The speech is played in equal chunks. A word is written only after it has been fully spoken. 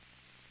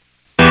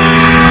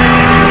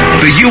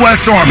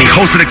U.S. Army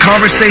hosted a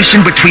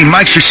conversation between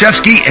Mike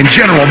Krzyzewski and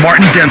General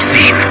Martin Dempsey,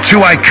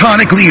 two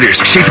iconic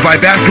leaders shaped by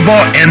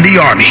basketball and the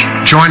Army.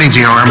 Joining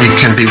the Army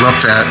can be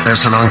looked at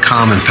as an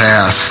uncommon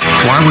path.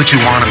 Why would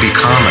you want to be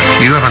common?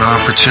 You have an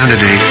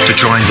opportunity to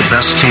join the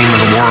best team in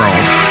the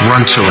world.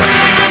 Run to it.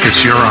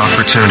 It's your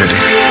opportunity.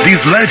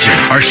 These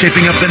legends are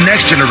shaping up the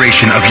next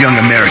generation of young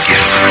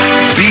Americans.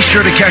 Be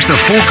sure to catch the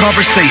full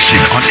conversation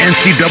on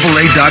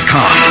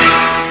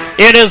NCAA.com.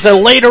 It is a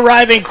late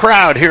arriving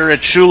crowd here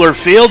at Schuler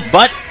Field,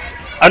 but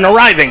an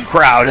arriving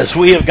crowd as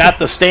we have got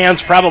the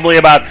stands probably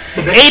about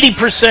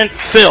 80%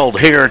 filled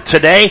here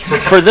today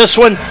for this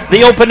one,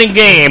 the opening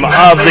game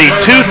of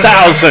the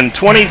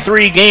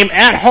 2023 game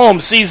at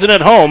home, season at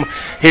home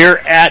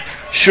here at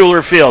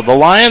Schuler Field. The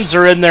Lions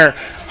are in their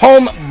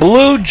home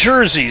blue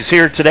jerseys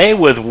here today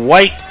with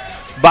white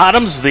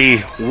bottoms, the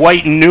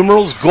white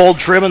numerals, gold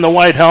trim, and the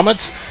white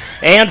helmets.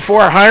 And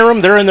for Hiram,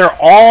 they're in their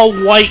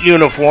all-white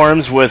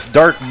uniforms with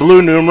dark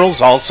blue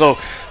numerals, also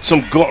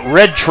some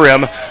red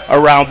trim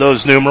around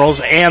those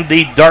numerals, and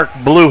the dark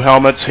blue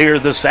helmets here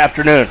this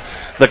afternoon.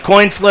 The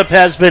coin flip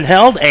has been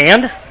held,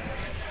 and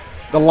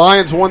the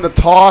Lions won the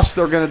toss.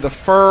 They're going to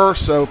defer,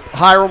 so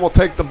Hiram will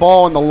take the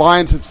ball, and the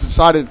Lions have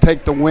decided to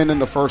take the win in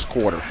the first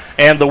quarter.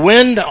 And the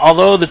wind,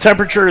 although the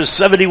temperature is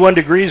 71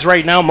 degrees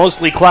right now,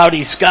 mostly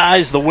cloudy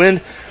skies, the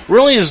wind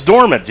really is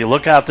dormant. You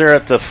look out there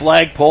at the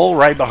flagpole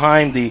right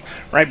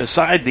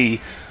beside the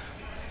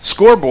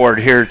scoreboard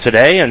here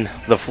today, and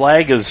the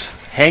flag is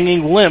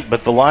hanging limp,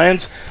 but the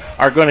Lions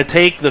are going to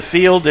take the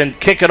field and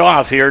kick it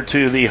off here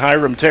to the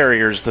Hiram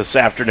Terriers this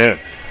afternoon.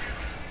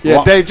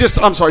 Yeah, Dave, just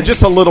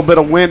a little bit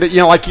of wind.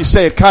 You know, like you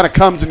say, it kind of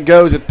comes and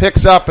goes. It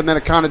picks up, and then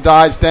it kind of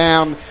dies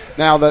down.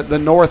 Now the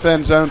north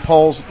end zone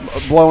pole's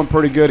blowing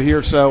pretty good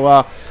here,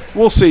 so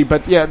we'll see.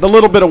 But, yeah, the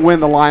little bit of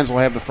wind the Lions will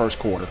have the first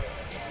quarter.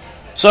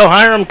 So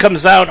Hiram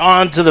comes out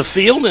onto the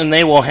field, and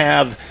they will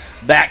have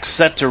back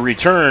set to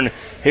return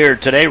here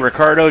today.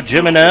 Ricardo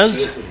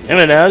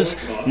Jimenez,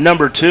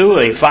 number 2,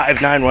 a 5'9",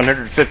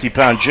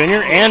 150-pound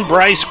junior, and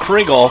Bryce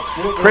Krigel.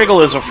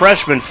 Krigel is a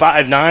freshman,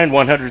 5'9",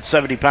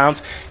 170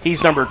 pounds.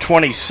 He's number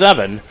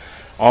 27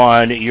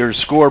 on your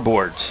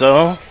scoreboard.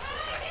 So,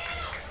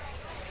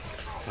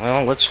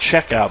 well, let's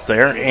check out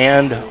there,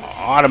 and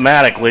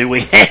automatically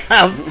we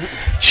have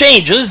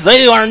changes.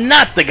 They are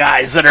not the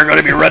guys that are going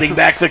to be running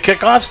back the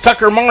kickoffs.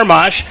 Tucker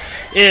Marmash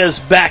is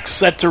back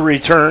set to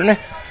return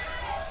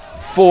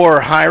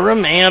for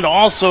Hiram, and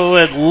also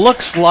it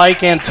looks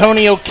like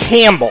Antonio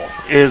Campbell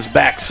is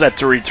back set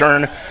to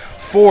return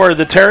for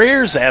the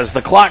Terriers as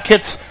the clock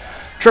hits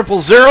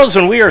triple zeros,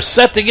 and we are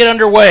set to get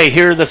underway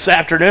here this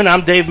afternoon.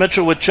 I'm Dave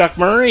Mitchell with Chuck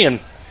Murray,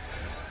 and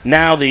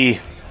now the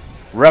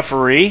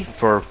referee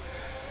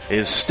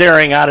is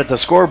staring out at the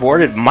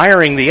scoreboard,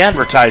 admiring the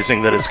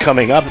advertising that is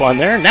coming up on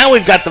there. Now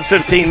we've got the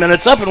 15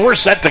 minutes up, and we're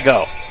set to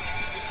go.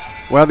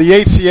 Well, the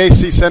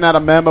HCAC sent out a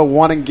memo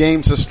wanting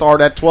games to start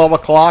at 12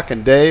 o'clock,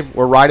 and Dave,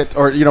 we're right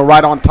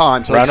on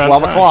time. So right, it's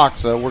 12 o'clock,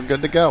 so we're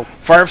good to go.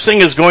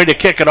 Farfsing is going to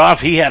kick it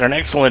off. He had an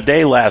excellent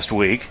day last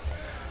week.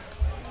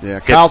 Yeah,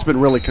 Kyle's been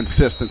really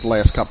consistent the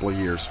last couple of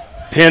years.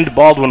 Pinned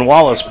Baldwin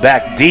Wallace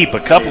back deep a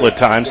couple of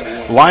times.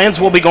 Lions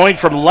will be going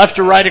from left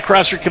to right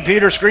across your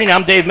computer screen.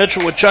 I'm Dave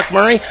Mitchell with Chuck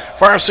Murray.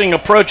 Farfsing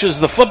approaches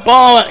the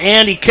football,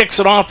 and he kicks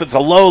it off. It's a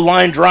low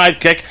line drive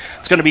kick.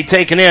 It's going to be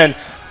taken in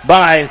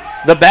by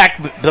the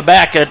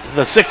back at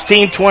the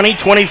 16, 20,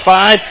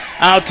 25,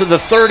 out to the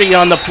 30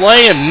 on the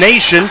play, and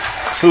Nation,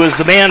 who is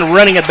the man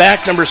running it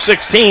back, number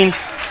 16,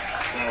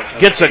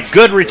 gets a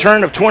good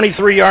return of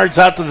 23 yards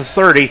out to the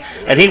 30,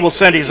 and he will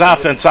send his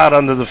offense out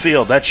onto the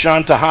field. That's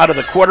Sean Tejada,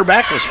 the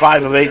quarterback, was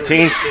 5 of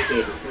 18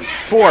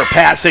 for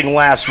passing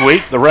last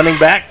week. The running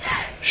back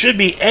should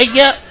be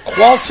Ega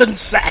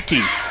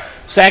Qualson-Saki.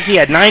 Saki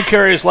had 9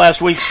 carries last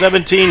week,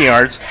 17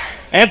 yards.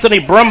 Anthony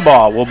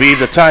Brumbaugh will be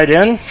the tight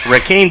end.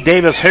 Rakeem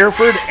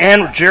Davis-Hereford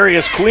and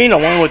Jarius Queen,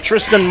 along with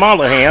Tristan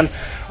Mollahan,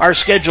 are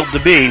scheduled to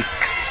be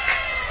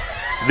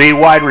the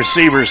wide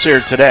receivers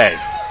here today.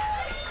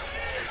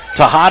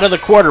 Tejada, the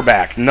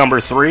quarterback,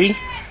 number 3,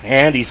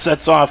 and he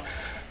sets off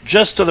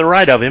just to the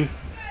right of him,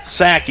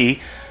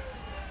 Saki,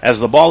 as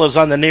the ball is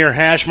on the near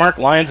hash mark.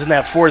 Lions in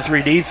that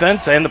 4-3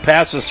 defense, and the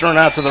pass is thrown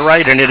out to the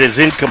right, and it is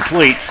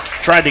incomplete.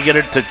 Tried to get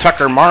it to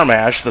Tucker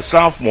Marmash, the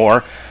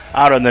sophomore,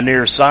 out on the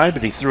near side,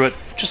 but he threw it,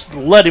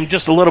 led him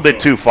just a little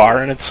bit too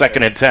far, and it's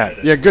 2nd and 10.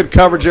 Yeah, good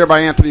coverage there by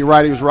Anthony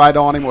Wright. He was right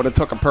on him. Would have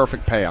took a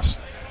perfect pass.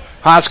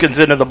 Hoskins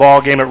into the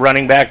ball game at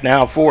running back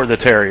now for the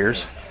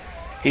Terriers.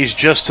 He's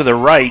just to the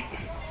right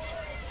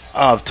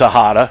of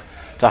Tejada.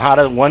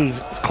 Tejada, one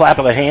clap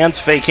of the hands,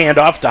 fake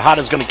handoff.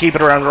 Tejada's going to keep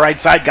it around the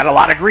right side. Got a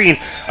lot of green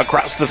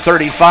across the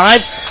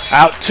 35,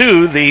 out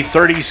to the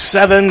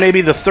 37,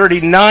 maybe the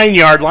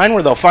 39-yard line,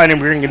 where they'll find him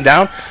bringing him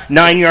down.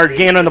 9-yard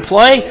gain on the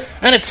play,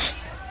 and it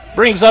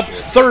brings up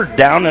 3rd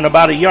down and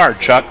about a yard,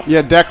 Chuck.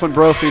 Yeah, Declan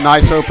Brophy,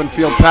 nice open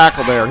field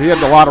tackle there. He had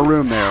a lot of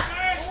room there.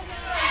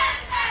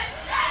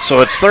 So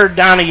it's 3rd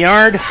down a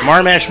yard.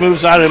 Marmash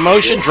moves out in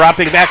motion,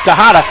 dropping back to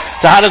Tejada.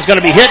 Tejada's going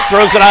to be hit,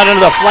 throws it out into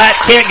the flat,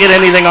 can't get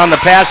anything on the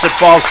pass. It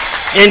falls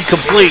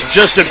incomplete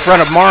just in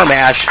front of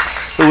Marmash,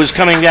 who was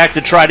coming back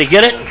to try to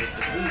get it.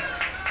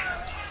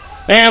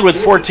 And with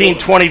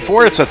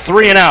 14:24, it's a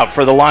 3-and-out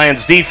for the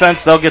Lions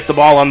defense. They'll get the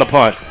ball on the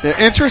punt. Yeah,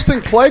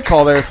 interesting play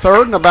call there.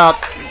 3rd and about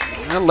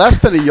less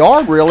than a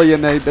yard, really,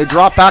 and they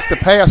drop back to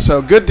pass.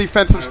 So good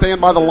defensive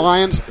stand by the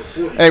Lions.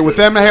 Hey, with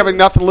them having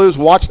nothing to lose,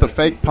 watch the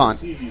fake punt.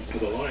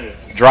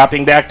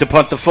 Dropping back to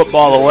punt the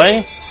football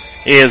away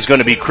is going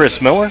to be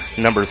Chris Miller,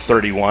 number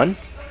 31.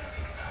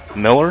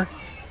 Miller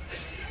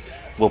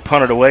will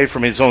punt it away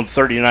from his own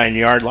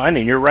 39-yard line.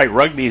 And you're right,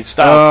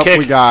 rugby-style kick.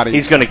 We got it.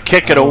 He's going to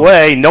kick it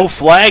away. No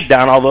flag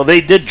down, although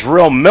they did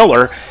drill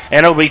Miller.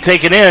 And it'll be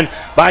taken in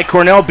by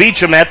Cornell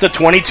Beecham at the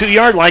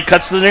 22-yard line.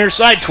 Cuts to the near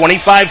side,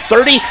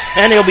 25-30.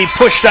 And he'll be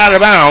pushed out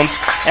of bounds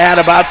at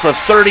about the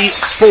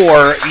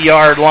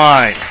 34-yard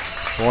line.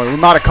 Boy, we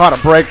might have caught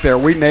a break there.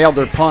 We nailed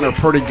their punter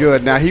pretty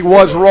good. Now, he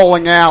was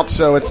rolling out,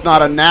 so it's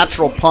not a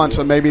natural punt.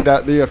 So maybe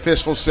the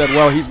officials said,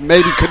 well, he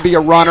maybe could be a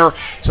runner,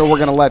 so we're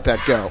going to let that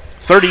go.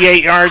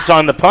 38 yards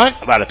on the punt,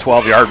 about a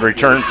 12-yard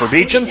return for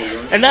Beecham.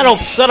 And that'll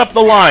set up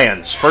the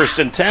Lions. 1st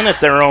and 10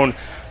 at their own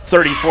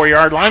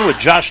 34-yard line with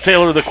Josh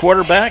Taylor, the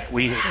quarterback.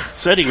 We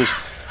said he was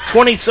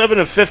 27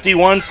 of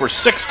 51 for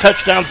 6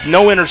 touchdowns,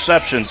 no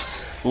interceptions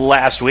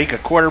last week. A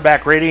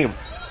quarterback rating of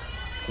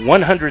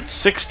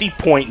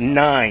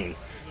 160.9.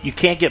 You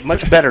can't get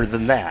much better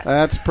than that.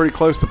 That's pretty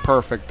close to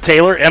perfect.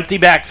 Taylor, empty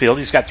backfield.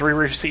 He's got 3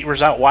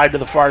 receivers out wide to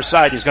the far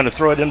side. He's going to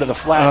throw it into the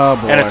flat. Oh,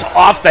 boy. And it's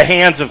off the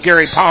hands of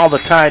Gary Powell, the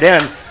tight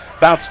end.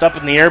 Bounced up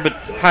in the air, but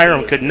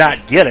Hiram could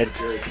not get it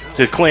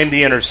to claim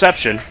the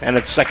interception, and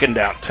it's 2nd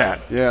down 10.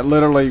 Yeah, it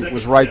literally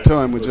was right to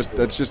him.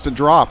 That's just a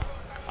drop.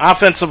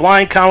 Offensive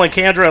line, Colin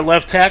Kandra at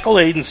left tackle,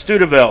 Aiden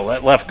Studeville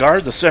at left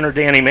guard, the center,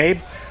 Danny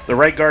Mabe, the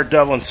right guard,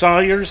 Devlin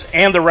Sawyers,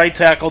 and the right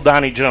tackle,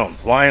 Donnie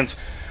Jones. Lions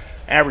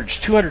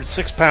averaged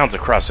 206 pounds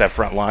across that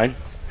front line.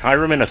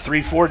 Hiram in a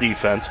 3-4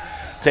 defense.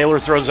 Taylor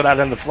throws it out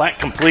in the flat,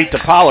 complete to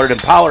Pollard, and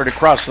Pollard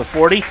across the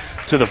 40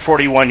 to the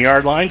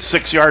 41-yard line,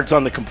 6 yards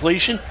on the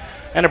completion,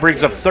 and it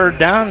brings up 3rd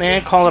down,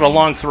 and call it a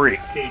long 3.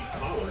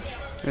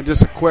 And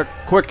just a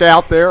quick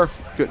out there.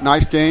 Good,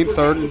 nice gain,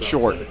 3rd and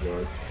short.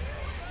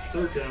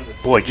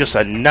 Boy, just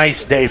a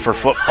nice day for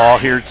football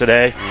here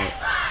today.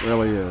 It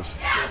really is.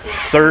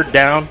 3rd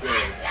down.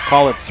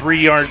 Call it 3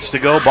 yards to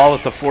go. Ball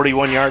at the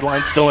 41-yard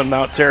line, still in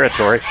Mount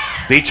territory.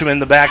 Beecham in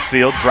the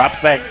backfield,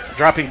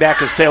 dropping back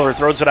as Taylor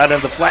throws it out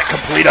into the flat,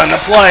 complete on the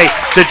play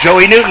to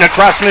Joey Newton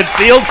across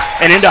midfield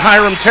and into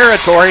Hiram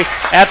territory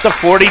at the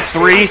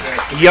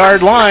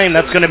 43-yard line.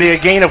 That's going to be a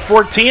gain of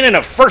 14 and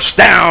a 1st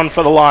down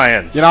for the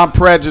Lions. You know, I'm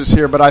prejudiced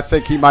here, but I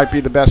think he might be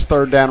the best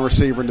 3rd down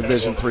receiver in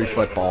Division III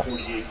football.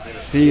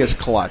 He is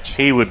clutch.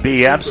 He would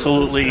be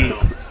absolutely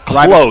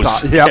right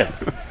close. Yep.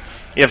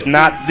 If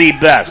not the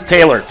best.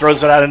 Taylor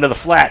throws it out into the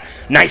flat.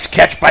 Nice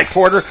catch by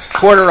Porter.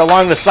 Porter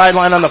along the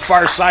sideline on the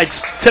far side,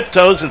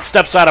 tiptoes and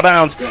steps out of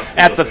bounds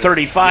at the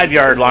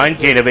 35-yard line.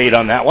 Gain of 8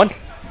 on that one.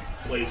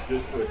 And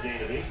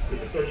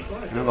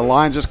the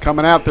line just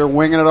coming out there,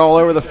 winging it all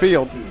over the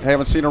field.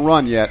 Haven't seen a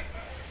run yet.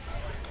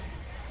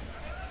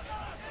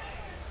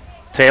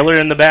 Taylor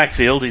in the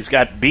backfield. He's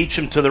got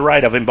Beecham to the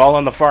right of him. Ball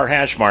on the far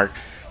hash mark.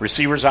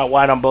 Receivers out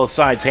wide on both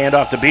sides. Hand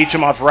off to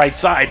Beecham off right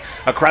side.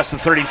 Across the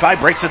 35.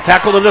 Breaks the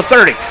tackle to the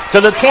 30. To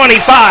the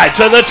 25.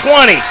 To the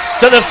 20.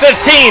 To the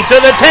 15. To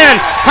the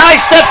 10. High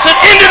steps it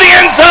into the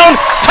end zone.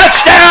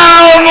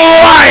 Touchdown,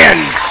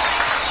 Lions!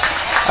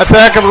 That's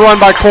a heck of a run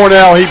by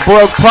Cornell. He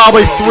broke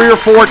probably 3 or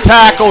 4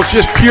 tackles.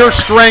 Just pure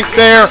strength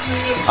there.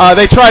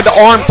 They tried to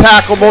arm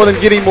tackle more than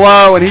get him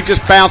low, and he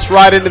just bounced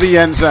right into the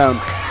end zone.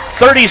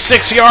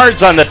 36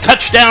 yards on the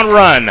touchdown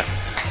run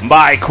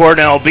by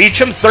Cornell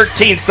Beecham.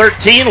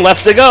 13-13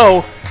 left to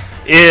go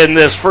in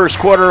this first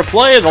quarter of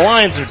play. The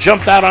Lions have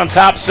jumped out on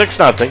top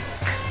 6-0.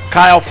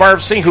 Kyle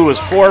Farfsing, who was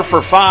 4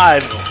 for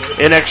 5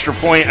 in extra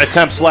point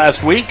attempts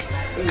last week,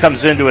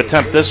 comes in to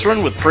attempt this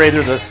one with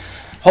Prather the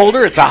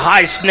holder. It's a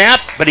high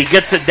snap, but he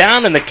gets it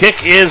down, and the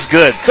kick is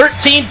good.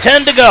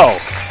 13-10 to go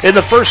in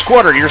the first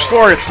quarter. Your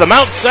score, it's the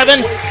Mount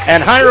 7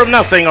 and Hiram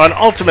nothing on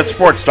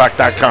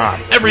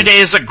UltimateSportsTalk.com. Every day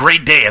is a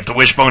great day at the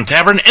Wishbone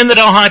Tavern in the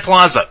Delhi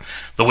Plaza.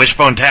 The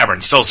Wishbone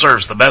Tavern still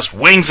serves the best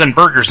wings and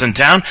burgers in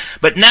town,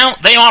 but now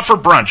they offer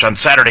brunch on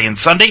Saturday and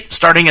Sunday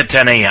starting at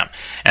 10 a.m.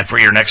 And for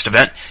your next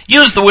event,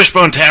 use the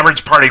Wishbone Tavern's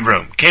party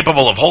room,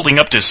 capable of holding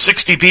up to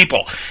 60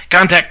 people.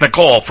 Contact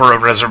Nicole for a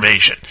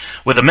reservation.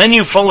 With a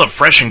menu full of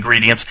fresh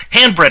ingredients,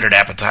 hand-breaded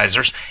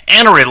appetizers,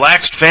 and a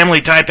relaxed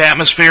family-type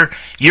atmosphere,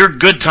 your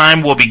good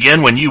time will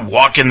begin when you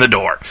walk in the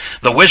door.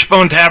 The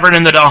Wishbone Tavern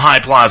in the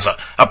Delhi Plaza,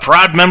 a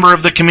proud member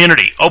of the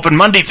community, open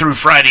Monday through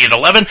Friday at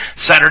 11,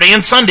 Saturday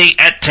and Sunday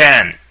at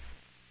 10.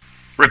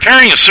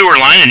 Repairing a sewer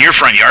line in your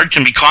front yard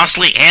can be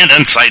costly and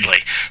unsightly.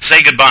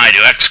 Say goodbye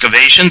to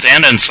excavations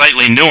and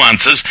unsightly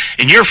nuances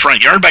in your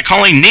front yard by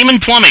calling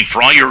Neiman Plumbing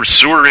for all your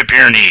sewer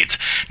repair needs.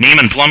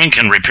 Neiman Plumbing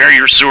can repair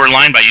your sewer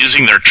line by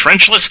using their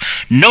trenchless,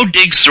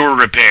 no-dig sewer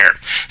repair.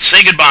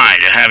 Say goodbye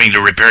to having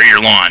to repair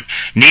your lawn.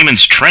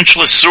 Neiman's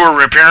trenchless sewer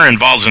repair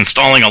involves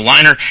installing a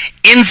liner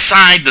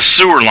inside the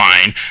sewer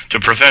line to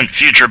prevent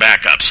future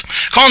backups.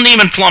 Call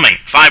Neiman Plumbing,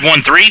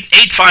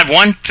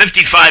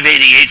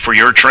 513-851-5588 for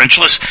your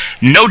trenchless,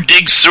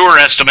 no-dig sewer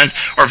estimate,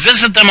 or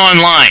visit them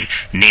online,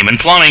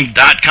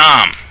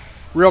 NeimanPlumbing.com.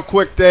 Real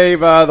quick, Dave,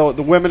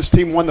 the women's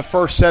team won the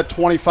first set,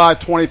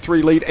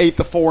 25-23 lead,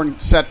 8-4 in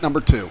set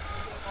number 2.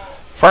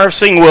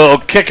 Farsing will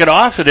kick it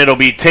off, and it'll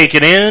be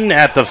taken in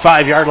at the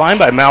 5-yard line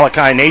by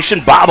Malachi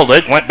Nation. Bobbled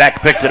it, went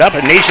back, picked it up,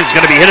 and Nation's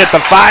going to be hit at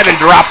the 5 and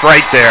dropped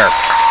right there.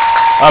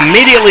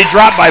 Immediately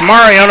dropped by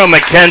Mariano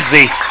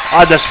McKenzie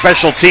on the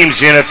special teams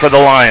unit for the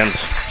Lions.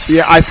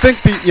 Yeah, I think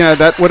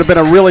that would have been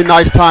a really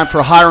nice time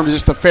for Hiram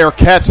just a fair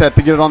catch that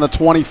to get it on the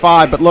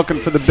 25, but looking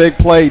for the big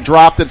play,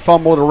 dropped it,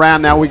 fumbled it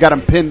around. Now we got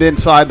him pinned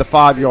inside the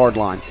 5-yard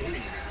line.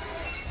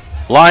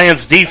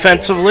 Lions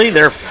defensively,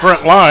 their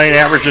front line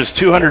averages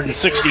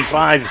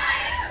 265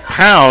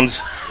 pounds.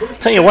 I'll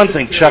tell you one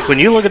thing, Chuck, when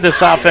you look at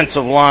this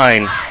offensive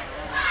line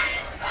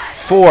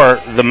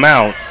for the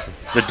Mount,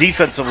 the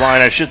defensive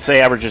line, I should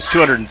say, averages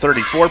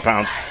 234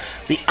 pounds.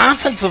 The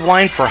offensive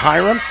line for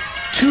Hiram,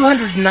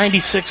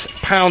 296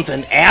 pounds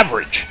an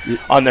average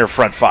on their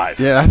front 5.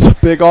 Yeah, that's a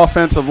big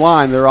offensive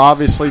line. They're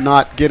obviously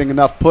not getting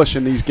enough push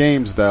in these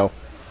games, though.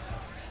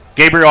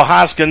 Gabriel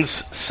Hoskins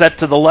set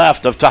to the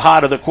left of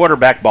Tejada, the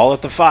quarterback. Ball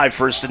at the 5,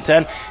 1st and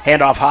 10.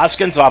 Handoff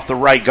Hoskins off the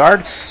right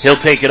guard. He'll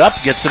take it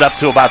up, gets it up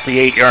to about the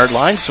 8-yard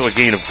line, so a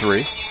gain of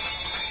 3.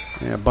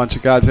 Yeah, a bunch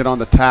of guys in on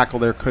the tackle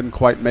there couldn't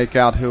quite make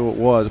out who it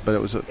was, but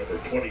it was a...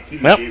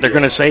 Well, they're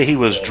going to say he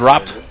was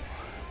dropped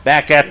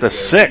back at the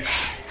 6.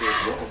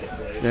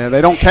 Yeah,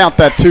 they don't count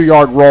that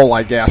 2-yard roll,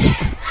 I guess.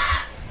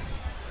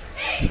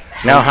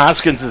 Now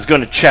Hoskins is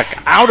going to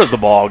check out of the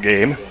ball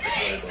game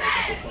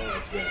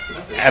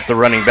at the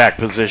running back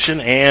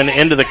position, and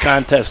into the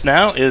contest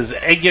now is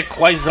Egya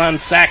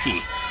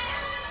Kwizan-Saki,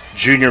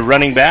 junior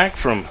running back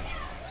from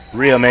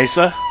Rio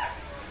Mesa.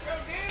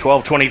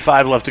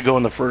 12:25 left to go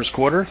in the first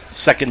quarter.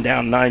 2nd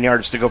down, 9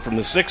 yards to go from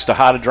the 6.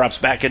 Tejada drops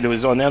back into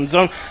his own end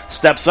zone,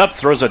 steps up,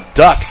 throws a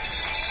duck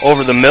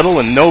over the middle,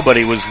 and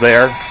nobody was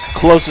there.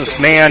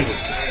 Closest man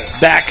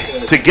back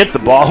to get the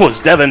ball was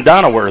Devin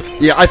Donaworth.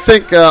 Yeah, I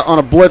think on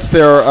a blitz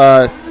there,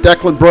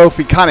 Declan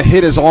Brophy kind of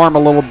hit his arm a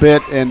little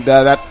bit, and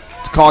that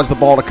caused the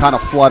ball to kind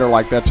of flutter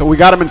like that. So we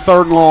got him in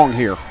 3rd and long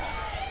here.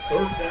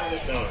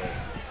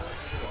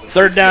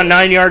 3rd down,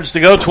 9 yards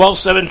to go,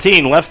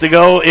 12:17 left to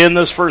go in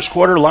this first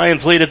quarter.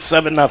 Lions lead at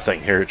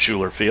 7-0 here at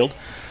Schuler Field.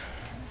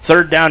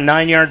 3rd down,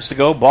 9 yards to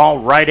go, ball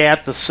right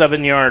at the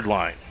 7-yard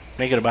line.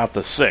 Make it about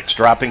the 6,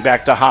 dropping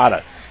back to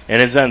Hada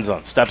in his end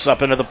zone. Steps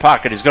up into the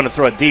pocket. He's going to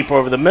throw it deep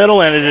over the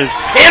middle, and it is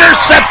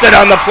intercepted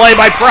on the play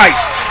by Price.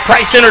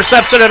 Price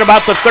intercepts it at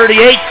about the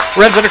 38,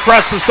 runs it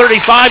across the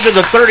 35 to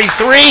the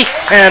 33,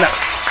 and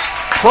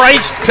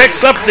Price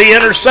picks up the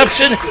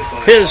interception,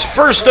 his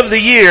first of the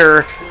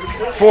year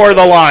for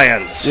the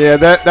Lions. Yeah,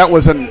 that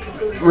was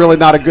really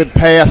not a good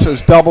pass. It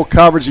was double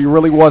coverage. He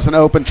really wasn't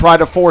open. Tried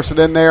to force it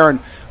in there, and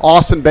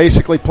Austin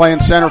basically playing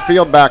center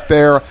field back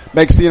there,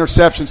 makes the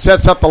interception,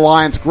 sets up the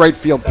Lions' great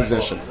field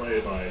position.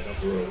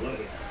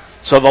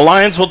 So the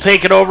Lions will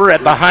take it over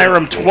at the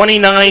Hiram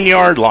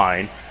 29-yard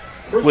line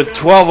with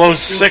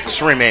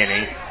 12:06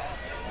 remaining.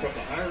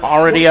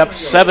 Already up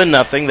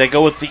 7-0. They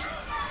go with the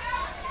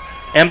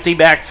empty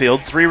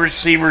backfield. 3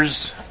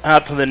 receivers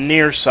out to the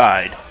near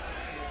side.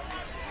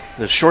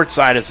 The short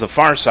side is the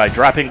far side.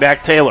 Dropping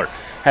back, Taylor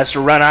has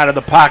to run out of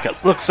the pocket.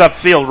 Looks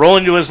upfield,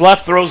 rolling to his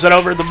left, throws it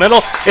over the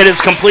middle. It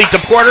is complete to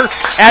Porter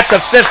at the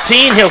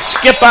 15. He'll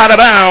skip out of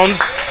bounds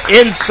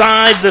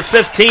inside the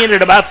 15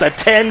 at about the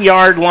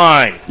 10-yard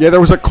line. Yeah, there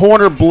was a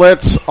corner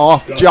blitz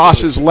off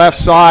Josh's left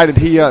side, and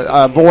he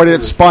avoided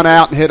it, spun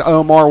out, and hit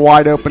Omar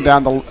wide open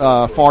down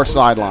the far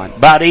sideline.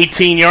 About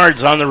 18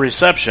 yards on the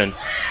reception.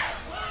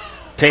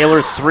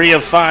 Taylor 3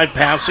 of 5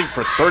 passing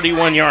for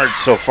 31 yards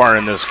so far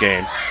in this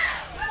game.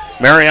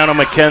 Mariano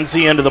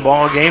McKenzie into the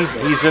ball game.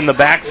 He's in the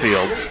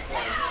backfield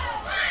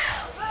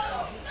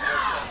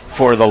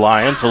for the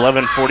Lions.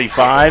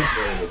 11:45.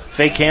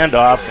 Fake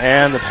handoff,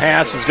 and the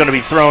pass is going to be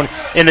thrown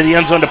into the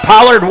end zone to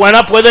Pollard. Went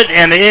up with it,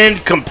 and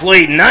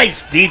incomplete.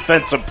 Nice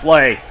defensive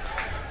play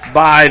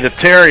by the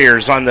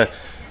Terriers on the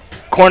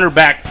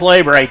cornerback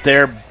play right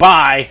there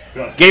by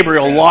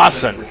Gabriel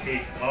Lawson.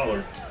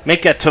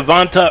 Make that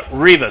Tavanta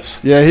Rivas.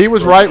 Yeah, he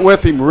was right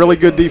with him. Really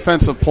good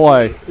defensive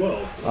play.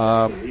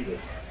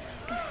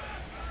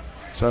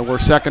 So we're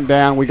 2nd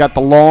down. We got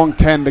the long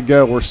 10 to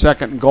go. We're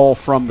 2nd and goal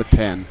from the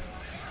 10.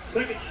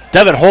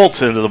 Devin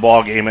Holtz into the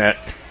ball game at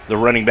the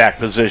running back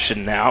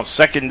position now.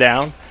 2nd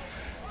down.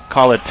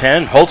 Call it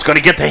 10. Holtz going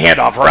to get the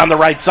handoff around the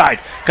right side.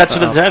 Cuts to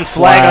the 10.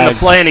 Flag on the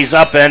play, and he's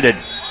upended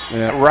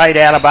right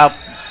at about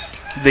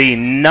the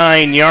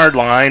 9-yard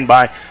line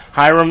by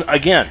Hiram,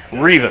 again,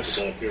 Rivas.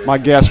 My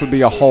guess would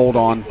be a hold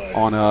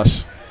on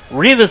us.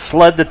 Rivas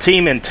led the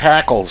team in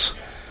tackles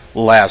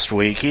last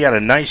week. He had a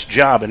nice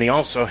job, and he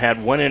also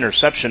had 1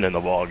 interception in the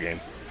ballgame.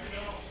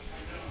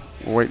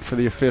 We're waiting for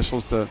the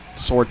officials to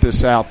sort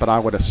this out, but I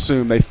would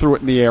assume they threw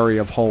it in the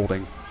area of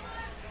holding.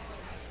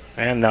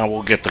 And now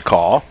we'll get the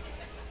call.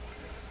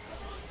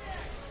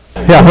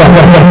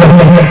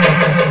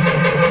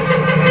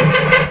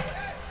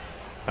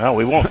 Well,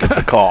 we won't get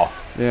the call.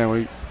 Yeah,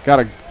 we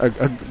got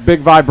a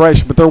big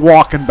vibration, but they're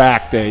walking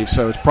back, Dave,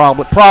 so it's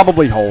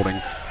probably holding.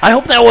 I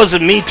hope that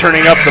wasn't me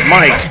turning up the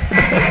mic.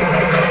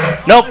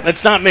 Nope,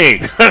 it's not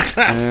me.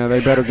 Yeah, they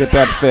better get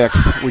that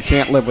fixed. We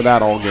can't live with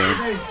that all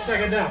game.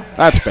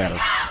 That's better.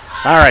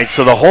 All right,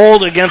 so the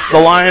hold against the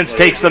Lions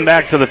takes them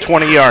back to the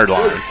 20-yard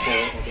line.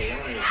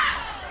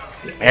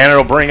 And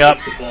it'll bring up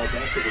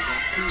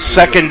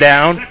second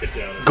down,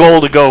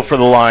 goal to go for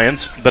the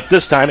Lions. But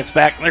this time it's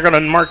back. They're going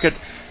to mark it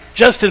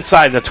just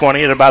inside the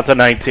 20 at about the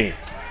 19.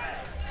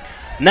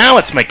 Now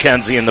it's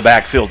McKenzie in the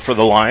backfield for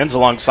the Lions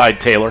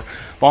alongside Taylor.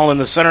 Ball in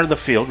the center of the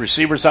field.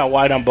 Receivers out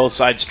wide on both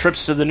sides.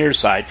 Trips to the near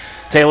side.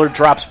 Taylor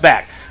drops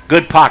back.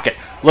 Good pocket.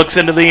 Looks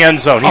into the end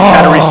zone. He's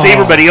got a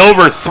receiver, but he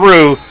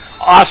overthrew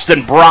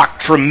Austin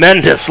Brock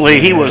tremendously.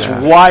 He was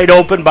wide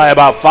open by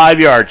about 5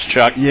 yards,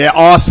 Chuck. Yeah,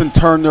 Austin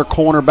turned their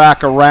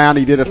cornerback around.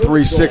 He did a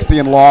 360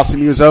 and lost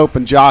him. He was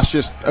open. Josh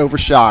just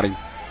overshot him.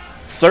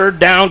 Third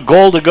down,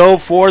 goal to go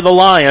for the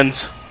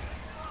Lions.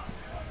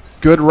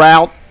 Good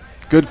route.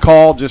 Good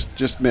call.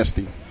 Just missed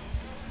him.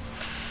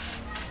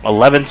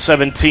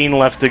 11-17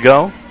 left to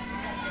go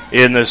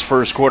in this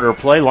first quarter of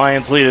play.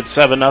 Lions lead at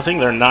 7-0.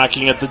 They're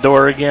knocking at the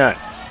door again.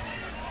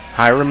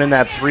 Hiram in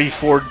that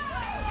 3-4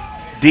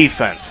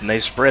 defense, and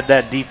they spread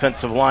that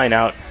defensive line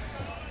out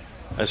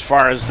as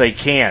far as they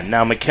can.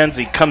 Now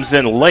McKenzie comes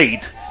in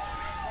late,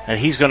 and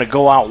he's going to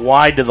go out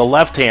wide to the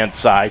left-hand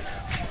side.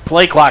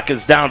 Play clock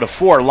is down to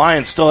 4.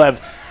 Lions still have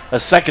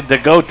a second to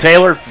go.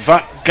 Taylor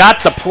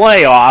got the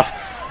play off,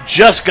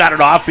 just got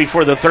it off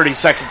before the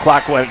 30-second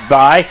clock went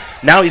by.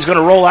 Now he's going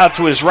to roll out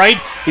to his right.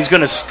 He's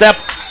going to step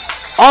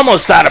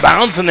almost out of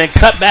bounds and then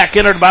cut back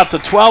in at about the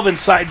 12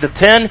 inside the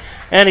 10,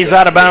 and he's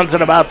out of bounds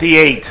at about the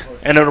 8.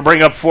 And it'll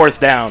bring up fourth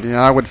down.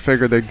 Yeah, I would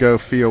figure they'd go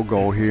field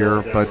goal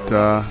here, but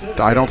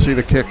I don't see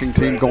the kicking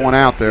team going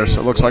out there,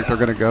 so it looks like they're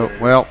going to go.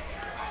 Well,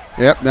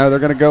 they're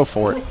going to go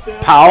for it.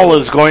 Powell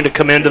is going to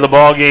come into the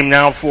ball game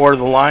now for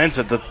the Lions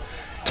at the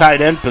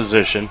tight end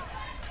position.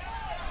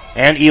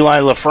 And Eli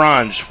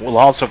LaFrange will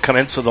also come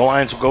in, so the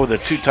Lions will go with a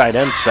 2 tight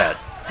end set.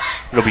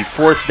 It'll be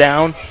fourth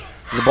down,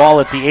 the ball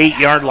at the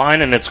 8-yard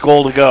line, and it's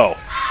goal to go.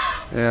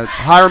 Yeah,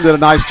 Hiram did a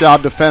nice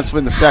job defensively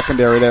in the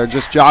secondary there.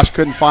 Just Josh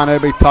couldn't find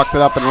anybody, tucked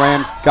it up and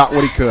ran, got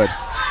what he could.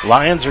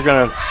 Lions are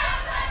going to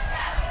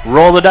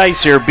roll the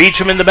dice here.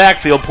 Beecham in the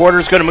backfield.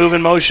 Porter's going to move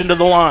in motion to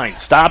the line.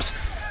 Stops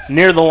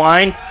near the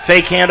line.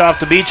 Fake handoff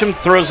to Beecham.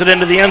 Throws it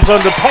into the end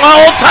zone to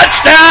Powell.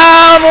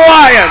 Touchdown,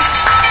 Lions!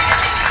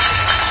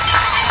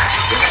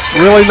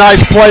 Really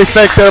nice play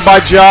fake there by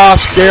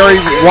Josh. Gary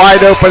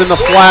wide open in the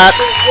flat.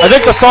 I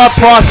think the thought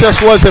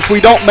process was if we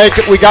don't make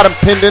it, we got him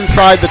pinned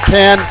inside the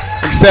 10.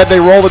 Instead,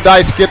 they roll the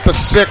dice, get the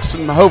 6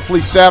 and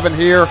hopefully 7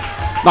 here.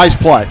 Nice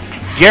play.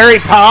 Gary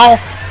Powell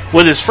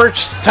with his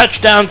first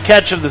touchdown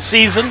catch of the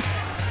season,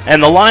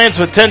 and the Lions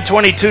with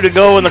 10:22 to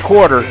go in the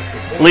quarter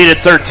lead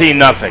at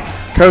 13-0.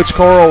 Coach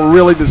Coral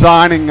really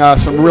designing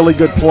some really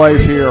good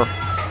plays here.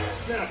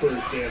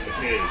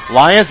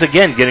 Lions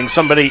again getting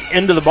somebody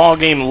into the ball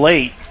game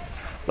late,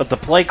 but the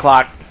play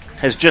clock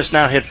has just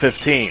now hit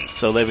 15,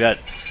 so they've got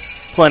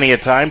plenty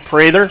of time.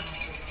 Prather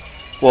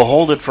will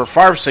hold it for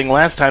Farsing.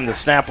 Last time the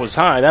snap was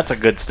high. That's a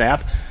good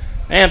snap.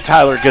 And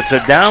Tyler gets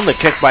it down. The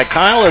kick by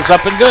Kyle is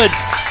up and good.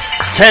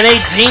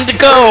 10:18 to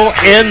go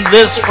in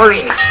this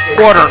first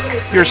quarter.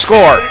 Your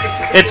score.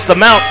 It's the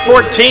Mount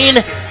 14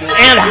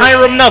 and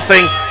Hiram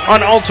nothing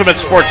on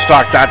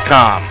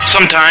UltimateSportsTalk.com.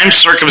 Sometimes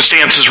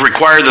circumstances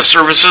require the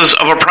services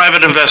of a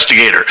private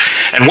investigator,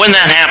 and when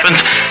that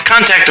happens,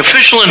 contact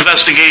Official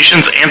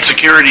Investigations and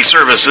Security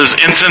Services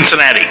in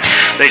Cincinnati.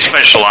 They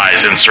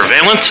specialize in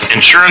surveillance,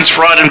 insurance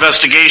fraud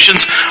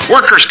investigations,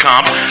 workers'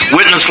 comp,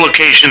 witness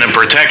location and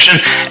protection,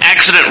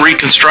 accident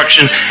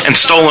reconstruction, and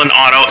stolen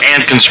auto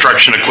and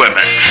construction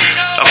equipment.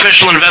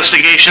 Official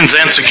Investigations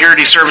and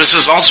Security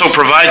Services also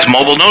provides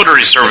mobile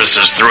notary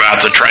services throughout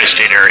the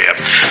tri-state area.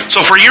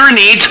 So for your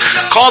needs,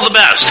 call the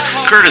best.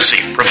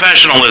 Courtesy,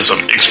 professionalism,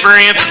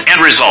 experience,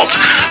 and results.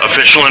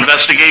 Official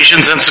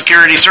Investigations and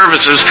Security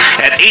Services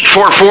at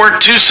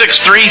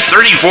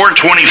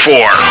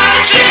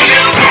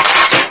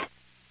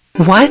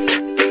 844-263-3424.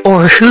 What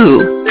or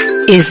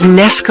who is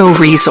Nesco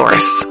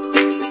Resource?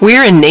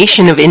 We're a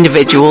nation of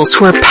individuals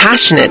who are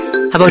passionate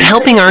about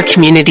helping our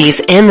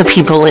communities and the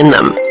people in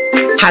them.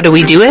 How do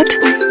we do it?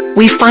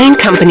 We find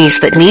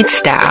companies that need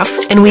staff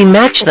and we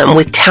match them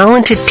with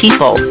talented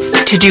people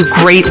to do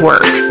great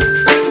work.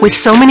 With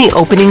so many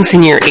openings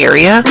in your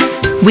area,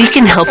 we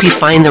can help you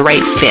find the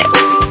right fit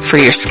for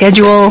your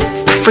schedule,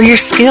 for your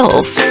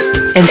skills,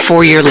 and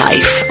for your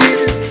life.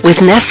 With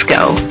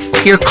Nesco,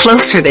 You're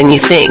closer than you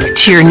think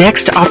to your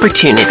next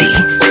opportunity.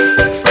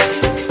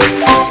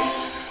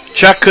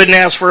 Chuck couldn't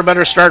ask for a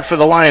better start for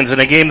the Lions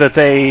in a game that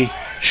they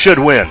should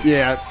win.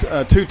 Yeah,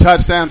 2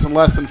 touchdowns in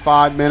less than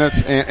 5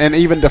 minutes, and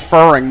even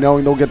deferring,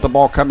 knowing they'll get the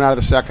ball coming out of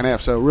the second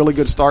half. So really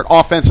good start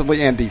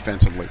offensively and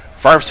defensively.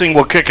 Farfsing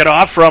will kick it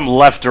off from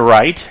left to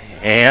right,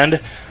 and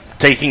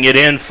taking it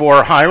in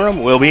for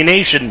Hiram will be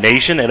Nation.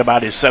 Nation at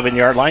about his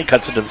 7-yard line,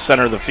 cuts it to the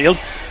center of the field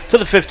to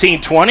the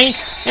 15-20,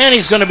 and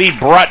he's going to be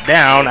brought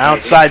down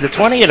outside the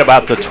 20 at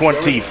about the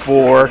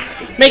 24,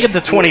 make it the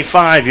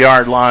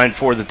 25-yard line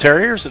for the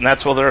Terriers, and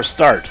that's where they'll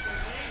start.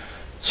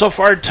 So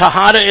far,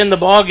 Tejada in the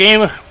ball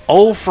game,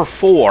 0 for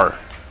 4.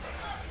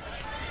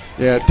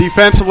 Yeah,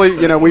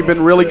 defensively, we've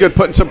been really good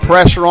putting some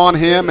pressure on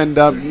him and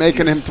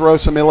making him throw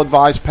some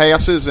ill-advised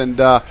passes.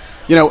 And,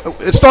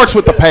 it starts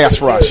with the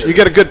pass rush. You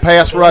get a good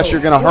pass rush,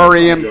 you're going to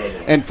hurry him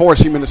and force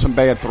him into some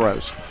bad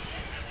throws.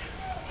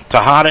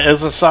 Tejada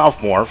is a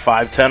sophomore,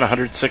 5'10",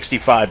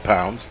 165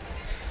 pounds.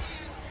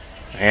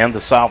 And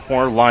the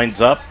sophomore lines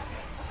up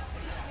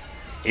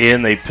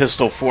in the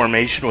pistol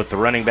formation with the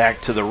running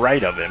back to the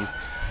right of him.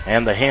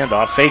 And the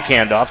handoff, fake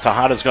handoff.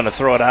 Tejada's going to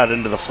throw it out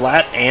into the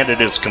flat, and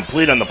it is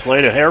complete on the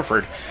play to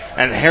Hereford.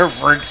 And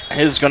Hereford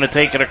is going to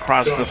take it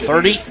across the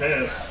 30,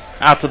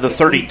 out to the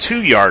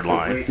 32-yard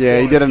line. Yeah,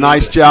 he did a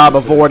nice job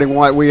avoiding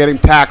one. We had him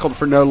tackled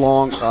for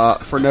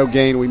no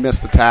gain. We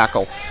missed the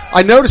tackle.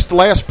 I noticed the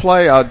last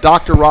play,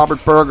 Dr.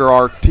 Robert Berger,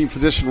 our team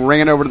physician,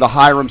 ran over to the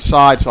Hiram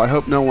side, so I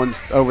hope no one's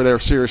over there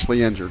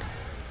seriously injured.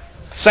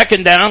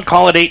 Second down,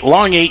 call it 8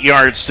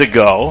 yards to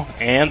go,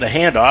 and the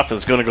handoff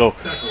is going to go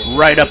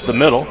right up the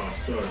middle.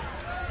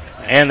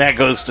 And that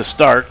goes to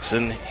Starks,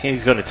 and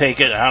he's going to take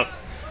it out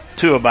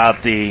to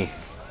about the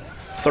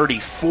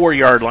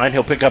 34-yard line.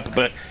 He'll pick up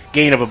a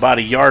gain of about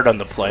a yard on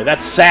the play.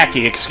 That's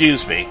Saki,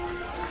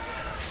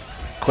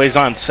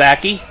 Quazon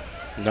Saki,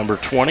 number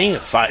 20,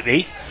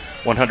 5'8",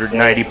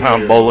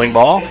 190-pound bowling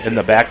ball in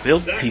the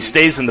backfield. He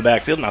stays in the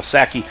backfield. Now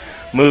Saki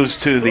moves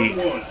to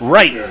the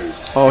right.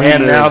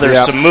 And now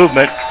there's some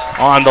movement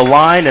on the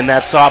line, and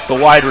that's off the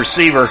wide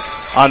receiver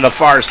on the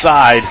far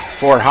side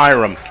for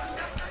Hiram.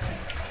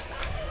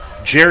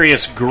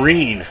 Jarius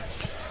Green,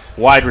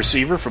 wide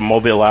receiver from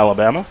Mobile,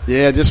 Alabama.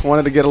 Yeah, just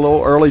wanted to get a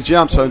little early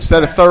jump. So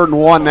instead of 3rd and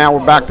 1, now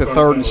we're back to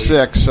 3rd and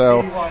 6.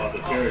 So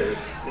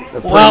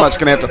they're pretty much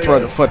going to have to throw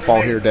the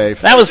football here,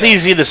 Dave. That was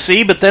easy to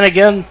see, but then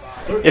again,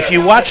 if you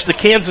watch the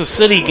Kansas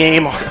City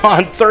game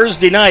on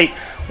Thursday night,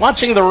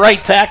 watching the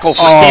right tackle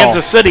for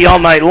Kansas City all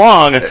night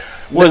long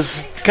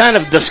was kind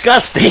of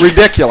disgusting.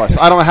 Ridiculous.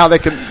 I don't know how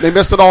they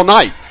missed it all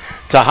night.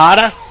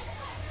 Tejada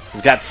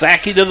has got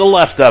Saki to the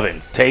left of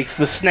him. Takes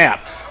the snap.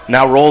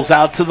 Now rolls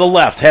out to the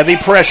left. Heavy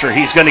pressure.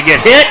 He's going to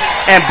get hit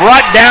and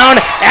brought down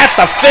at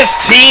the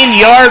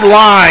 15-yard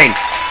line.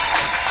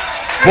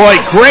 Boy,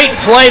 great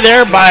play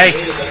there by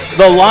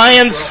the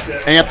Lions.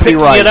 Anthony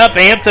Wright. It up,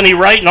 Anthony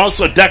Wright, and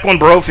also Declan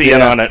Brophy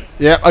in on it.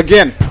 Yeah,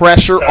 again,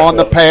 pressure on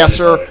the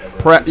passer.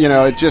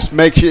 It just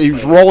makes you. He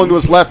was rolling to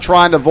his left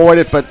trying to avoid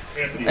it, but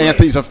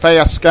Anthony's a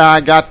fast guy.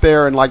 Got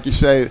there, and like you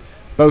say,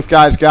 both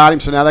guys got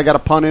him, so now they got to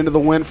punt into the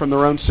win from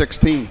their own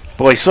 16.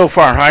 Boy, so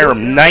far,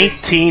 Hiram,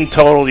 19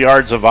 total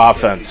yards of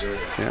offense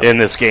in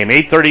this game.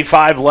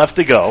 8:35 left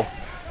to go.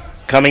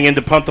 Coming in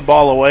to punt the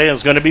ball away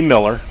is going to be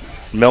Miller.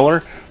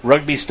 Miller,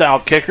 rugby-style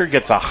kicker,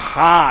 gets a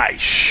high,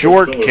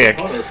 short kick.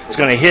 It's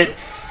going to hit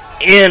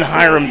in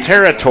Hiram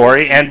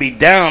territory and be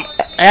down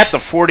at the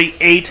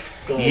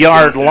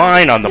 48-yard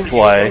line on the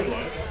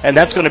play. And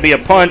that's going to be a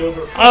punt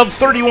of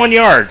 31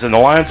 yards, and the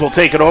Lions will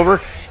take it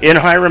over in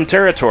Hiram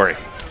territory.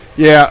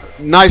 Yeah,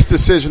 nice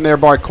decision there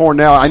by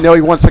Cornell. I know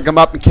he wants to come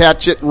up and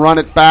catch it and run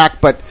it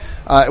back, but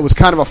it was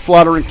kind of a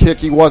fluttering kick.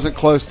 He wasn't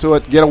close to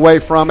it. Get away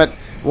from it.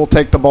 We'll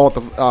take the ball at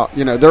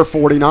the, they're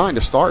 49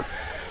 to start.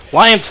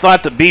 Lions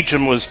thought that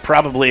Beecham was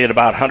probably at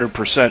about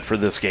 100% for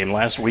this game.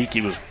 Last week he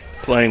was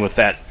playing with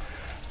that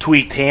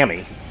tweaked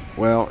hammy.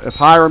 Well, if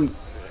Hiram,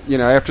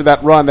 after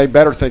that run, they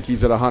better think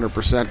he's at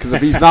 100%, because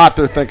if he's not,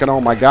 they're thinking, oh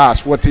my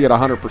gosh, what's he at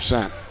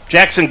 100%?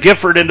 Jackson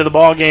Gifford into the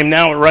ball game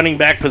now at running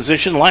back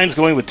position. Lions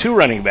going with 2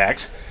 running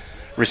backs.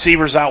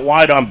 Receivers out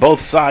wide on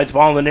both sides.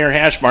 Ball in the near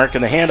hash mark,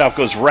 and the handoff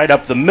goes right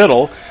up the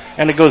middle,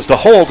 and it goes to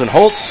Holt, and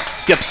Holt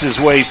skips his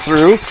way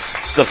through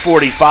the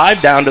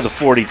 45 down to the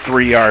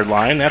 43-yard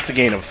line. That's a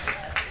gain of,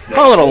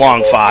 call it a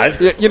long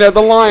 5. Yeah,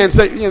 the Lions,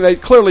 they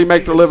clearly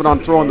make their living on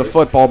throwing the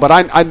football, but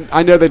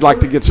I know they'd like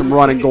to get some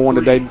running going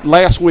today.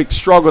 Last week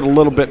struggled a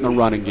little bit in the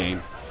running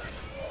game.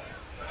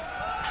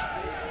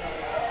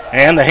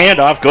 And the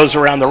handoff goes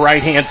around the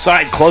right-hand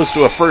side, close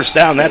to a first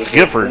down. That's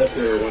Gifford.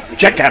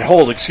 Check that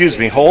Holt,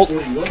 Holt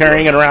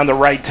carrying it around the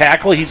right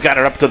tackle. He's got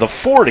it up to the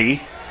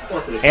 40,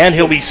 and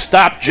he'll be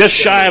stopped just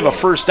shy of a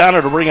first down.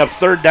 It'll bring up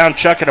third down,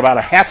 Chuck, at about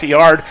a half a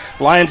yard.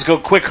 Lions go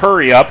quick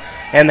hurry up,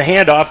 and the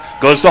handoff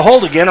goes to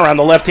Holt again around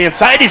the left-hand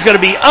side. He's going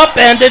to be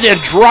upended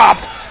and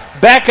dropped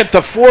back at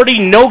the 40,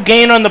 no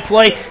gain on the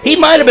play. He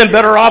might have been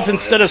better off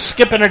instead of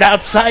skipping it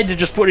outside to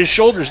just put his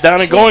shoulders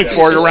down and going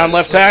for it around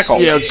left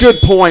tackle. Yeah, good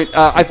point.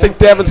 I think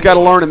Devin's got to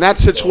learn in that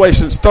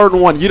situation. It's 3rd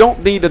and 1. You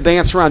don't need to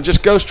dance around.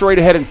 Just go straight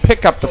ahead and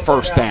pick up the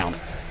first down.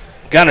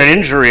 Got an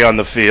injury on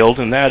the field,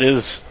 and that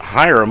is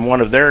Hiram. One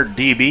of their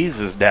DBs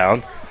is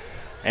down,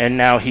 and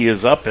now he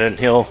is up, and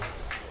he'll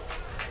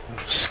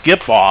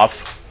skip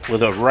off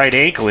with a right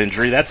ankle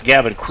injury. That's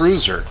Gavin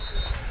Cruiser.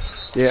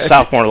 Yeah,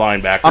 sophomore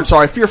linebacker. I'm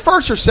sorry. If you're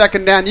 1st or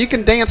 2nd down, you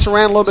can dance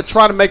around a little bit,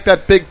 try to make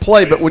that big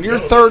play. But when you're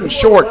 3rd and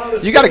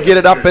short, you got to get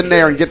it up in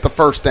there and get the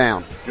first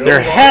down. There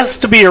has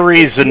to be a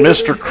reason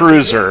Mr.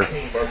 Cruiser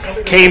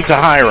came to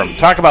Hiram.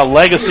 Talk about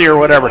legacy or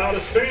whatever.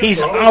 He's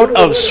out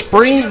of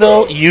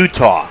Springville,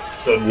 Utah.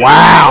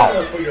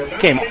 Wow.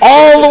 Came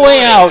all the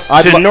way out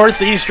to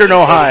northeastern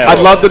Ohio. I'd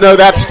love to know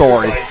that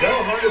story.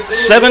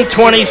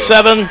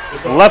 7:27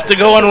 left to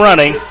go and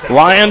running.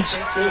 Lions.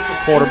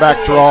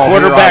 Quarterback draw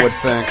here, I would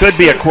think. Could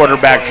be a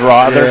quarterback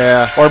draw.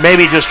 Yeah. Or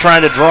maybe just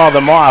trying to draw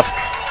them off.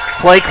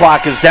 Play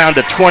clock is down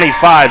to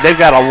 25. They've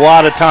got a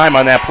lot of time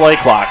on that play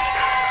clock.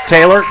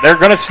 Taylor, they're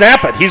going to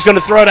snap it. He's going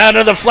to throw it out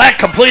of the flat,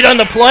 complete on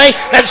the play.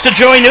 That's to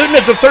Joey Newton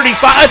at the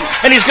 35,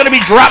 and he's going to be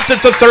dropped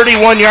at the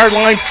 31-yard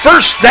line.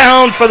 First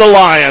down for the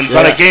Lions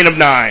on a gain of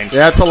 9. Yeah,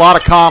 that's a lot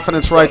of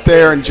confidence right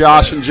there in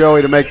Josh and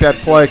Joey to make that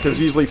play, because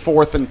usually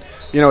 4th and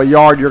a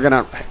yard, you're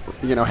going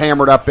to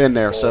hammer it up in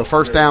there. So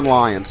first down,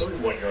 Lions.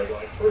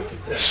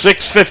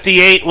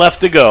 6:58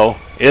 left to go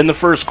in the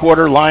first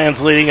quarter. Lions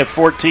leading at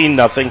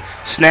 14-0.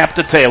 Snap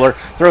to Taylor.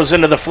 Throws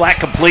into the flat,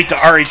 complete to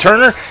Ari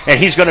Turner, and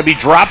he's going to be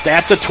dropped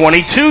at the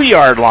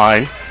 22-yard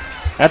line.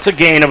 That's a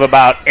gain of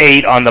about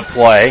 8 on the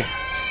play.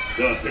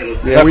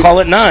 They'll call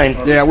it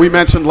 9. Yeah, we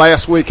mentioned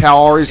last week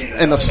how Ari's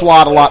in the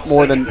slot a lot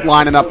more than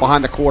lining up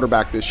behind the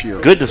quarterback this year.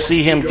 Good to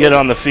see him get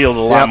on the field a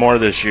lot more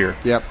this year.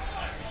 Yep.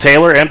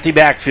 Taylor, empty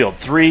backfield.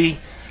 3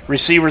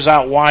 receivers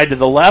out wide to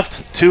the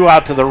left, 2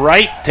 out to the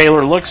right.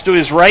 Taylor looks to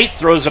his right,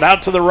 throws it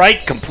out to the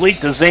right,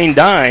 complete to Zane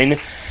Dine,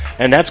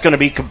 and that's going to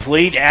be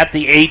complete at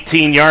the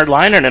 18-yard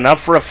line and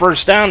enough for a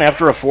first down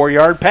after a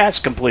 4-yard pass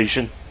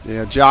completion.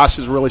 Yeah, Josh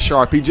is really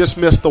sharp. He just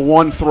missed the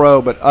one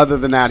throw, but other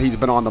than that, he's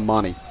been on the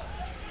money.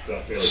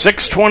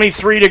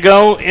 6:23 to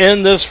go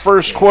in this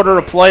first quarter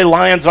of play.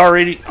 Lions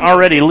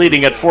already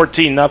leading at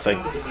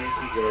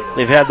 14-0.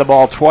 They've had the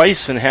ball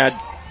twice and had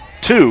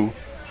 2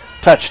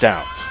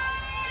 touchdowns.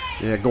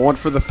 Yeah, going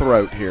for the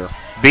throat here.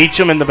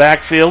 Beecham in the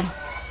backfield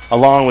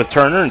along with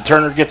Turner, and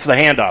Turner gets the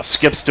handoff.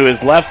 Skips to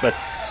his left, but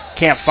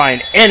can't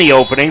find any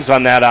openings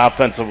on that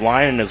offensive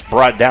line and is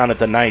brought down at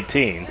the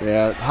 19.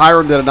 Yeah,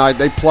 Hiram did tonight.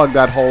 They plugged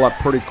that hole up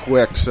pretty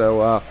quick,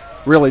 so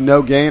really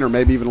no gain or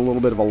maybe even a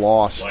little bit of a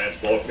loss. Lions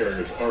ball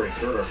carriers Ari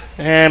Turner.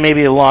 And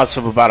maybe a loss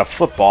of about a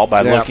football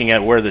by looking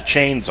at where the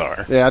chains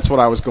are. Yeah, that's what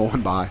I was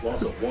going by.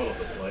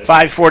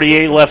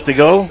 5:48 left to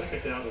go.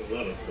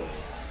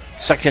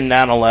 Second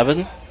down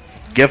 11.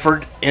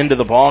 Gifford into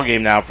the ball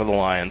game now for the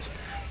Lions.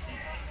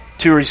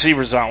 2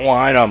 receivers out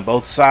wide on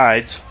both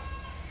sides.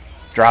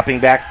 Dropping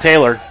back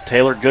Taylor.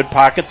 Taylor, good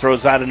pocket,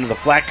 throws out into the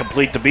flat,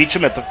 complete to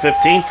Beecham at the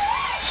 15.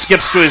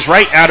 Skips to his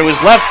right, now to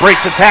his left,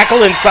 breaks a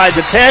tackle inside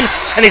the 10,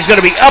 and he's going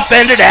to be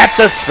upended at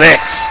the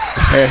 6.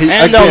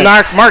 And they'll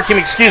mark him,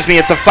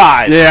 at the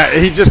 5. Yeah,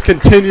 he just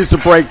continues to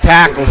break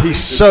tackles.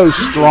 He's so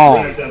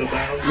strong.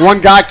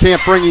 One guy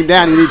can't bring him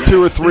down. You need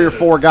 2 or 3 or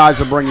 4 guys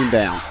to bring him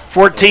down.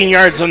 14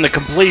 yards on the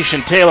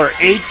completion. Taylor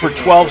 8 for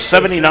 12,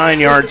 79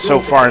 yards so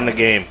far in the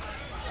game.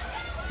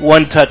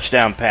 1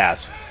 touchdown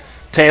pass.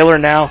 Taylor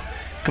now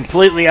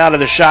completely out of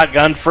the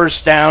shotgun.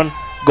 First down,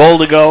 goal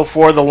to go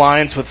for the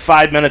Lions with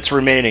 5 minutes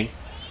remaining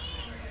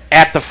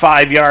at the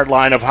 5-yard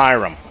line of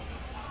Hiram.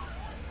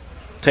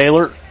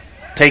 Taylor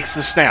takes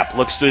the snap,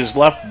 looks to his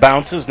left,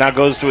 bounces, now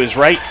goes to his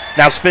right,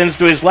 now spins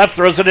to his left,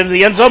 throws it into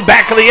the end zone,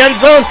 back of the end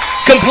zone,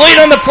 complete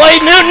on the play,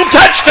 Newton,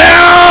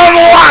 touchdown,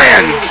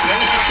 Lions!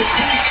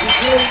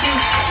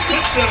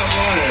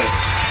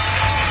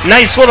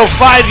 Nice little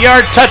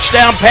 5-yard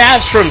touchdown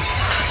pass from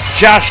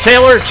Josh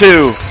Taylor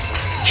to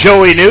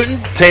Joey Newton.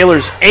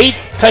 Taylor's 8th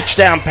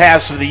touchdown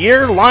pass of the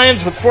year.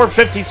 Lions with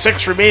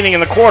 4:56 remaining in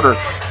the quarter.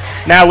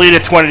 Now lead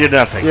at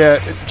 20-0. Yeah,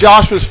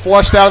 Josh was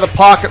flushed out of the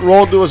pocket,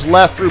 rolled to his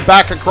left, threw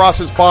back across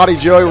his body.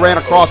 Joey ran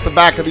across the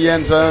back of the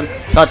end zone.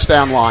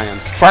 Touchdown,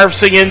 Lions.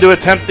 Farfsing in to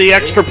attempt the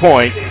extra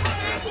point.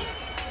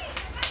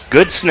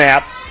 Good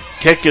snap.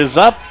 Kick is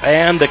up,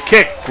 and the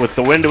kick with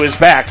the wind to his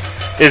back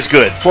is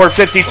good.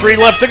 4:53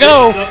 left to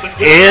go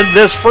in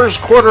this first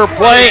quarter of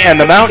play, and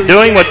the Mount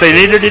doing what they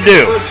needed to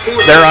do.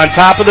 They're on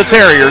top of the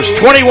Terriers,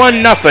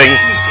 21-0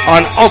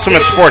 on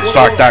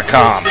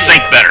UltimateSportsTalk.com.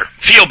 Think better.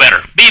 Feel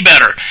better. Be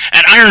better.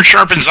 At Iron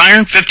Sharpens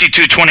Iron,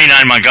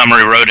 5229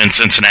 Montgomery Road in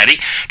Cincinnati,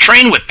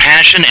 train with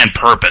passion and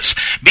purpose.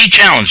 Be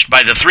challenged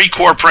by the 3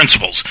 core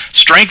principles: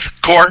 strength,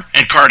 core,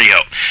 and cardio.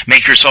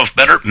 Make yourself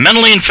better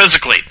mentally and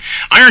physically.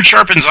 Iron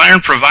Sharpens Iron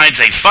provides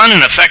a fun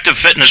and effective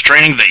fitness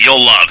training that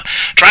you'll love.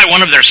 Try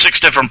one of their 6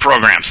 different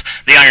programs: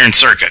 the Iron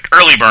Circuit,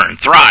 Early Burn,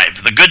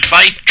 Thrive, the Good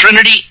Fight,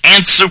 Trinity,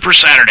 and Super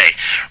Saturday.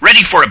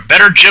 Ready for a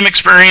better gym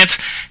experience?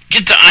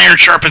 Get to Iron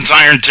Sharpens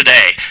Iron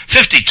today.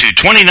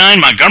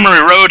 5229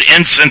 Montgomery Road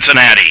in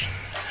Cincinnati.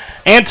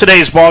 And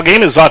today's ball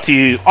game is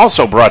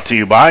also brought to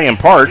you by, in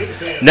part,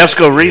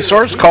 Nesco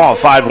Resource. Call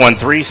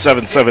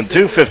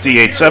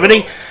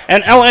 513-772-5870.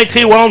 And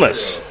LIT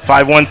Wellness,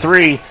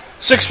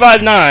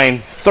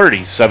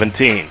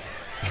 513-659-3017.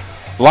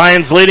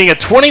 Lions leading at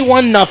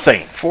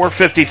 21-0,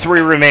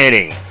 4:53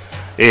 remaining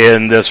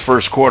in this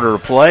first quarter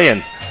of play.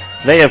 And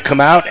they have come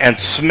out and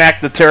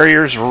smacked the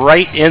Terriers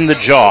right in the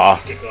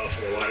jaw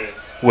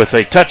with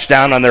a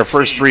touchdown on their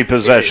first three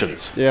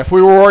possessions. Yeah, if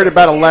we were worried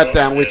about a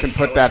letdown, we can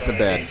put that to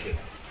bed.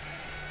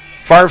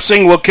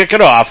 Farfsing will kick it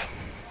off.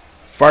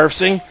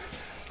 Farfsing,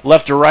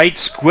 left to right,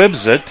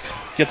 squibs it.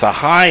 Gets a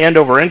high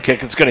end-over-end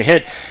kick. It's going to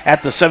hit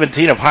at the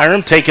 17 of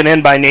Hiram. Taken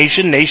in by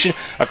Nation. Nation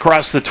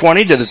across the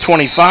 20 to the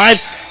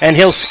 25. And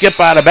he'll skip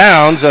out of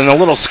bounds. And a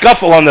little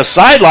scuffle on the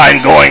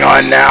sideline going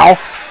on now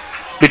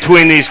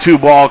between these two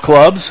ball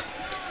clubs.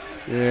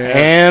 Yeah.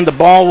 And the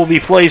ball will be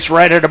placed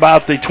right at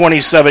about the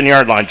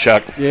 27-yard line,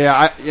 Chuck.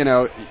 Yeah,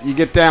 you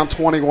get down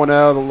 21-0,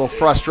 the little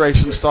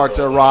frustration starts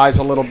to arise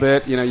a little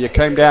bit. You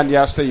came down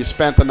yesterday, you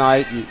spent the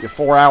night, your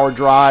 4-hour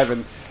drive,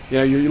 and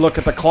you look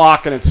at the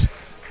clock and it's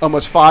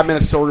almost 5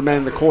 minutes still remaining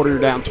in the quarter. You're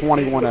down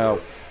 21-0.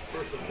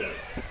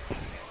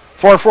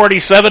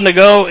 4:47 to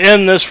go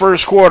in this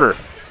first quarter.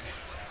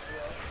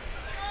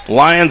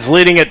 Lions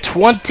leading at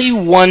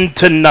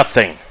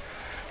 21-0.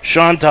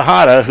 Sean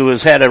Tejada, who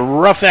has had a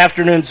rough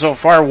afternoon so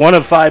far, 1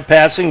 of 5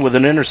 passing with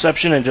an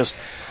interception and just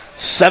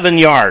 7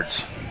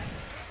 yards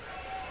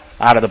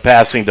out of the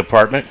passing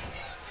department.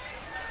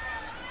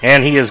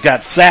 And he has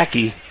got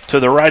Sackey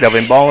to the right of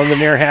him, ball in the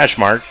near hash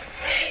mark.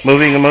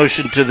 Moving the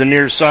motion to the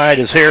near side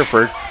is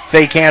Hereford.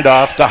 Fake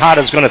handoff.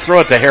 Tejada's going to throw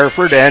it to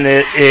Hereford, and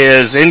it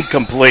is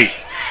incomplete.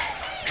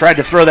 Tried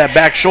to throw that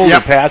back shoulder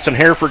pass, and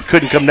Hereford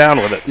couldn't come down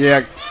with it.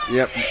 Yep.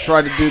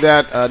 Tried to do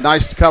that.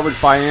 Nice coverage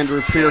by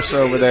Andrew Pierce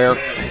over there,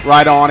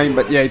 right on him.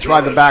 But, he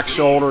tried the back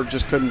shoulder,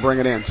 just couldn't bring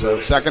it in.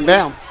 So, second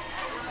down.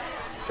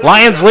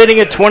 Lions leading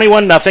at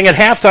 21-0. At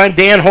halftime,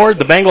 Dan Horde,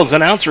 the Bengals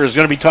announcer, is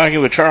going to be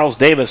talking with Charles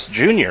Davis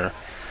Jr.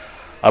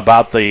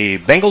 about the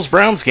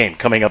Bengals-Browns game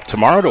coming up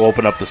tomorrow to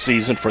open up the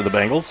season for the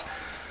Bengals.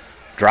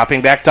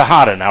 Dropping back to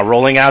Tejada, now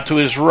rolling out to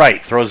his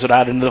right. Throws it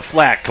out into the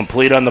flat,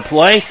 complete on the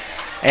play.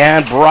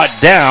 And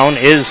brought down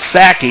is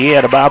Sackey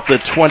at about the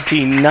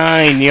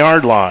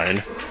 29-yard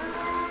line.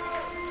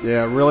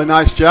 Yeah, really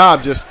nice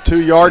job. Just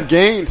 2-yard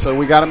gain. So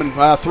we got him in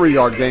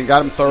 3-yard gain.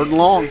 Got him third and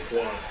long.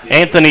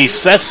 Anthony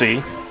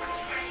Sessi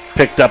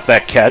picked up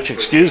that catch,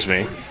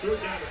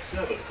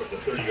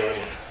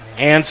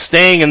 And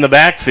staying in the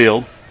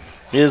backfield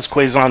is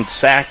Quazon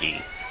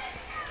Sackey,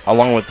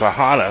 along with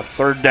Tejada.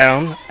 Third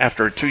down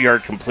after a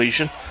 2-yard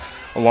completion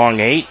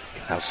along 8.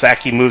 Now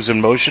Sackey moves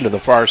in motion to the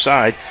far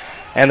side.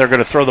 And they're going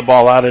to throw the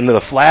ball out into the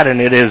flat,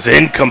 and it is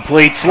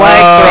incomplete.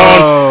 Flag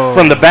thrown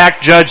from the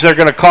back judge. They're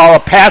going to call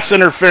a pass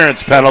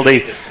interference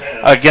penalty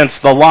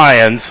against the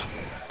Lions.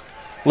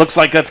 Looks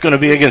like that's going to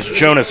be against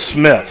Jonas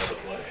Smith.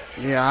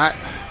 Yeah.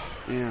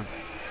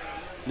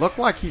 Looked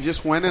like he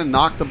just went in and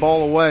knocked the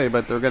ball away,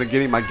 but they're going to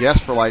get him, I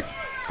guess, for like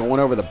going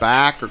over the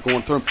back or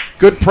going through him.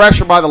 Good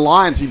pressure by the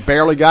Lions. He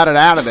barely got it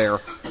out of there.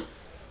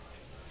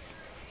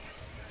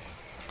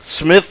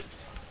 Smith,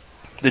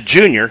 the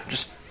junior,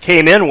 just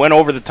came in, went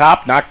over the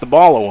top, knocked the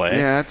ball away.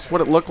 Yeah, that's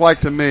what it looked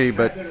like to me.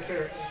 But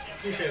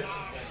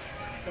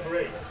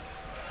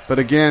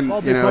again,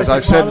 as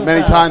I've said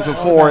many times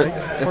before,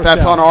 if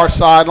that's on our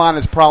sideline,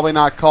 it's probably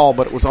not called.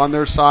 But it was on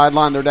their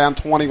sideline. They're down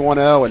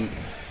 21-0, and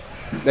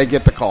they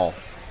get the call.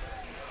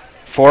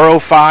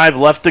 4:05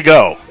 left to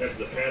go.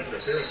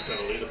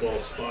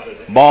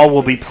 Ball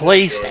will be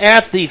placed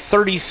at the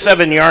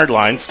 37-yard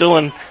line, still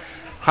in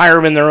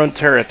Hiram in their own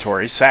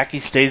territory. Sackey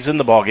stays in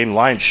the ballgame.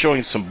 Lions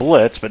showing some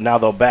blitz, but now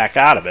they'll back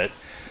out of it.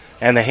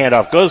 And the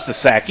handoff goes to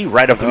Sackey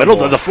right up the middle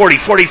to the 40,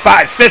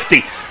 45,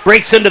 50.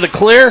 Breaks into the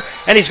clear,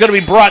 and he's going to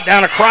be brought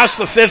down across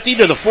the 50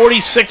 to the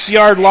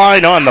 46-yard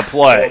line on the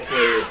play.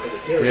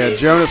 Yeah,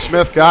 Jonas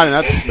Smith got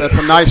it.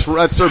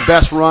 That's their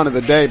best run of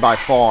the day by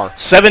far.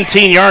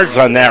 17 yards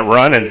on that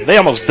run, and they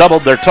almost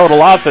doubled their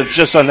total offense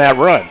just on that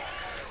run.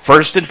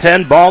 1st and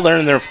 10, ball there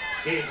in their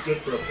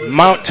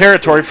Mount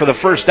territory for the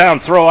first down.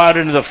 Throw out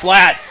into the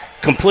flat,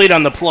 complete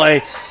on the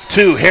play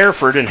to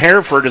Hereford, and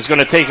Hereford is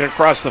going to take it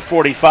across the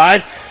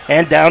 45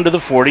 and down to the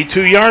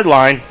 42-yard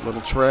line. A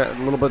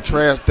little bit of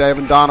trash.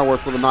 Davin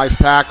Donnerworth with a nice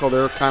tackle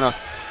there.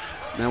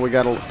 Now we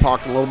got to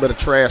talk a little bit of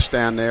trash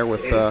down there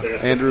with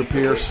Andrew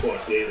Pierce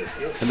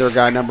and their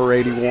guy number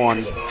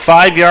 81.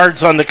 5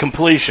 yards on the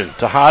completion.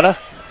 Tejada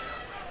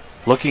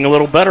looking a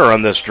little better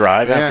on this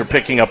drive after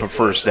picking up a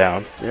first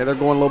down. Yeah, they're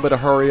going a little bit of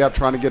hurry up,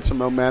 trying to get some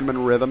momentum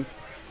and rhythm.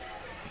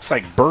 Looks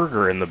like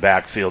Berger in the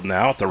backfield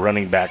now at the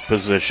running back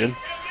position.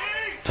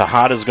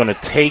 Tejada's going to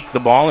take the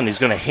ball, and he's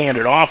going to hand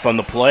it off on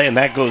the play, and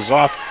that goes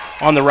off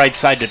on the right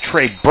side to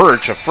Trey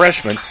Birch, a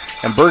freshman,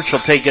 and Birch will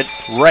take it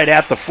right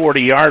at the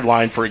 40-yard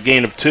line for a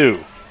gain of 2.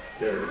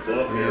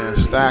 Yeah,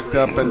 stacked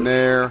up in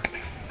there.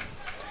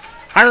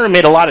 Hiram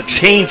made a lot of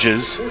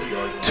changes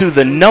to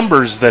the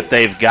numbers that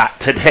they've got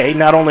today,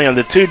 not only on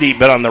the 2 deep,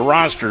 but on the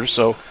roster.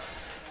 So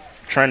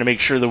trying to make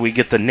sure that we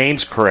get the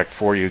names correct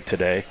for you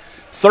today.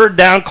 3rd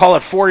down, call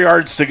it 4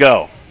 yards to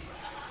go.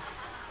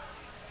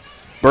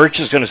 Birch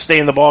is going to stay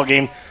in the ball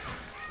game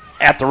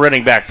at the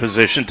running back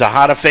position.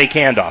 Tejada fake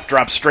handoff,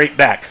 drops straight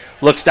back,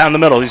 looks down the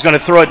middle. He's going to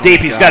throw it deep.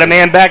 He's got a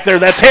man back there.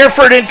 That's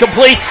Hereford,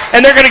 incomplete,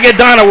 and they're going to get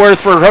Donaworth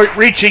for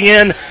reaching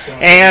in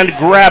and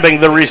grabbing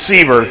the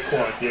receiver.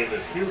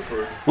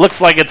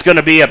 Looks like it's going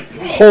to be a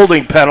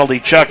holding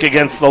penalty, Chuck,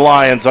 against the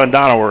Lions on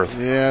Donaworth.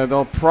 Yeah,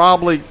 they'll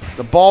probably,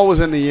 the ball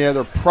was in the air.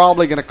 They're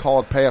probably going to call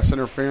it pass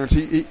interference.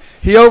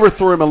 He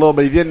overthrew him a little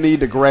bit. He didn't need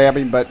to grab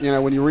him, but,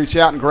 when you reach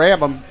out and grab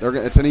him,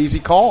 it's an easy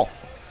call,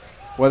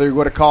 whether he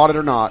would have caught it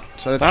or not.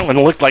 So that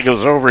one looked like it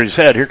was over his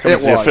head. Here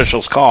comes the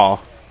official's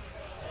call.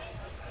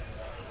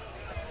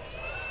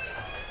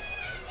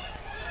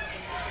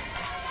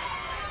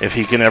 If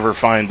he can ever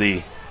find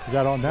the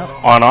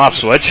on-off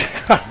switch.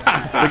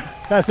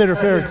 Pass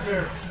interference.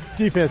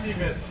 Defense,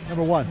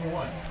 number 1.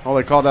 Oh,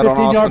 they called that on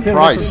Austin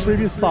Price.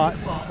 Previous spot,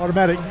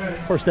 automatic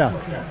first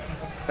down.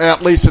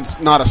 At least it's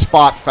not a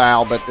spot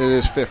foul, but it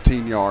is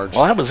 15 yards.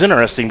 Well, that was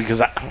interesting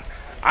because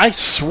I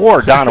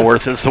swore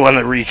Donaworth is the one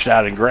that reached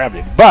out and grabbed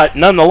him. But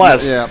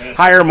nonetheless,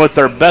 Hiram with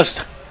their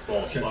best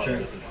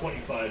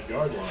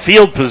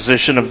field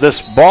position of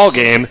this ball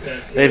game,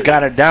 they've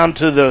got it down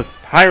to the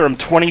Hiram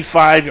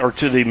 25 or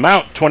to the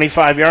Mount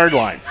 25-yard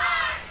line.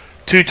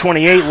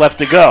 2:28 left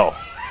to go.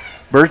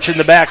 Birch in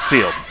the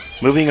backfield.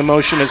 Moving in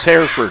motion is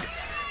Hereford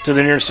to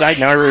the near side.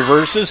 Now he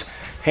reverses.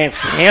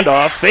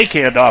 Handoff, fake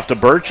handoff to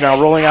Birch. Now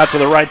rolling out to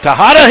the right.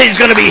 Tejada, he's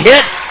going to be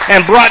hit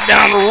and brought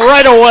down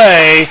right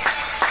away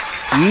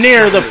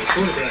near the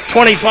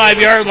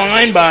 25-yard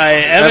line by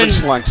Evan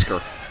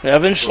Schlensker.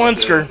 Evan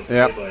Schlensker.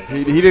 Yep.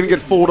 He didn't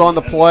get fooled on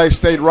the play,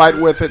 stayed right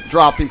with it,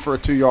 dropped him for a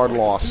 2-yard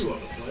loss.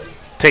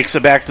 Takes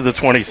it back to the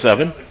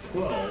 27.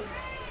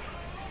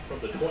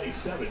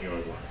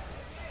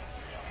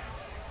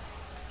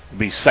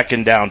 Be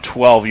 2nd down,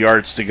 12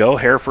 yards to go.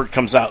 Hereford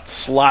comes out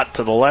slot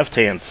to the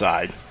left-hand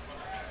side.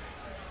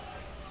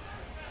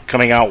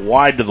 Coming out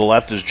wide to the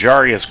left is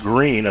Jarius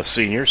Green, a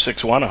senior,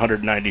 6'1",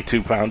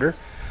 192-pounder.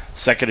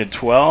 2nd and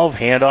 12,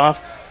 handoff.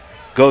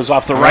 Goes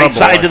off the right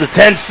side to the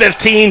 10,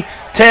 15,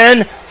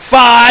 10,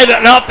 5,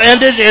 and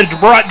upended and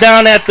brought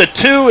down at the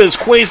 2 is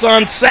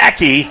Quaison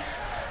Saki.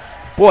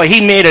 Boy,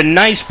 he made a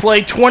nice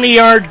play,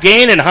 20-yard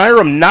gain, and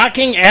Hiram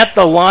knocking at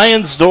the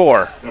Lions'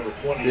 door.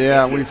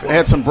 Yeah, we've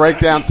had some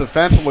breakdowns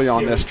defensively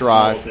on this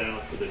drive.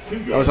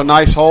 There was a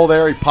nice hole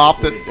there. He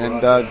popped it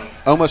and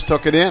almost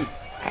took it in.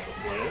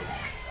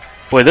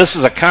 Boy, this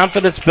is a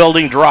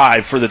confidence-building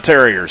drive for the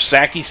Terriers.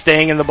 Saki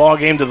staying in the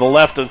ballgame to the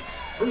left of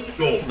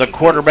the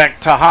quarterback,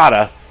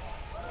 Tejada.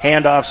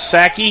 Handoff,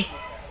 Saki.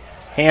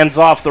 Hands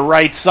off the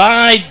right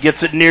side.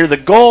 Gets it near the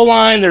goal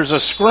line. There's a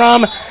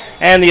scrum.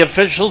 And the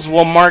officials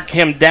will mark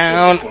him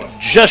down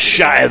just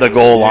shy of the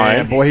goal line.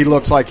 Yeah, boy, he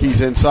looks like he's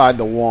inside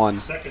the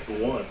 1.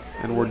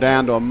 And we're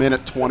down to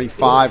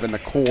 1:25 in the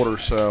quarter,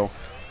 so.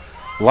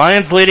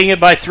 Lions leading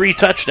it by 3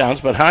 touchdowns,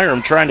 but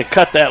Hiram trying to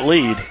cut that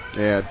lead.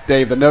 Yeah,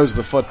 Dave, the nose of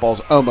the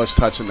football's almost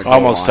touching the goal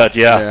line. Almost touched,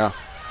 yeah.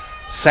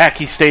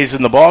 Saki stays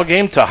in the ball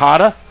game.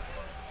 Tejada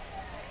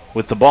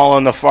with the ball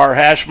on the far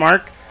hash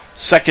mark.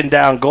 2nd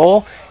down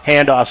goal.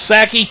 Handoff,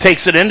 Saki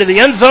takes it into the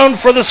end zone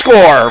for the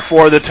score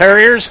for the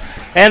Terriers,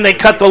 and they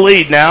cut the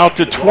lead now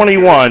to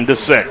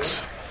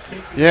 21-6.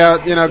 Yeah,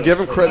 give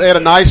them credit. They had a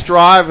nice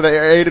drive. They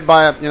were aided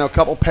by a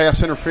couple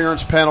pass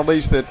interference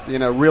penalties that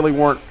really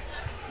weren't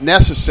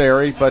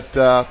necessary, but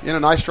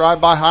nice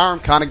drive by Hiram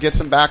kind of gets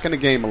them back in the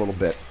game a little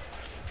bit.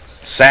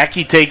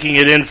 Saki taking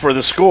it in for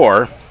the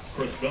score,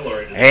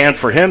 and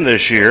for him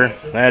this year,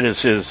 that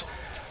is his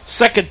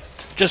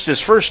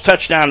his first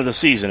touchdown of the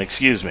season.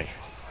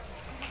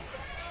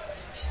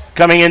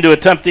 Coming in to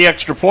attempt the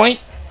extra point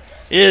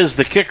is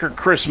the kicker,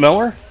 Chris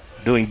Miller,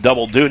 doing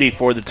double duty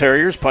for the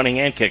Terriers, punting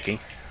and kicking.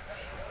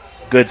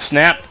 Good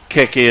snap.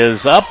 Kick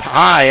is up.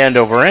 High end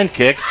over end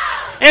kick.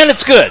 And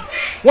it's good.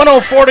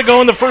 1:04 to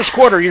go in the first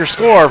quarter. Your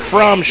score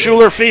from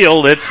Schuler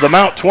Field. It's the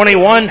Mount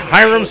 21,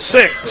 Hiram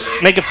 6.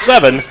 Make it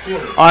 7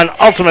 on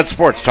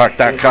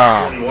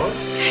UltimateSportsTalk.com.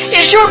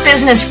 Is your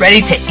business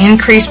ready to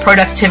increase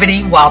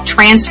productivity while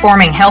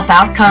transforming health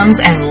outcomes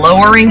and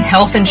lowering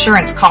health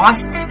insurance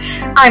costs?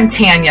 I'm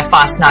Tanya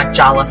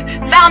Fosnack-Jolliffe,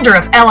 founder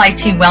of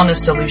LIT Wellness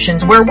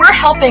Solutions, where we're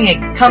helping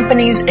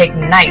companies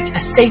ignite a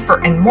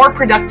safer and more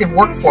productive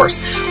workforce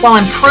while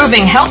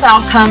improving health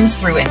outcomes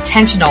through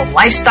intentional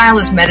lifestyle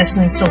as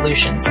medicine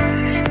solutions.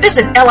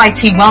 Visit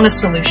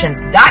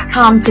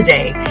litwellnesssolutions.com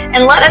today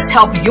and let us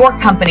help your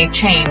company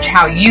change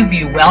how you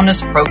view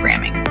wellness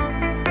programming.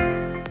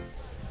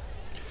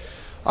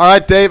 All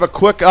right, Dave, a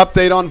quick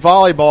update on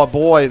volleyball.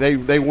 Boy,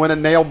 they win a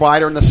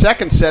nail-biter in the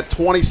second set,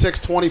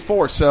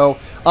 26-24. So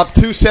up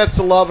 2 sets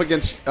to love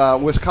against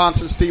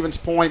Wisconsin Stevens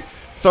Point.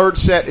 Third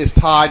set is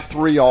tied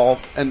 3-all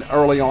and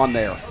early on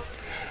there.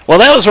 Well,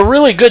 that was a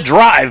really good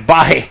drive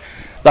by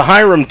the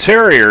Hiram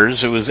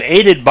Terriers. It was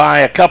aided by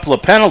a couple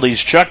of penalties,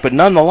 Chuck, but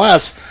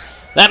nonetheless,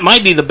 That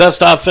might be the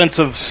best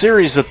offensive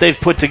series that they've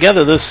put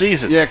together this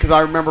season. Yeah, because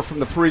I remember from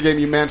the pregame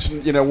you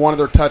mentioned, one of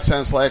their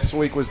touchdowns last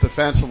week was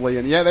defensively.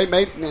 And,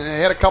 they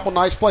had a couple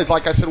nice plays.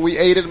 Like I said, we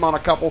aided them on a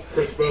couple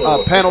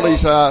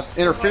penalties,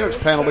 interference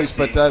penalties,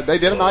 but they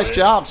did a nice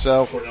job.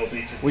 So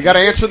we got to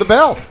answer the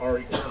bell.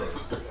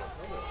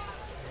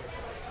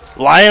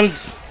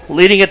 Lions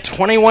leading at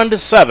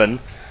 21-7.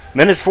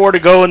 Minute 4 to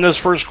go in this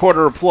first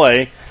quarter of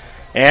play.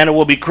 And it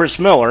will be Chris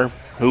Miller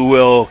who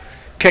will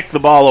kick the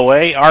ball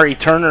away. Ari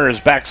Turner is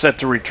back set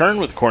to return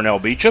with Cornell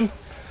Beecham.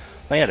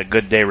 They had a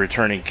good day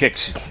returning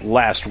kicks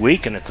last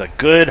week, and it's a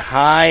good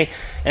high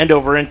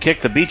end-over-end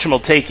kick that Beecham will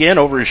take in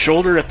over his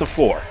shoulder at the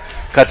 4.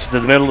 Cuts to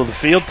the middle of the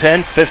field,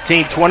 10,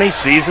 15, 20,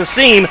 sees a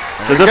seam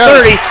to the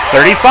 30,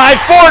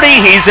 35, 40.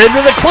 He's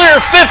into the clear,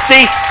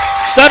 50.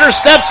 Stutter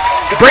steps,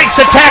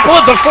 breaks a tackle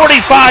at the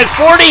 45,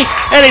 40,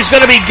 and he's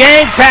going to be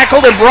gang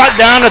tackled and brought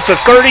down at the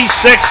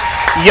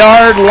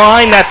 36-yard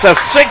line. That's a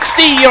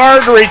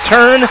 60-yard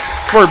return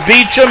for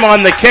Beecham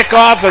on the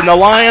kickoff, and the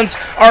Lions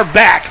are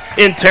back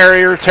in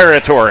Terrier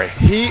territory.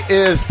 He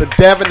is the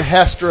Devin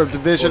Hester of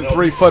Division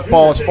III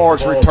football as far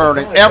as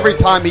returning. Every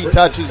time he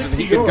touches it,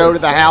 he can go to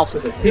the house.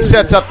 He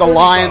sets up the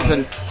Lions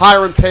in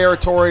Hiram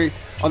territory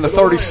on the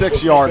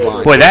 36-yard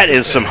line. Boy, that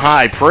is some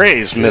high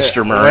praise,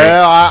 Mr. Murray.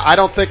 Well, I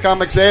don't think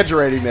I'm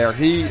exaggerating there.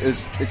 He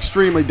is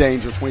extremely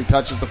dangerous when he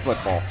touches the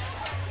football.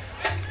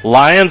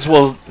 Lions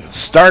will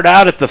start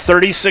out at the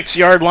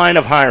 36-yard line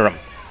of Hiram.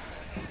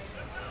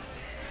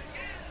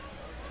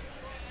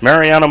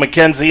 Mariano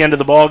McKenzie into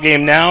the ball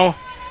game now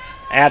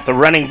at the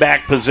running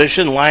back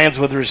position. Lions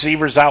with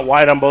receivers out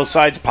wide on both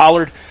sides.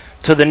 Pollard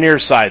to the near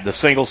side, the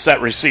single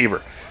set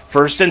receiver.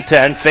 1st and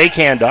 10, fake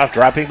handoff,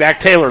 dropping back.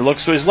 Taylor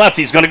looks to his left.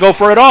 He's going to go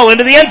for it all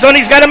into the end zone.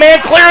 He's got a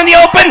man clear in the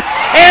open,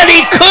 and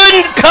he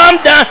couldn't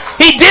come down.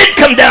 He did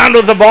come down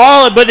with the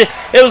ball, but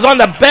it was on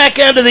the back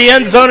end of the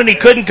end zone, and he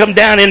couldn't come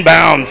down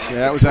inbounds.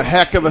 Yeah, it was a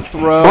heck of a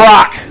throw.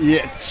 Brock.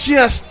 Yeah,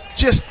 just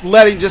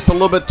led him just a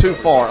little bit too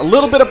far. A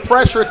little bit of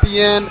pressure at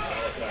the end,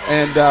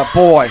 and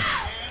boy,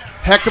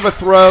 heck of a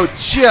throw.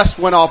 Just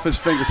went off his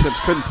fingertips.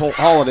 Couldn't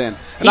haul it in.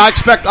 And I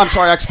expect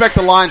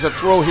the Lions to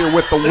throw here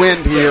with the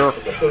wind here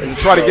and to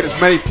try to get as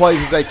many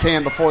plays as they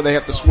can before they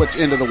have to switch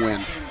into the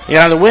wind.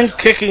 Yeah, the wind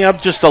kicking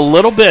up just a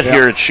little bit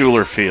here at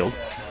Schuler Field.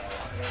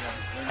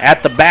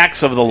 At the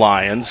backs of the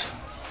Lions,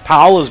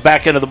 Powell is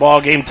back into the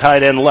ball game,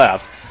 tight end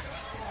left.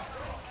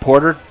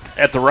 Porter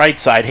at the right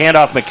side.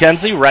 Handoff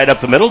McKenzie right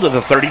up the middle to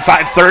the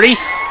 35-30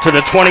 to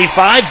the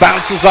 25.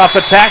 Bounces off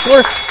a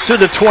tackler to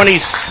the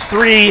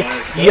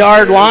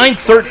 23-yard line.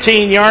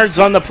 13 yards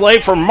on the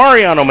play for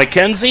Mariano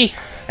McKenzie.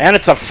 And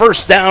it's a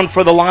first down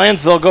for the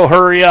Lions. They'll go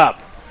hurry up.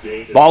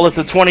 Ball at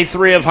the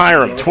 23 of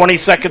Hiram. 20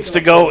 seconds to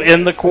go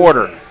in the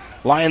quarter.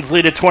 Lions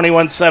lead at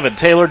 21-7.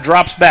 Taylor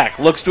drops back.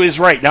 Looks to his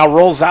right. Now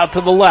rolls out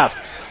to the left.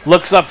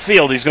 Looks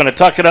upfield. He's going to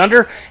tuck it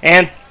under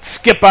and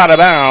skip out of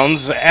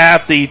bounds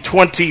at the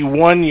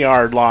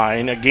 21-yard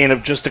line. A gain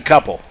of just a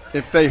couple.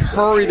 If they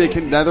hurry, they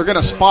can. Now they're going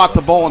to spot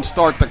the ball and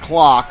start the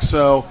clock.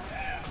 So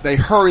they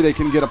hurry, they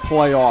can get a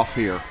play off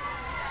here.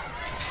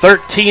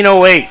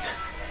 13:08.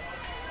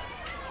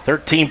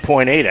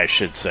 13.8, I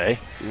should say.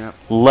 Yep.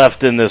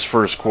 Left in this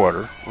first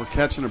quarter. We're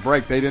catching a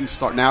break. They didn't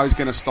start. Now he's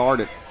going to start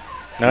it.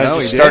 No,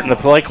 he's starting the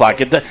play clock.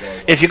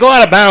 If you go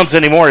out of bounds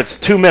anymore, it's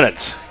 2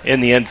 minutes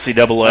in the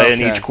NCAA in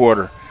each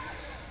quarter.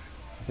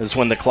 This is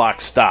when the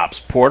clock stops.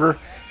 Porter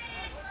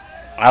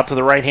out to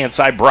the right-hand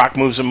side. Brock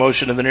moves in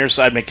motion to the near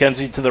side.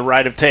 McKenzie to the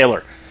right of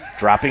Taylor.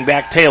 Dropping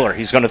back Taylor.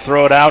 He's going to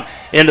throw it out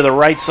into the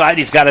right side.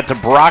 He's got it to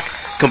Brock,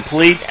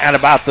 complete at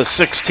about the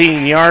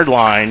 16-yard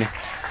line.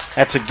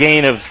 That's a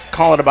gain of,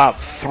 call it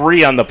about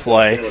 3 on the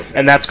play,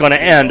 and that's going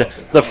to end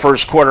the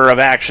first quarter of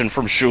action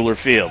from Schuler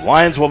Field.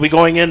 Lions will be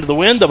going into the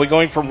wind. They'll be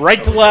going from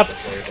right to left.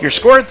 Your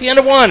score at the end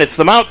of 1. It's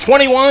the Mount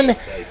 21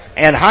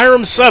 and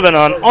Hiram 7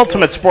 on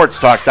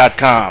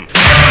UltimateSportsTalk.com.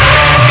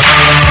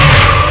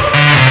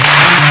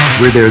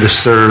 We're there to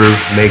serve,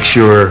 make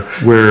sure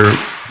we're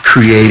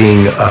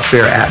creating a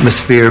fair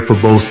atmosphere for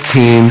both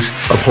teams,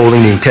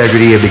 upholding the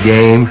integrity of the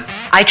game.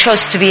 I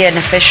chose to be an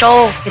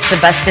official. It's the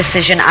best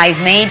decision I've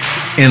made.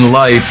 In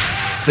life,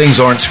 things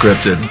aren't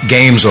scripted.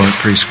 Games aren't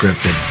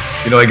pre-scripted.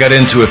 You know, I got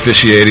into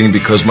officiating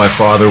because my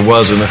father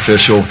was an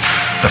official.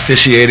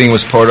 Officiating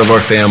was part of our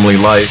family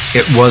life.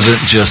 It wasn't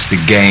just a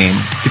game.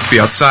 You get to be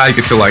outside,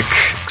 you get to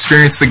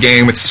experience the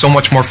game. It's so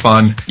much more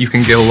fun. You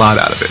can get a lot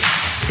out of it.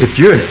 If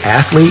you're an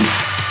athlete,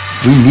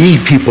 we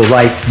need people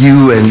like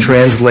you and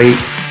translate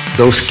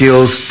those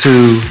skills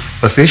to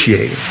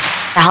officiating.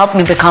 To help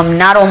me become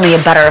not only a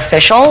better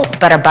official,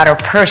 but a better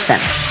person.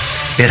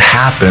 It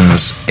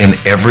happens in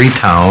every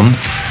town,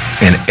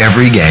 in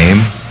every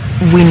game.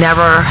 We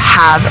never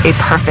have a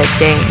perfect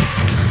game,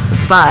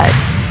 but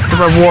the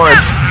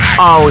rewards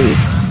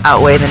always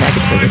outweigh the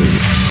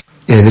negativities.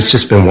 And it's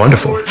just been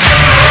wonderful.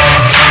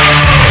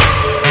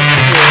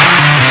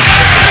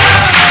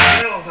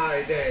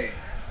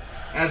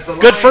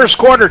 Good first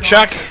quarter,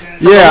 Chuck.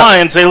 the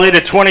Lions. They lead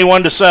at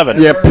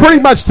 21-7. Yeah, pretty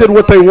much did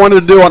what they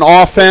wanted to do on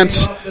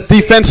offense.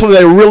 Defensively,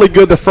 they were really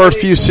good the first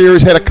few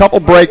series. Had a couple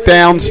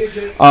breakdowns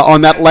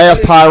on that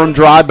last Hiram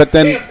drive, but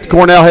then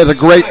Cornell has a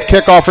great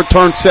kickoff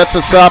return, sets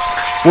us up.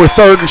 We're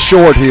 3rd and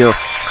short here.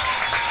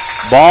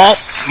 Ball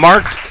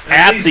marked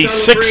at the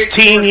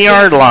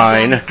 16-yard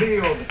line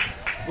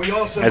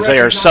as they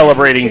are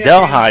celebrating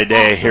Delhi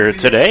Day here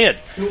today at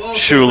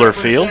Schuler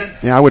Field.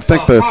 Yeah, I would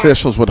think the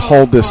officials would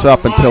hold this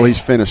up until he's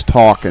finished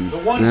talking,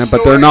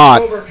 but they're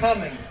not.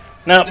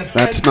 No,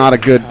 that's not a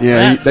good.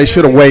 Yeah, they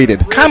should have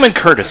waited. Common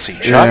courtesy,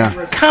 Chuck.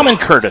 Yeah. Common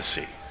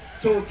courtesy.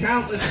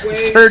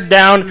 3rd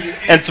down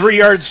and 3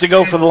 yards to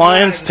go for the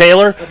Lions.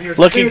 Taylor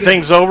looking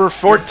things over.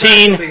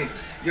 14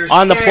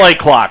 on the play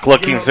clock,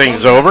 looking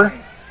things over.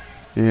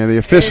 Yeah, the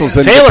officials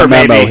didn't get the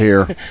memo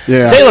here.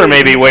 Yeah. Taylor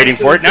may be waiting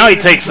for it. Now he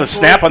takes the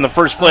snap on the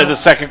first play of the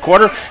second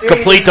quarter.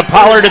 Complete to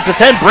Pollard at the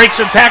 10.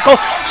 Breaks a tackle.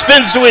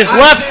 Spins to his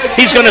left.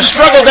 He's going to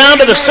struggle down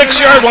to the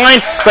 6-yard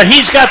line, but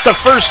he's got the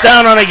first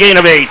down on a gain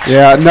of 8.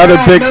 Yeah, another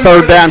big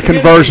 3rd down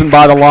conversion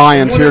by the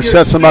Lions here.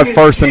 Sets them up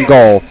 1st and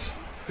goal.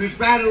 Who's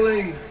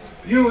battling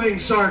Ewing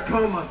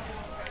sarcoma.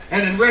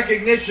 And in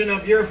recognition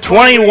of your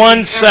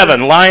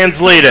 21-7, Lions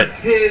lead it.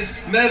 His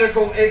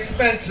medical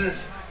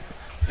expenses.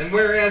 And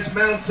whereas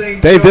Mount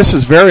St. Dave, this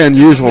is very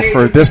unusual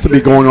for this to be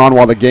going on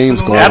while the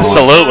game's going on.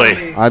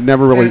 Absolutely. I've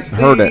never really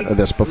heard of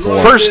this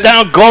before. First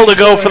down, goal to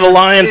go for the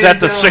Lions at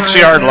the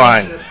 6-yard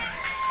line.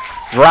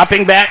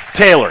 Dropping back,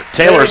 Taylor.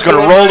 Taylor's going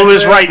to roll to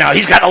his right now.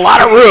 He's got a lot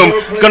of room.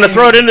 Going to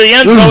throw it into the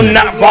end zone.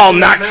 Ball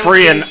knocked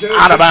free and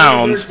out of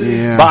bounds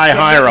by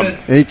Hiram.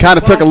 He kind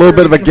of took a little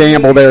bit of a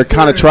gamble there,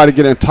 kind of tried to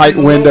get in a tight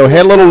window.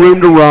 Had a little room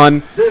to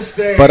run,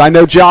 but I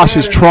know Josh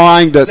is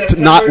trying to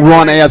not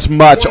run as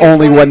much,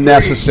 only when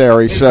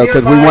necessary, so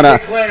because we want to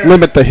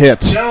limit the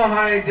hits.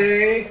 Delhi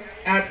Day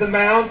at the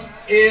Mount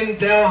in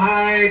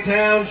Delhi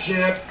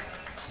Township.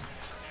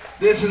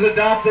 This is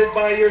adopted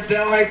by your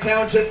Delhi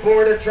Township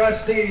Board of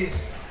Trustees.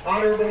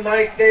 Honorable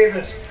Mike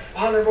Davis,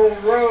 Honorable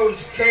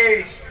Rose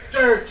K.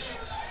 Sturts,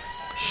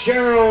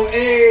 Cheryl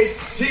A.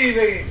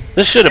 Seeley.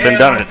 This should have been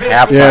done at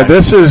halftime. Yeah,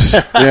 this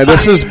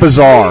is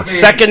bizarre.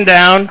 2nd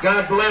down,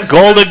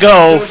 goal to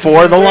go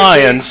for the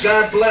Lions.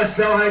 At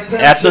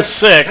the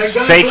 6,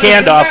 fake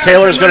handoff.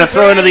 Taylor's going to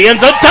throw into the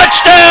end zone.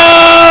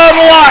 Touchdown,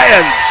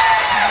 Lions!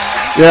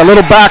 Yeah, a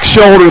little back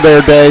shoulder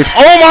there, Dave.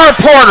 Omar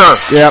Porter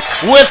yep.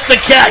 with the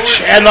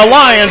catch, and the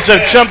Lions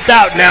have jumped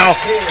out now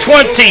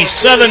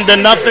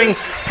 27-0.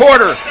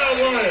 Porter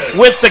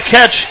with the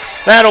catch.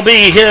 That'll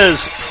be his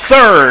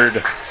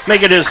 3rd,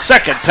 make it his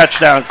 2nd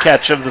touchdown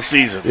catch of the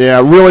season.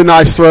 Yeah, really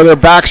nice throw there.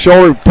 Back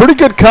shoulder. Pretty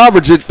good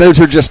coverage. Those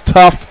are just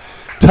tough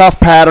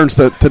patterns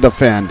to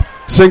defend.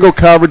 Single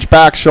coverage,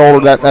 back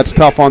shoulder, that's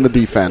tough on the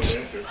defense.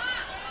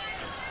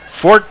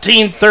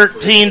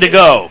 14-13 to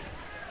go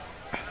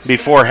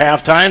before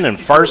halftime, and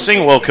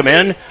Farsing will come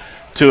in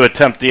to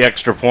attempt the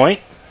extra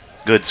point.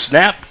 Good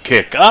snap,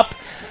 kick up,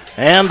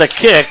 and the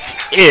kick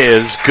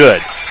is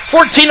good.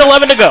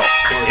 14-11 to go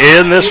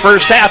in this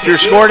first half. Your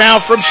score now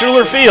from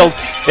Schuler Field.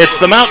 It's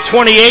the Mount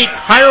 28,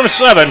 Hiram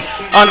 7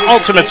 on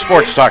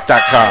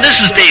UltimateSportsTalk.com.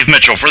 This is Dave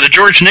Mitchell for the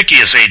George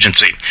Nikias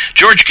Agency.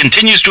 George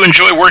continues to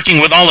enjoy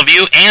working with all of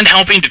you and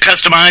helping to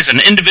customize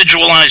an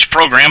individualized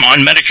program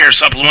on Medicare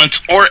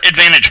supplements or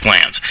Advantage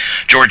plans.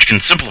 George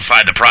can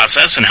simplify the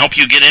process and help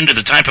you get into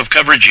the type of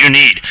coverage you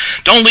need.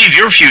 Don't leave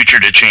your future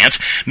to chance.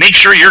 Make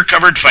sure you're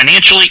covered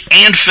financially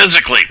and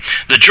physically.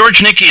 The George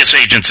Nikias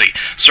Agency,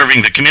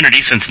 serving the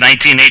community since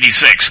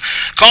 1986.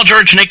 Call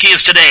George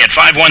Nikias today at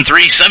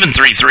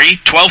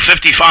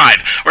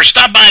 513-733-1255 or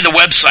stop by the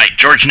website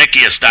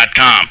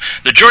georgenikias.com.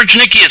 The George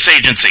Nikias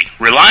Agency,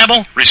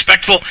 reliable,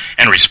 respectful,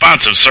 and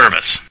responsive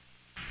service.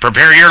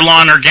 Prepare your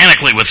lawn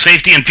organically with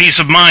safety and peace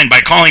of mind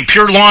by calling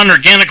Pure Lawn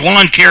Organic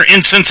Lawn Care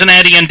in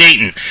Cincinnati and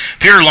Dayton.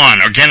 Pure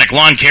Lawn Organic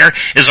Lawn Care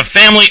is a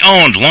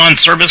family-owned lawn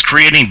service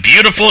creating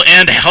beautiful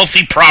and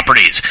healthy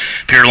properties.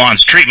 Pure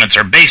Lawn's treatments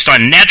are based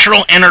on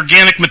natural and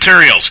organic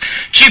materials.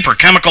 Cheaper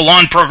chemical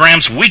lawn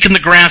programs weaken the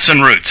grass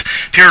and roots.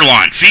 Pure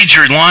Lawn feeds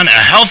your lawn a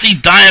healthy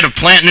diet of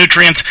plant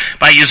nutrients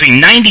by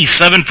using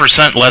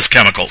 97% less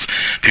chemicals.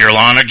 Pure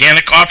Lawn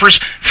Organic offers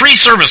free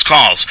service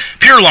calls.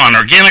 Pure Lawn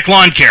Organic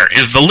Lawn Care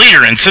is the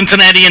leader in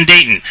Cincinnati and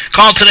Dayton.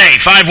 Call today,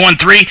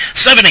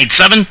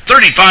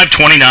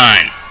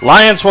 513-787-3529.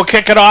 Lions will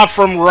kick it off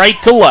from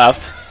right to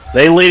left.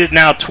 They lead it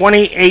now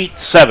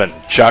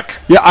 28-7, Chuck.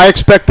 Yeah, I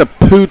expect a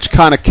pooch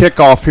kind of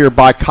kickoff here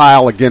by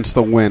Kyle against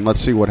the wind.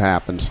 Let's see what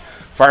happens.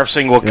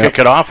 Farsing will kick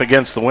it off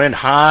against the wind.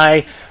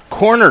 High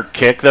corner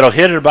kick that'll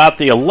hit at about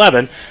the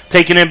 11.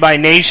 Taken in by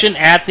Nation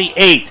at the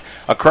 8.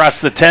 Across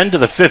the 10 to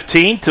the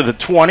 15 to the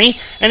 20.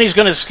 And he's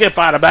going to skip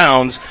out of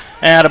bounds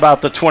at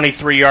about the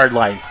 23-yard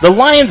line. The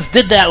Lions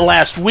did that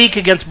last week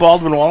against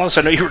Baldwin Wallace.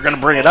 I know you were going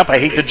to bring it up. I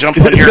hate to jump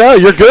on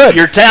you're good.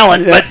 Your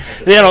talent. Yeah. But,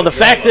 the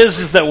fact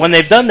is that when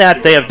they've done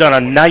that, they have done a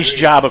nice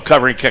job of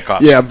covering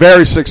kickoffs. Yeah,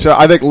 very successful.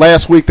 I think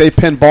last week they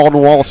pinned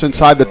Baldwin Wallace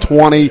inside the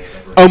 20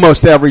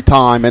 almost every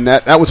time, and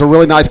that was a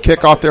really nice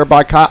kickoff there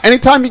by Kyle.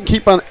 Anytime you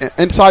can keep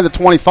inside the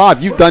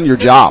 25, you've done your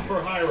job.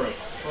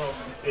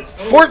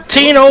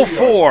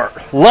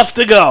 14:04 left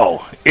to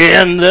go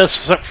in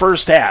this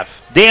first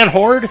half. Dan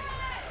Horde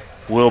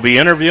will be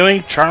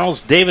interviewing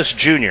Charles Davis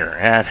Jr.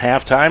 at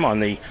halftime on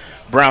the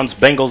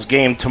Browns-Bengals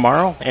game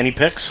tomorrow. Any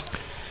picks?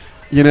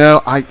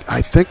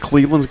 I think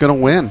Cleveland's going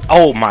to win.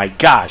 Oh, my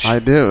gosh. I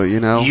do,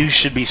 You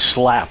should be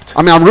slapped.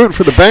 I mean, I'm rooting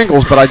for the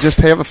Bengals, but I just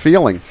have a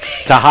feeling.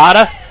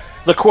 Tejada,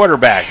 the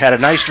quarterback, had a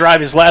nice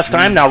drive his last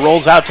time. Now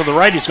rolls out to the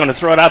right. He's going to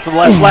throw it out to the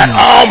left flat.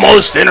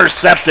 Almost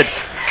intercepted.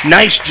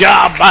 Nice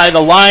job by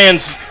the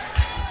Lions.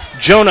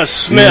 Jonah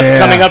Smith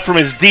coming up from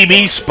his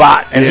DB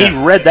spot, and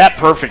he read that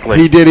perfectly.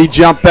 He did. He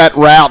jumped that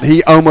route.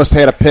 He almost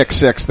had a pick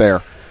six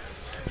there.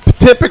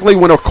 Typically,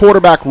 when a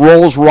quarterback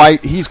rolls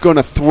right, he's going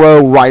to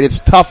throw right. It's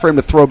tough for him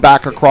to throw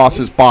back across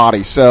his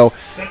body. So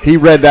he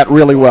read that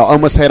really well.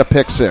 Almost had a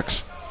pick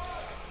six.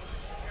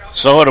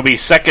 So it'll be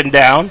second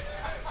down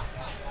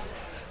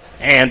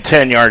and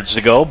 10 yards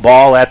to go.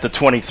 Ball at the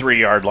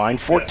 23-yard line.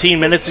 14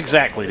 minutes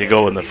exactly to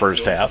go in the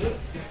first half.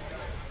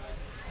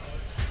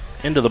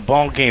 Into the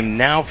ball game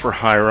now for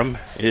Hiram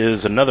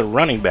is another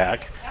running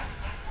back.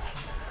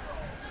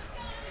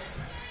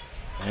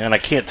 And I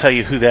can't tell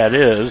you who that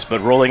is, but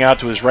rolling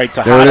out to his right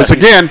to There it is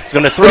again.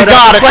 Going to throw it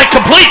out.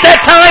 Complete that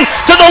time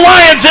to the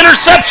Lions.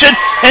 Interception.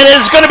 And it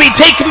is going to be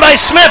taken by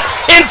Smith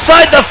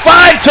inside the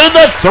 5 to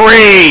the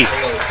 3.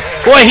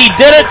 Boy, he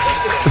did it.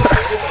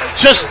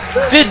 Just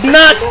did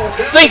not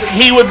think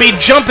he would be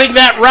jumping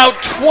that route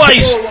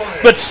twice.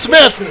 But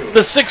Smith,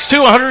 the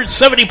 6'2",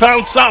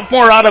 170-pound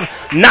sophomore out of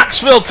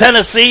Knoxville,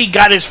 Tennessee,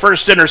 got his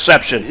first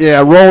interception. Yeah,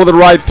 roll to the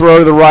right, throw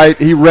to the right.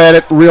 He read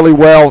it really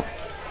well.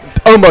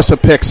 Almost a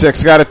pick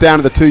six. Got it down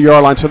to the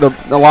 2-yard line, so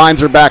the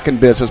Lions are back in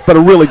business. But a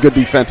really good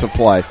defensive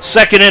play.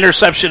 Second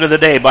interception of the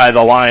day by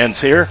the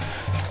Lions here.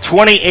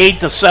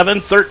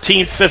 28-7,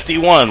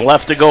 13:51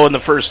 left to go in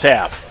the first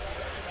half.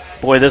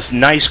 Boy, this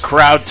nice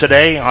crowd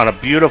today on a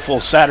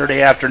beautiful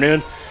Saturday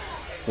afternoon.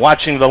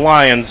 Watching the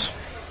Lions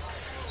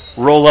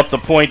roll up the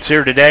points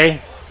here today.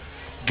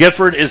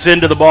 Gifford is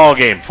into the ball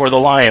game for the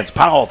Lions.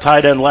 Powell,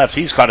 tight end left.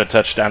 He's caught a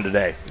touchdown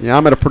today. Yeah,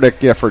 I'm going to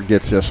predict Gifford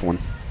gets this one.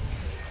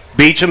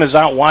 Beecham is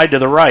out wide to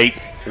the right,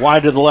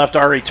 wide to the left,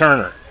 Ari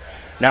Turner.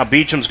 Now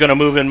Beecham's going to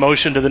move in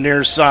motion to the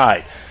near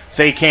side.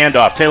 Fake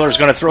handoff. Taylor's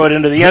going to throw it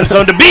into the end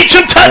zone to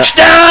Beecham.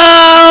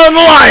 Touchdown,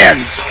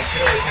 Lions!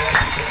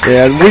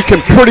 Yeah, we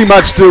can pretty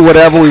much do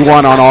whatever we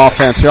want on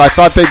offense here. I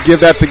thought they'd give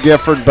that to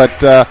Gifford,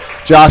 but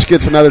Josh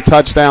gets another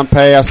touchdown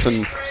pass,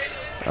 and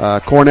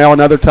Cornell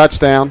another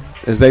touchdown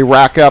as they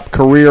rack up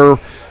career,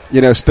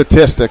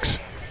 statistics.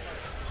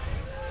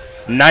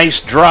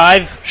 Nice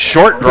drive,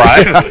 short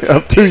drive.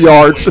 Of 2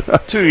 yards.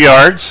 2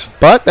 yards.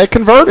 But they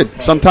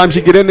converted. Sometimes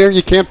you get in there,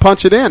 you can't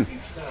punch it in.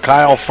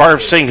 Kyle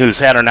Farsing, who's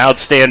had an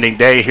outstanding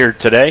day here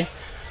today,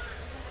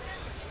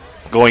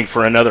 going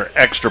for another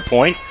extra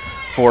point.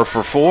 4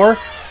 for 4.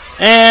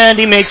 And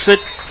he makes it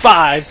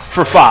 5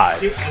 for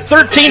 5.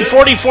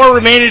 13:44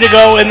 remaining to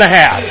go in the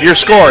half. Your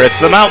score, it's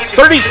the Mount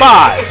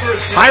 35,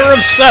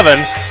 Hiram 7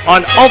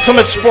 on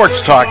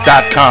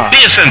UltimateSportsTalk.com.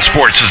 BSN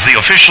Sports is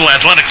the official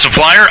athletic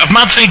supplier of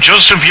Mount St.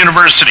 Joseph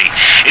University.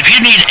 If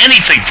you need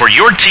anything for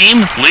your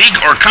team, league,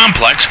 or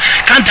complex,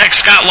 contact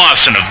Scott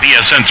Lawson of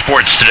BSN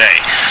Sports today.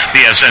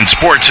 BSN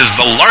Sports is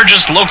the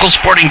largest local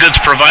sporting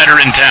goods provider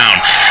in town.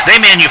 They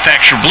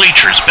manufacture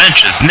bleachers,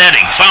 benches,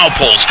 netting, foul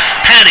poles,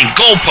 padding,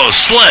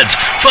 goalposts, sleds,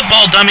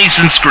 football dummies,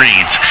 and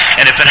screens.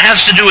 And if it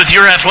has to do with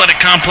your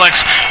athletic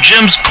complex,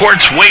 gyms,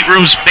 courts, weight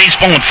rooms,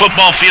 baseball and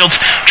football fields,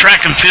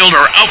 track and field,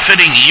 or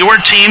outfitting your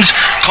teams,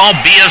 call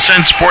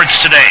BSN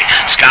Sports today.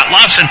 Scott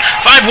Lawson,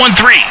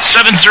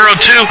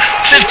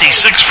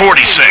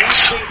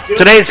 513-702-5646.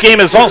 Today's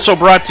game is also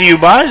brought to you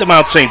by the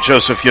Mount St.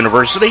 Joseph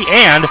University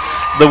and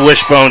the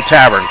Wishbone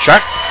Tavern.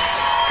 Chuck?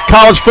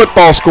 College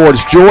football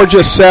scores.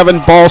 Georgia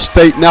 7, Ball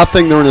State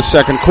nothing. They're in the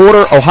second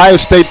quarter. Ohio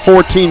State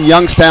 14,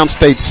 Youngstown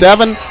State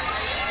 7.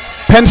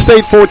 Penn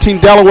State 14,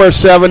 Delaware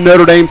 7,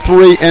 Notre Dame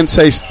 3,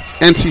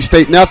 NC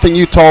State nothing.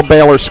 Utah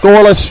Baylor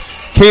scoreless.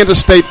 Kansas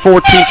State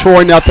 14,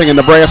 Troy nothing, and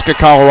Nebraska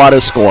Colorado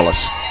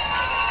scoreless.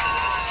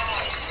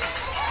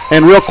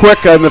 And real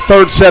quick, in the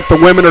third set, the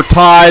women are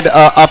tied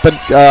up at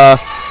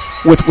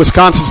with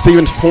Wisconsin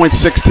Stevens points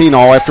 16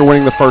 all after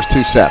winning the first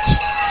 2 sets.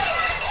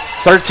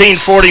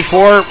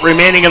 13:44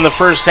 remaining in the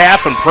first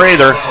half, and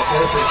Prather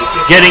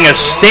getting a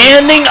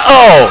standing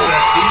O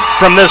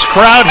from this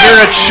crowd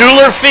here at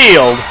Schuler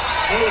Field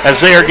as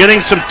they are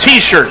getting some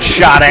T-shirts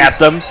shot at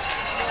them.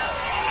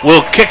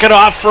 We'll kick it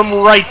off from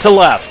right to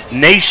left.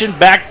 Nation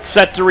back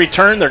set to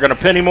return. They're going to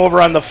pin him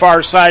over on the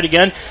far side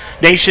again.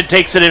 Nation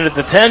takes it in at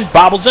the 10,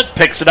 bobbles it,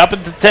 picks it up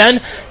at the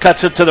 10,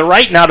 cuts it to the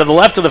right, now to the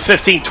left of the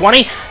 15,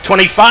 20,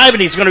 25,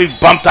 and he's going to be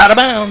bumped out of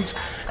bounds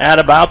at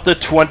about the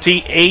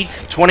 28,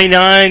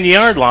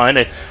 29-yard line.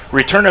 A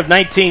return of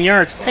 19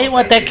 yards. Tell you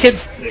what, that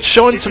kid's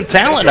showing some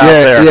talent out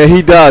there. Yeah,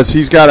 he does.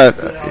 He's got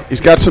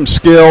some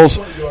skills.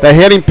 They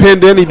had him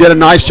pinned in. He did a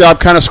nice job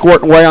kind of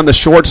squirting away on the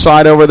short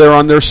side over there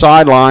on their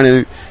sideline,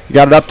 and he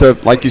got it up to,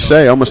 like you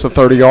say, almost the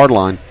 30-yard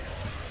line.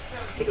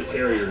 For the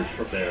Terriers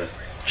from there.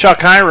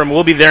 Chuck Hiram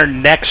will be there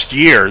next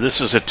year.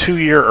 This is a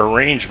 2-year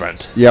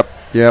arrangement. Yep.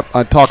 Yep.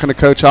 I'm talking to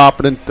Coach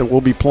Opperton that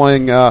we'll be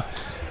playing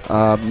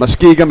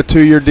Muskegum, a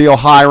 2-year deal,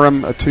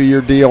 Hiram, a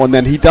 2-year deal, and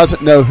then he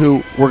doesn't know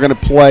who we're going to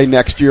play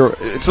next year.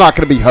 It's not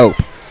going to be Hope.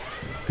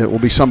 It will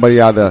be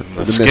somebody out of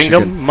the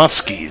Michigan.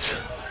 Muskies.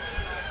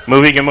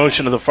 Moving in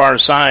motion to the far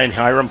side,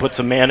 Hiram puts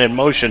a man in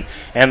motion,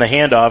 and the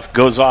handoff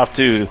goes off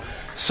to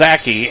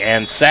Sackey,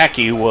 and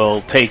Sackey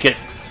will take it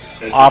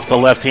off the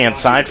left-hand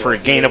side for a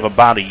gain of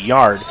about a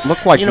yard.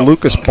 Looked like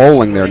Lucas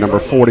Bowling there, number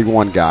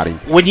 41, got him.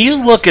 When you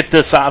look at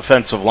this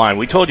offensive line,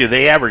 we told you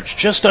they average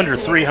just under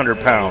 300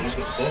 pounds,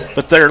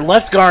 but their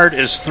left guard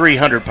is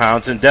 300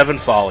 pounds, and Devin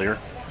Follier.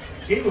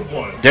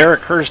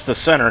 Derek Hurst, the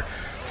center,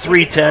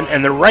 310,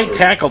 and their right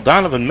tackle,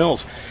 Donovan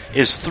Mills,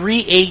 is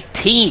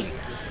 318.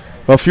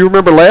 Well, if you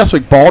remember last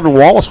week, Baldwin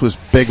Wallace was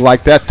big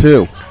like that,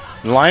 too.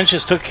 The Lions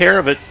just took care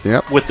of it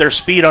Yep. with their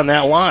speed on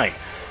that line.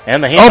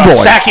 And the handoff, Oh,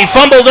 boy. Sackey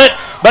fumbled it,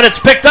 but it's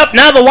picked up.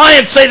 Now the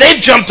Lions say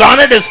they've jumped on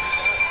it as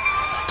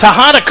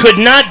Tejada could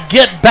not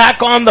get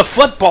back on the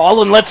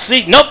football. And let's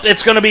see. Nope,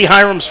 it's going to be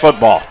Hiram's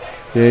football.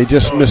 Yeah, he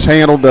just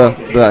mishandled the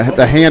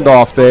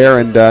handoff there,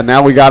 and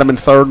now we got him in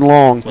 3rd and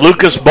long.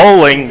 Lucas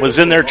Bowling was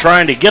in there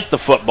trying to get the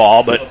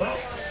football, but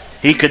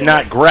he could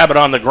not grab it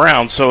on the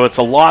ground. So it's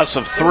a loss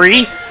of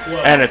 3,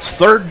 and it's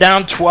 3rd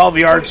down, 12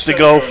 yards to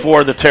go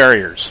for the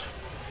Terriers.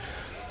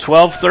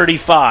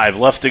 12:35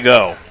 left to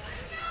go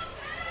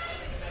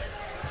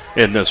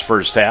in this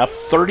first half.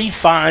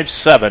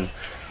 35-7,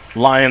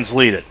 Lions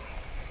lead it.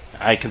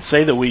 I can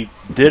say that we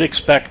did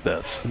expect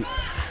this.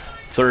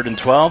 3rd and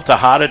 12,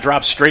 Tejada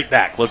drops straight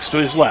back, looks to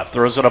his left,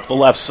 throws it up the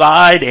left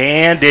side,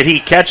 and did he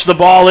catch the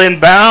ball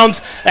in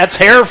bounds? That's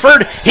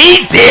Hereford.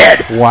 He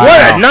did! Wow.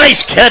 What a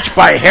nice catch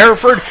by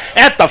Hereford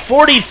at the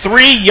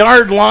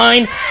 43-yard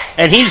line,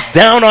 and he's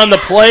down on the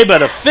play,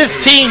 but a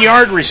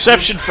 15-yard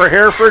reception for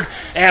Hereford,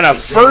 and a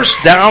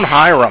 1st down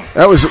Hiram.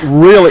 That was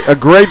really a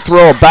great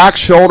throw, a back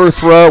shoulder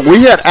throw.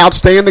 We had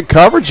outstanding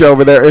coverage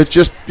over there. It's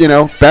just,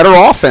 better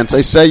offense.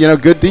 They say,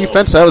 good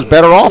defense, that was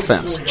better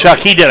offense. Chuck,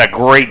 he did a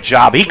great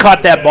job. He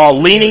caught that ball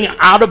leaning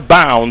out of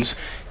bounds,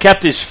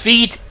 kept his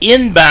feet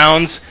in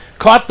bounds,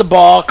 caught the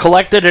ball,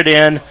 collected it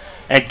in,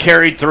 and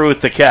carried through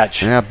with the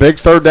catch. Yeah, big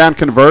 3rd down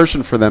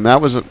conversion for them.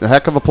 That was a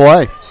heck of a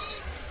play.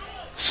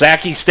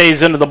 Sackey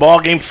stays into the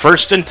ball game.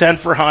 1st and 10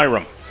 for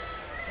Hiram.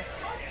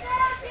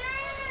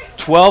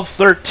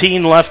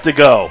 12:13 left to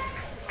go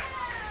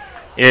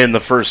in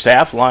the first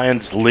half.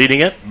 Lions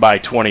leading it by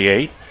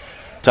 28.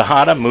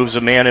 Tejada moves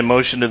a man in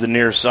motion to the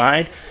near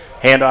side.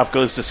 Handoff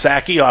goes to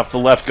Sackey off the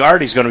left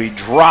guard. He's going to be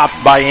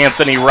dropped by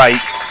Anthony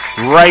Wright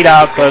right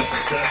out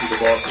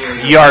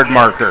the yard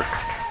marker.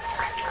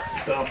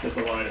 Stopped at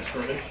the line of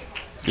scrimmage.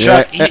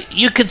 Chuck,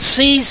 you could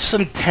see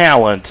some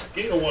talent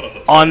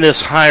on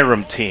this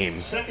Hiram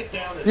team.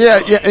 Yeah,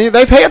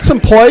 they've had some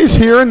plays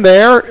here and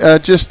there,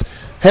 just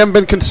haven't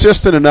been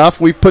consistent enough.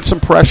 We've put some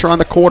pressure on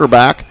the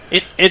quarterback.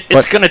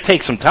 It's going to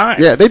take some time.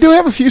 Yeah, they do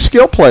have a few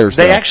skill players,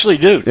 They though. actually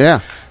do. Yeah.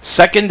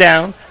 2nd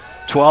down,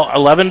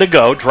 11 to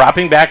go,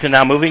 dropping back and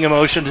now moving in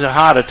motion to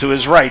Tejada to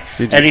his right,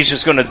 and he's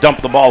just going to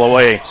dump the ball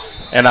away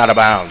and out of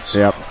bounds.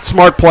 Yeah,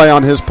 smart play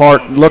on his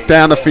part. Look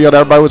down the field,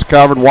 everybody was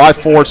covered. Why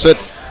force it?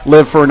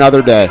 Live for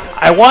another day.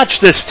 I watched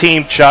this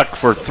team, Chuck,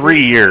 for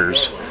 3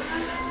 years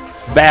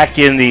back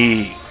in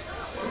the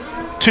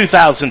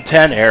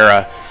 2010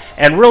 era,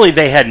 and really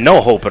they had no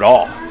hope at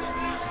all.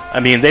 I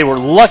mean, they were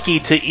lucky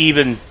to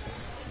even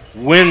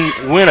win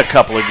a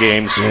couple of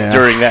games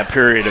during that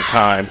period of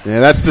time. Yeah,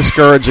 that's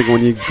discouraging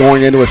when you're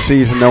going into a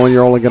season knowing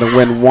you're only going to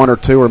win 1 or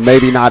 2 or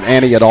maybe not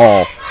any at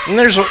all. And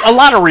there's a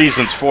lot of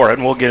reasons for it,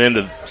 and we'll get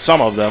into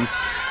some of them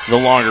the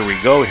longer we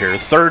go here.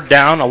 3rd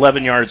down,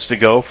 11 yards to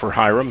go for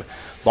Hiram.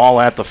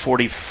 Ball at the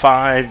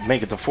 45,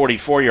 make it the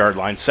 44-yard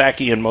line.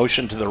 Sackey in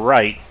motion to the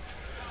right.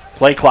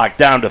 Play clock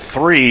down to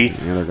 3.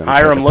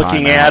 Hiram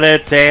looking at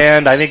it,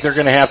 and I think they're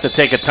going to have to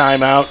take a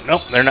timeout.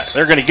 Nope, they're not.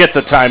 They're going to get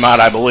the timeout,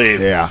 I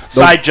believe. Yeah.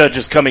 Side judge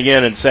is coming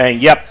in and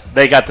saying, yep,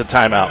 they got the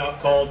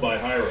timeout. Called by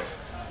Hiram.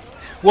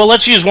 Well,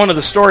 let's use one of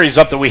the stories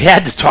up that we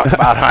had to talk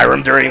about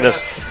Hiram during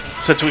this,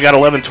 since we got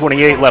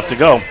 11:28 left to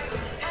go.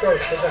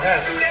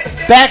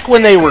 Back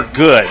when they were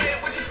good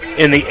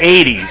in the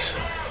 80s,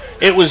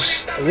 it was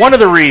one of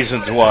the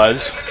reasons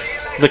was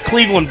the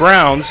Cleveland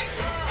Browns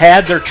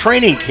had their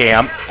training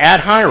camp at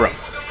Hiram,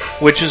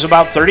 which is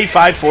about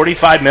 35,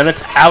 45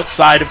 minutes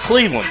outside of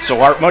Cleveland. So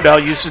Art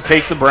Modell used to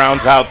take the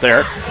Browns out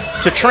there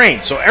to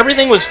train. So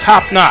everything was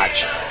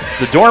top-notch.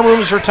 The dorm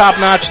rooms were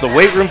top-notch. The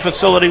weight room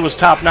facility was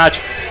top-notch.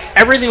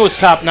 Everything was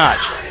top-notch.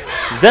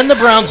 Then the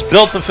Browns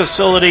built the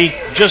facility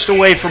just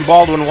away from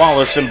Baldwin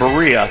Wallace in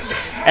Berea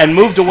and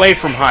moved away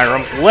from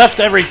Hiram, left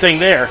everything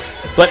there,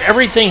 but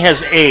everything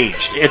has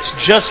aged. It's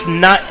just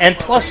not, and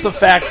plus the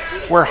fact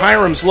where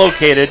Hiram's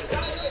located,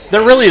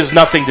 there really is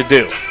nothing to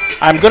do.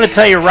 I'm going to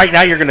tell you right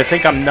now, you're going to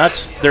think I'm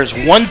nuts. There's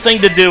one thing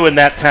to do in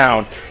that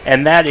town,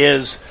 and that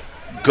is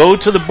go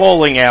to the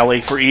bowling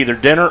alley for either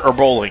dinner or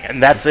bowling,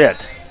 and that's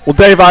it. Well,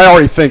 Dave, I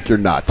already think you're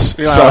nuts.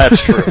 Well,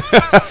 that's true.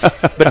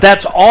 But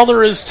that's all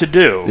there is to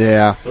do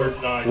yeah.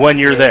 when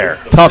you're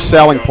there. Tough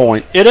selling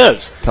point. It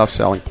is. Tough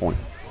selling point.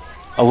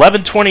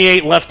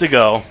 11:28 left to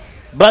go.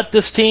 But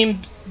this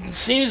team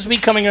seems to be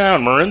coming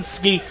around.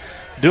 Marinsky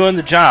doing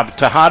the job.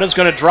 Tejada's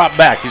going to drop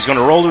back. He's going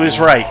to roll to his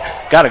right.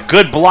 Got a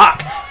good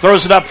block.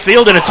 Throws it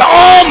upfield, and it's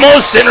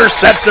almost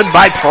intercepted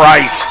by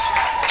Price.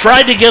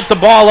 Tried to get the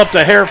ball up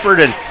to Hereford,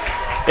 and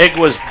it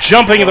was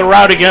jumping the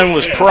route again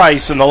was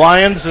Price. And the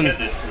Lions and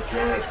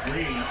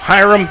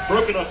Hiram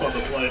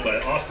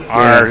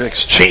are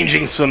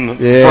exchanging some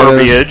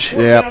verbiage.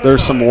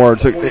 There's some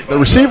words. The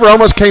receiver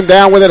almost came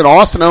down with it, and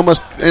Austin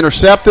almost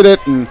intercepted it,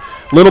 and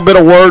a little bit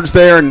of words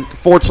there. And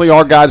fortunately,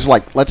 our guys were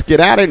like, let's get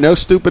at it. No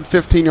stupid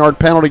 15-yard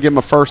penalty, give them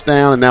a first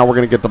down, and now we're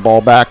going to get the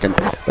ball back. And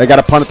they got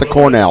to punt it to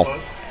Cornell.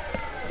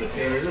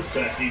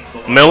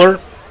 Miller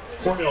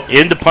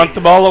in to punt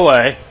the ball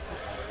away.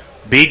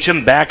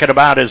 Beecham back at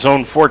about his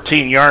own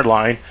 14-yard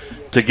line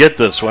to get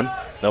this one.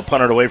 They'll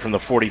punt it away from the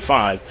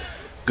 45.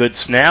 Good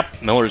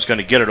snap. Miller's going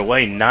to get it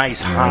away.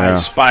 Nice high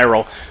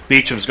spiral.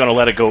 Beecham's going to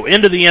let it go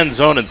into the end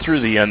zone and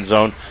through the end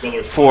zone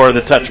for the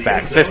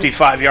touchback.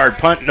 55-yard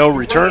punt, no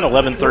return,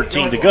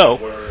 11:13 to go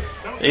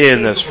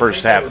in this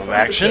first half of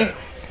action.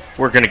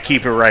 We're going to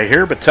keep it right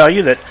here, but tell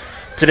you that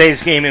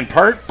today's game in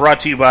part brought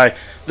to you by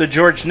the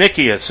George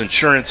Nikias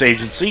Insurance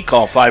Agency.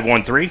 Call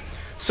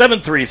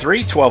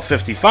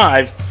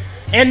 513-733-1255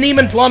 and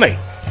Neiman Plumbing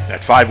at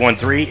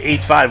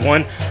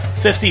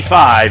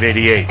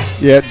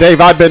 513-851-5588. Yeah, Dave,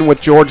 I've been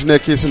with George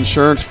Nikias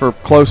Insurance for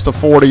close to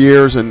 40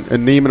 years, and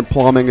Neiman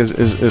Plumbing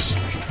is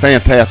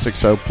fantastic.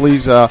 So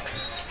please, all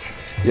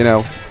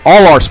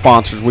our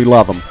sponsors, we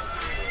love them.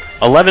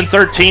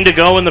 11:13 to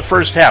go in the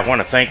first half. I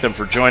want to thank them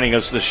for joining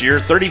us this year.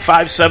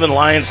 35-7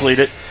 Lions lead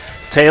it.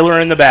 Taylor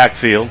in the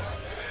backfield.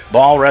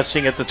 Ball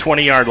resting at the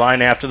 20-yard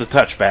line after the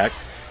touchback.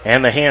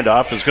 And the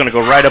handoff is going to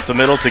go right up the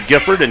middle to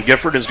Gifford, and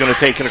Gifford is going to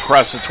take it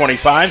across the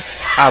 25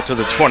 out to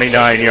the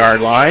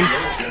 29-yard line.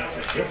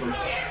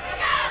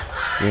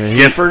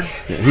 Gifford,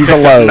 he's a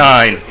load.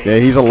 9. Yeah,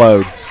 he's a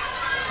load.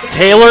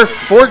 Taylor,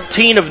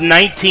 14 of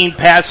 19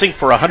 passing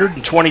for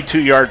 122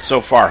 yards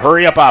so far.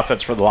 Hurry up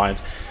offense for the Lions.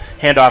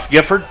 Handoff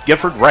Gifford.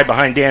 Gifford right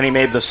behind Danny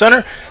Mabe, the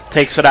center.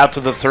 Takes it out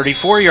to the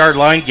 34-yard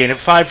line. Gain of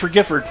 5 for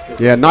Gifford.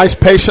 Yeah, nice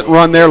patient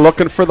run there,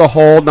 looking for the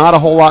hole. Not a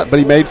whole lot, but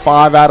he made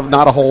 5 out of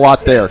not a whole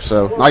lot there.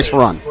 So, nice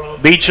run.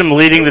 Beecham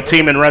leading the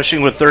team in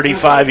rushing with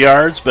 35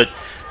 yards, but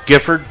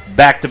Gifford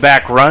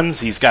back-to-back runs.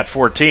 He's got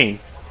 14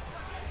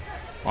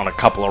 on a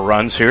couple of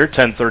runs here.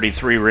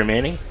 10:33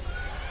 remaining.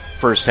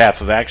 First half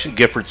of action.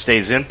 Gifford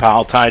stays in.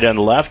 Powell tied on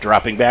the left,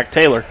 dropping back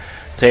Taylor.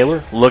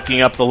 Taylor looking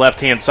up the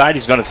left-hand side.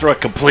 He's going to throw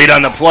it complete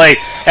on the play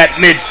at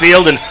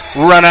midfield and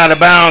run out of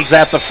bounds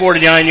at the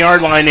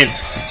 49-yard line. In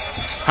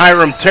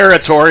Hiram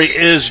territory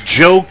is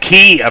Joe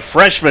Key, a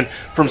freshman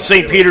from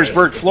St.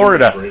 Petersburg,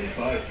 Florida.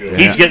 Yeah.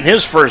 He's getting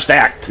his first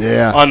act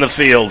on the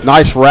field.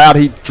 Nice route.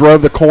 He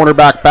drove the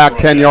cornerback back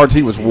 10 yards.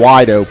 He was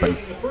wide open.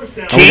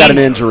 He got an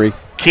injury.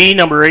 Key,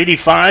 number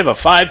 85, a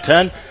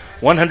 5'10",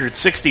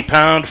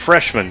 160-pound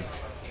freshman.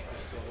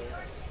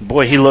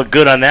 Boy, he looked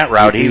good on that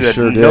route. He had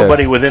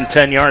nobody within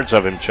 10 yards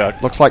of him,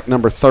 Chuck. Looks like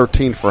number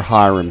 13 for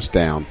Hiram's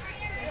down.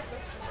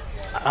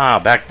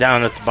 Back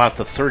down at about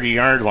the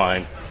 30-yard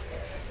line.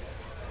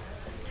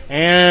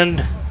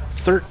 And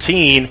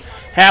 13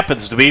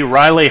 happens to be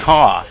Riley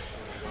Haw.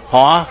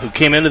 Haw, who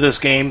came into this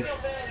game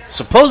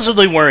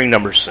supposedly wearing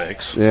number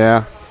 6.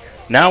 Yeah.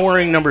 Now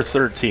wearing number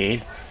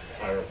 13.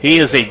 He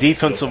is a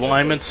defensive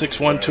lineman,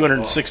 6'1",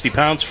 260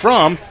 pounds,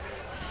 from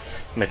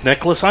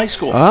McNicholas High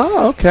School.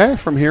 Oh, okay,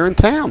 from here in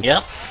town.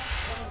 Yep.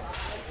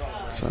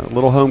 So a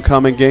little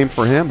homecoming game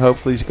for him.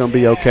 Hopefully he's going to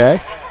be okay.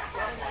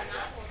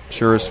 I'm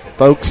sure his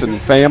folks and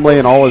family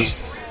and all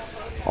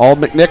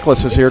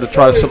McNicholas is here to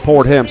try to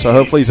support him, so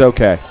hopefully he's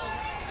okay.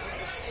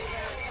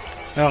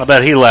 Well, I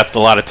bet he left a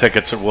lot of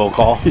tickets at Will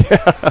Call.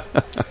 Yeah.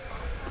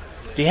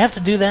 Do you have to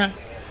do that?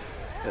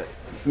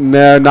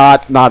 No,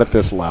 not at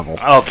this level.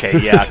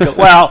 Okay, yeah.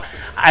 Well,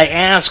 I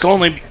ask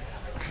only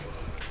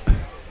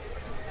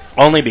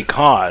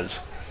because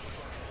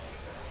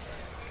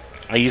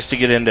I used to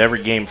get into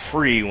every game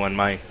free when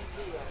my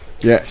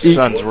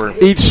sons were.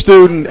 Each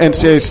student,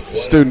 NCAA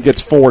student,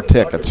 gets 4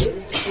 tickets.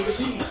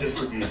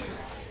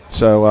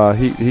 So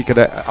he could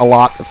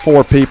allot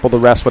 4 people. The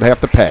rest would have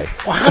to pay.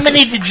 Well, how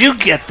many did you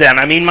get then?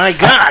 I mean, my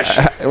gosh.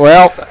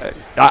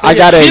 I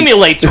got 8.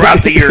 Accumulate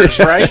throughout the years,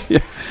 right?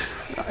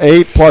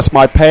 8 plus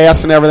my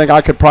pass and everything. I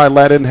could probably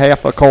let in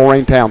half of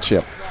Coleraine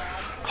Township.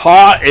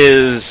 Haw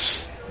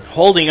is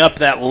holding up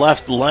that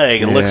left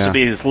leg. It looks to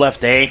be his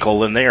left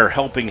ankle, and they are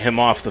helping him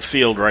off the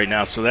field right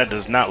now, so that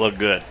does not look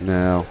good.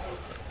 No.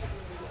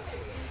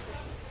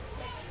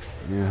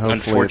 Yeah,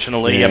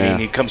 unfortunately, I mean,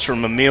 he comes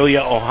from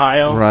Amelia,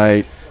 Ohio.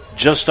 Right.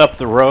 Just up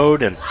the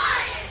road and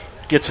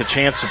gets a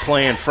chance to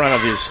play in front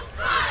of his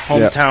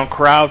hometown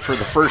crowd for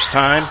the first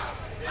time.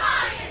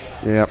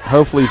 Yep,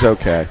 hopefully he's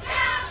okay.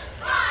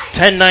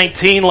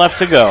 10:19 left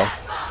to go.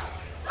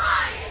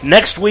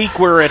 Next week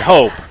we're at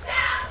Hope.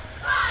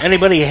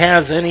 Anybody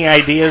has any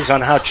ideas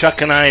on how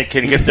Chuck and I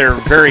can get there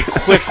very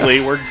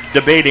quickly? We're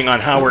debating on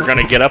how we're going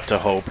to get up to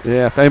Hope.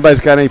 Yeah, if anybody's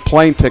got any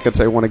plane tickets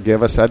they want to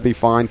give us, that'd be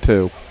fine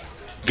too.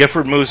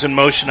 Gifford moves in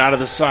motion out of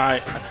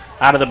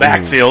the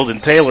backfield,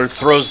 and Taylor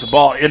throws the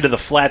ball into the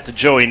flat to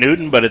Joey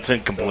Newton, but it's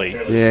incomplete.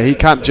 Yeah,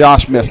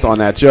 Josh missed on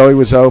that. Joey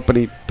was open.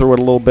 He threw it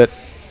a little bit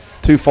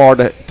too far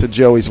to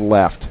Joey's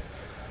left.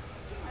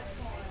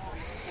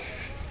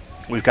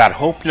 We've got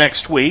Hope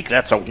next week.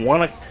 That's a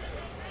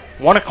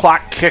 1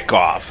 o'clock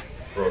kickoff.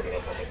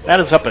 That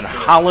is up in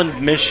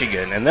Holland,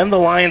 Michigan. And then the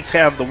Lions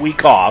have the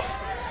week off.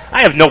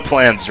 I have no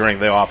plans during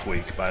the off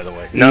week, by the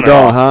way. None at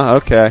all, huh?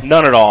 Okay.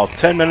 None at all.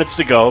 10 minutes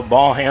to go.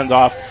 Ball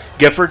handoff.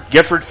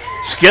 Gifford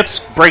skips,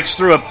 breaks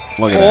through a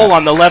hole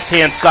on the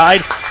left-hand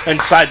side,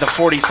 inside the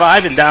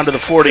 45 and down to the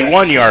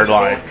 41-yard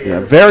line. Yeah,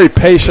 very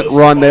patient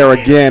run there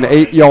again.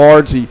 8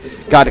 yards. He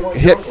got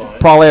hit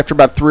probably after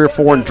about 3 or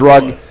 4 and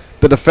drug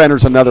the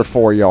defenders another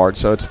 4 yards.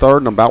 So it's third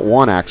and about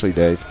 1, actually,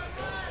 Dave.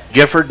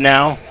 Gifford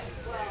now.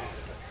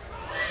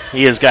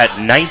 He has got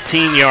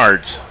 19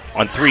 yards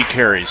on 3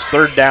 carries.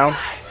 Third down.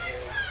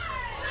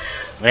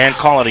 And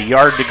call it a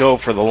yard to go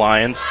for the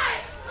Lions.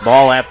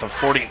 Ball at the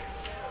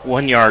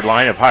 41-yard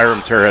line of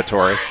Hiram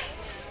territory.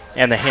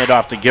 And the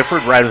handoff to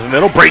Gifford right in the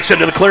middle. Breaks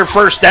into the clear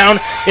first down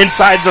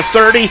inside the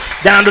 30,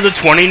 down to the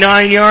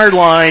 29-yard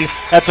line.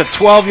 That's a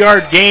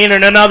 12-yard gain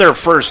and another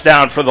first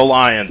down for the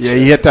Lions. Yeah,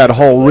 he hit that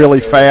hole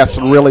really fast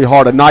and really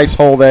hard. A nice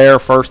hole there.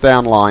 First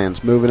down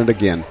Lions. Moving it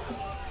again.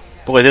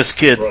 Boy, this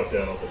kid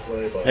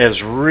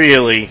has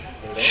really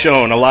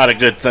shown a lot of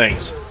good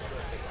things.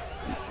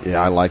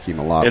 Yeah, I like him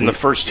a lot. In the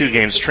first 2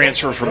 games,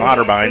 transfer from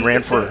Otterbein,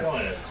 ran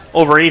for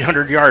over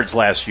 800 yards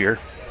last year.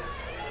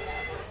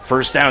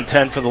 First down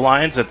 10 for the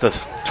Lions at the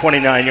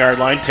 29-yard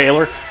line.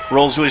 Taylor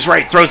rolls to his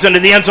right, throws into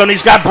the end zone.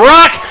 He's got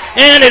Brock,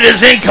 and it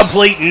is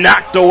incomplete,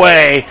 knocked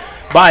away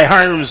by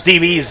Hiram's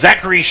DB,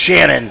 Zachary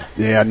Shannon.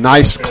 Yeah,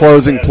 nice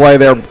closing play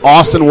there.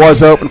 Austin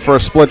was open for a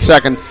split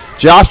second.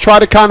 Josh tried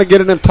to kind of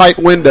get it in a tight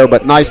window,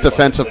 but nice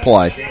defensive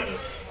play.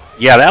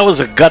 Yeah, that was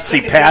a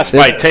gutsy pass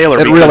by Taylor.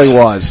 It really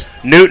was.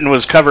 Newton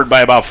was covered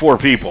by about 4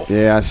 people.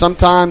 Yeah,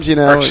 sometimes,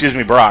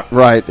 Brock.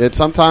 Right.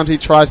 Sometimes he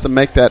tries to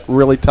make that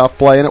really tough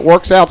play, and it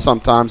works out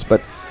sometimes,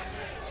 but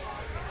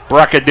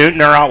Brock and Newton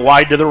are out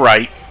wide to the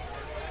right.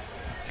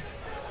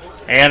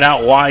 And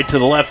out wide to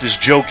the left is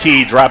Joe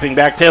Key, dropping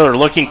back. Taylor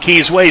looking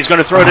Key's way. He's going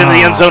to throw it into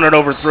the end zone and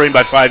overthrew him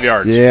by 5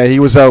 yards. Yeah, he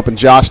was open.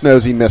 Josh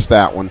knows he missed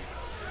that one.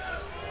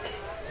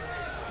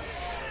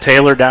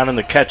 Taylor down in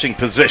the catching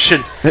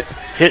position,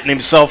 hitting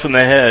himself in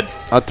the head.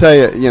 I'll tell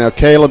you,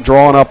 Caleb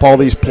drawing up all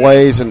these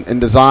plays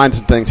and designs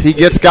and things. He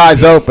gets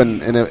guys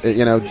open, and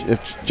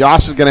if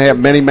Josh is going to have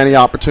many, many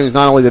opportunities,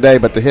 not only today,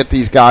 but to hit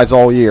these guys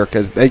all year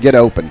because they get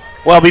open.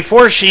 Well,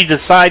 before she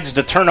decides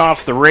to turn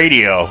off the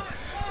radio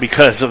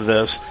because of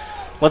this,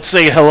 let's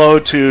say hello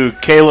to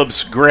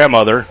Caleb's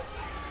grandmother,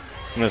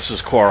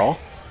 Mrs. Coral,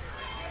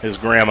 his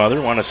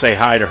grandmother. Want to say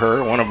hi to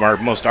her, one of our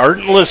most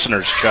ardent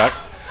listeners, Chuck.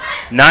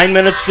 9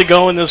 minutes to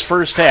go in this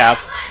first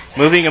half.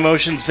 Moving in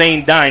motion,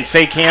 Zane Dine,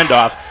 fake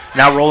handoff.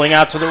 Now rolling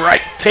out to the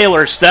right.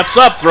 Taylor steps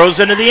up, throws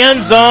into the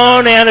end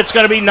zone, and it's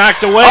going to be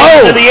knocked away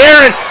into the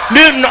air. And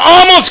Newton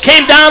almost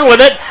came down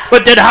with it,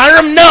 but did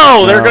Hiram?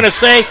 No. They're going to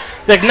say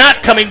that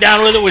not coming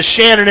down with it was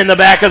Shannon in the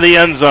back of the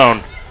end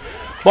zone.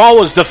 Ball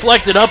was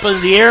deflected up in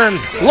the air and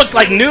looked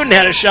like Newton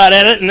had a shot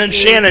at it, and then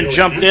Shannon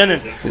jumped in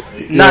and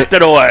knocked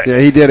it away.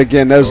 Yeah, he did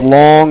again. Those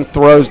long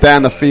throws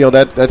down the field,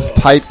 that's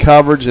tight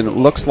coverage, and it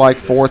looks like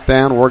fourth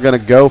down. We're going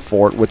to go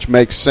for it, which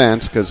makes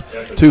sense because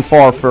too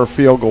far for a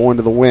field goal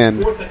into the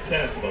wind.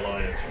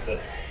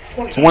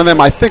 It's one of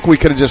them I think we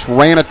could have just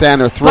ran it down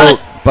their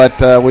throat,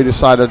 but we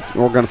decided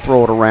we're going to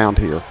throw it around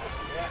here.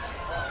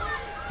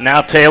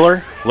 Now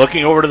Taylor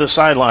looking over to the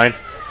sideline.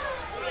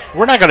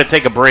 We're not going to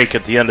take a break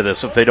at the end of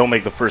this if they don't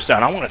make the first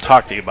down. I want to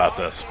talk to you about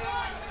this.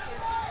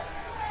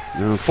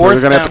 No, so they're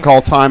going to have to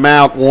call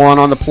timeout, 1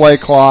 on the play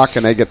clock,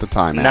 and they get the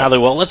timeout. Now they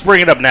will. Let's bring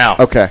it up now.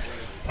 Okay.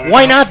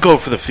 Why not go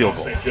for the field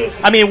goal?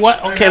 I mean,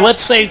 what? Okay,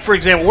 let's say, for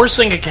example, worst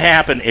thing that can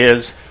happen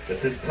is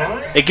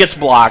it gets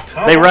blocked.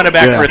 They run it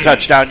back for a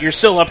touchdown. You're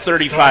still up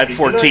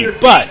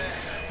 35-14. But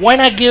why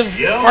not give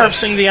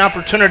Harvsing the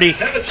opportunity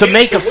to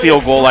make a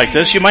field goal like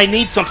this? You might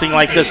need something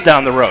like this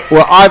down the road.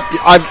 Well,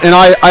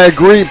 I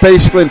agree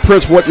basically in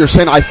principle what you're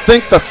saying. I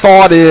think the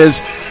thought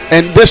is,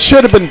 and this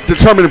should have been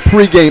determined in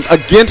pregame,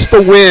 against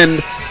the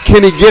wind,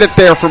 can he get it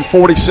there from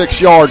 46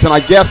 yards? And I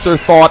guess their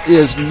thought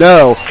is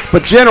no.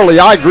 But generally,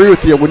 I agree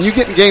with you. When you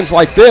get in games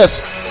like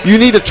this, you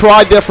need to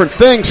try different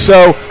things.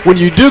 So when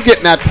you do get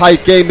in that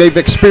tight game, they've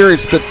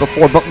experienced it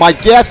before. But my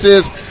guess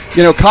is,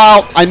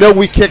 Kyle, I know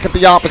we kick at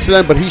the opposite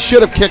end, but he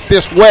should have kicked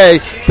this way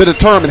to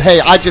determine, hey,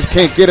 I just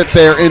can't get it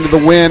there into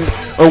the wind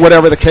or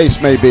whatever the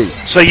case may be.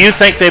 So you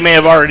think they may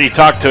have already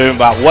talked to him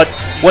about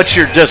what's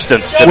your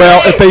distance?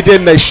 Well, if they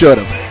didn't, they should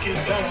have.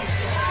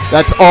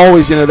 That's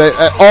always,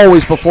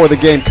 always before the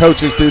game,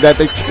 coaches do that.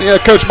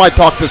 Coach might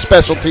talk to the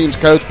special teams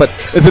coach, but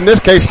as in this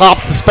case,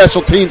 Hop's the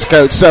special teams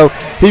coach, so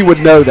he would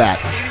know that.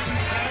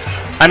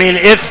 I mean,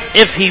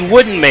 if he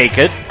wouldn't make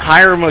it,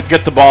 Hiram would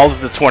get the ball to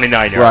the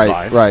 29-yard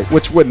line. Right,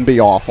 which wouldn't be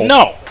awful.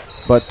 No.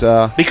 But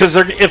because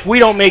if we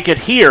don't make it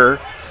here,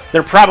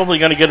 they're probably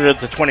going to get it at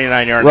the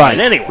 29-yard line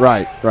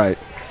anyway. Right.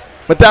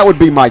 But that would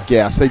be my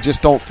guess. They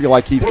just don't feel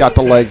like he's got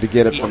the leg to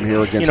get it from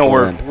here against the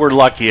wind. We're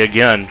lucky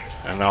again,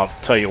 and I'll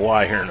tell you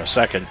why here in a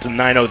second.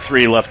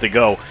 9:03 left to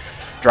go.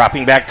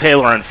 Dropping back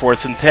Taylor on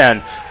 4th and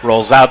 10.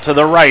 Rolls out to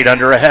the right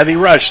under a heavy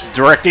rush.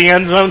 Directing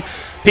end zone.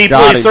 He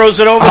throws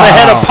it over the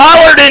head of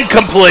Pollard,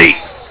 incomplete.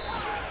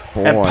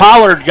 Boy. And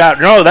Pollard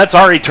that's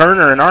Ari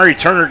Turner, and Ari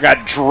Turner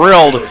got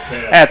drilled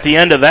at the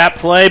end of that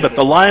play, but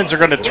the Lions are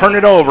going to turn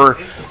it over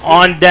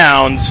on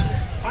downs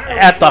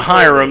at the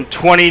Hiram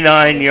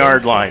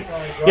 29-yard line.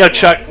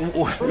 Chuck,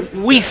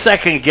 we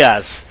second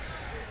guess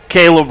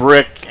Caleb,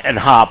 Rick, and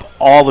Hop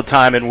all the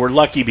time, and we're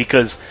lucky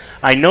because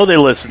I know they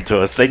listen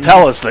to us. They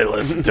tell us they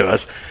listen to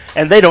us,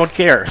 and they don't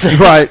care.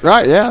 Right,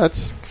 yeah,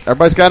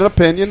 everybody's got an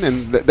opinion,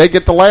 and they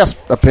get the last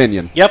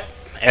opinion. Yep,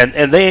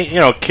 and they,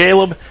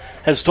 Caleb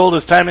has told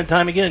us time and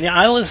time again,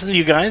 I listen to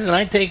you guys, and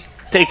I take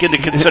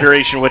into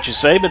consideration what you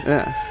say, but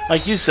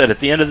like you said, at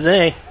the end of the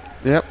day.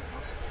 Yep.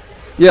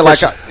 Yeah,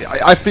 like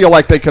I feel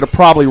like they could have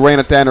probably ran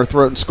it down their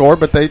throat and scored,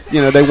 but they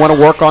want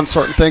to work on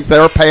certain things.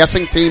 They're a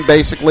passing team,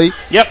 basically.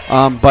 Yep.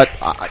 But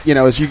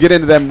as you get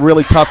into them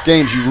really tough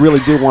games, you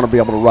really do want to be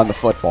able to run the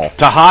football.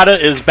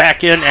 Tejada is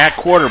back in at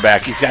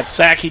quarterback. He's got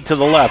Sackey to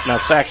the left. Now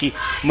Sackey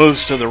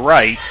moves to the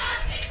right,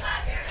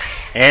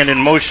 and in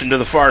motion to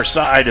the far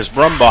side is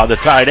Brumbaugh, the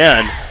tight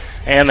end,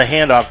 and the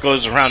handoff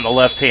goes around the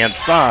left-hand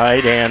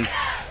side, and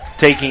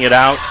taking it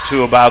out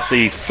to about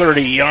the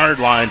 30-yard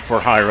line for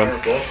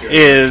Hiram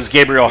is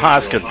Gabriel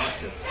Hoskins.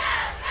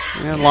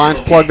 Yeah, Lions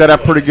plugged that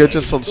up pretty good,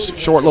 just a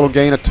short little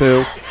gain of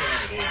 2.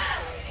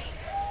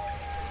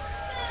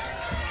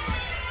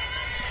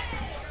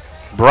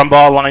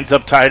 Brumbaugh lines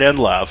up tight end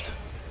left.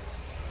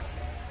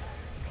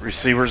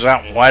 Receivers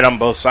out wide on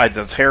both sides.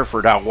 That's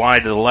Hereford out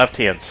wide to the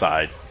left-hand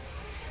side.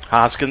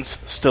 Hoskins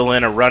still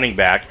in a running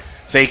back.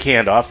 Fake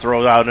handoff,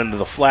 throws out into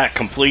the flat,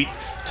 complete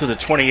to the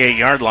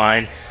 28-yard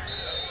line,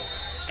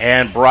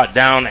 and brought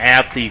down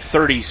at the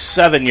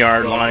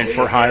 37-yard line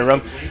for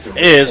Hiram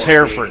is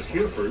Hereford.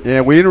 Yeah,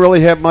 we didn't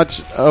really have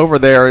much over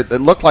there. It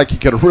looked like he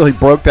could have really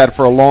broke that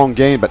for a long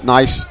game, but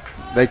nice.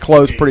 They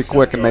closed pretty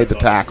quick and made the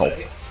tackle.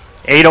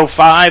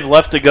 8:05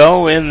 left to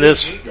go in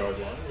this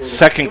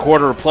second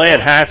quarter of play at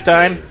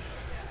halftime.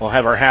 We'll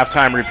have our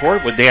halftime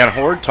report with Dan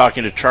Horde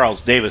talking to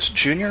Charles Davis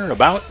Jr.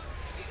 about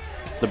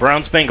the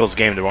Browns-Bengals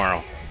game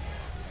tomorrow.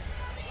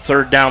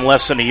 Third down,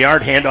 less than a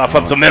yard. Handoff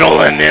up the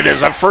middle, and it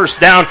is a first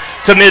down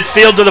to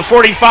midfield to the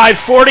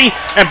 45-40,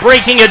 and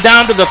breaking it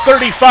down to the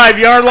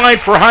 35-yard line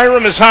for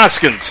Hiram is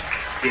Hoskins.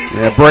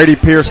 Yeah, Brady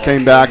Pierce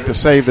came back to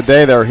save the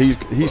day there. He's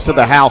to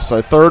the house.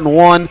 So 3rd and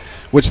 1,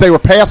 which they were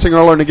passing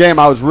earlier in the game.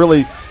 I was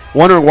really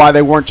wondering why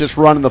they weren't just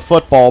running the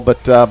football,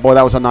 but, boy,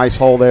 that was a nice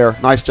hole there.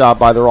 Nice job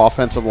by their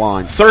offensive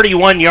line.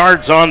 31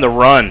 yards on the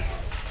run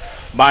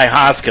by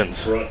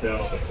Hoskins.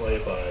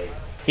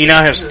 He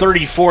now has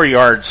 34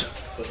 yards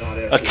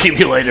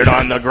accumulated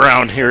on the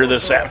ground here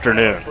this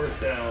afternoon.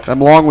 Them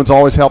long ones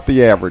always help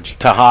the average.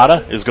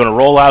 Tejada is going to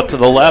roll out to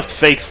the left,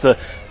 fakes the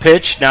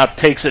pitch, now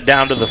takes it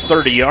down to the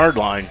 30-yard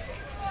line.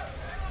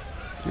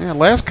 Yeah,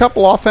 last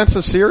couple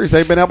offensive series,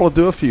 they've been able to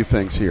do a few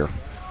things here.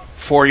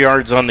 4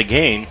 yards on the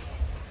gain.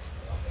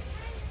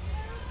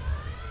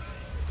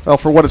 Well,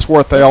 for what it's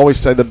worth, they always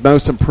say the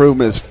most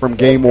improvement is from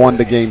game 1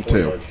 to game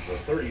 2.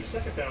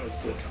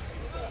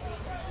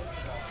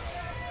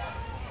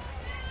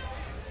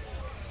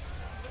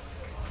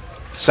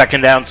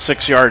 Second down,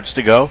 6 yards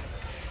to go.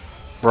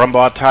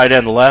 Brumbaugh tight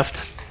end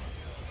left.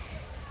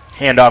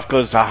 Handoff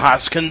goes to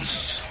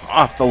Hoskins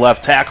off the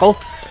left tackle.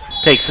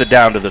 Takes it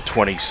down to the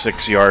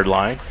 26-yard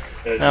line.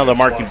 Now they'll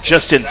mark him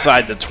just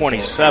inside the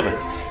 27.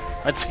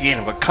 That's a gain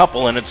of a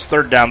couple, and it's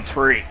 3rd down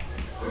 3.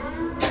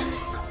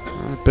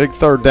 Big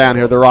 3rd down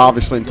here. They're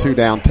obviously in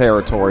 2-down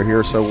territory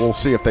here, so we'll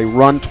see if they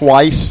run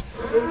twice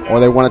or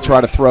they want to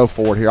try to throw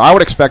for it here. I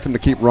would expect them to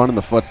keep running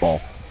the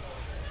football.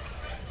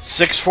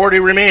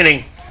 6:40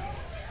 remaining.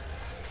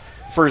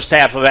 First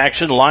half of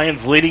action.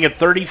 Lions leading at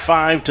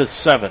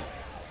 35-7.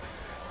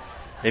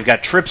 They've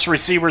got trips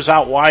receivers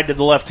out wide to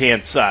the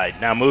left-hand side.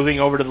 Now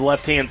moving over to the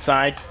left-hand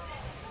side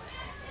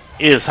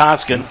is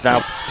Hoskins.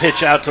 Now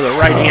pitch out to the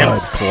right-hand,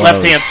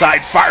 left-hand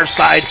side, far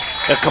side.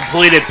 A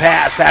completed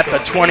pass at the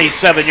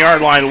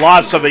 27-yard line.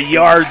 Loss of a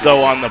yard,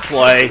 though, on the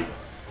play.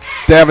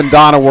 Devin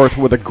Donaworth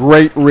with a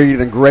great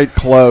read and great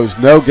close.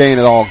 No gain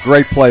at all.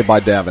 Great play by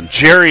Devin.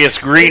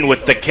 Jarius Green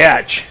with the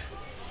catch.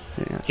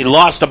 Yeah. He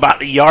lost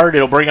about a yard.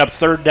 It'll bring up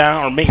 4th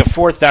down,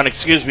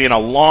 and a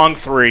long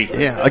 3.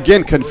 Yeah,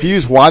 again,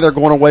 confused why they're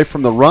going away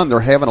from the run. They're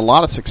having a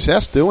lot of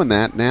success doing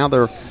that. Now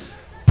they're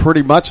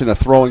pretty much in a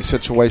throwing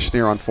situation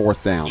here on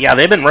 4th down. Yeah,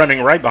 they've been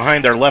running right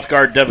behind their left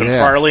guard, Devin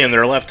Farley, and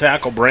their left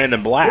tackle,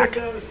 Brandon Black.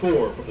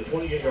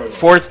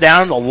 4th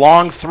down, a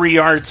long 3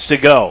 yards to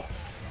go.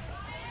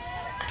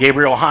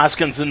 Gabriel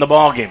Hoskins in the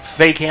ballgame.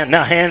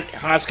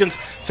 Hoskins,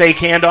 fake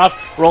handoff,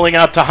 rolling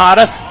out to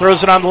Hada,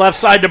 throws it on the left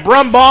side to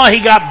Brumbaugh. He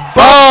got bumped,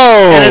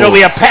 and it'll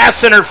be a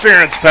pass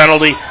interference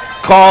penalty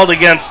called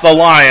against the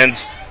Lions,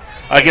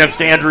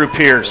 against Andrew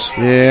Pierce.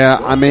 Yeah,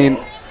 I mean,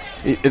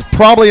 it's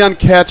probably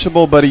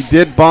uncatchable, but he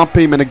did bump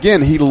him, and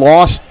again, he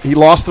lost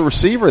the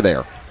receiver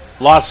there.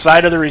 Lost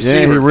sight of the receiver.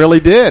 Yeah, he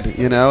really did.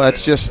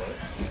 That's just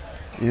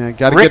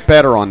got to get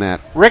better on that.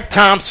 Rick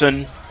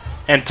Thompson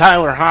and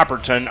Tyler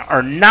Hopperton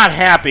are not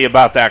happy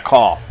about that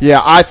call.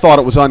 Yeah, I thought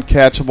it was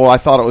uncatchable. I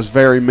thought it was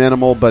very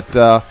minimal, but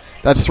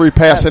that's 3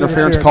 pass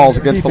interference calls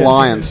against the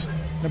Lions.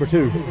 Number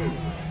 2.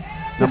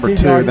 Number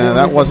 2. No,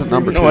 that wasn't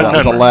number 2. That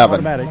was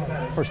 11.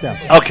 First down.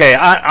 Okay,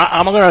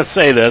 I'm going to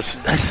say this.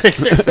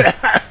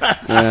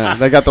 Yeah,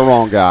 they got the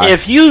wrong guy.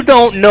 If you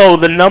don't know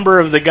the number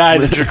of the guy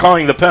that you're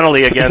calling the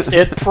penalty against,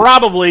 it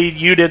probably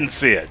you didn't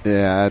see it.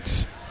 Yeah,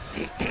 it's...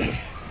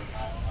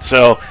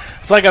 So,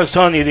 it's like I was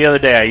telling you the other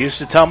day. I used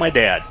to tell my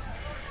dad,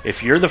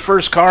 if you're the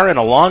first car in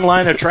a long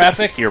line of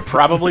traffic, you're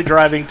probably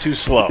driving too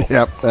slow.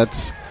 Yep,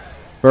 that's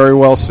very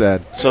well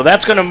said. So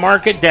that's going to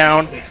mark it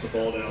down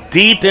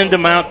deep into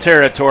Mount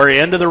territory,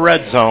 into the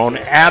red zone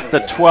at the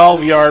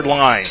 12-yard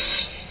line.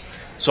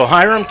 So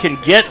Hiram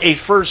can get a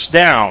first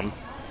down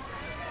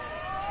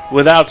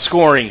without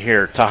scoring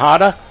here.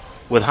 Tejada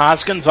with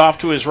Hoskins off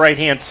to his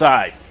right-hand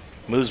side.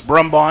 Moves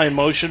Brumbaugh in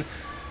motion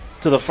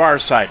to the far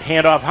side.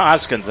 Handoff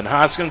Hoskins, and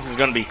Hoskins is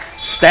going to be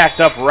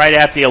stacked up right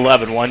at the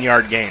 11,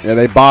 1-yard gain. Yeah,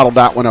 they bottled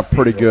that one up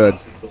pretty good.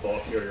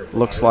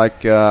 Looks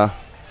like a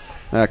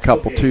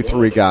couple,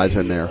 2-3 guys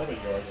in there.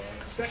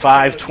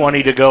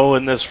 5:20 to go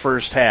in this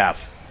first half.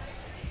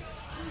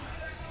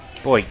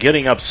 Boy,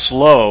 getting up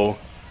slow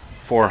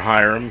for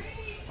Hiram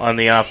on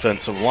the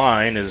offensive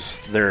line is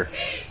their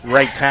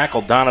right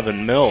tackle,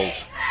 Donovan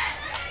Mills.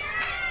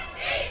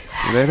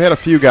 They've had a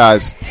few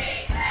guys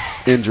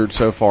injured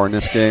so far in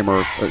this game,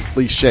 or at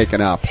least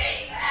shaken up.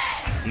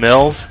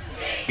 Mills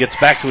gets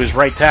back to his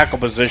right tackle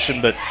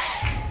position, but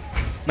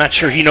not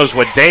sure he knows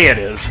what day it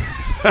is.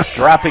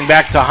 Dropping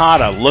back to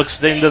Hada,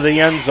 looks into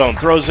the end zone,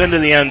 throws into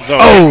the end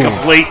zone,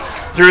 incomplete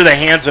through the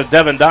hands of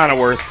Devin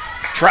Donaworth.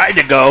 Tried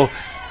to go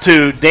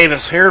to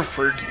Davis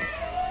Hereford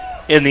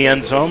in the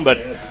end zone, but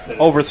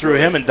overthrew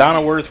him, and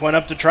Donaworth went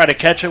up to try to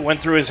catch it,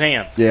 went through his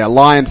hand. Yeah,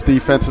 Lions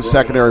defensive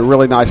secondary,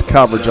 really nice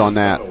coverage on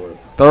that.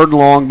 3rd and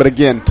long, but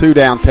again, 2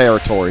 down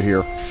territory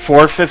here.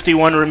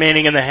 4:51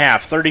 remaining in the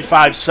half,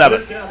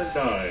 35-7.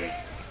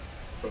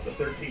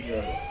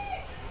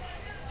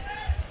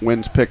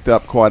 Wind's picked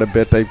up quite a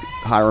bit.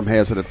 Hiram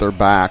has it at their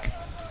back.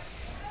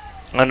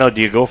 I don't know,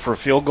 do you go for a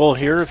field goal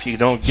here if you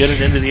don't get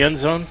it into the end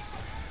zone?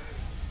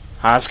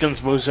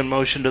 Hoskins moves in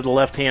motion to the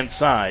left-hand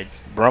side.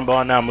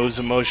 Brumbaugh now moves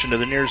in motion to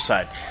the near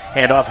side.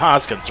 Handoff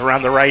Hoskins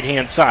around the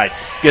right-hand side.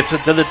 Gets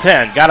it to the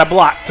 10. Got a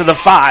block to the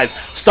 5.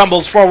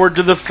 Stumbles forward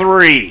to the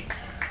 3.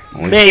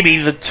 Maybe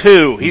the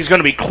 2. He's going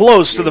to be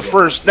close to the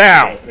first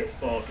down.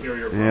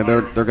 Yeah,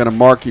 they're going to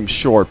mark him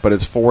short, but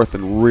it's 4th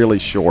and really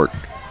short.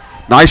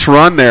 Nice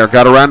run there.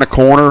 Got around the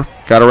corner,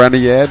 got around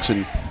the edge,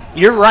 and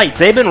you're right.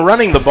 They've been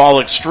running the ball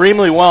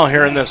extremely well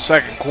here in this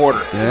second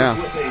quarter. Yeah.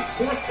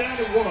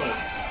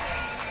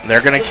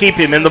 They're going to keep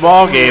him in the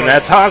ball game.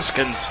 That's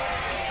Hoskins,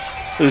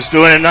 who's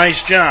doing a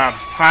nice job.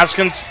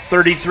 Hoskins,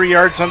 33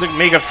 yards,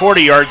 make it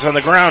 40 yards on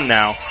the ground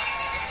now.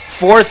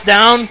 4th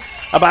down,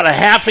 about a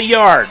half a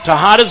yard.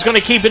 Tejada's going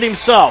to keep it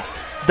himself.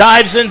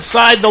 Dives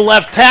inside the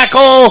left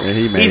tackle.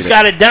 Yeah, He's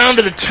got it down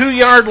to the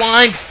 2-yard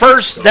line.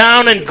 First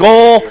down and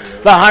goal,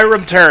 the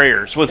Hiram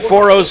Terriers, with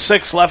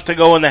 4:06 left to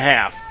go in the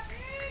half.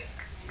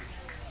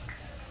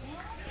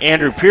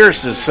 Andrew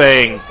Pierce is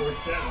saying...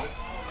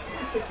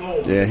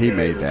 Yeah, he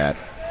made that.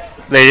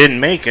 They didn't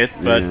make it,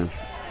 but... Yeah.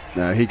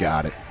 No, he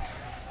got it.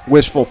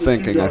 Wishful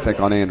thinking, I think,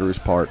 on Andrew's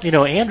part.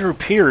 Andrew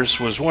Pierce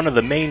was one of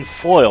the main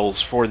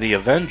foils for the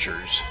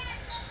Avengers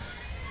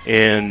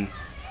in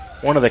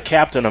one of the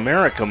Captain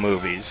America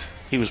movies.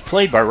 He was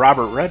played by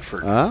Robert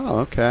Redford. Oh,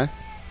 okay.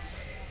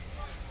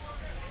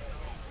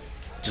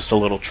 Just a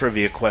little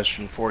trivia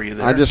question for you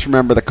there. I just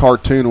remember the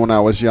cartoon when I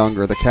was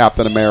younger, the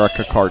Captain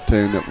America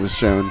cartoon that was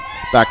shown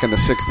back in the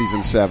 60s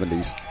and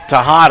 70s.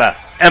 Tejada,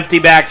 empty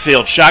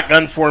backfield,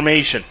 shotgun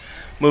formation.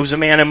 Moves a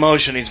man in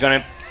motion. He's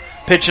going to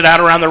pitch it out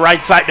around the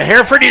right side to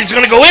Hereford. He's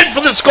going to go in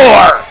for the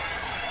score.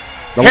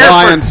 The Hereford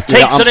Lions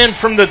takes it in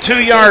from the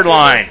 2-yard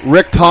line.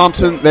 Rick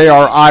Thompson, they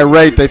are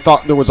irate. They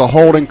thought there was a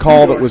holding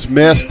call that was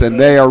missed, and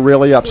they are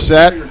really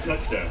upset. And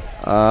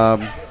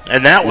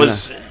that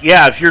was,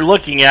 if you're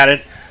looking at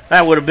it,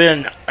 that would have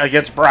been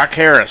against Brock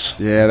Harris.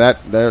 Yeah,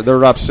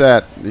 they're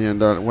upset.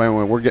 And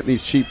when we're getting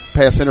these cheap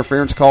pass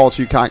interference calls,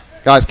 you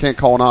guys can't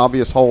call an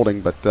obvious holding.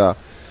 But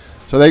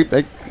so they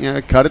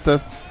cut it to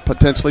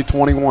potentially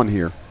 21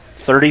 here.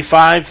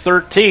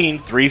 35-13,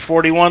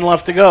 3:41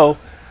 left to go.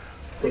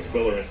 Chris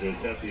Miller had to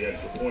attempt the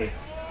extra point.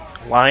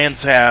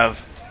 Lions have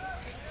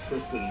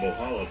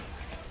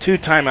 2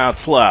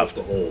 timeouts left.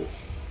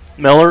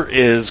 Miller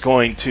is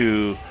going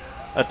to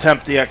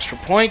attempt the extra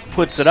point,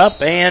 puts it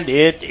up, and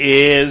it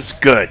is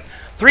good.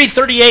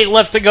 3:38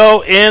 left to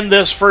go in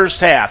this first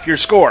half. Your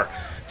score,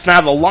 it's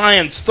now the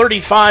Lions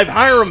 35,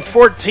 Hiram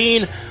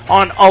 14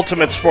 on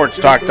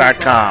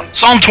UltimateSportsTalk.com.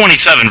 Psalm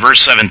 27,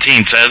 verse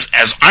 17 says,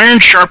 "As iron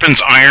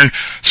sharpens iron,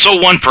 so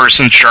one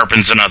person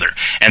sharpens another."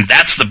 And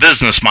that's the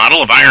business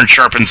model of Iron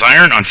Sharpens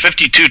Iron on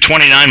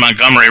 5229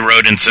 Montgomery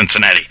Road in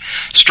Cincinnati.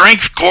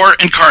 Strength, core,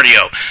 and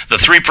cardio, the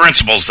three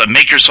principles that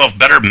make yourself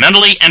better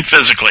mentally and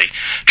physically.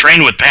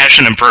 Train with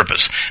passion and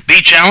purpose.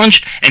 Be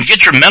challenged and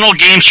get your mental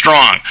game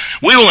strong.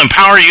 We will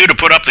empower you to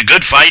put up the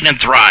good fight and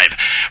thrive.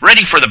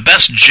 Ready for the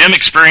best gym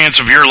experience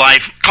of your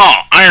life?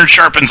 Call Iron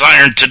Sharpens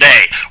Iron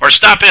today or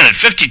stop in at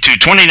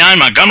 5229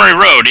 Montgomery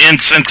Road in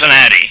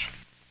Cincinnati.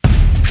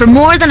 For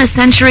more than a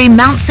century,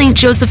 Mount St.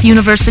 Joseph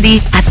University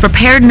has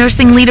prepared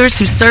nursing leaders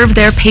who serve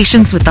their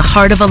patients with the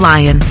heart of a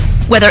lion.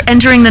 Whether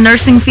entering the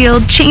nursing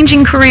field,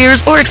 changing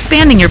careers, or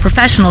expanding your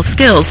professional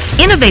skills,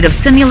 innovative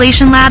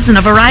simulation labs and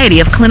a variety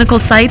of clinical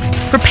sites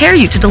prepare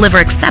you to deliver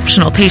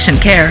exceptional patient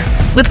care.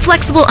 With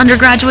flexible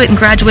undergraduate and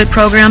graduate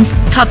programs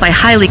taught by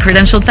highly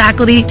credentialed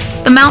faculty,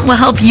 the Mount will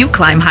help you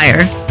climb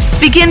higher.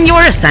 Begin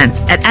your ascent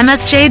at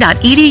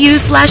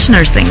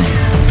msj.edu/nursing.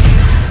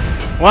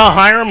 Well,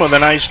 Hiram with a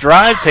nice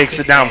drive takes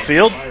it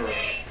downfield.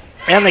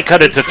 And they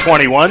cut it to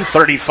 21,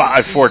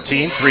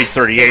 35-14,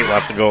 3:38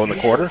 left to go in the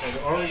quarter.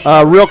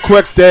 Real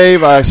quick,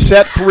 Dave,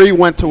 set 3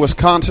 went to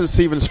Wisconsin,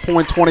 Stevens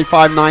Point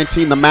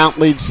 25-19. The Mount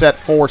leads set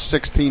 4,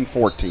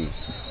 16-14.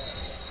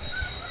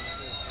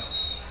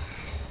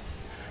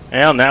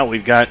 And now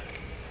we've got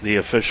the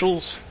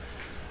officials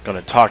going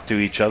to talk to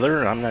each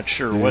other. I'm not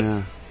sure what.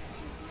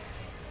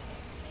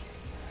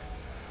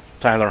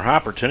 Tyler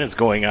Hopperton is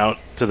going out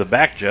to the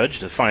back judge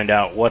to find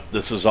out what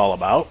this is all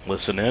about.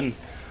 Listen in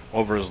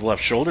over his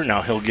left shoulder.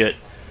 Now he'll get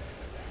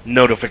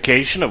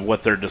notification of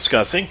what they're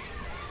discussing.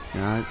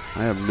 Yeah,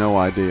 I have no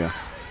idea.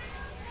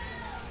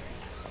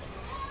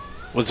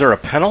 Was there a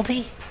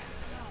penalty?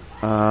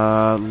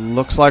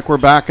 Looks like we're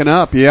backing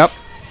up. Yep,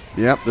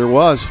 there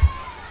was.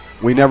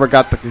 We never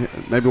got the.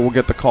 Maybe we'll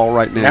get the call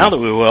right now. Now that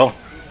we will.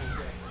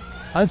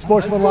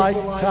 Unsportsmanlike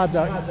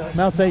conduct,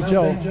 Mount St.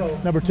 Joe,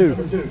 number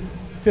 2.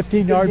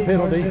 15-yard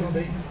penalty.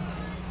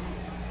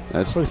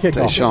 That's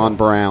Tayshawn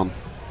Brown.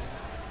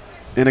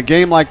 In a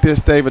game like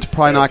this, Dave, it's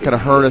probably not going to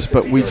hurt us,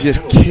 but we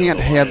just can't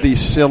have these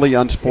silly,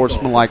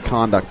 unsportsmanlike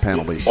conduct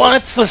penalties. Well,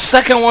 it's the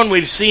second one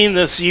we've seen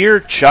this year,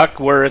 Chuck,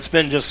 where it's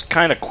been just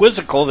kind of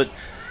quizzical that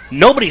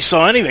nobody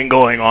saw anything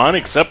going on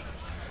except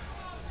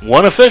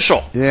one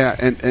official. Yeah,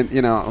 and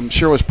you know, I'm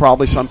sure it was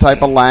probably some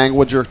type of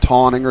language or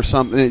taunting or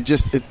something.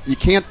 You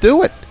can't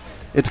do it.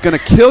 It's going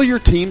to kill your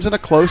teams in a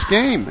close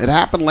game. It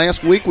happened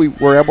last week. We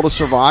were able to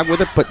survive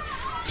with it, but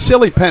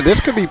silly pen.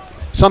 This could be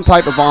some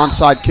type of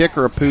onside kick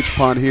or a pooch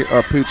punt here or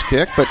a pooch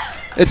kick, but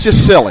it's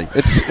just silly.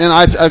 And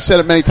I've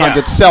said it many times.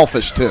 It's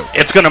selfish too.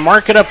 It's going to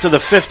mark it up to the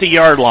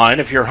 50-yard line.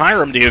 If you're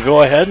Hiram, do you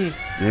go ahead and?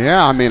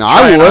 Yeah, I mean,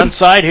 I would.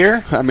 Onside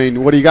here. I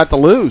mean, what do you got to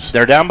lose?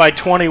 They're down by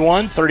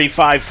 21,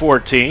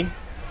 35-14.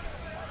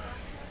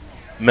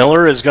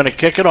 Miller is going to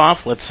kick it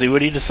off. Let's see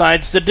what he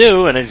decides to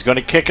do, and he's going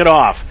to kick it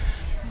off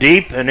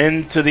deep and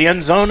into the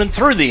end zone and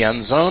through the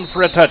end zone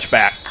for a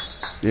touchback.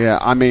 Yeah,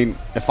 I mean,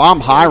 if I'm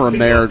Hiram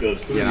there,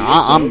 you know,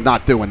 I'm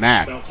not doing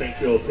that.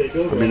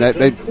 I mean,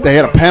 they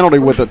had a penalty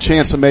with a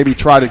chance to maybe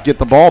try to get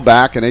the ball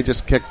back, and they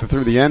just kicked it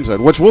through the end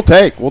zone, which we'll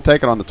take. We'll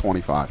take it on the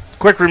 25.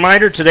 Quick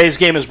reminder, today's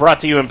game is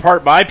brought to you in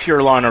part by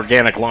Pure Lawn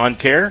Organic Lawn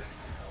Care.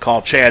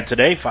 Call Chad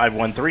today,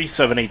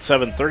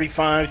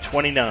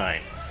 513-787-3529.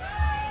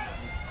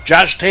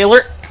 Josh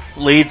Taylor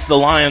leads the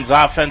Lions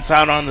offense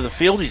out onto the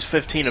field. He's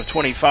 15 of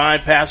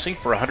 25 passing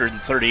for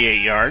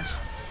 138 yards.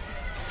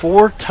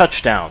 4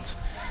 touchdowns.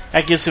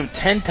 That gives him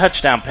 10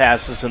 touchdown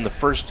passes in the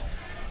first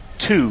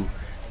 2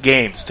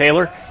 games.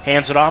 Taylor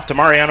hands it off to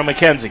Mariano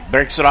McKenzie.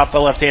 Breaks it off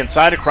the left-hand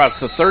side across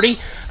the 30,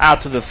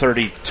 out to the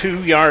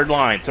 32-yard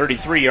line.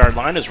 33-yard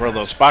line is where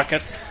they'll spot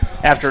it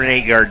after an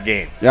 8-yard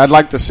gain. Yeah, I'd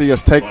like to see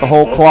us take the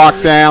whole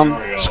clock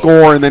down,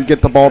 score, and then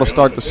get the ball to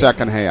start the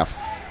second half.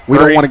 We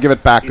don't want to give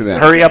it back to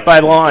them. Hurry up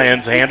by the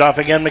Lions. Handoff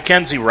again,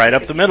 McKenzie right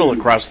up the middle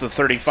across the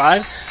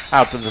 35,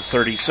 out to the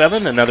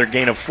 37. Another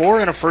gain of 4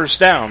 and a first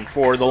down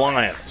for the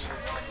Lions.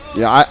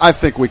 Yeah, I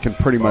think we can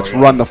pretty much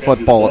run the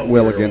football at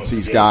will against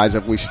these guys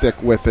if we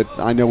stick with it.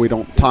 I know we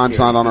don't. Time's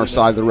not on our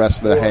side the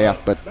rest of the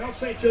half, but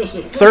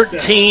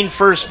 13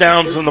 first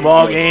downs in the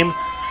ball game,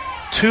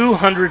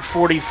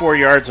 244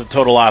 yards of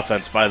total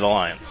offense by the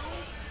Lions.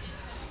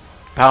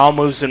 Powell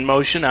moves in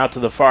motion out to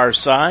the far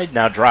side.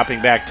 Now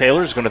dropping back,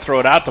 Taylor is going to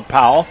throw it out to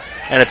Powell,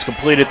 and it's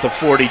complete at the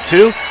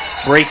 42.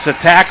 Breaks a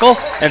tackle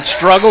and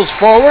struggles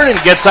forward and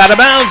gets out of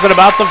bounds at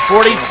about the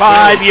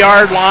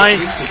 45-yard line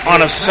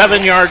on a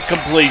 7-yard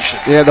completion.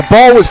 Yeah, the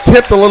ball was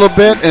tipped a little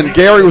bit, and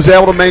Gary was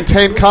able to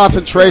maintain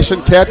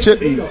concentration, catch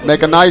it, and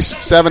make a nice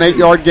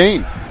 7-8-yard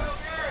gain.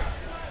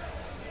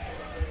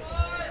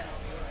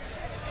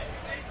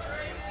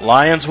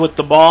 Lions with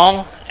the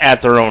ball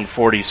at their own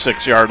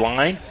 46-yard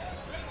line.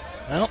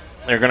 Well,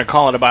 they're going to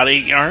call it about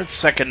 8 yards.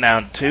 Second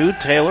down 2.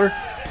 Taylor,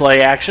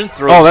 play action.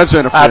 Throws that's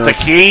interference. At the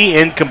key,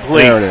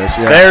 incomplete. There it is.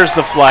 Yeah. There's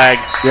the flag.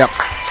 Yep.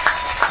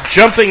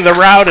 Jumping the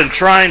route and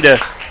trying to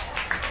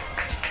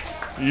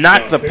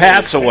knock the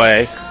pass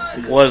away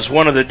was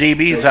one of the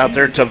DBs out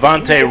there,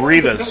 Tavante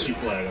Rivas.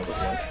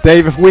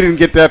 Dave, if we didn't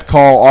get that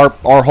call,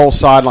 our whole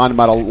sideline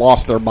might have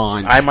lost their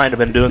minds. I might have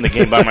been doing the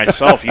game by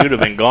myself. You'd have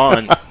been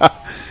gone.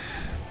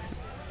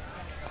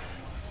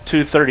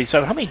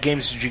 237. How many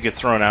games did you get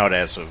thrown out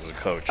as a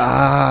coach?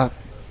 I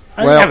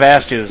think I've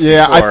asked you this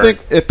before. I think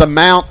at the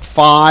Mount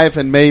 5,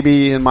 and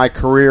maybe in my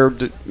career,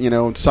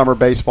 in summer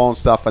baseball and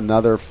stuff,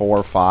 another 4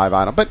 or 5.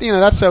 I don't. But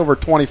that's over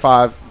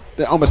 25,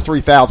 almost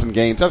 3,000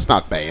 games. That's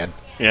not bad.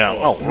 Yeah.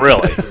 Oh,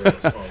 really?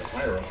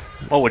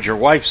 What would your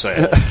wife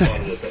say?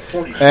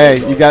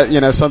 Hey, you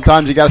got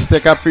sometimes you got to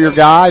stick up for your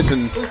guys,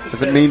 and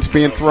if it means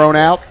being thrown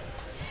out.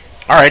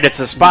 All right, it's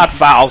a spot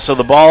foul, so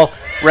the ball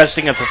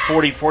resting at the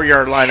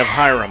 44-yard line of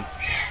Hiram.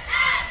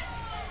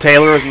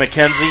 Taylor with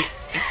McKenzie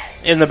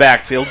in the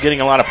backfield,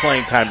 getting a lot of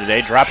playing time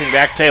today. Dropping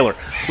back, Taylor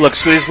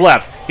looks to his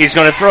left. He's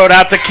going to throw it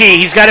out to Key.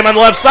 He's got him on the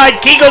left side.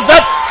 Key goes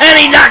up, and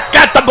he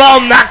got the ball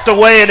knocked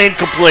away and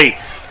incomplete.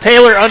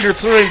 Taylor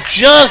underthrew him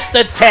just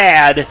a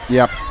tad.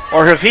 Yep.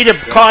 Or if he'd have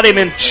caught him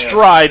in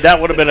stride, that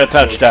would have been a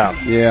touchdown.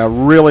 Yeah,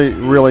 really,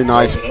 really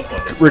nice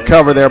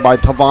recover there by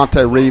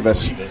Tavante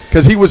Rivas,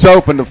 because he was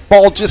open. The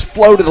ball just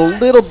floated a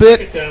little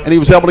bit, and he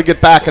was able to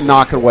get back and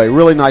knock it away.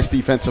 Really nice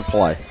defensive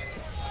play.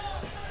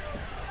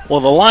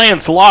 Well, the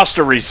Lions lost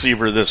a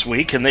receiver this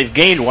week, and they've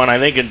gained one, I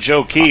think, in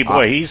Joe Key.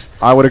 Boy,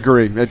 I would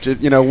agree.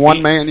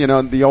 One man,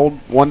 the old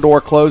one door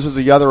closes,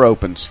 the other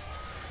opens.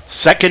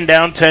 Second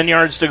down, 10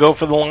 yards to go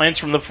for the Lions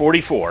from the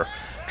 44.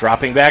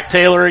 Dropping back,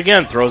 Taylor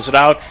again, throws it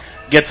out,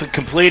 gets it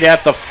complete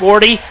at the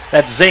 40.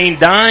 That's Zane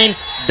Dine.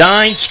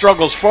 Dine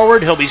struggles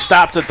forward. He'll be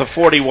stopped at the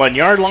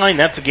 41-yard line.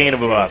 That's a gain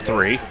of about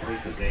 3.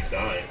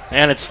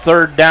 And it's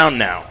third down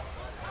now.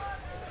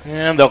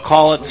 And they'll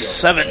call it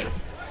 7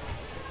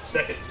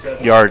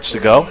 yards to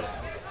go.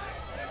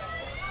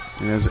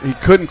 Yes, he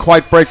couldn't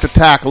quite break the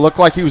tackle. Looked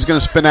like he was going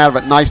to spin out of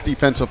it. Nice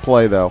defensive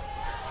play, though.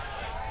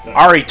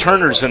 Ari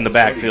Turner's in the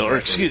backfield.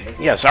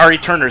 Ari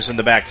Turner's in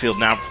the backfield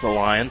now for the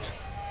Lions.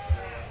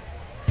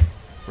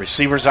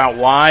 Receivers out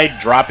wide,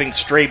 dropping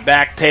straight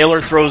back.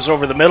 Taylor throws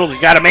over the middle. He's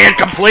got a man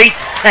complete,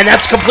 and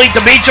that's complete to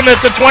Beecham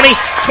at the 20,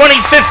 20,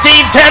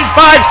 15, 10,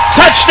 5.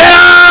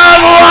 Touchdown,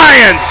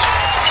 Lions!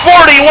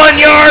 41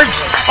 yards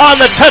on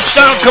the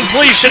touchdown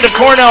completion to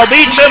Cornell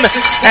Beecham,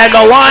 and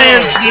the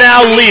Lions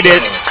now lead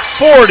it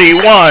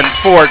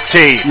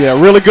 41-14. Yeah,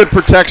 really good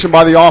protection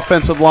by the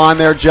offensive line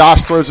there.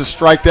 Josh throws a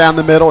strike down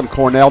the middle, and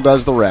Cornell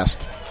does the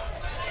rest.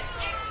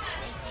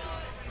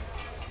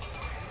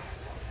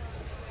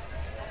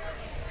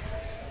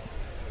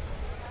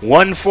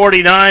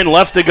 .149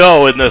 left to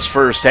go in this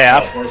first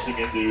half,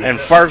 and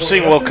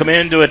Farsing will come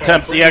in to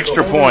attempt the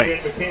extra point.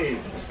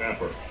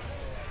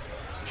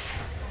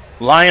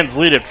 Lions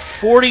lead at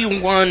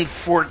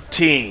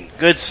 41-14.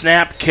 Good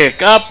snap,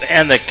 kick up,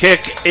 and the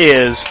kick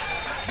is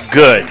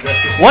good.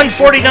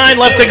 1:49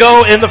 left to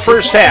go in the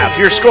first half.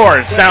 Your score,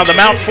 it's now the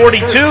Mount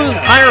 42,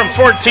 Hiram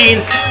 14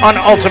 on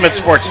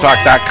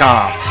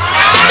UltimateSportsTalk.com.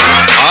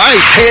 All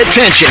right, pay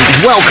attention.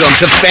 Welcome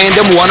to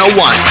Fandom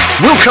 101.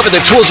 We'll cover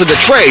the tools of the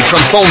trade from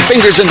foam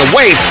fingers in the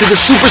wave to the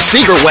super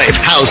secret wave.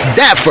 How's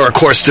that for a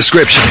course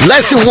description?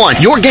 Lesson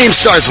 1, your game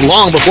starts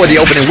long before the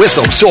opening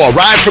whistle, so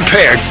arrive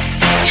prepared.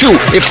 2,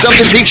 if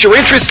something piques your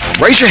interest,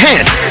 raise your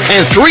hand.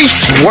 And 3,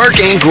 work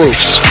in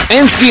groups.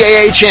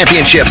 NCAA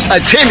championships.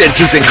 Attendance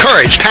is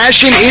encouraged.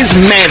 Passion is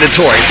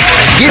mandatory.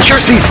 Get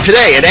your seats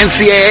today at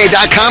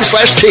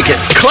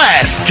ncaa.com/tickets.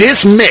 Class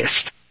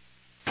dismissed.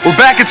 We're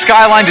back at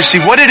Skyline to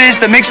see what it is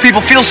that makes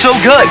people feel so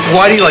good.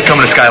 Why do you like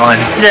coming to Skyline?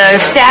 The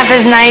staff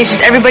is nice,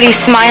 everybody's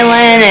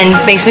smiling, and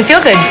makes me feel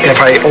good. If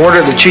I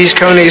order the cheese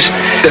conies,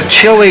 the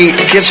chili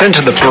gets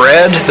into the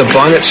bread, the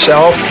bun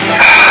itself.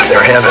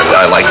 They're heaven.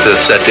 I like to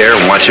sit there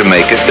and watch them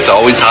make it. It's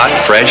always hot,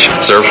 fresh,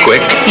 served quick.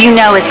 You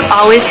know it's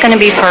always going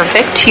to be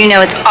perfect. You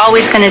know it's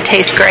always going to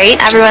taste great.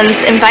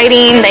 Everyone's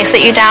inviting. They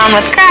sit you down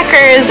with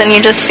crackers, and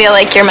you just feel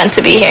like you're meant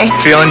to be here.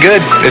 Feeling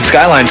good. It's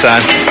Skyline time.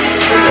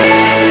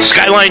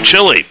 Skyline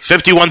Chili,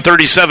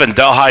 5137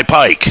 Delhi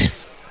Pike.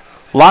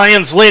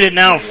 Lions lead it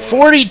now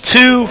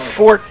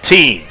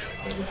 42-14.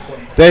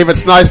 Dave,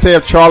 it's nice to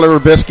have Charlie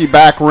Rubisky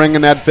back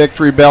ringing that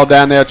victory bell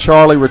down there.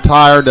 Charlie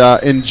retired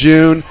in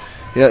June.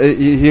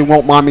 He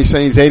won't mind me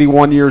saying he's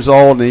 81 years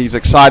old, and he's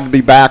excited to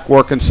be back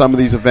working some of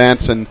these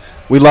events, and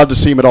we love to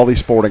see him at all these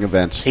sporting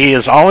events. He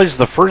is always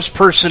the first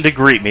person to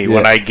greet me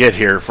when I get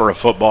here for a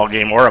football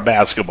game or a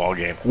basketball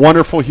game.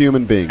 Wonderful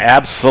human being.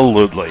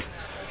 Absolutely.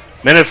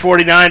 Minute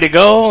 49 to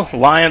go.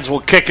 Lions will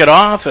kick it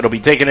off. It'll be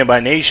taken in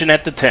by Nation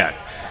at the 10.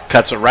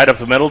 Cuts it right up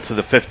the middle to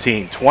the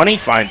 15-20.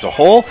 Finds a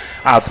hole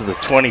out to the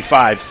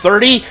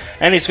 25-30.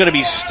 And he's going to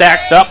be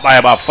stacked up by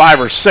about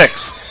 5 or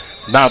 6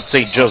 Mount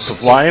St.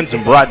 Joseph Lions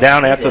and brought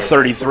down at the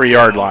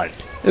 33-yard line.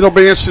 It'll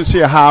be interesting to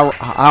see how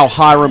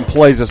Hiram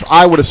plays this.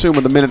 I would assume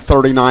with the minute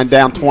 39,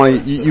 down 20,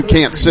 you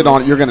can't sit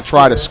on it. You're going to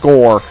try to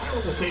score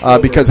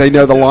because they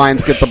know the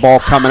Lions get the ball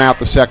coming out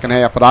the second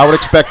half. But I would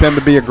expect them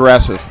to be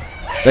aggressive.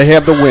 They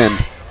have the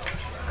wind.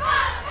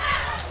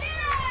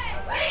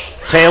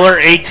 Taylor,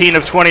 18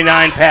 of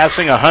 29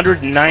 passing,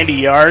 190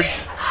 yards.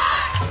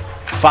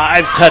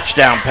 5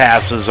 touchdown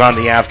passes on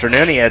the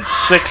afternoon. He had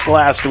 6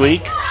 last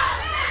week.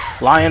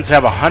 Lions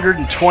have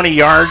 120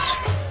 yards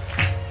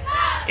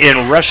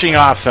in rushing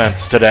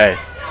offense today.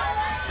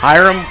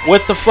 Hiram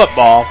with the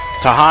football.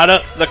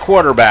 Tejada, the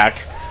quarterback,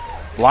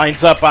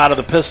 lines up out of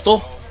the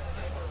pistol.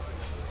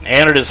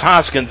 And it is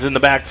Hoskins in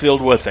the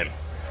backfield with him.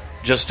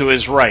 Just to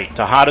his right.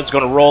 Tejada's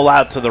going to roll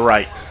out to the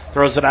right.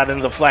 Throws it out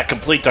into the flat,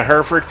 complete to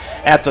Hereford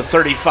at the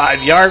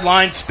 35-yard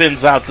line.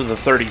 Spins out to the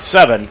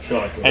 37.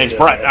 And he's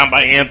brought down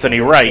by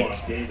Anthony Wright,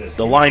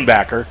 the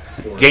linebacker.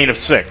 Gain of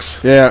 6.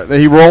 Yeah,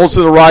 he rolls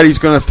to the right. He's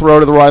going to throw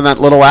to the right in that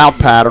little out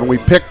pattern. We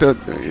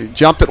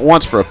jumped it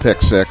once for a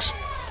pick 6.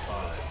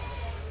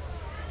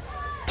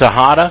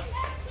 Tejada,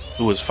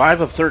 who was 5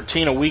 of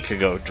 13 a week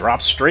ago,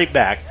 drops straight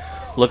back,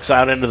 looks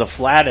out into the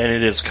flat, and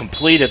it is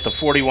complete at the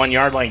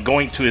 41-yard line,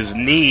 going to his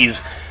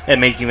knees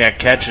and making that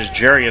catch is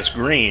Jarius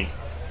Green.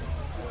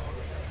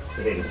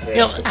 You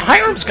know,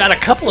 Hiram's got a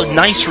couple of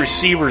nice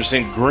receivers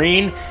in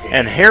Green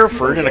and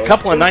Hereford and a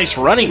couple of nice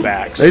running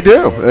backs. They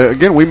do.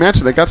 Again, we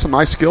mentioned they got some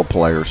nice skill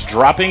players.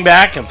 Dropping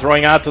back and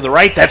throwing out to the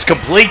right. That's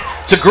complete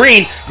to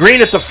Green.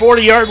 Green at the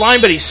 40-yard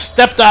line, but he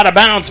stepped out of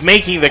bounds,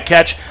 making the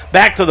catch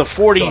back to the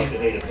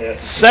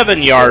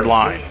 47-yard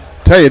line.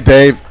 Tell you,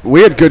 Dave,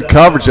 we had good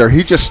coverage there.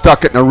 He just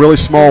stuck it in a really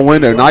small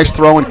window. Nice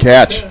throw and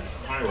catch.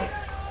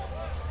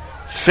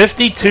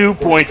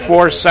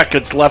 52.4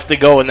 seconds left to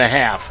go in the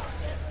half.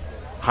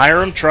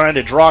 Hiram trying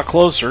to draw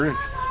closer.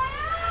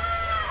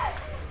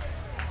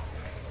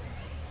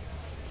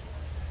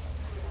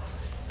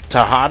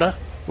 Tejada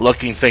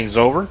looking things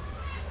over.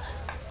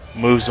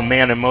 Moves a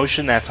man in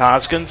motion. That's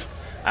Hoskins.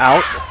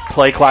 Out.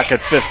 Play clock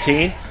at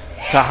 15.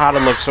 Tejada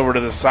looks over to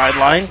the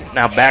sideline.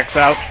 Now backs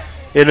out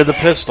into the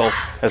pistol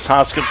as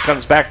Hoskins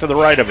comes back to the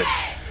right of it.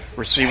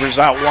 Receivers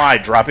out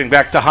wide. Dropping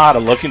back Tejada.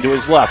 Looking to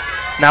his left.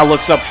 Now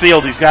looks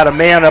upfield. He's got a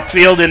man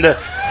upfield into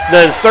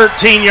the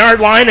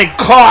 13-yard line and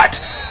caught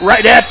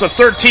right at the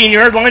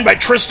 13-yard line by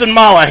Tristan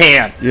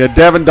Mollahan. Yeah,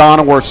 Devin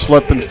Donaworth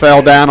slipped and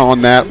fell down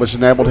on that, which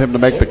enabled him to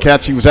make the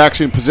catch. He was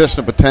actually in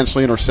position to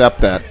potentially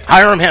intercept that.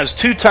 Hiram has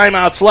 2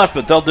 timeouts left,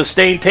 but they'll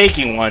disdain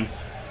taking one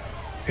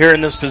here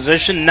in this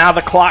position. Now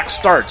the clock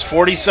starts.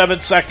 47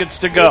 seconds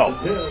to go.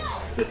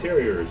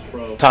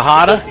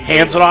 Tejada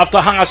hands it off to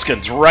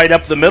Hoskins. Right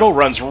up the middle,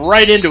 runs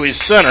right into his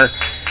center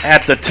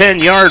at the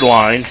 10-yard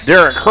line.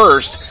 Derek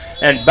Hurst.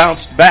 And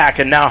bounced back,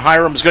 and now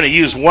Hiram's going to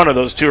use one of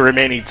those 2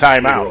 remaining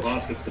timeouts.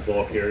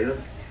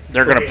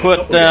 They're going to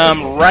put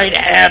them right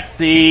at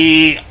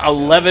the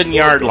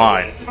 11-yard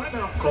line.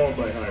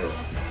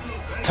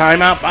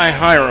 Timeout by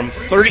Hiram.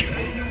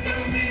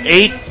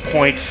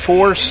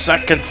 38.4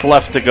 seconds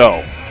left to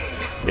go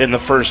in the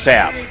first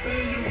half.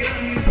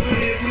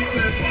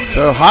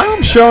 So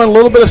Hiram's showing a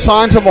little bit of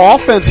signs of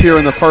offense here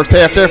in the first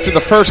half. After the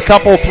first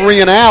couple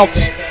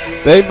 3-and-outs,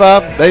 they've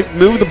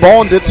moved the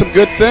ball and did some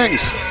good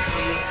things.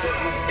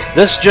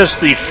 This is just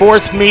the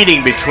 4th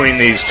meeting between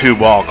these 2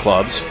 ball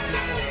clubs.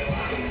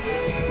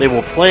 They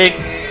will play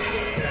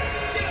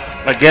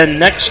again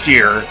next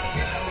year.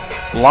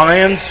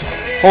 Lions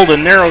hold a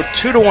narrow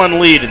 2-1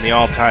 lead in the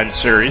all-time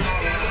series.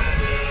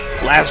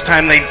 Last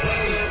time they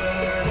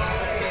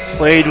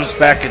played was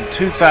back in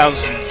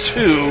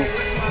 2002.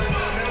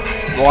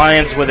 The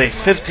Lions with a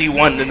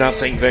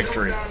 51-0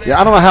 victory.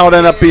 Yeah, I don't know how it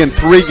ended up being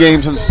 3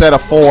 games instead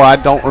of 4.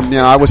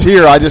 I was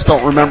here. I just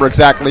don't remember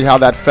exactly how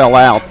that fell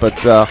out,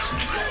 But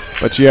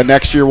yeah,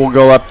 next year we'll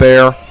go up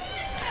there.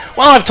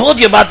 Well, I've told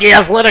you about the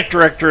athletic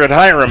director at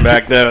Hiram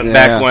back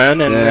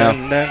when, and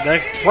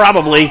that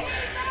probably,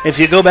 if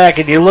you go back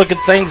and you look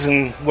at things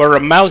and were a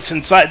mouse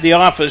inside the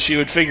office, you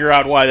would figure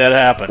out why that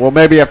happened. Well,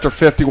 maybe after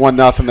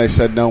 51-0, they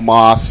said, no,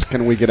 Moss,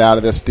 can we get out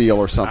of this deal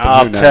or something?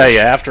 I'll tell you,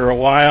 after a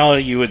while,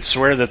 you would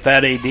swear that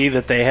AD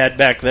that they had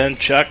back then,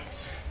 Chuck,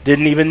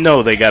 didn't even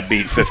know they got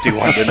beat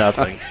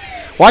 51-0.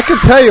 Well, I can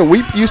tell you,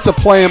 we used to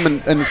play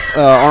them on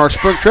our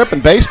spring trip in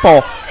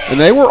baseball, and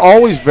they were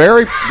always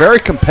very, very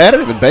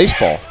competitive in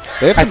baseball.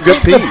 They had some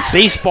good teams. The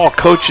baseball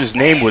coach's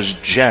name was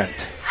Gent.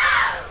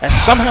 And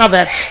somehow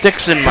that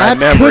sticks in my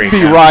memory. That could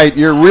be right.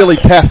 You're really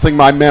testing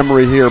my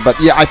memory here. But,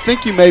 yeah, I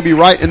think you may be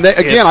right. And,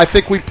 I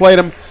think we played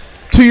them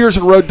 2 years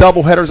in a row,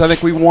 doubleheaders. I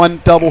think we won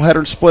doubleheader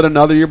and split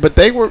another year. But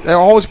they're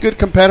always good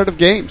competitive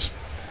games.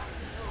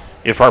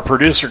 If our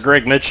producer,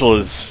 Greg Mitchell,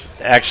 is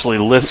actually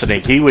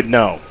listening, he would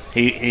know.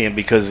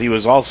 Because he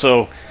was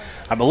also,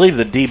 I believe,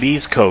 the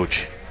DB's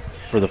coach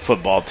for the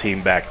football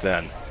team back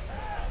then.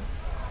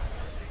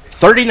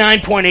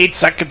 39.8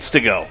 seconds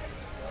to go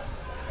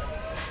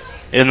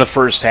in the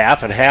first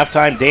half. At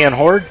halftime, Dan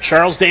Horde,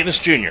 Charles Davis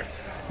Jr.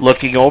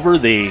 looking over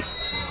the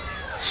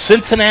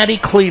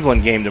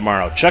Cincinnati-Cleveland game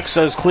tomorrow. Chuck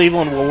says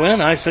Cleveland will win.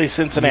 I say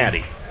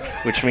Cincinnati,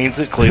 which means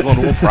that Cleveland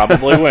will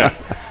probably win.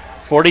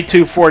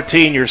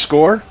 42-14 your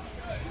score.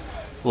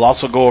 We'll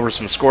also go over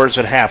some scores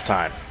at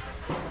halftime.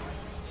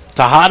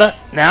 Tejada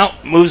now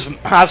moves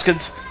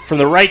Hoskins from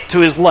the right to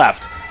his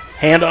left.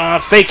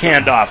 Handoff, fake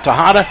handoff.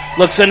 Tejada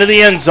looks into the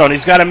end zone.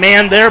 He's got a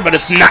man there, but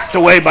it's knocked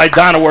away by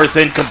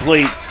Donaworth,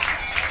 incomplete.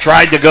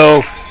 Tried to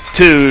go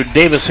to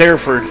Davis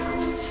Hereford,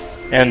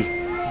 and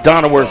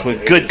Donnerworth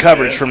with good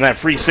coverage from that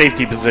free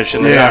safety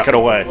position. They knock it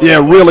away. Yeah,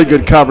 really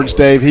good coverage,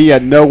 Dave. He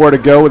had nowhere to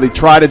go. They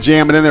tried to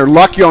jam it in there.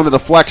 Lucky on the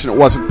deflection it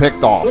wasn't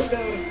picked off.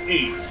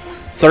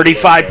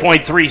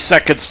 35.3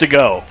 seconds to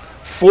go.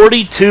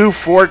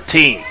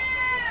 42-14.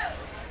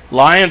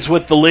 Lions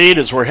with the lead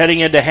as we're heading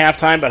into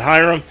halftime, but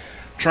Hiram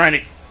trying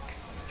to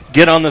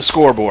get on the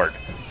scoreboard.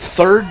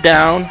 Third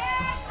down,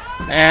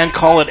 and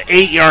call it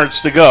 8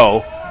 yards to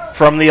go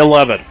from the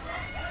 11.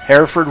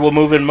 Hereford will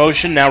move in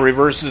motion, now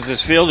reverses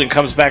his field and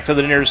comes back to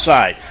the near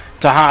side.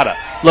 Tejada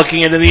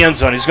looking into the end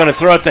zone. He's going to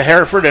throw it to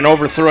Hereford and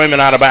overthrow him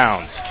and out of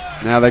bounds.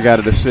 Now they got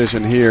a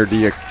decision here. Do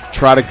you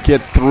try to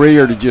get 3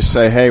 or do you just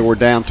say, hey, we're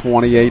down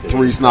 28,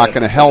 3's not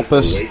going to help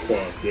us? And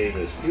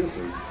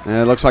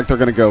it looks like they're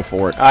going to go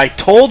for it. I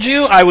told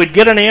you I would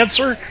get an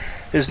answer.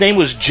 His name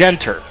was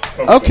Genter.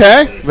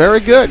 Okay, very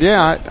good.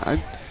 Yeah,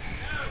 I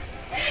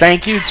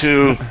thank you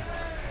to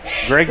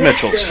Greg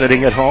Mitchell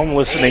sitting at home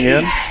listening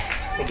in.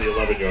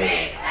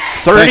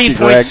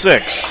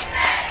 30.6.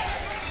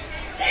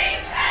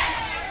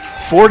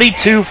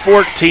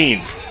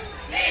 42-14.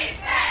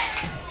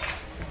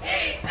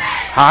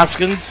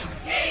 Hoskins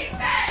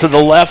to the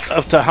left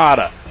of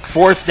Tejada.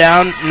 Fourth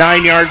down,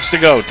 9 yards to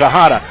go.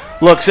 Tejada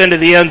looks into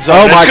the end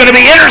zone. It's going to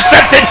be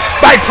intercepted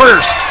by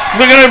Purse.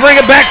 They're going to bring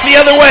it back the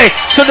other way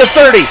to the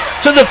 30,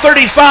 to the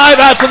 35,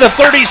 out to the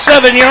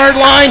 37-yard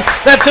line.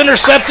 That's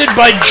intercepted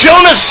by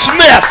Jonas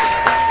Smith.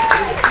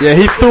 Yeah,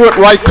 he threw it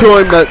right to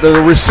him.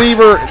 The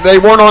receiver, they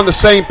weren't on the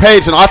same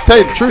page. And I'll tell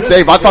you the truth,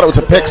 Dave, I thought it was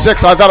a pick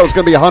six. I thought it was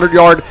going to be a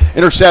 100-yard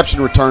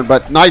interception return.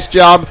 But nice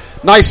job.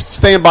 Nice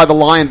stand by the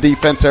Lion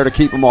defense there to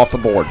keep him off the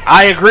board.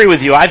 I agree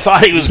with you. I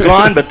thought he was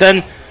gone, but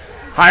then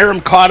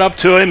Hiram caught up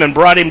to him and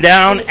brought him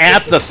down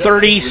at the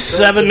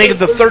 37, make it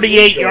the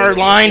 38-yard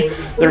line.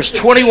 There's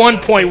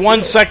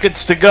 21.1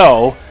 seconds to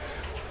go.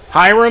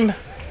 The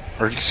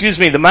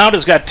Mount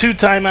has got 2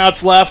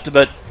 timeouts left,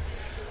 but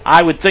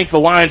I would think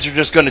the Lions are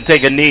just going to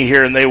take a knee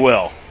here, and they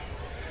will.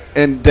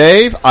 And,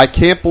 Dave, I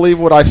can't believe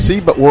what I see,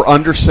 but we're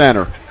under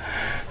center.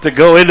 To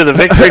go into the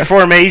victory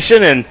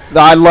formation, and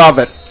I love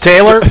it.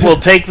 Taylor will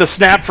take the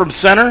snap from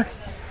center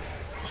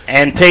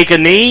and take a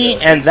knee,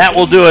 and that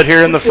will do it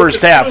here in the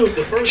first half.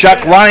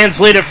 Chuck, Lions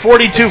lead at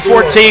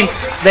 42-14.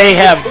 They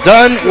have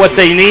done what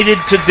they needed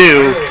to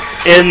do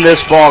in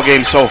this ball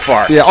game so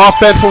far. Yeah,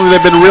 offensively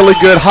they've been really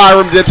good.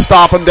 Hiram did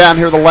stop them down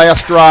here the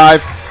last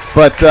drive.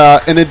 But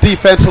and then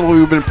defensively,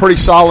 we've been pretty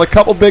solid. A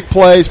couple big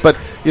plays, but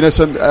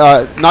some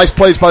nice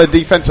plays by the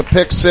defense. A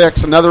pick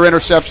six, another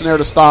interception there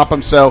to stop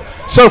them. So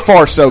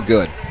far, so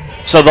good.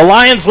 So the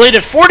Lions lead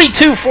at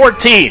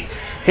 42-14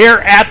 here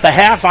at the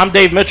half. I'm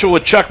Dave Mitchell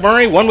with Chuck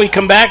Murray. When we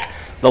come back,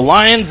 the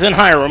Lions and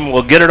Hiram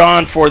will get it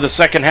on for the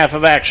second half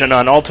of action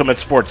on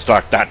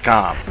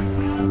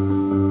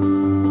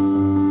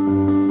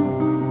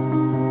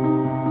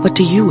UltimateSportsTalk.com. What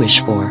do you wish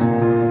for?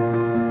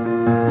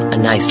 A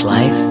nice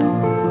life?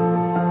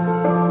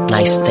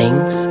 Nice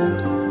things?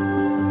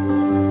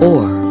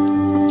 Or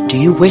do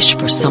you wish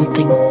for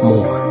something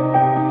more?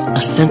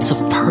 A sense of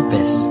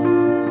purpose?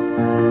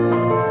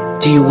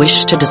 Do you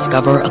wish to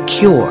discover a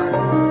cure?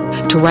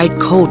 To write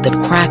code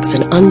that cracks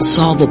an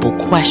unsolvable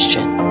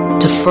question?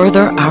 To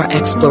further our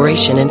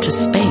exploration into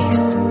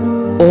space?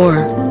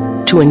 Or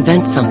to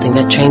invent something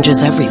that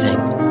changes everything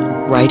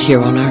right here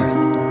on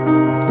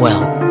Earth?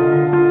 Well,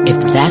 if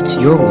that's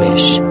your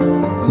wish,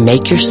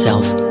 make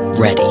yourself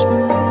ready.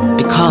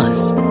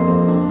 Because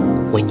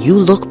when you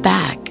look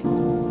back,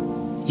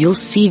 you'll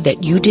see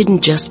that you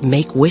didn't just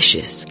make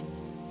wishes.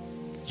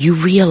 You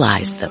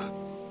realized them.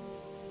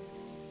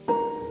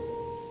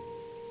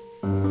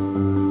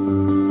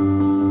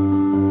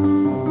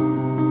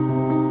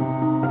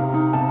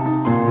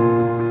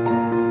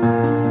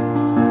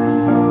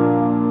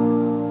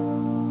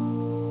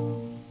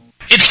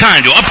 It's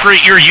time to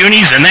upgrade your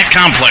unis and that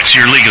complex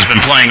your league has been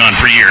playing on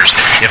for years.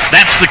 If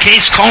that's the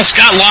case, call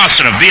Scott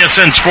Lawson of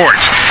BSN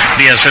Sports.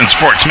 BSN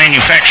Sports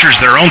manufactures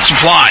their own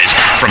supplies,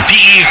 from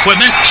PE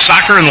equipment,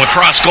 soccer and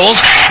lacrosse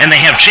goals, and they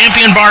have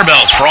champion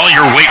barbells for all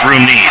your weight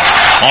room needs.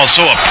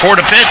 Also a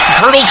porta pit,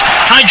 hurdles,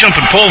 high jump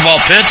and pole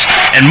vault pits,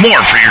 and more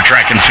for your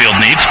track and field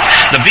needs.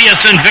 The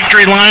BSN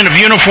Victory line of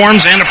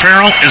uniforms and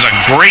apparel is a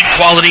great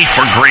quality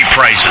for great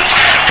prices.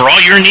 For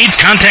all your needs,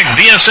 contact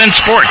BSN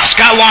Sports.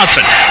 Scott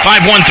Lawson,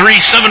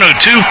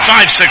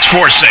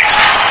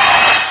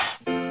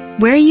 513-702-5646.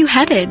 Where are you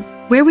headed?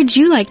 Where would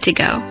you like to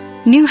go?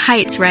 New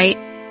heights, right?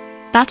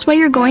 That's why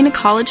you're going to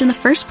college in the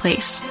first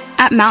place.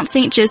 At Mount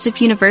St. Joseph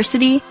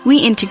University, we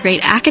integrate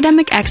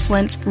academic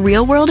excellence,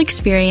 real-world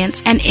experience,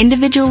 and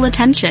individual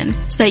attention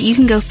so that you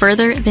can go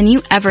further than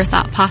you ever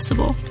thought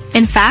possible.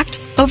 In fact,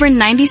 over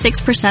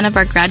 96% of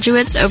our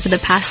graduates over the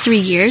past 3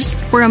 years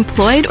were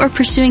employed or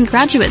pursuing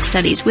graduate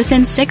studies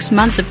within 6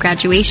 months of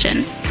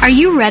graduation. Are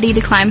you ready to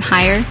climb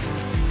higher?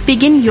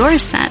 Begin your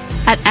ascent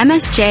at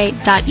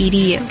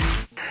msj.edu.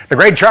 The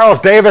great Charles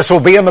Davis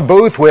will be in the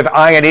booth with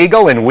Ian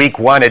Eagle in Week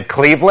 1 at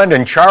Cleveland.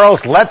 And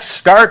Charles, let's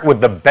start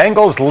with the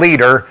Bengals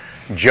leader,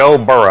 Joe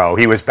Burrow.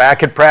 He was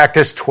back at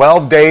practice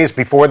 12 days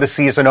before the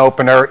season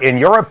opener. In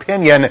your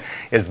opinion,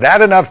 is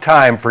that enough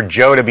time for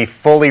Joe to be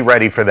fully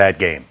ready for that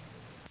game?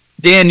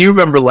 Dan, you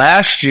remember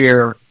last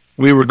year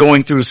we were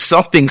going through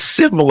something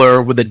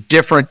similar with a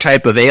different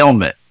type of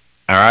ailment,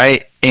 all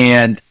right?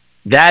 And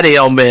that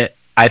ailment,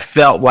 I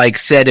felt like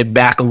set him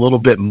back a little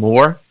bit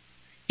more.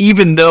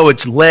 Even though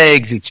it's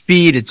legs, it's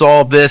feet, it's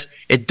all this,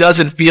 it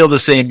doesn't feel the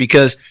same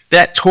because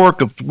that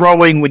torque of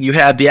throwing when you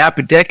have the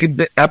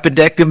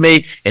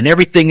appendectomy and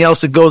everything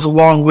else that goes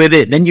along with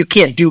it, and then you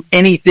can't do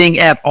anything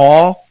at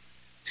all.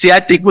 See, I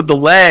think with the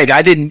leg,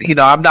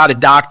 I'm not a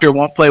doctor,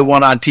 won't play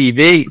one on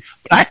TV,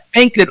 but I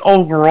think that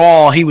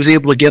overall he was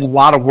able to get a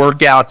lot of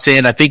workouts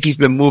in. I think he's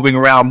been moving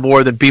around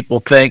more than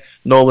people think.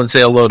 Nolan, say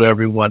hello to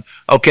everyone.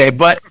 Okay,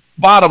 but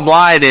bottom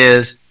line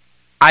is,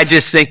 I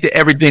just think that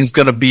everything's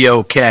going to be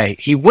okay.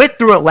 He went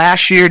through it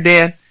last year,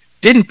 Dan,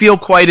 didn't feel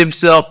quite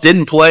himself,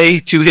 didn't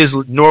play to his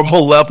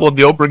normal level in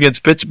the opener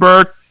against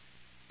Pittsburgh.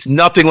 It's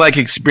nothing like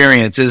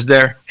experience, is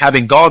there?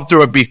 Having gone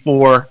through it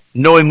before,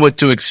 knowing what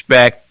to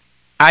expect,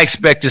 I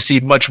expect to see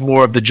much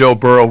more of the Joe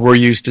Burrow we're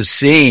used to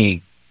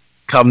seeing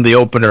come the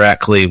opener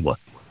at Cleveland.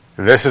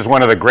 This is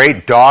one of the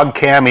great dog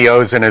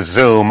cameos in a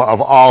Zoom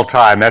of all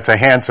time. That's a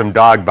handsome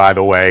dog, by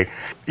the way.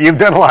 You've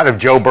done a lot of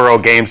Joe Burrow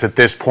games at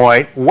this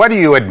point. What do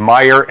you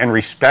admire and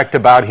respect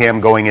about him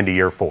going into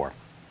year 4?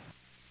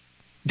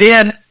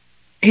 Dan,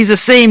 he's the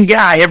same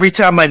guy every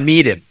time I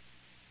meet him.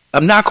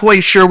 I'm not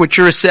quite sure what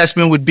your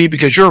assessment would be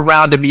because you're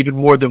around him even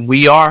more than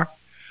we are.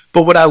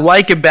 But what I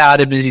like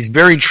about him is he's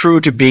very true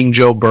to being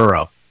Joe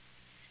Burrow.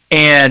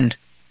 And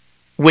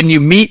when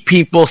you meet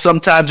people,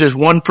 sometimes there's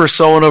one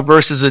persona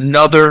versus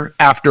another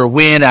after a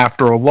win,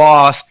 after a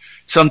loss.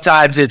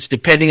 Sometimes it's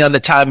depending on the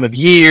time of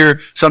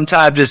year.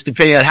 Sometimes it's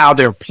depending on how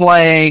they're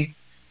playing.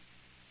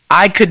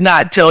 I could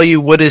not tell you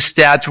what his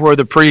stats were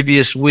the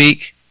previous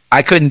week.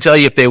 I couldn't tell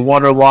you if they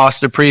won or lost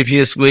the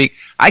previous week.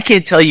 I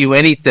can't tell you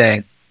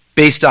anything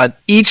based on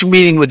each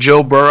meeting with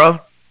Joe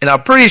Burrow. And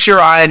I'm pretty sure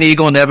Ian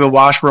Eagle and Evan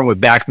Washburn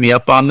would back me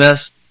up on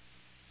this.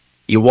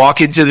 You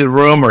walk into the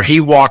room, or he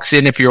walks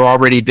in if you're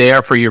already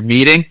there for your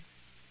meeting.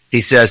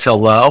 He says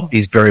hello.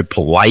 He's very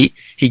polite.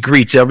 He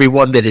greets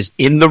everyone that is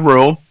in the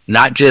room,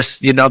 not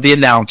just, the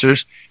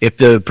announcers. If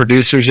the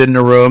producer's in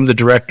the room, the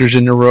director's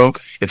in the room,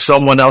 if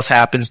someone else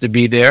happens to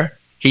be there,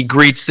 he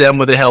greets them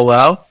with a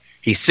hello.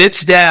 He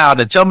sits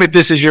down, and tell me if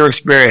this is your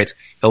experience.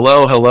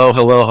 Hello, hello,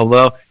 hello,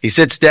 hello. He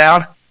sits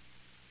down,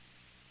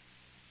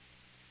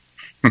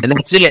 and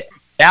that's it.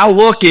 Our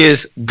look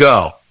is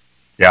go.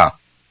 Yeah.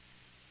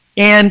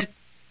 And,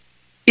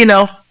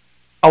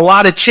 a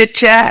lot of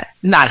chit-chat,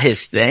 not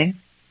his thing.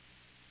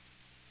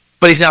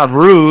 But he's not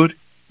rude.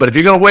 But if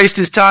you're going to waste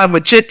his time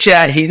with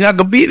chit-chat, he's not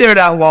going to be there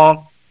that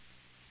long.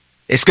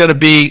 It's going to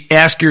be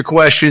ask your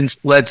questions,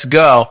 let's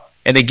go.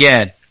 And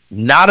again,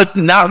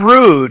 not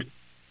rude,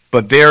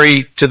 but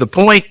very to the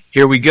point.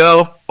 Here we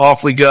go,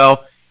 off we go.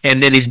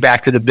 And then he's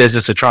back to the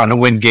business of trying to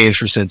win games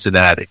for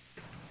Cincinnati.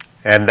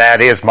 And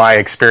that is my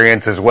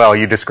experience as well.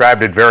 You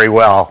described it very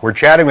well. We're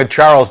chatting with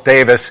Charles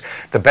Davis.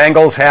 The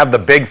Bengals have the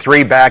big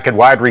three back at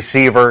wide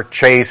receiver,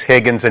 Chase,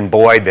 Higgins, and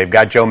Boyd. They've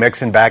got Joe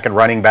Mixon back at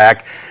running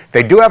back.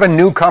 They do have a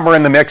newcomer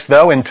in the mix,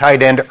 though, in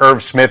tight end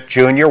Irv Smith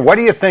Jr. What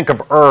do you think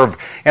of Irv,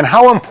 and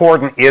how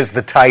important is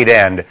the tight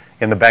end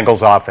in the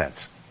Bengals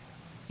offense?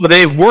 Well,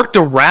 they've worked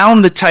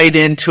around the tight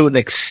end to an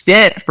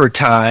extent for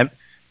time.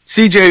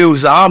 C.J.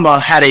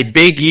 Uzomah had a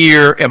big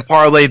year and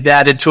parlayed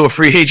that into a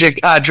free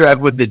agent contract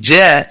with the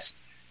Jets.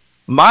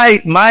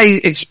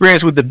 My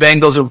experience with the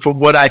Bengals and from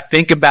what I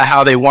think about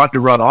how they want to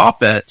run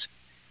offense,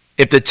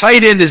 if the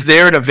tight end is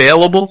there and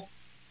available,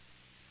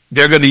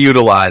 they're going to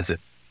utilize it.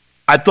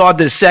 I thought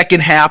the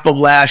second half of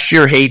last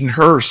year, Hayden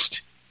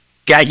Hurst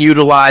got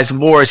utilized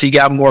more as he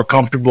got more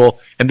comfortable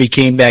and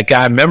became that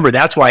guy. Remember,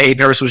 that's why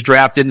Hayden Hurst was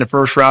drafted in the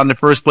first round in the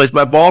first place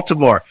by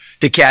Baltimore,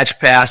 to catch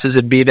passes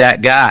and be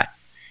that guy.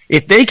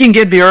 If they can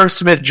get the Irv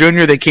Smith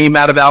Jr. that came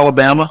out of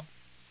Alabama,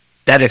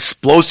 that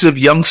explosive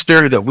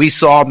youngster that we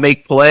saw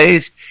make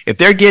plays, if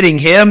they're getting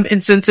him in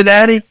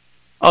Cincinnati,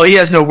 he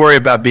has no worry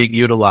about being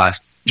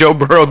utilized. Joe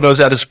Burrow knows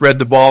how to spread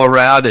the ball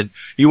around, and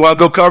you want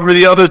to go cover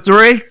the other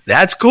three?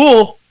 That's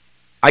cool.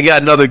 I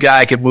got another guy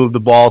I can move the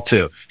ball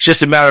to. It's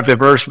just a matter of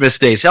if Irv Smith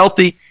stays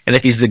healthy and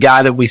if he's the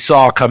guy that we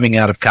saw coming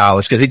out of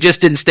college, because he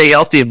just didn't stay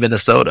healthy in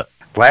Minnesota.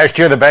 Last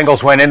year, the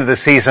Bengals went into the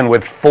season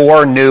with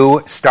 4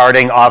 new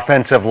starting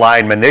offensive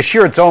linemen. This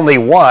year, it's only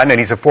 1, and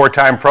he's a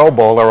 4-time Pro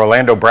Bowler,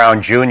 Orlando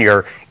Brown Jr.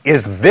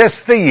 Is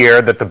this the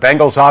year that the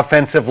Bengals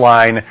offensive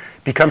line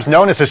becomes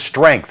known as a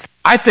strength?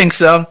 I think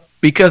so,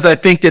 because I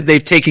think that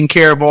they've taken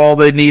care of all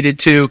they needed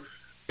to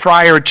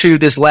prior to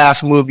this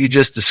last move you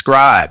just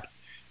described.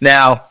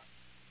 Now,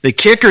 the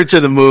kicker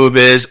to the move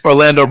is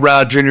Orlando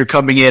Brown Jr.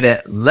 coming in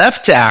at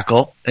left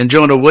tackle, and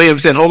Jonah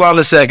Williams saying, hold on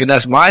a second,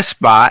 that's my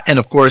spot. And,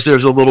 of course,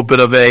 there's a little bit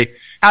of a,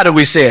 how do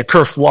we say it,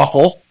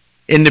 kerfluffle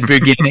in the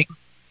beginning.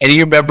 And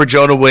you remember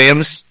Jonah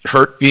Williams,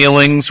 hurt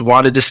feelings,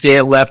 wanted to stay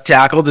at left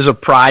tackle. There's a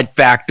pride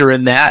factor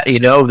in that,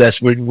 that's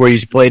where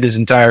he's played his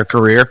entire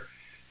career.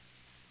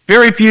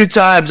 very few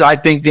times I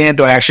think Dan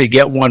do I actually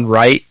get one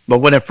right. But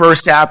when it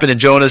first happened and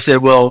Jonas said,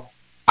 well,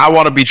 I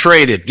want to be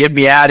traded, get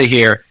me out of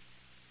here,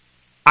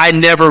 I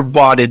never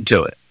bought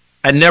into it.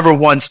 I never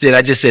once did.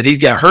 I just said, he's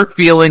got hurt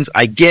feelings.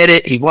 I get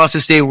it. He wants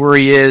to stay where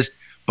he is.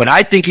 But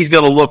I think he's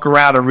going to look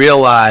around and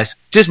realize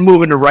just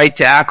moving to right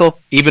tackle,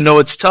 even though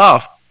it's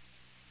tough,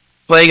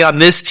 playing on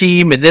this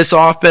team and this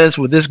offense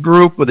with this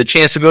group with a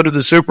chance to go to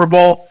the Super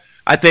Bowl,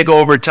 I think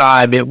over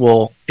time it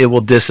will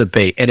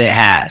dissipate, and it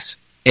has.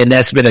 And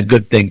that's been a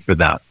good thing for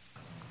them.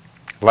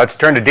 Let's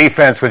turn to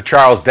defense with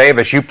Charles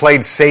Davis. You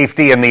played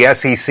safety in the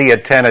SEC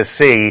at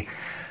Tennessee.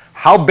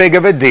 How big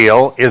of a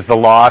deal is the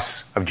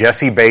loss of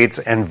Jesse Bates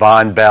and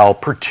Von Bell,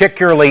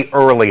 particularly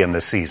early in the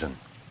season?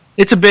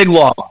 It's a big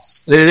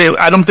loss.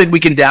 I don't think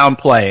we can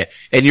downplay it.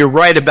 And you're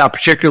right about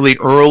particularly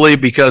early,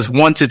 because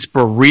once it's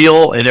for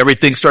real and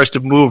everything starts to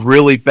move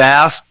really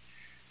fast,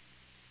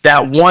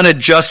 that one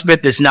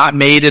adjustment that's not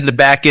made in the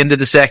back end of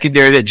the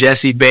secondary that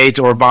Jesse Bates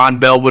or Von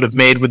Bell would have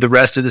made with the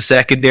rest of the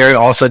secondary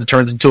all of a sudden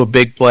turns into a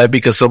big play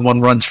because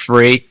someone runs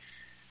free.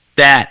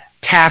 That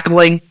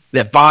tackling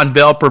that Von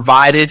Bell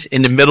provided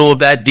in the middle of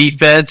that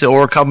defense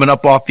or coming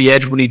up off the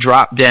edge when he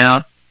dropped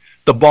down.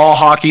 The ball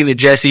hawking that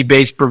Jesse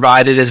Bates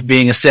provided as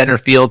being a center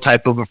field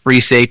type of a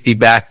free safety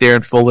back there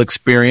in full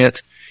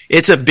experience.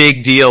 It's a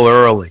big deal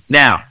early.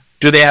 Now,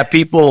 do they have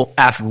people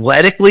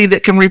athletically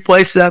that can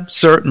replace them?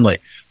 Certainly.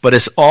 But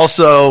it's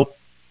also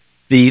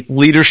the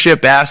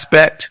leadership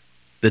aspect,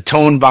 the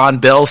tone Von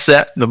Bell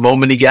set the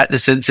moment he got to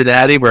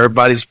Cincinnati, where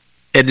everybody's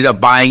ended up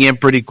buying in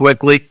pretty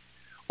quickly.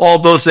 All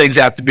those things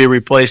have to be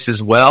replaced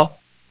as well.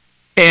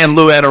 And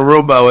Lou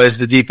Anarumo is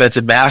the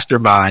defensive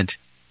mastermind.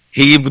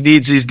 He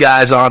needs these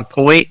guys on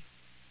point.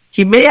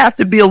 He may have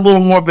to be a little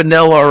more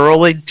vanilla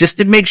early just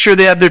to make sure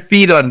they have their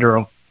feet under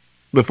him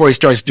before he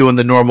starts doing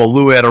the normal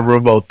Lou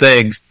Anarumo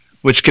things,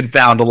 which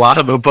confound a lot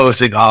of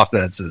opposing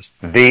offenses.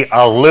 The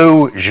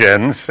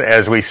illusions,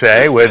 as we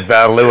say, with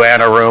Lou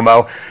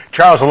Anarumo.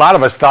 Charles, a lot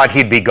of us thought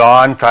he'd be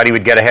gone, thought he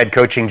would get a head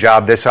coaching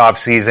job this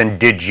offseason.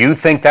 Did you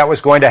think that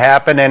was going to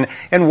happen?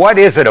 And what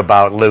is it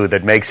about Lou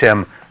that makes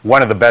him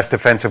one of the best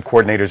defensive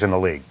coordinators in the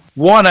league?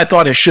 One, I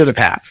thought it should have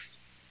happened.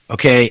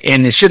 Okay,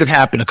 and it should have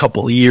happened a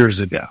couple of years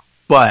ago.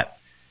 But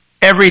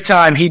every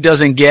time he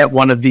doesn't get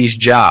one of these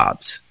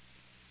jobs,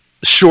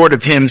 short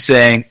of him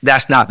saying,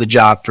 that's not the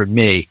job for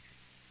me,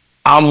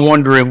 I'm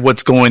wondering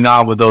what's going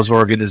on with those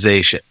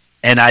organizations.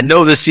 And I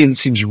know this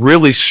seems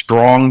really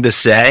strong to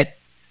say,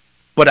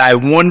 but I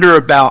wonder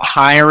about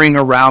hiring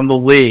around the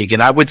league.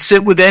 And I would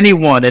sit with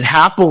anyone and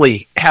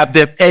happily have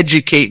them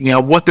educate me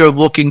on what they're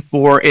looking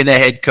for in a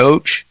head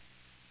coach.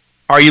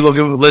 Are you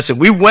looking, listen,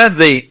 we went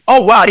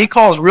oh wow, he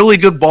calls really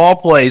good ball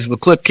plays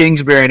with Cliff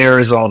Kingsbury in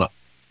Arizona.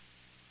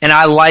 And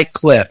I like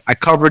Cliff. I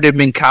covered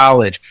him in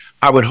college.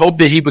 I would hope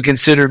that he would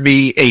consider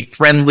me a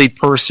friendly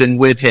person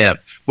with him,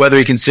 whether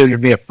he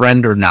considered me a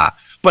friend or not.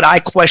 But I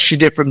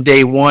questioned it from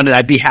day one, and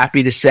I'd be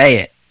happy to say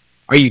it.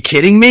 Are you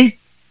kidding me?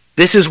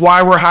 This is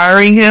why we're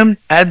hiring him?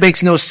 That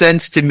makes no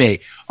sense to me.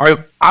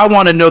 I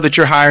want to know that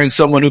you're hiring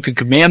someone who can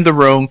command the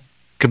room,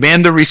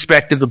 command the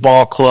respect of the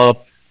ball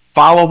club,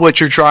 follow what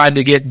you're trying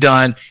to get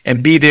done,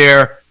 and be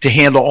there to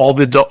handle all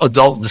the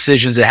adult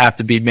decisions that have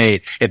to be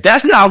made. If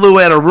that's not Lou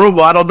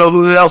Anarumo, I don't know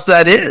who else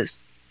that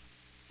is.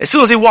 As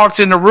soon as he walks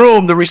in the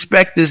room, the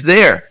respect is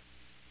there.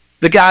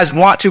 The guys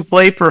want to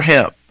play for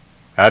him.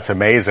 That's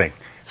amazing.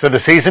 So the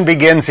season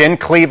begins in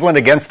Cleveland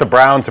against the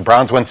Browns. The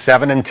Browns went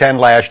 7-10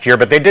 last year,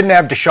 but they didn't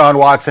have Deshaun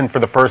Watson for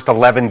the first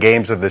 11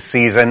 games of the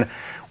season.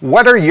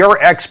 What are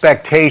your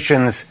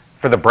expectations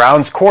for the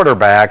Browns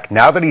quarterback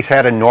now that he's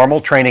had a normal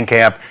training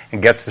camp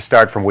and gets to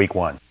start from week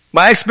one?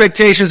 My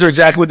expectations are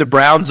exactly what the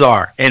Browns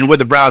are and what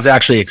the Browns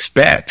actually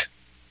expect.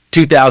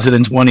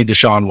 2020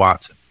 Deshaun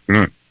Watson.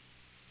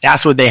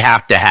 That's what they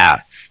have to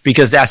have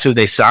because that's who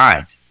they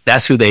signed.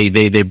 That's who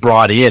they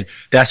brought in.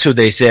 That's who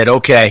they said,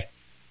 okay,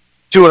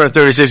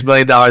 $236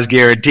 million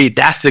guaranteed.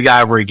 That's the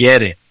guy we're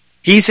getting.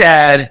 He's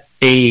had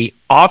a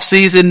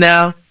offseason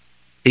now.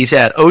 He's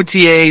had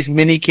OTAs,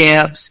 mini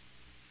camps,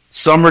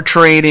 summer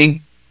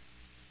training.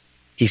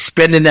 He's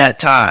spending that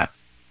time.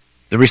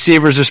 The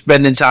receivers are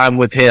spending time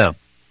with him.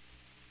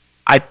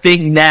 I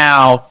think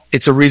now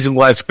it's a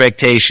reasonable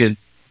expectation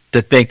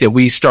to think that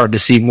we start to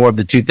see more of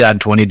the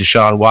 2020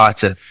 Deshaun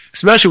Watson,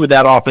 especially with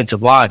that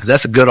offensive line, because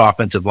that's a good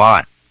offensive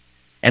line.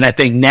 And I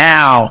think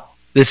now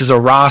this is a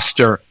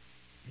roster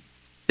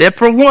that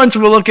for once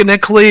we're looking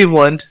at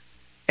Cleveland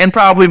and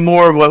probably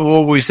more, what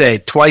would we say,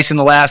 twice in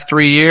the last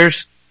 3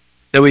 years,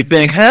 that we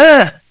think,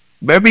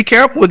 better be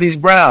careful with these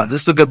Browns.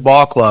 This is a good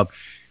ball club.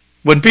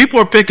 When people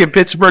are picking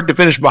Pittsburgh to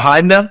finish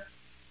behind them,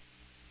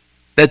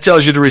 that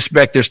tells you the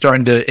respect they're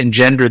starting to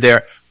engender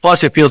there.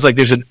 Plus, it feels like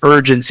there's an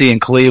urgency in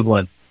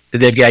Cleveland that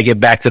they've got to get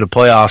back to the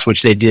playoffs,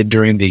 which they did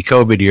during the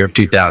COVID year of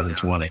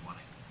 2020.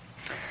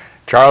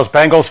 Charles,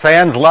 Bengals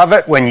fans love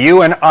it when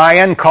you and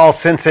Ian call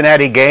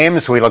Cincinnati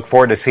games. We look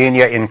forward to seeing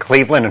you in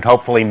Cleveland and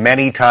hopefully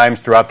many times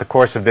throughout the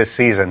course of this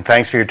season.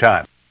 Thanks for your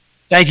time.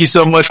 Thank you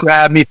so much for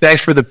having me.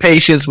 Thanks for the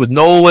patience with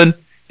Nolan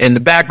and the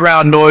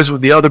background noise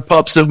with the other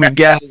pups that we've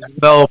got as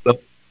well.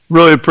 But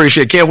Really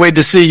appreciate it. Can't wait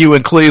to see you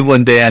in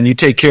Cleveland, Dan. You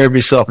take care of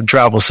yourself and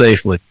travel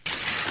safely.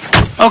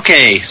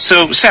 Okay,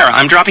 so Sarah,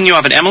 I'm dropping you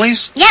off at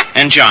Emily's? Yep.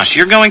 And Josh,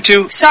 you're going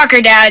to?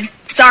 Soccer, Dad.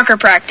 Soccer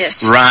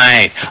practice.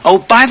 Right. Oh,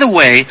 by the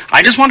way,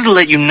 I just wanted to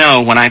let you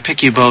know when I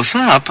pick you both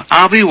up,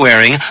 I'll be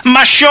wearing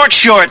my short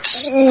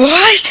shorts.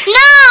 What?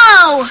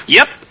 No!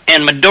 Yep,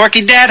 and my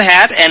dorky dad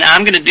hat, and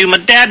I'm going to do my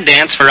dad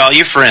dance for all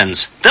your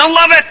friends. They'll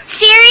love it!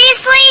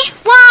 Seriously?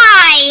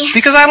 Why?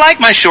 Because I like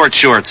my short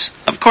shorts.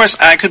 Of course,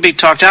 I could be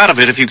talked out of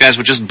it if you guys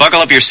would just buckle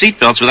up your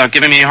seatbelts without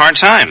giving me a hard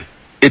time.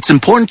 It's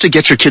important to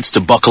get your kids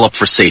to buckle up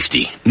for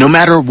safety, no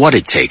matter what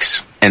it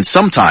takes. And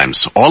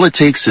sometimes, all it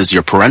takes is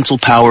your parental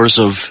powers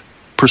of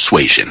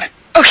persuasion.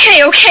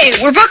 Okay,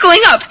 we're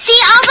buckling up. See,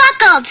 all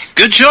buckled.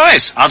 Good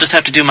choice. I'll just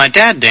have to do my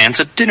dad dance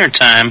at dinner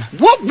time.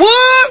 What? No!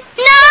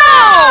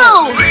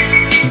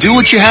 Do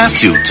what you have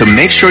to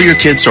make sure your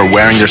kids are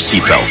wearing their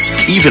seatbelts,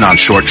 even on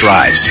short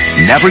drives.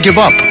 Never give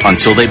up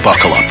until they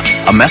buckle up.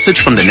 A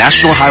message from the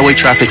National Highway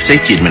Traffic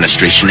Safety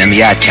Administration and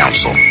the Ad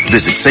Council.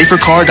 Visit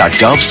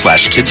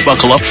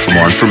safercar.gov/kidsbuckleup for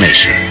more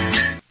information.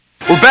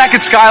 We're back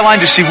at Skyline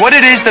to see what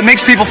it is that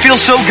makes people feel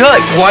so good.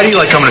 Why do you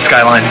like coming to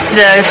Skyline?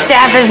 The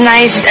staff is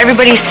nice,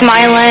 everybody's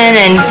smiling,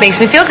 and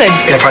makes me feel good.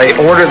 If I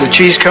order the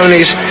cheese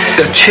conies,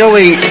 the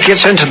chili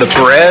gets into the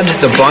bread,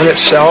 the bun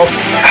itself.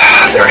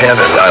 They're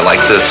heaven. I like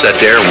to sit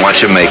there and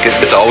watch them make it.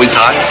 It's always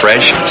hot,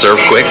 fresh,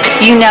 served quick.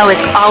 You know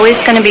it's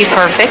always going to be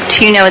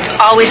perfect. You know it's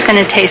always going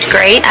to taste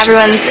great.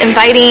 Everyone's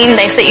inviting.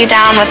 They sit you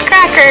down with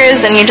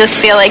crackers, and you just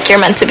feel like you're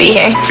meant to be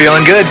here.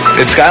 Feeling good.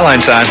 It's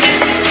Skyline time.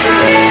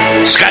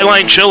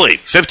 Skyline Chili,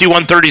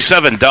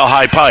 5137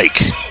 Delhi Pike.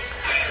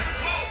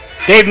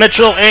 Dave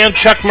Mitchell and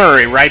Chuck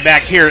Murray right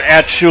back here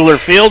at Schuler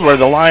Field, where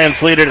the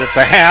Lions lead it at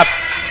the half,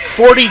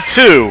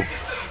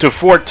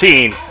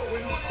 42-14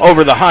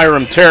 over the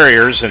Hiram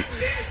Terriers. And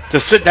to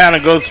sit down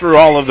and go through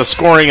all of the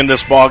scoring in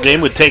this ball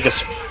game would take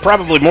us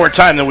probably more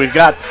time than we've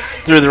got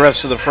through the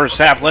rest of the first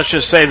half. Let's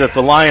just say that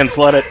the Lions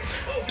led it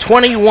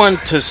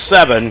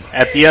 21-7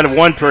 at the end of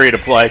one period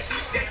of play,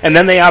 and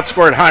then they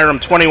outscored Hiram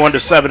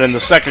 21-7 in the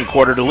second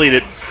quarter to lead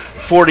it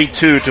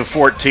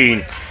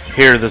 42-14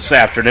 here this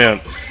afternoon.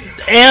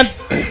 And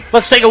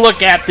let's take a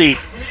look at the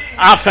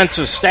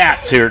offensive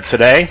stats here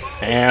today.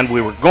 And we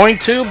were going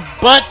to,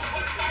 but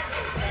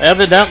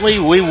evidently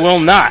we will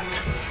not,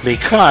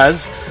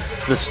 because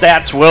the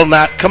stats will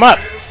not come up.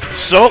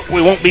 So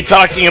we won't be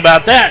talking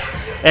about that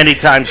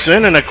anytime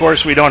soon. And of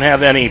course, we don't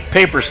have any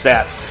paper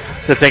stats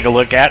to take a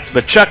look at.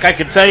 But Chuck, I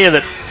can tell you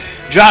that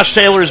Josh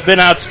Taylor's been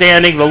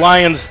outstanding. The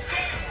Lions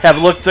have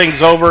looked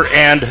things over,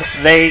 and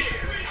they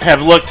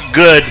have looked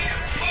good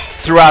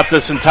throughout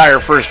this entire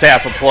first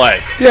half of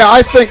play. Yeah,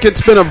 I think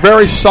it's been a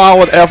very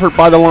solid effort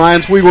by the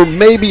Lions. We were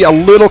maybe a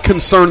little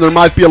concerned there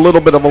might be a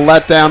little bit of a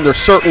letdown. There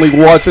certainly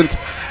wasn't.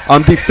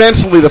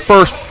 Defensively, the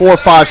first 4 or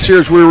 5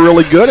 series we were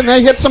really good, and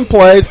they hit some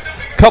plays.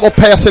 A couple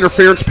pass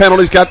interference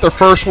penalties, got their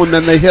first one,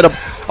 then they hit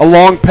a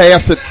long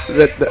pass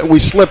that we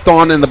slipped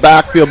on in the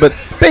backfield. But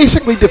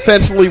basically,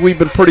 defensively, we've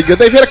been pretty good.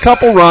 They've hit a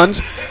couple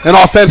runs, and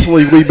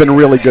offensively, we've been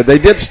really good. They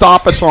did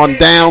stop us on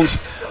downs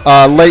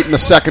late in the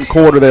second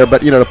quarter there,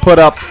 but, to put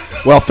up,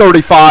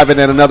 35 and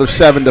then another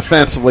 7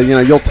 defensively,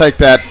 you'll take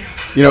that,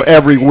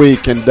 every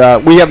week. And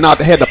we have not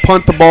had to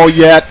punt the ball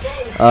yet.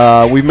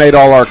 We've made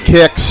all our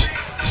kicks.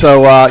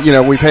 So,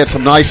 we've had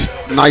some nice.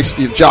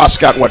 Josh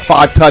got,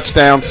 5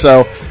 touchdowns.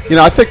 So,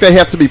 I think they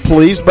have to be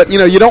pleased. But,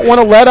 you don't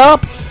want to let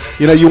up.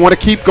 You want to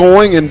keep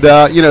going and,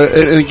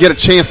 and get a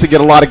chance to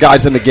get a lot of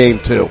guys in the game,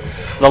 too.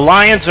 The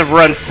Lions have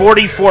run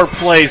 44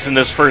 plays in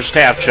this first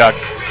half, Chuck,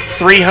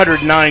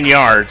 309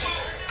 yards.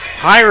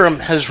 Hiram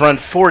has run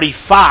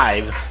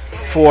 45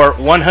 for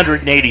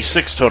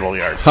 186 total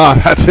yards.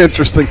 That's an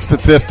interesting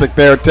statistic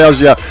there. It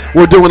tells you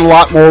we're doing a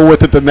lot more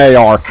with it than they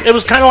are. It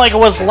was kind of like it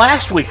was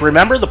last week.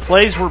 Remember, the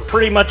plays were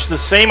pretty much the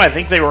same. I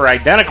think they were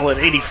identical at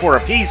 84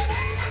 apiece,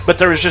 but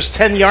there was just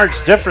 10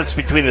 yards difference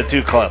between the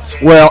two clubs.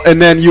 Well,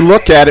 and then you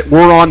look at it,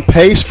 we're on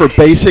pace for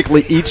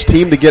basically each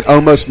team to get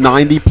almost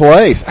 90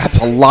 plays. That's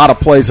a lot of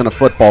plays in a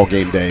football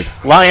game, Dave.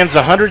 Lions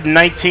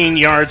 119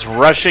 yards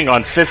rushing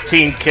on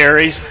 15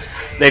 carries.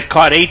 They've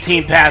caught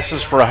 18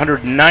 passes for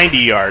 190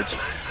 yards.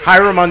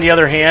 Hiram, on the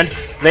other hand,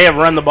 they have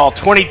run the ball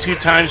 22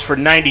 times for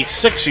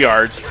 96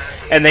 yards,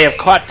 and they have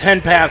caught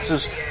 10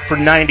 passes for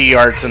 90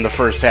 yards in the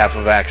first half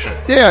of action.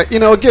 Yeah,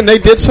 again, they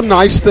did some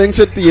nice things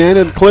at the end,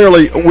 and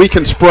clearly we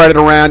can spread it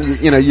around.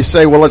 You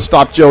say, well, let's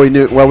stop Joey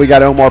Newton. Well, we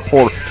got Omar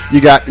Porter. You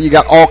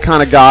got all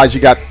kind of guys.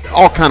 You got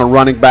all kind of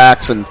running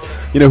backs, and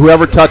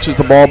whoever touches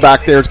the ball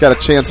back there has got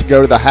a chance to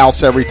go to the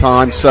house every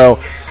time. So,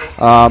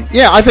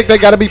 I think they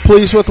got to be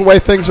pleased with the way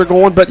things are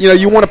going. But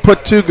you want to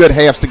put 2 good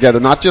halves together,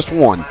 not just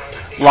one.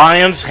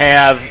 Lions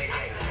have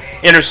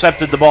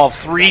intercepted the ball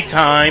 3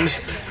 times.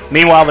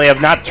 Meanwhile, they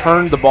have not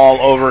turned the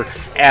ball over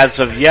as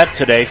of yet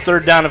today.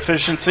 Third down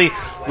efficiency,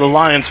 the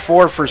Lions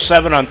 4 for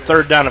 7 on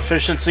third down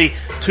efficiency,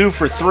 2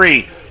 for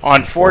 3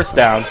 on fourth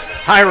down.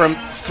 Hiram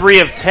 3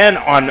 of 10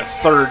 on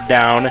third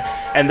down,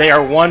 and they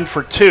are 1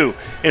 for 2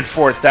 in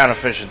fourth down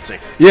efficiency.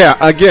 Yeah,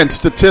 again,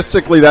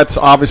 statistically, that's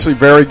obviously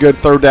very good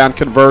third down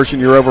conversion.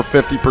 You're over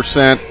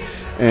 50%.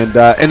 And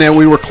then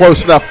we were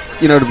close enough,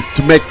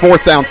 to make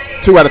fourth down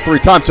 2 out of 3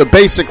 times. So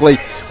basically,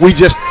 we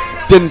just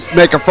didn't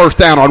make a first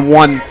down on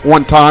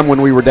one time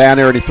when we were down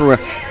there, and he threw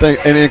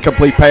an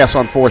incomplete pass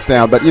on fourth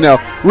down. But,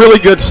 really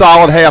good,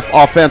 solid half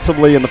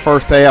offensively in the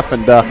first half.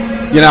 And,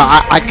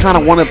 I kind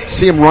of want to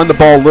see him run the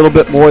ball a little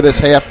bit more this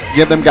half,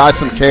 give them guys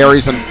some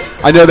carries. And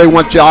I know they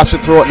want Josh to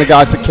throw it and the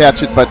guys to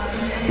catch it, but,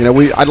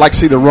 I'd like to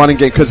see the running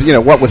game because,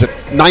 what was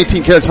it,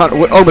 19 carries,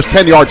 almost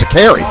 10 yards a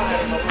carry.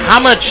 How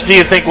much do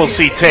you think we'll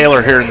see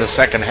Taylor here in the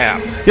second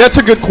half? Yeah, that's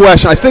a good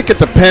question. I think it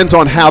depends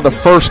on how the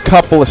first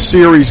couple of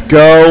series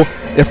go.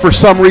 If for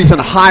some reason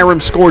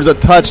Hiram scores a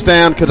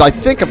touchdown, because I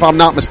think, if I'm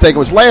not mistaken, it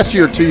was last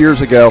year or 2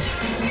 years ago,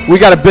 we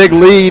got a big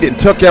lead and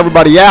took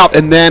everybody out.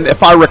 And then,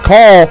 if I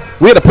recall,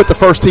 we had to put the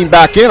first team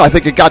back in. I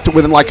think it got to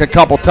within like a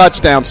couple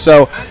touchdowns.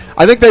 So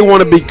I think they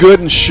want to be good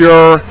and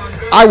sure.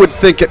 I would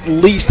think at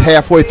least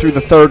halfway through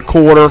the third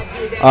quarter.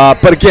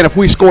 But again, if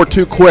we score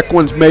 2 quick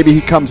ones, maybe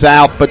he comes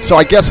out. But so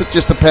I guess it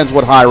just depends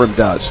what Hiram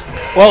does.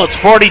 Well, it's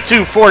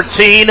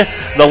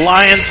 42-14. The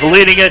Lions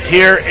leading it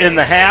here in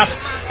the half.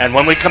 And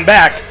when we come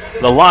back,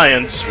 the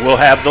Lions will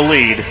have the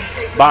lead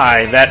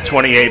by that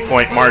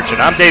 28-point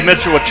margin. I'm Dave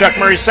Mitchell with Chuck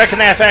Murray.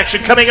 Second half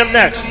action coming up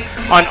next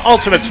on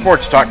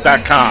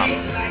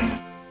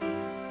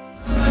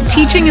UltimateSportsTalk.com.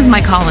 Teaching is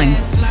my calling.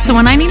 So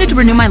when I needed to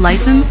renew my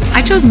license,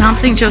 I chose Mount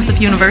St. Joseph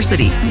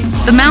University.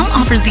 The Mount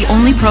offers the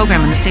only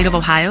program in the state of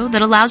Ohio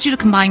that allows you to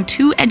combine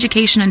 2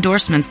 education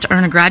endorsements to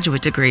earn a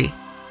graduate degree.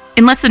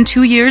 In less than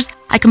 2 years,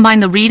 I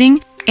combined the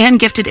reading and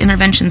gifted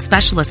intervention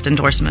specialist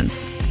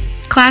endorsements.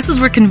 Classes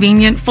were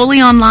convenient,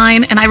 fully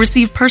online, and I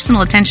received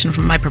personal attention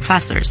from my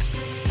professors.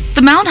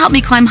 The Mount helped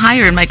me climb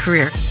higher in my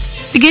career.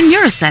 Begin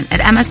your ascent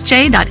at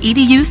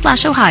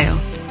msj.edu/Ohio.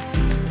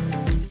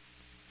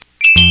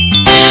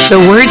 The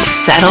word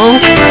settle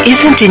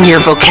isn't in your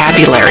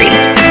vocabulary.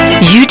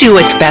 You do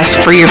what's best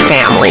for your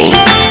family,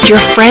 your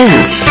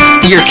friends,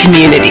 your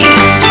community.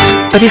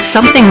 But is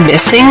something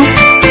missing?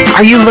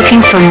 Are you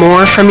looking for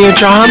more from your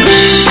job?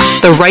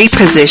 The right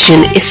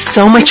position is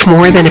so much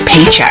more than a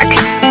paycheck.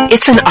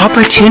 It's an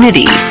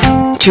opportunity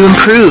to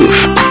improve,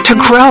 to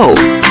grow.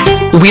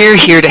 We're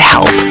here to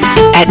help.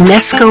 At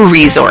Nesco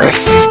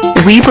Resource,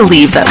 we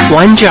believe that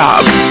one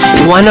job,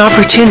 one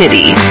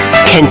opportunity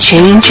can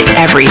change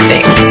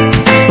everything.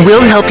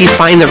 We'll help you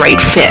find the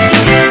right fit,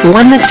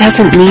 one that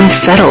doesn't mean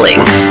settling.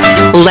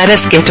 Let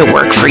us get to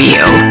work for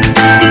you.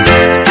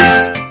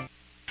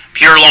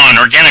 Pure Lawn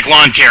Organic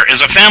Lawn Care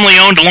is a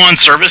family-owned lawn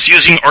service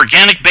using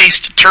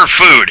organic-based turf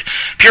food.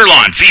 Pure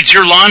Lawn feeds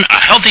your lawn a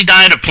healthy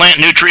diet of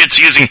plant nutrients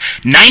using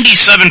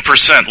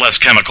 97% less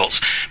chemicals.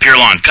 Pure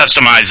Lawn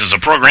customizes a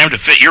program to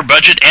fit your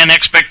budget and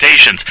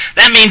expectations.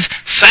 That means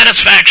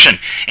satisfaction.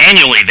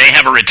 Annually, they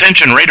have a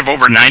retention rate of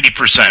over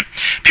 90%.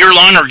 Pure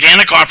Lawn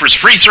Organic offers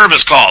free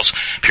service calls.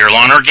 Pure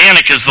Lawn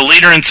Organic is the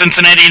leader in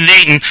Cincinnati and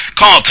Dayton.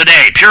 Call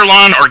today. Pure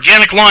Lawn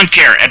Organic Lawn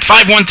Care at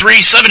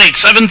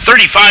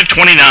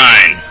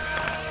 513-787-3529.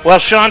 Well,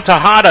 Sean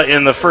Tejada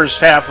in the first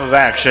half of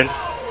action,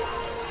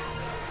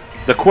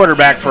 the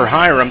quarterback for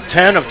Hiram,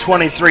 10 of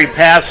 23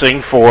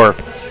 passing for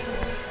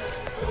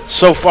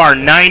so far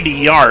 90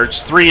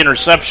 yards, 3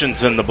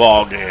 interceptions in the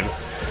ball game,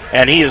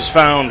 and he has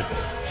found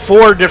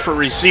 4 different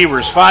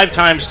receivers, 5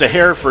 times to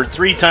Hereford,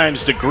 3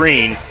 times to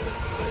Green,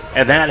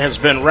 and that has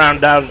been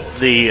round out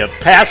the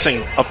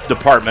passing up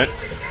department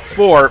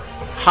for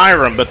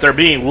Hiram, but they're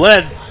being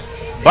led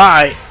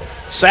by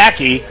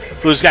Sackey,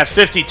 who's got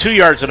 52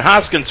 yards, and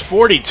Hoskins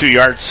 42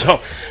 yards.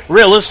 So,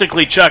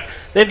 realistically, Chuck,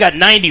 they've got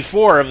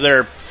 94 of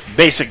their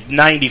basic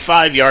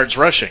 95 yards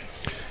rushing.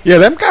 Yeah,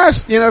 them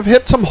guys, have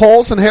hit some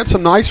holes and had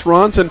some nice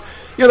runs. And,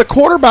 the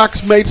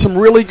quarterback's made some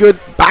really good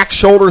back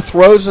shoulder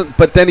throws,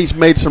 but then he's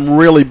made some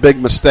really big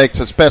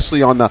mistakes,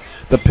 especially on the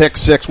pick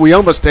six. We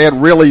almost had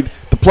really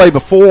the play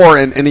before,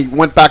 and he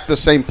went back to the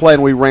same play,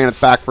 and we ran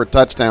it back for a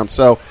touchdown.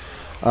 So,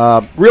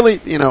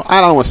 really, I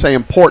don't want to say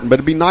important, but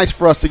it'd be nice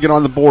for us to get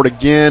on the board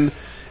again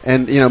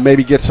and,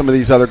 maybe get some of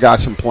these other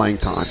guys some playing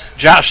time.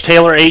 Josh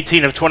Taylor,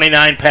 18 of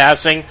 29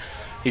 passing.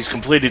 He's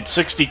completed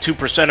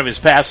 62% of his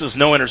passes,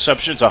 no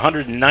interceptions,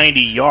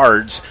 190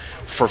 yards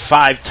for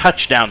 5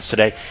 touchdowns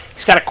today.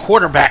 He's got a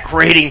quarterback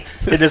rating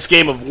in this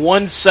game of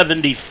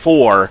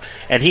 174,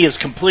 and he has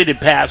completed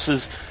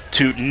passes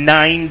to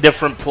 9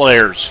 different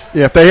players.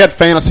 Yeah, if they had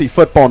fantasy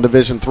football in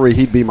Division III,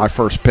 he'd be my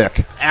first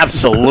pick.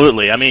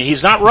 Absolutely. I mean,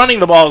 he's not running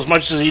the ball as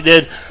much as he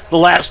did the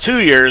last 2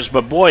 years,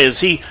 but boy, is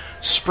he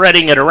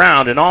spreading it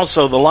around. And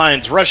also the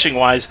Lions,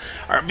 rushing-wise,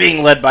 are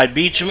being led by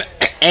Beecham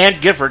and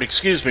Gifford,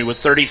 with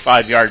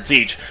 35 yards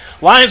each.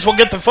 Lions will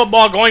get the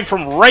football going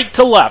from right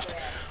to left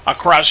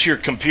across your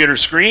computer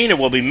screen. It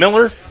will be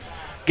Miller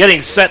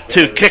getting set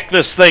to kick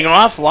this thing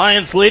off.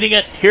 Lions leading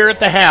it here at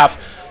the half,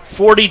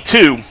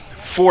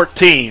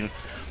 42-14.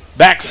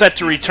 Back set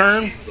to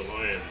return.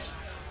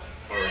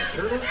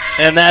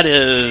 And that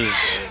is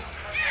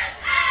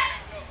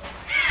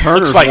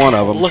Turner's one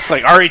of them. Looks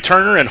like Ari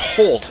Turner and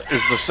Holt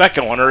is the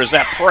second one, or is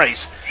that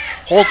Price?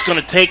 Holt's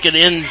going to take it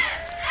in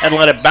and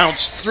let it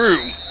bounce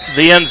through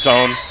the end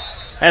zone,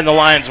 and the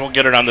Lions will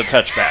get it on the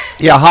touchback.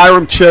 Yeah,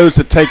 Hiram chose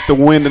to take the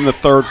wind in the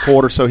third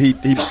quarter, so he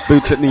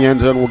boots it in the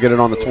end zone. We'll get it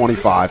on the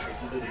 25.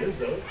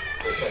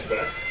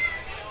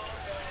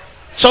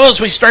 So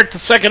as we start the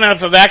second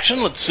half of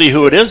action, let's see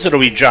who it is. It'll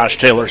be Josh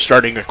Taylor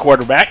starting at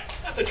quarterback.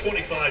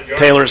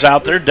 Taylor's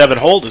out there. Devin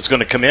Holt is going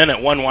to come in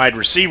at one wide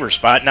receiver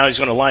spot. Now he's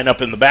going to line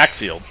up in the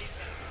backfield.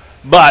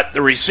 But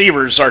the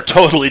receivers are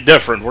totally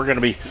different. We're going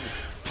to be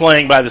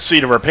playing by the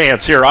seat of our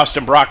pants here.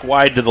 Austin Brock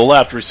wide to the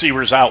left.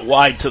 Receivers out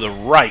wide to the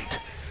right.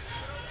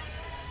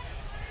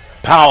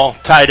 Powell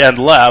tight end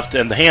left,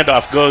 and the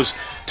handoff goes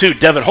to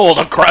Devin Holt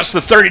across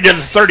the 30 to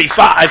the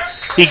 35.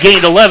 He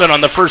gained 11 on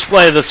the first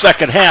play of the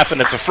second half,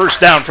 and it's a first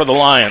down for the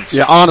Lions.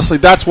 Yeah, honestly,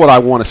 that's what I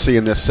want to see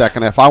in this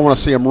second half. I want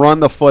to see them run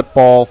the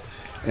football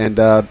and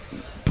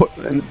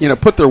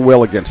put their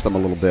will against them a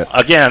little bit.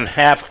 Again,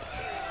 half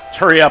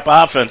hurry-up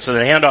offense, and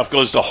the handoff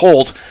goes to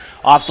Holt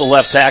off the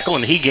left tackle,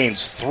 and he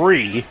gains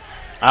 3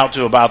 out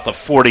to about the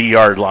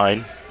 40-yard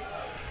line.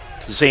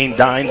 Zane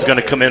Dine's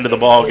going to come into the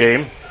ball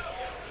game.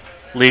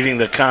 Leading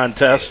the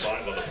contest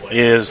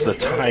is the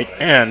tight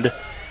end.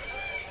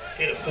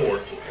 Gain of 4 to the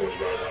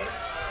 40-yard line.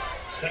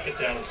 Second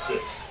down and 6.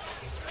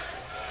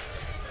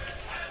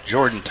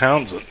 Jordan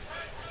Townsend.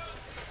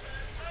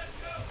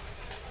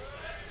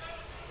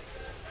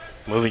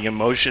 Moving in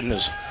motion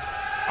is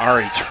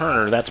Ari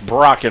Turner. That's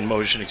Brock in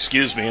motion,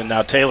 excuse me. And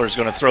now Taylor's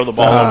going to throw the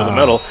ball over the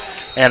middle,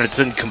 and it's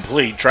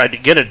incomplete. Tried to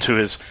get it to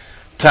his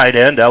tight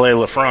end, L.A.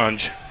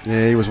 LaFrange.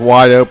 Yeah, he was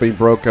wide open. He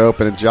broke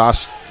open, and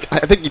Josh, I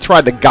think he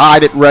tried to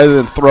guide it rather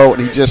than throw it,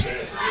 and he just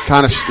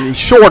kind of he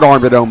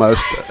short-armed it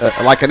almost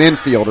like an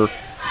infielder,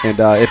 and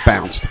it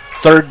bounced.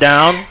 Third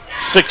down,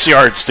 6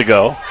 yards to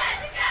go.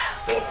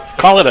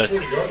 Call it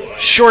a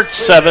short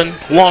 7,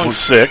 long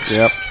 6.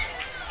 Yep.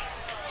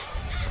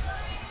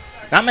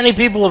 Not many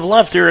people have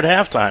left here at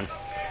halftime.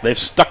 They've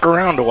stuck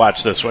around to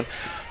watch this one.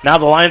 Now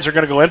the Lions are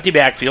going to go empty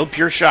backfield,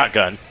 pure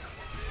shotgun.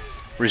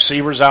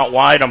 Receivers out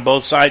wide on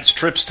both sides,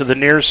 trips to the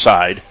near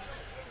side.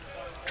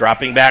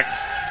 Dropping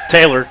back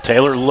Taylor.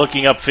 Taylor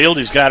looking upfield.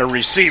 He's got a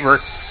receiver.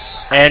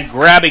 And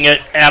grabbing it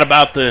at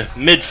about the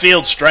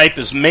midfield stripe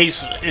is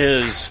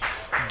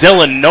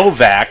Dylan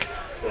Novak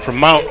from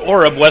Mount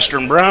Orab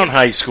Western Brown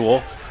High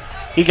School.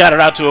 He got it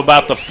out to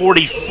about the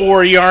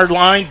 44-yard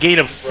line, gain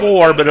of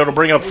 4, but it'll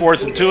bring up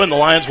 4th and 2, and the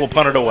Lions will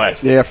punt it away.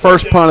 Yeah,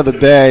 first punt of the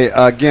day.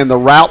 Again, the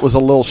route was a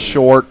little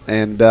short,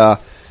 and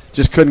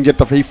just couldn't get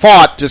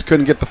just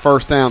couldn't get the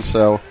first down,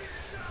 so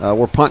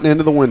we're punting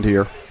into the wind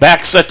here.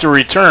 Back set to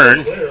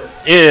return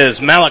is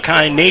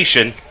Malachi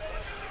Nation,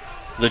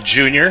 the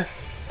junior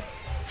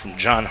from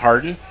John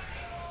Hardin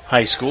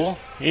High School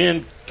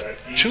in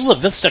Chula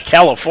Vista,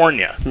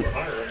 California.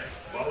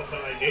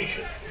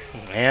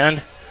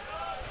 And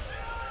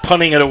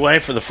punting it away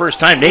for the first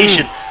time.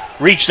 Nation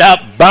reached out,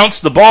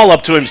 bounced the ball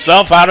up to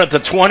himself out at the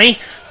 20,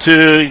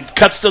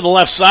 cuts to the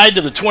left side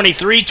to the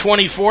 23,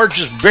 24,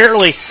 just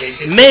barely,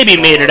 maybe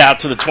made it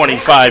out to the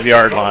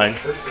 25-yard line.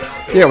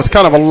 Yeah, it was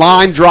kind of a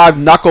line drive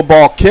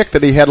knuckleball kick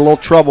that he had a little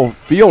trouble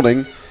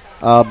fielding,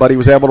 but he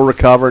was able to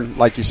recover and,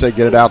 like you said,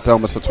 get it out to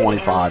almost the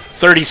 25.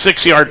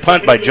 36-yard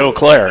punt by Joe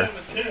Clare,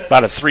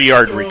 about a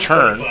 3-yard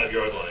return.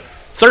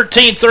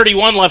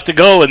 13:31 left to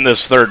go in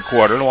this third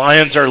quarter. The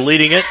Lions are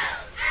leading it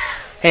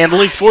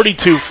handily,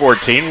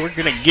 42-14. We're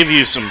going to give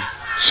you some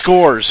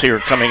scores here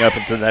coming up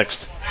at the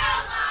next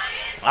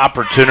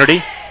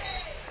opportunity.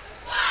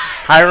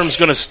 Hiram's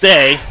going to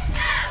stay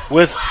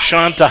with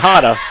Sean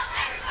Tejada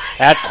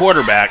at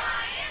quarterback.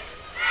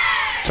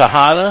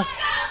 Tejada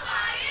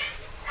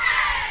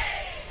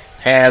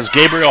has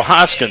Gabriel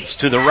Hoskins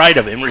to the right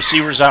of him.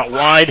 Receivers out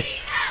wide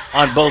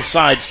on both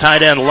sides.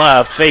 Tight end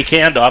left. Fake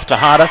handoff.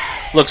 Tejada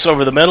looks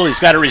over the middle. He's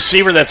got a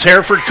receiver. That's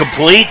Hereford,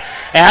 complete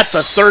at the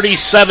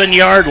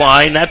 37-yard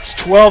line. That's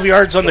 12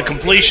 yards on the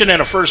completion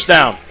and a first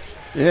down.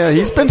 Yeah,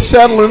 he's been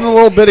settling a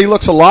little bit. He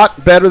looks a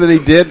lot better than he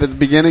did at the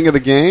beginning of the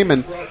game,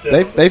 and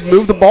they've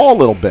moved the ball a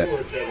little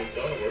bit.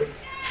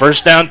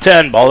 First down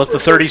 10, ball at the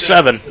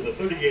 37.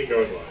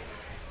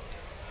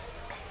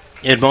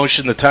 In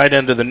motion, the tight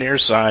end to the near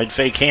side.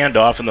 Fake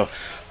handoff, and the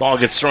ball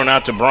gets thrown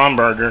out to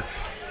Brumbaugh,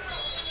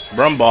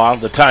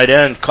 the tight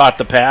end, caught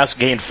the pass,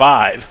 gained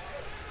 5.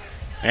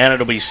 And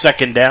it'll be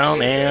second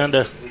down and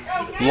a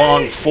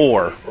long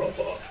 4.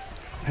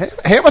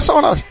 Have us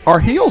on our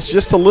heels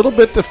just a little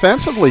bit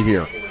defensively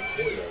here.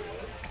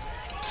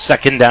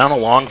 Second down, a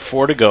long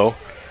 4 to go.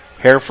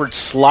 Hereford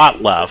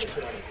slot left.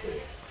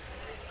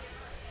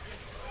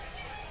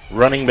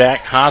 Running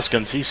back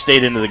Hoskins, he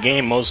stayed into the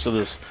game most of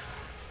this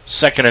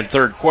second and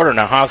third quarter.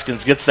 Now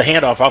Hoskins gets the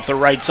handoff off the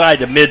right side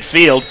to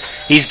midfield.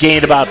 He's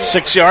gained about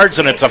 6 yards,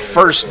 and it's a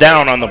first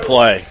down on the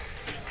play.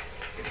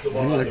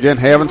 Again,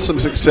 having some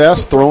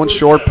success, throwing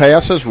short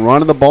passes,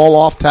 running the ball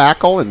off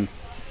tackle, and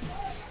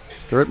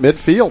they're at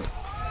midfield.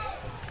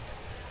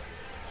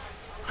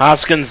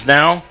 Hoskins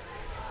now,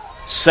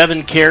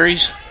 7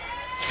 carries,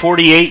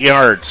 48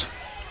 yards.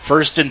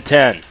 First and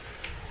 10.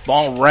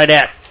 Ball right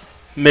at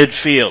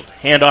midfield.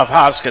 Handoff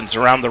Hoskins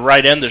around the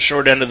right end, the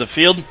short end of the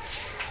field.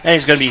 And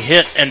he's going to be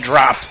hit and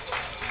dropped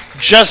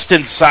just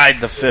inside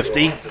the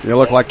 50. You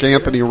look like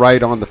Anthony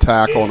Wright on the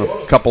tackle and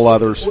a couple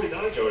others.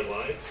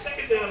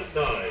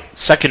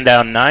 Second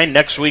down 9.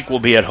 Next week will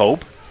be at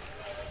Hope.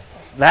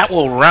 That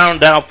will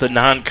round out the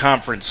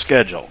non-conference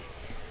schedule.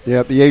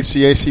 Yeah, the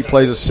HCAC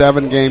plays a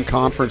 7-game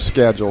conference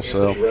schedule,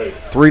 so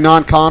 3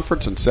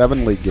 non-conference and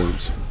 7 league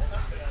games.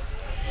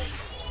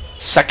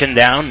 Second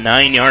down,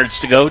 9 yards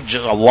to go,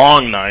 just a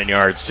long 9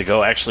 yards to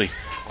go, actually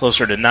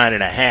closer to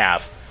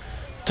 9.5.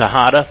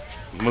 Tejada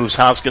moves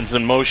Hoskins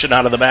in motion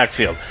out of the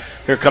backfield.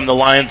 Here come the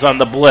Lions on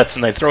the blitz,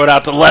 and they throw it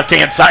out to the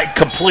left-hand side,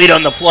 complete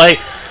on the play,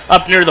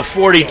 up near the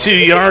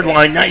 42-yard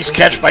line. Nice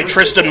catch by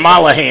Tristan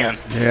Mollahan.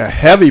 Yeah,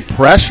 heavy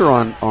pressure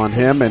on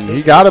him, and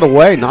he got it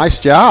away. Nice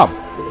job.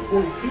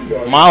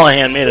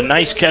 Mollahan made a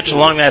nice catch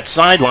along that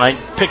sideline,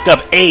 picked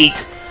up 8,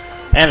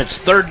 and it's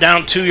third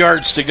down, 2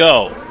 yards to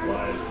go.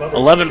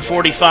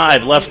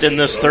 11:45 left in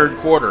this third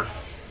quarter.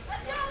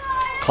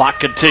 Clock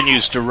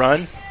continues to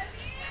run.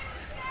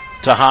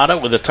 Tejada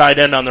with a tight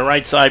end on the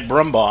right side,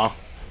 Brumbaugh.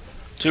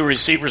 2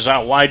 receivers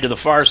out wide to the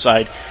far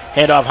side.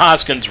 Handoff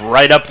Hoskins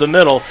right up the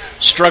middle,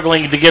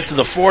 struggling to get to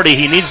the 40.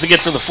 He needs to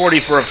get to the 40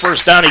 for a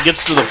first down. He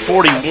gets to the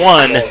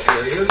 41,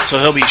 so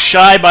he'll be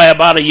shy by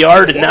about a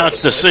yard, and now it's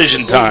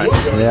decision time.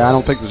 Yeah, I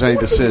don't think there's any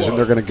decision.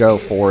 They're going to go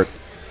for it.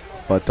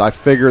 But I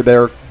figure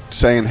they're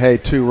saying, hey,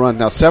 2 run.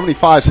 Now,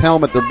 75's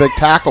helmet, their big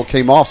tackle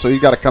came off, so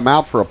he's got to come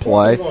out for a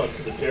play.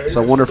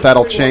 So I wonder if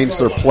that'll change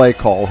their play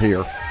call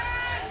here.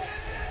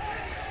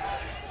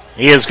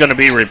 He is going to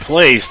be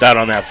replaced out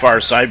on that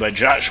far side by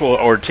Joshua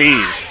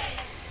Ortiz,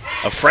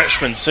 a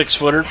freshman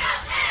 6-footer.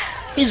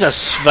 He's a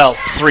svelte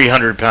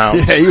 300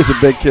 pounds. Yeah, he was a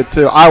big kid,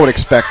 too. I would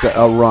expect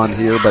a run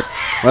here, but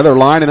they're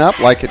lining up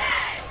like it.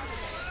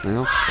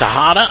 Well.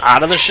 Tejada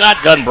out of the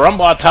shotgun.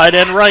 Brumbaugh tight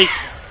end right.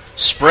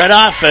 Spread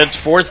offense,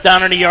 4th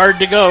down and a yard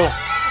to go.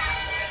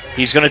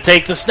 He's going to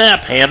take the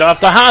snap. Hand off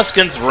to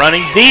Hoskins,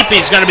 running deep.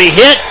 He's going to be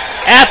hit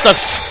at the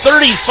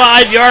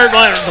 35-yard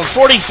line, the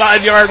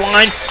 45-yard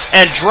line,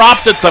 and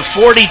dropped at the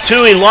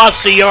 42. He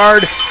lost a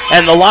yard,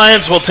 and the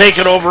Lions will take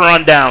it over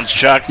on downs,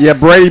 Chuck. Yeah,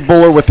 Brady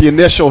Buller with the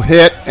initial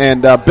hit,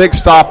 and big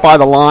stop by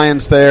the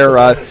Lions there.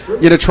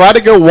 Try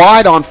to go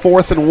wide on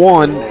 4th and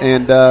 1,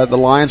 and the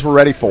Lions were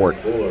ready for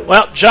it.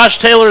 Well, Josh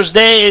Taylor's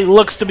day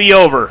looks to be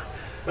over.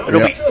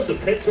 It'll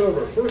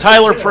be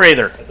Tyler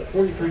Prather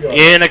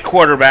in a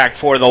quarterback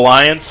for the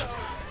Lions,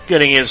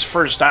 getting his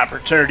first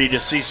opportunity to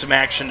see some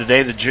action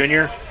today, the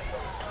junior.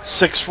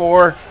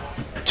 6'4",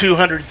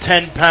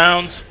 210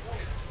 pounds.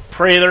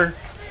 Prather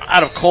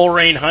out of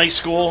Coleraine High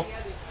School.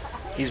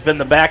 He's been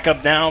the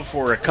backup now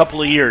for a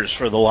couple of years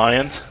for the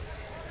Lions.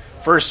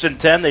 1st and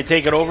 10, they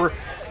take it over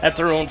at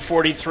their own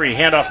 43.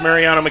 Handoff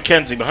Mariano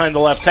McKenzie behind the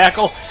left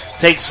tackle.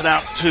 Takes it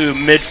out to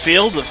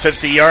midfield, the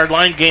 50-yard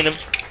line, gain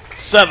of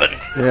 7.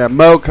 Yeah,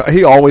 Mo,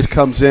 he always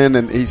comes in,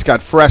 and he's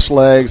got fresh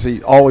legs.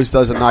 He always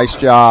does a nice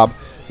job.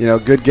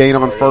 Good gain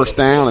on 1st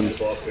down. And,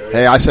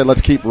 hey, I said let's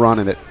keep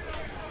running it.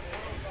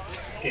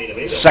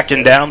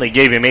 2nd down, they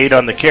gave him 8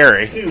 on the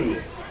carry.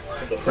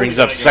 Brings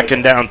up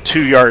 2nd down,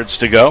 2 yards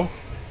to go.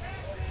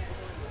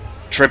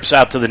 Trips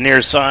out to the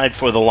near side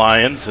for the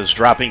Lions. As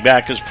dropping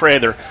back is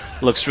Prather.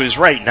 Looks to his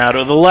right, now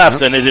to the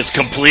left, and it is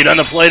complete on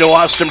the play to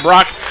Austin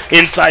Brock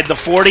inside the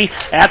 40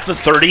 at the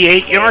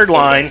 38-yard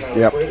line.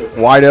 Yep,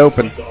 wide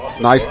open.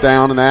 Nice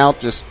down and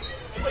out. Just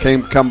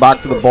come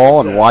back to the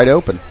ball and wide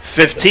open.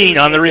 15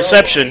 on the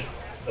reception,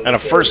 and a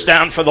 1st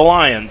down for the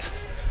Lions.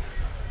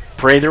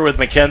 Prather with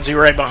McKenzie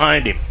right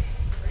behind him.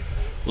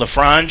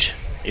 LaFrange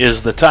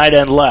is the tight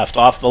end left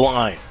off the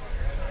line.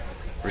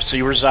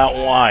 Receivers out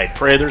wide.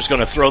 Prather's going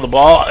to throw the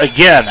ball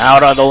again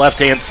out on the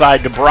left-hand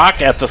side to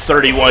Brock at the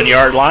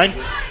 31-yard line.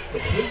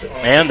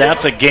 And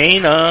that's a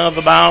gain of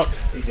about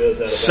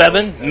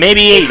 7,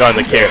 maybe 8 on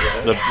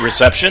the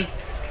reception.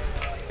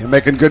 You're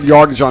making good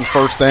yardage on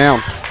 1st down.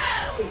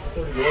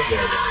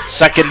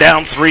 2nd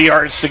down, 3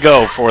 yards to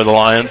go for the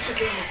Lions.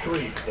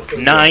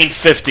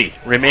 9:50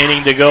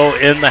 remaining to go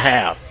in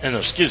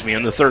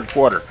the third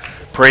quarter.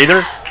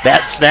 Prather,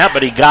 that snap,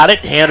 but he got it,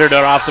 handed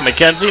it off to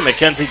McKenzie.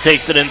 McKenzie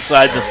takes it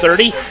inside the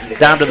 30,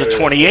 down to the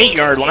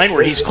 28-yard line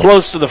where he's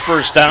close to the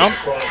 1st down.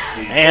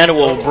 And it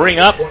will bring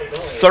up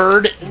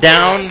 3rd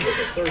down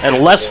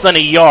and less than a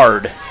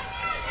yard.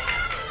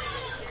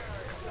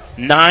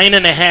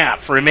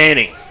 9.5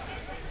 remaining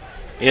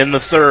in the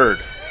third.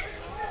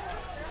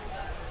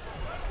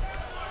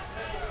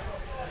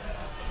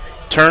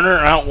 Turner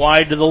out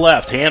wide to the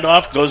left.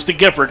 Handoff goes to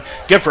Gifford.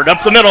 Gifford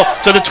up the middle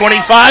to the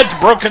 25.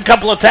 Broke a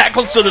couple of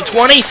tackles to the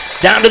 20.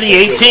 Down to the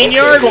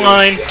 18-yard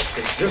line.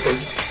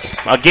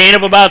 A gain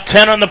of about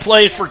 10 on the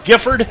play for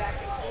Gifford.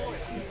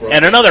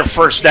 And another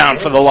 1st down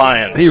for the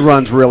Lions. He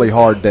runs really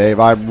hard, Dave.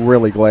 I'm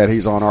really glad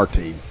he's on our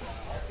team.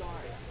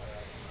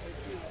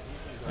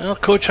 Well,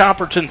 Coach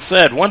Hopperton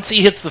said once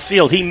he hits the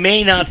field, he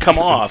may not come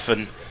off.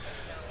 And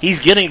he's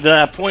getting to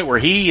that point where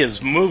he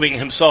is moving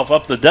himself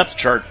up the depth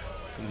chart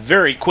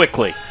very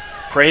quickly.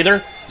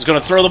 Prather is going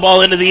to throw the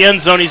ball into the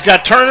end zone. He's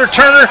got Turner.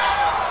 Turner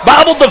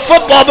bobbled the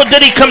football, but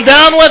did he come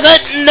down with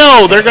it?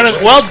 No. They're going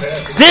to, well,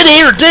 did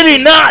he or did he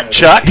not,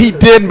 Chuck? He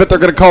didn't, but they're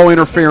going to call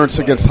interference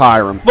against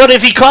Hiram. But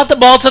if he caught the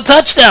ball, it's a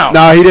touchdown.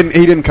 No, he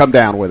didn't come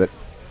down with it.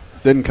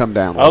 Didn't come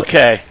down with it.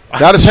 Okay.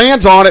 Got his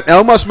hands on it.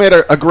 Almost made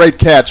a great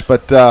catch,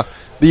 but the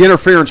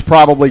interference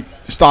probably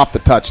stopped the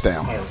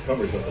touchdown.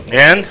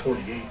 And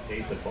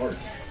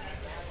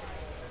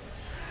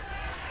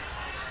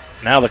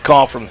now the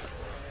call from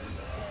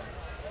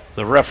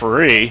the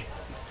referee.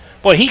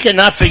 Boy, he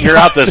cannot figure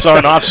out this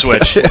on-off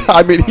switch.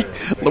 I mean,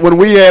 when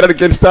we had it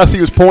against us, he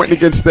was pointing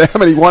against them,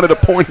 and he wanted to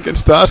point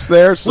against us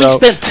there. So.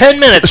 We spent 10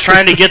 minutes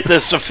trying to get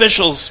this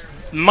official's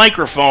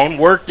microphone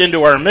worked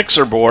into our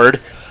mixer board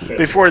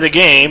before the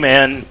game,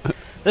 and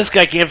this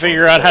guy can't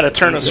figure out how to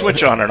turn a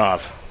switch on and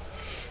off.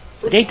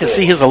 I'd hate to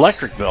see his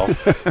electric bill.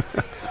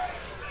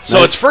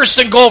 So it's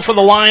 1st and goal for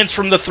the Lions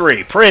from the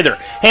 3. Prather,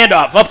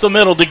 handoff up the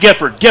middle to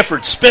Gifford.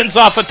 Gifford spins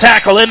off a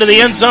tackle into the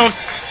end zone,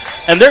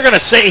 and they're going to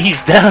say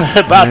he's down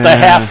at about the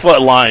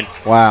half-foot line.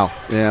 Wow.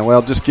 Yeah,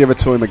 well, just give it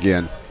to him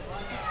again.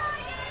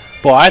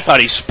 Boy, I thought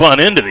he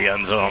spun into the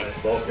end zone.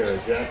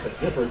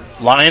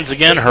 Lions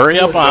again, hurry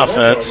up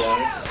offense.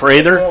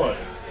 Prather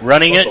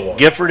running it.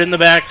 Gifford in the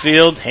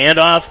backfield.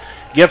 Handoff.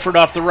 Gifford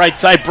off the right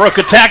side. Broke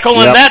a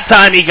tackle, and that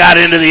time he got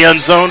into the end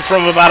zone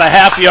from about a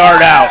half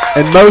yard out.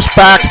 And most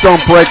backs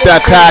don't break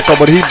that tackle,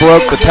 but he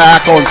broke the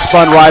tackle and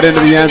spun right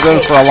into the end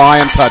zone for a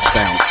Lion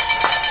touchdown.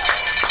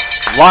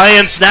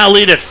 Lions now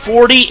lead at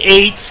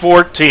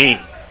 48-14.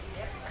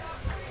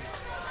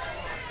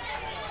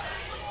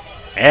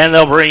 And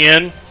they'll bring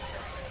in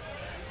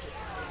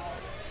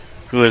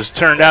who has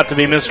turned out to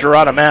be Mr.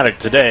 Automatic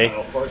today,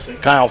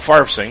 Kyle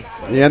Farfsing.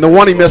 Yeah, and the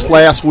one he missed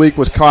last week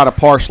was kind of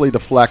partially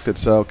deflected,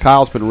 so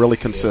Kyle's been really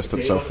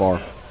consistent so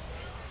far.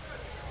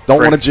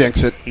 Don't want to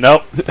jinx it.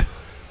 Nope.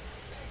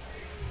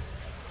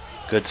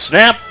 Good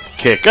snap.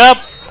 Kick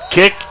up.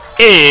 Kick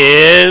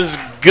is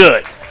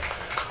good.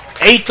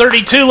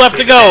 8:32 left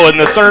to go in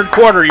the third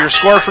quarter. Your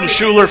score from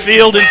Schuler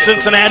Field in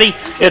Cincinnati.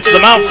 It's the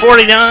Mount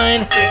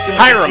 49,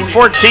 Hiram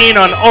 14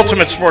 on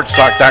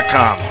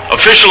UltimateSportsTalk.com.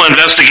 Official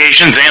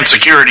Investigations and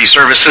Security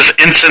Services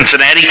in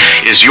Cincinnati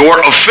is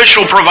your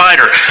official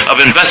provider of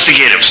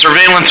investigative,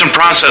 surveillance, and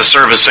process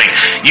servicing,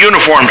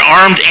 uniformed,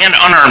 armed, and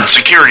unarmed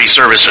security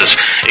services,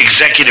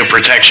 executive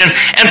protection,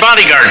 and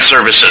bodyguard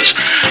services.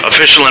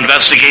 Official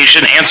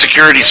Investigation and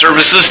Security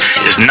Services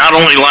is not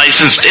only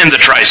licensed in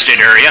the tri-state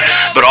area,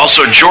 but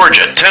also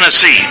Georgia,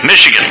 Tennessee,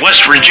 Michigan,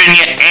 West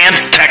Virginia, and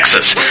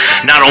Texas.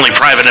 Not only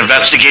private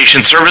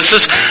investigation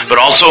services, but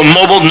also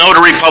mobile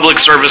notary public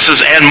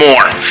services and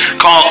more.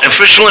 Call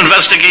Official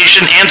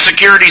Investigation and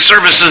Security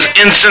Services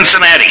in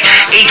Cincinnati,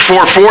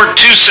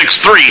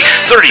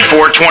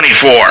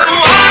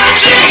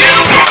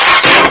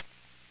 844-263-3424.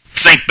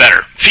 Think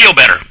better, feel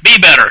better, be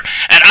better.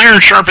 At Iron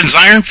Sharpens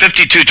Iron,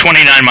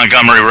 5229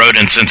 Montgomery Road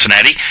in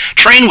Cincinnati,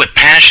 train with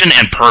passion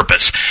and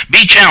purpose.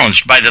 Be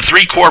challenged by the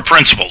 3 core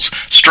principles: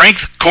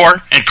 strength,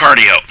 core, and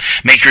cardio.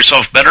 Make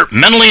yourself better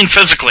mentally and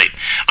physically.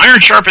 Iron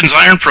Sharpens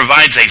Iron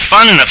provides a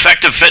fun and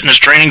effective fitness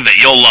training that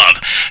you'll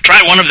love.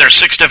 Try one of their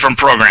 6 different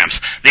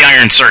programs: the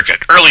Iron Circuit,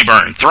 Early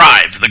Burn,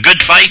 Thrive, the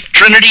Good Fight,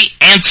 Trinity,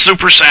 and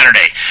Super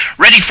Saturday.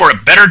 Ready for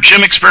a better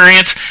gym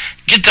experience?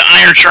 Get to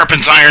Iron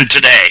Sharpens Iron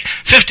today,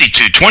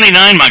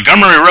 5229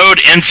 Montgomery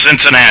Road in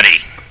Cincinnati.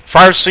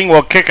 Farsing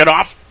will kick it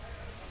off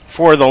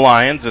for the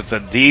Lions. It's a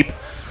deep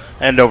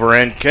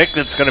end-over-end kick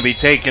that's going to be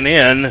taken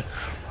in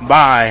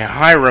by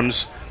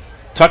Hiram's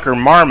Tucker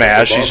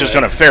Marmash. He's just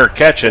going to fair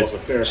catch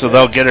it, so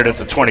they'll get it at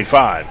the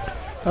 25.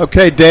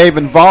 Okay, Dave,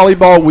 in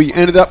volleyball, we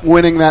ended up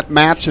winning that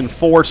match in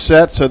 4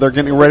 sets, so they're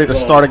getting ready to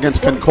start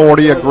against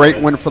Concordia. Great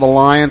win for the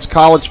Lions.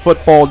 College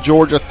football,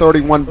 Georgia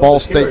 31, Ball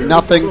State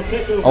nothing.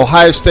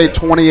 Ohio State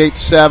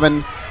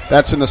 28-7.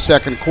 That's in the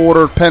second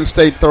quarter. Penn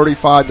State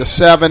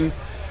 35-7.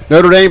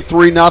 Notre Dame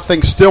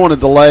 3-0, still in a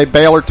delay.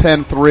 Baylor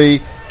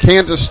 10-3.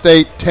 Kansas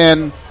State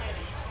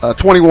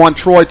 10-21.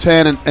 Troy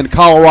 10, and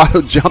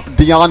Colorado jumped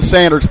Deion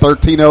Sanders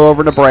 13-0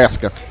 over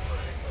Nebraska.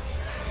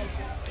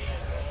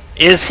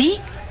 Is he?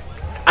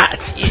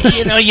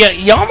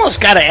 You almost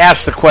got to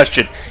ask the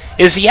question,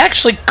 is he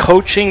actually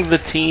coaching the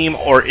team,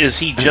 or is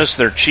he just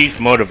their chief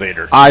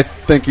motivator? I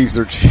think he's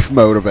their chief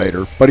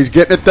motivator, but he's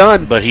getting it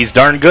done. But he's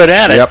darn good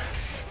at it. Yep.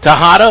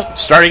 Tejada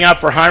starting out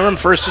for Hiram,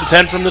 1st and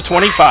 10 from the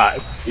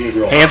 25.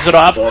 Hands it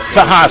off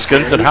to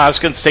Hoskins, and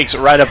Hoskins takes it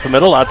right up the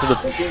middle out to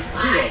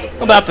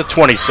about the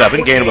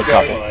 27, gain of a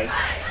couple.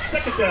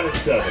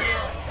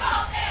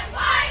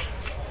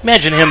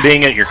 Imagine him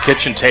being at your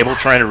kitchen table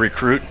trying to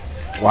recruit.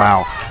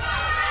 Wow.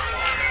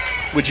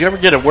 Would you ever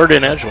get a word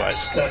in edgewise?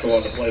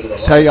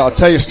 I'll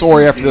tell you a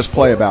story after this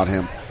play about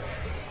him.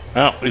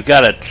 Well, we've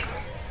got it.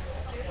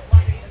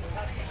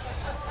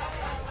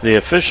 The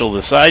official,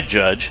 the side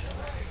judge,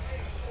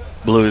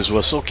 blew his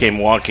whistle, came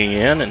walking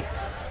in, and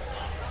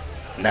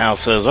now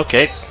says,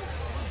 okay,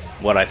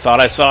 what I thought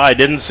I saw I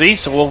didn't see,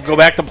 so we'll go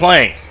back to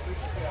playing.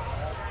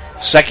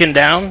 2nd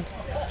down,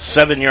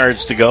 7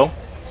 yards to go.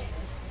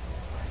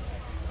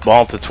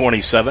 Ball to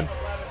 27.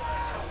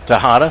 to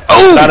Hada.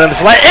 Out in the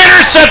flat.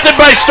 Intercepted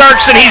by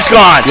Starks, and he's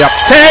gone. 10-5,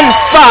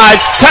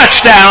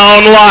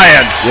 touchdown,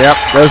 Lions. Yep,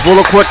 those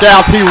little quick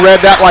outs. He read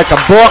that like a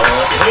book.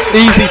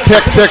 Easy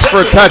pick six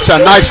for a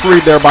touchdown. Nice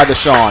read there by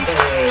Deshaun.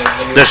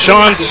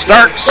 Deshaun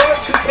Starks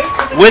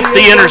with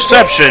the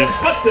interception.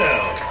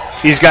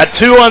 He's got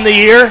 2 on the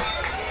year.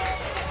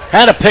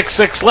 Had a pick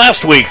six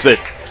last week that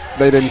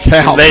they didn't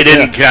count.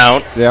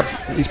 Count. Yep.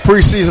 He's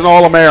preseason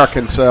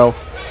All-American, so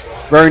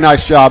very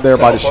nice job there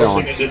by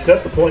Deshaun.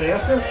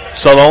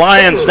 So the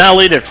Lions now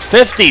lead at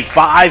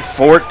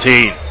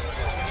 55-14.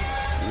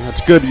 That's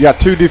good. You got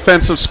 2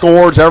 defensive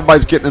scores.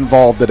 Everybody's getting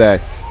involved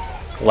today.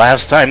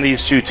 Last time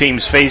these 2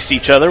 teams faced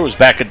each other was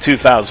back in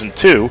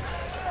 2002,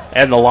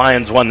 and the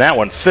Lions won that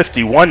one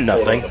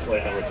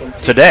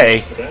 51-0.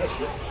 Today,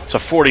 it's a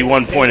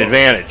 41-point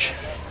advantage.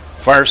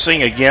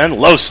 Farsing again,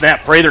 low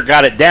snap. Prather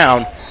got it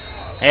down,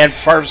 and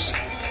Fars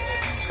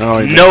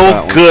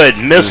no good,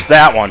 missed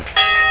that one.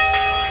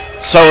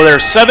 So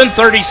there's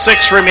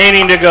 7:36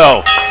 remaining to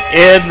go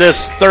in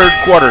this third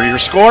quarter. Your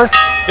score?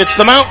 It's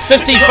the Mount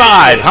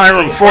 55,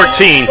 Hiram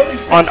 14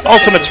 on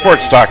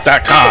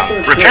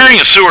UltimateSportsTalk.com. Repairing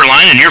a sewer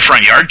line in your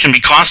front yard can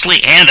be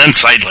costly and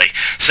unsightly.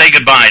 Say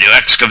goodbye to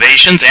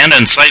excavations and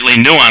unsightly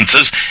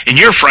nuances in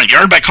your front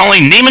yard by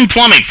calling Neiman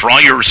Plumbing for all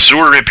your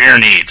sewer repair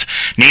needs.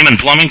 Neiman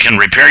Plumbing can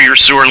repair your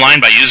sewer line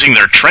by using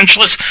their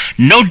trenchless,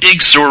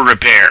 no-dig sewer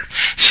repair.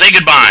 Say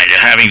goodbye to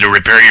having to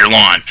repair your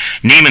lawn.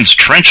 Neiman's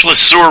trenchless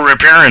sewer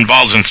repair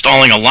involves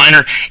installing a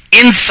liner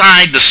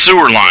inside the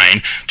sewer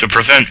line to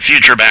prevent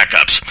future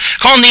backups.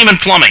 Call Neiman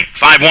Plumbing,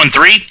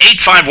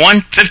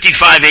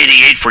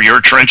 513-851-5588 for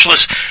your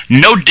trenchless,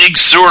 no-dig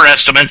sewer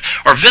estimate,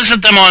 or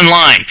visit them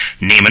online,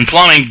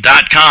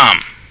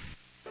 NeimanPlumbing.com.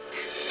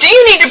 Do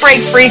you need to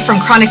break free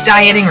from chronic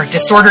dieting or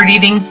disordered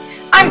eating?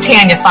 I'm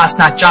Tanya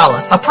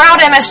Fosnat-Jolliffe, a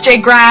proud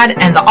MSJ grad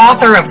and the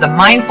author of The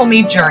Mindful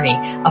Me Journey,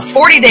 a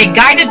 40-day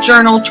guided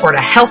journal toward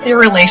a healthier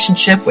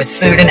relationship with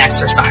food and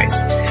exercise.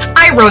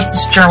 I wrote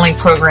this journaling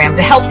program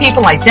to help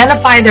people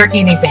identify their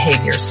eating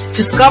behaviors,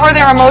 discover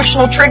their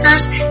emotional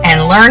triggers,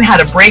 and learn how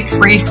to break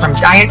free from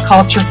diet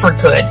culture for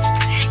good.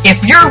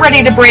 If you're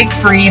ready to break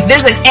free,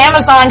 visit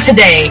Amazon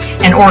today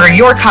and order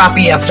your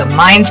copy of The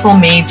Mindful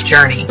Me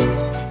Journey.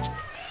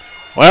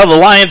 Well, the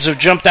Lions have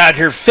jumped out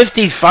here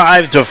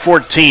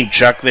 55-14,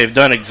 Chuck. They've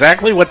done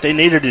exactly what they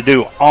needed to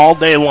do all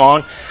day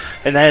long,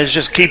 and that is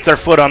just keep their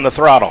foot on the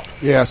throttle.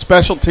 Yeah,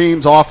 special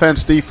teams,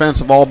 offense, defense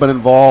have all been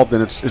involved,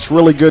 and it's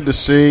really good to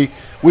see.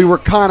 We were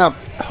kind of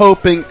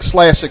hoping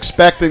 /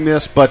 expecting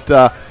this, but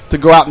to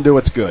go out and do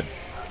it's good.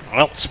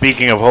 Well,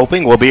 speaking of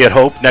hoping, we'll be at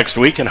Hope next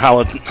week in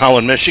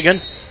Holland,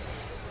 Michigan.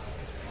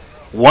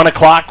 1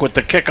 o'clock with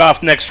the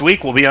kickoff next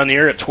week. We'll be on the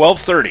air at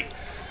 12:30.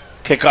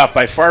 Kickoff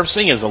by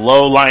Farsing is a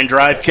low line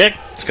drive kick.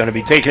 It's going to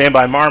be taken in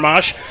by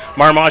Marmosh.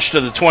 Marmosh to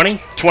the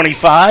 20,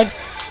 25,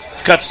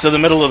 cuts to the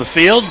middle of the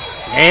field,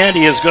 and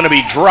he is going to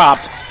be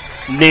dropped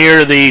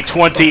near the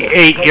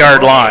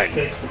 28-yard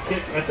line.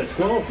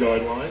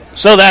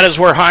 So that is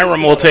where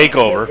Hiram will take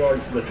over.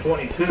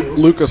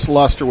 Lucas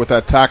Luster with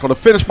that tackle. To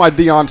finish my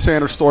Deion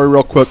Sanders story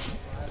real quick,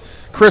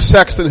 Chris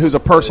Sexton, who's a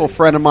personal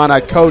friend of mine, I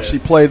coached. He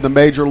played in the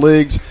major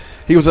leagues.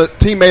 He was a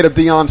teammate of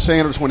Deion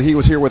Sanders when he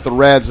was here with the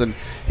Reds, and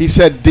he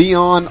said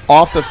Deion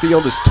off the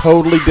field is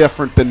totally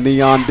different than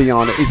Neon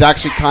Deion. He's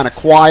actually kind of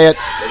quiet,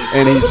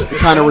 and he's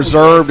kind of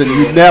reserved, and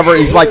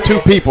he's like 2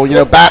 people,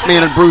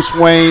 Batman and Bruce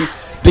Wayne,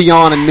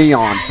 Deion and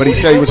Neon. But he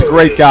said he was a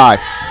great guy.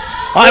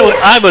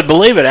 I would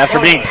believe it.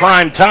 After being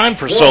prime time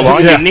for so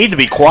long, you need to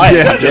be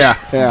quiet.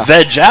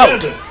 Veg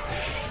out.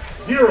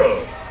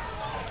 0.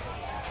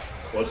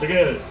 Once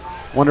again.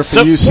 Wonder if the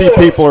UC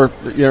people are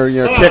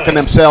kicking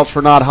themselves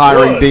for not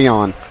hiring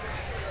Deion.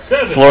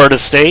 Florida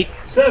State.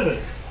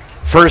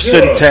 1st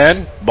and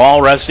 10.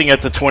 Ball resting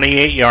at the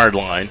 28-yard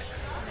line.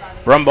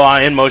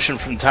 Brumbaugh in motion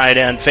from tight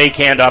end. Fake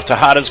handoff to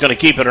Hada's going to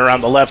keep it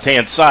around the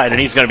left-hand side, and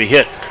he's going to be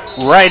hit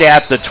right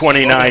at the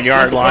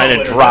 29-yard line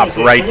and dropped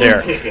right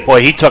there.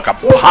 Boy, he took a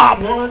pop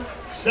on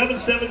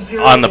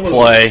the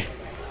play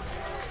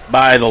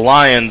by the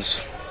Lions.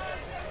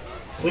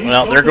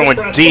 Well, they're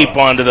going deep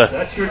onto the...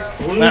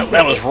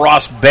 That was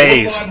Ross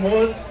Bays.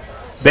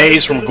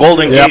 Bays from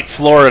Golden Gate,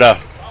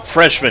 Florida.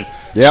 Freshman,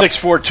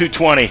 6'4",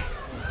 220.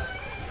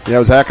 Yeah, it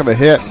was a heck of a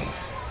hit.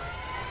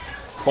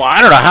 Well,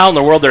 I don't know how in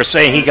the world they're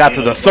saying he got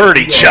to the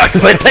 30, Chuck,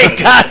 but they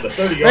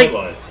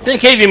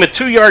gave him a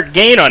 2-yard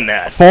gain on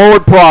that.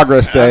 Forward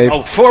progress,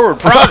 Dave. Forward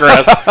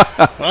progress.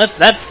 Well,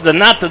 that's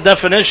not the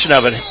definition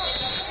of it.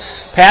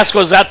 Pass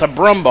goes out to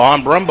Brumbaugh,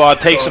 and Brumbaugh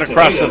takes it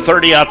across the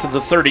 30 out to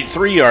the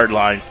 33-yard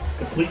line.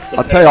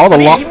 I'll tell you, all the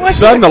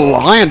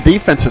Lion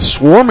defense is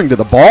swarming to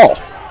the ball.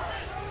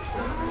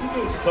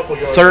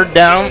 3rd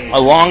down, a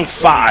long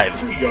 5.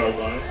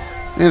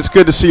 And it's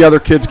good to see other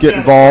kids get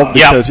involved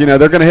because, they're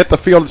going to hit the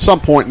field at some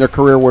point in their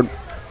career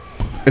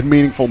in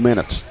meaningful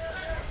minutes.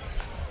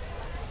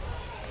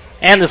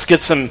 And this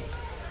gets them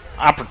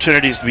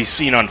opportunities to be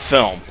seen on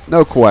film.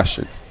 No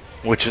question.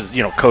 Which is,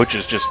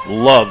 coaches just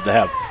love to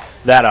have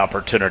that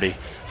opportunity.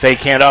 Fake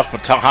handoff,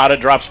 but Tejada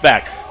drops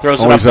back.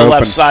 Throws it up Always the open.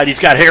 left side. He's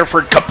got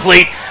Hereford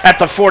complete at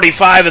the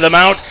 45 of the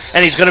Mount,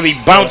 and he's going to be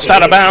bounced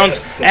out of bounds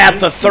at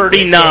the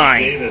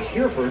 39.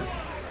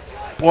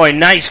 Boy,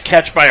 nice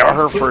catch by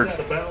Hereford.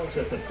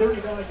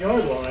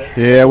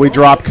 Yeah, we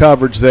dropped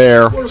coverage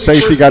there.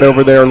 Safety got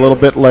over there a little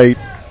bit late.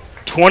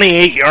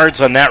 28 yards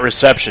on that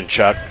reception,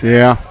 Chuck.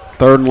 Yeah,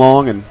 3rd and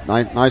long, and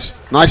nice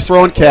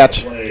throw and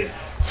catch.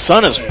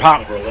 Sun has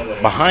popped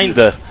behind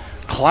the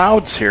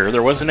clouds here.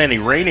 There wasn't any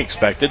rain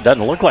expected.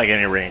 Doesn't look like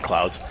any rain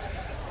clouds.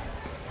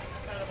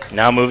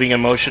 Now moving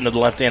in motion to the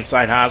left-hand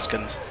side,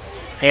 Hoskins.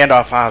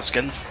 Handoff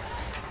Hoskins.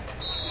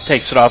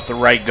 Takes it off the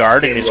right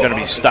guard, and he's going to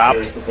be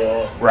stopped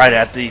right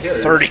at the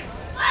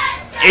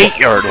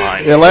 38-yard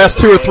line. Yeah, last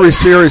 2 or 3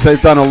 series,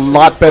 they've done a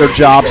lot better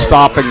job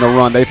stopping the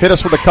run. They've hit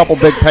us with a couple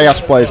big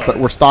pass plays, but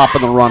we're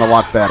stopping the run a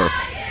lot better.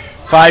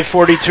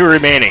 5:42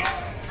 remaining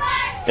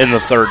in the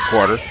third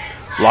quarter.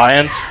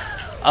 Lions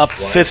up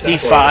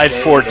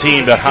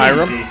 55-14 to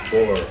Hiram.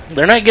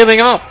 They're not giving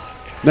up.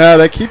 No,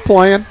 they keep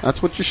playing.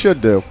 That's what you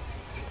should do.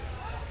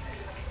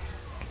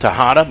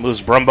 Tejada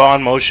moves Brumbaugh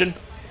in motion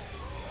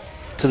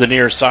to the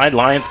near side.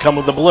 Lions come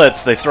with the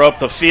blitz. They throw up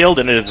the field,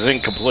 and it is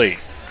incomplete.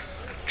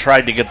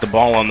 Tried to get the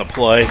ball on the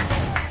play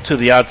to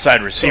the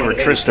outside receiver,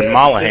 Tristan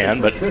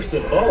Mollahan, but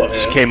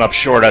just came up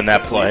short on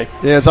that play.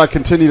 Yeah, as I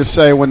continue to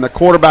say, when the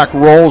quarterback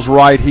rolls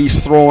right, he's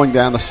throwing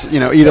down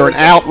the, either an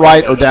out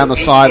right or down the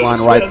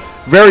sideline right.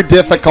 Very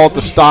difficult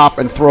to stop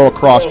and throw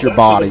across your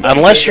body.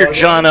 Unless you're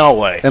John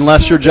Elway.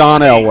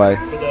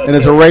 And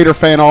as a Raider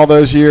fan all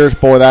those years,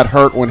 boy, that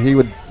hurt when he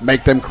would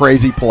make them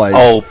crazy plays.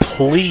 Oh,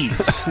 please.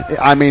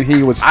 I mean,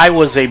 he was... I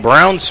was a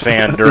Browns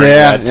fan during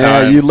that time.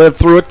 Yeah, you lived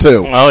through it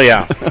too. Oh,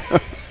 yeah.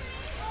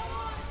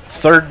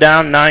 3rd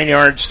down, 9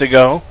 yards to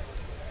go.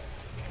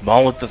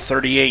 Ball at the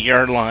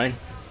 38-yard line.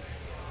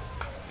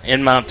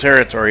 In Mount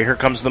territory. Here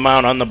comes the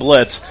Mount on the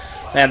blitz.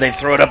 And they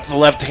throw it up the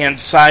left-hand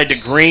side to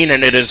Green,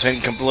 and it is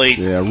incomplete.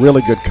 Yeah,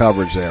 really good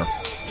coverage there.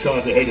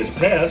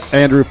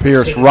 Andrew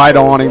Pierce right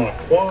on him.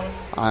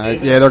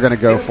 Yeah, they're going to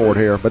go for it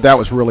here, but that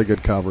was really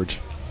good coverage.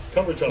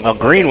 Well,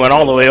 Green went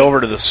all the way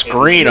over to the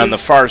screen on the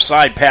far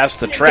side, past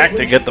the track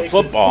to get the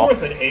football.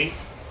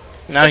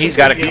 Now he's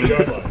got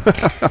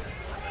to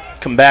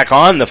come back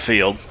on the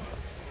field.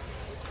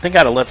 I think I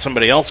got to let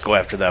somebody else go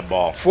after that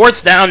ball.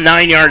 4th down,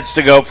 9 yards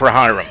to go for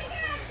Hiram.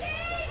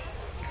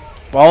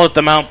 Ball at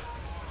the Mount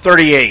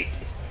 38.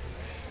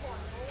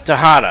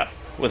 Tejada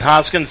with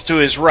Hoskins to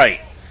his right.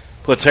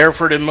 Puts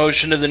Hereford in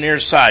motion to the near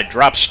side.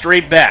 Drops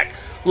straight back.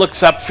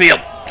 Looks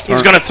upfield.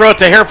 He's going to throw it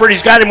to Hereford.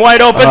 He's got him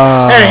wide open.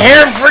 And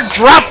Hereford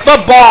dropped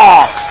the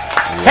ball.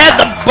 Had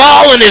the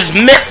ball in his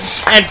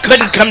mitts and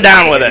couldn't come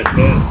down with it.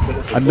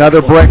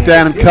 Another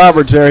breakdown in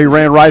coverage there. He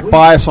ran right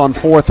by us on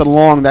 4th and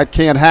long. That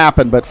can't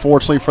happen, but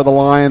fortunately for the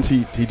Lions,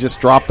 he just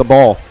dropped the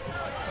ball.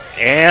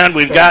 And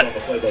we've got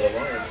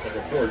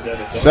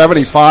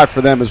 75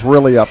 for them is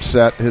really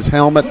upset. His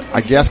helmet,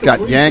 I guess,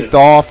 got yanked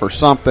off or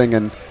something,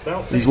 and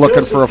he's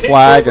looking for a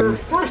flag, and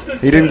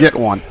he didn't get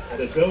one.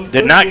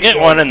 Did not get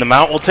one, and the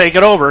Mount will take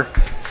it over.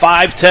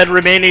 5:10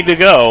 remaining to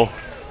go.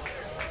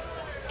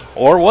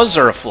 Or was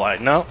there a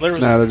flag? No, there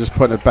was. No, they're just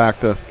putting it back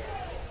to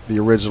the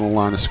original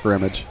line of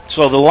scrimmage.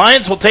 So the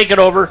Lions will take it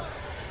over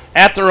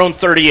at their own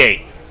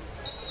 38.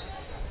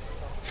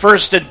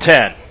 1st and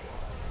 10.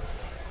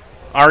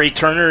 Ari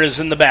Turner is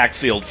in the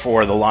backfield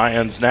for the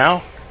Lions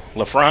now.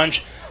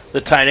 LaFrange,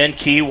 the tight end,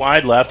 key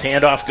wide left.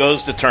 Handoff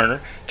goes to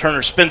Turner.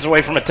 Turner spins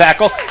away from a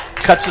tackle,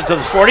 cuts it to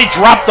the 40,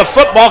 dropped the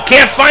football,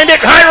 can't find it.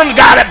 Hiram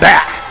got it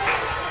back.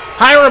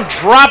 Hiram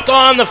dropped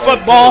on the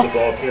football.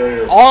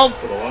 All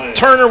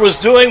Turner was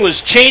doing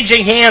was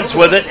changing hands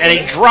with it, and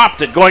he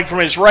dropped it, going from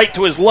his right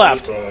to his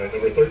left.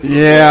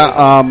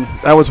 Yeah,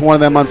 that was one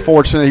of them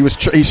unfortunate.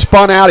 He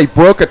spun out, he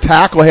broke a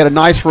tackle, had a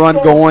nice run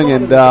going,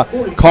 and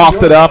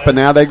coughed it up, and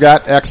now they've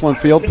got excellent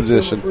field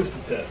position.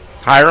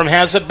 Hiram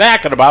has it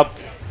back at about,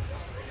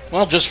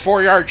 just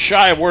 4 yards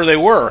shy of where they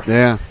were.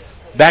 Yeah.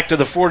 Back to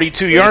the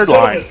 42-yard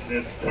line.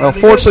 Well,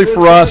 fortunately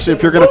for us,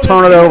 if you're going to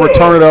turn it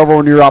over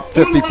when you're up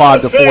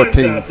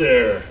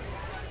 55-14.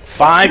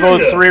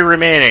 5:03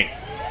 remaining.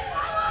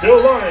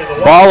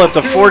 Ball at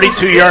the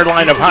 42-yard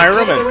line of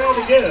Hiram, and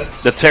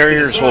the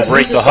Terriers will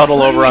break the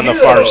huddle over on the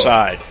far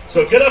side.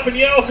 So get up and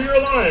yell for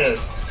your Lions.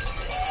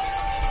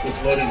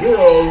 Just let a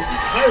hero,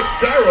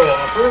 gyro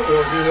offer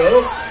or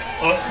hero.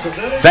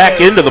 Back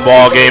into the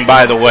ball game,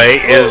 by the way,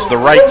 is the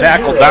right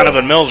tackle,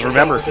 Donovan Mills.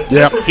 Remember,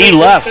 he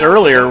left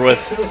earlier with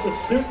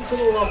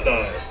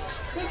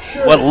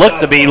what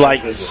looked to be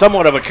like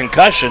somewhat of a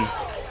concussion,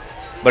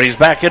 but he's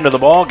back into the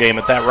ball game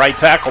at that right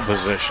tackle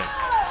position.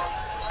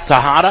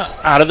 Tejada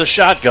out of the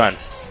shotgun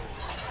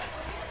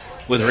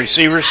with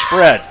receivers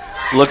spread.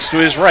 Looks to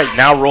his right,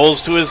 now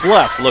rolls to his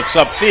left, looks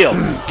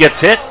upfield, gets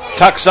hit,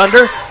 tucks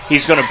under.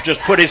 He's going to just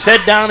put his head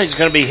down. He's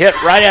going to be hit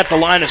right at the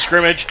line of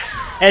scrimmage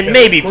and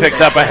maybe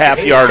picked up a half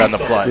yard on the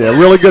play. Yeah,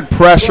 really good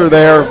pressure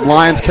there.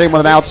 Lions came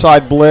with an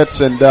outside blitz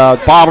and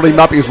bottled him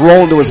up. He was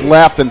rolling to his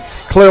left, and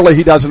clearly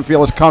he doesn't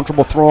feel as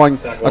comfortable throwing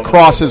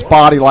across his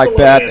body like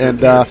that,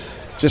 and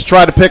Just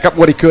tried to pick up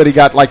what he could. He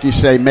got, like you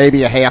say,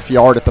 maybe a half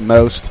yard at the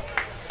most.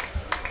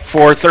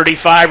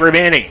 4:35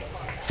 remaining,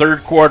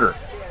 third quarter.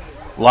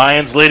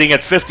 Lions leading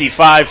at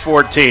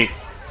 55-14.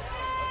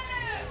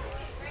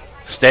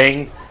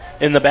 Staying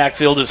in the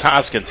backfield is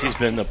Hoskins. He's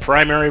been the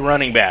primary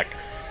running back.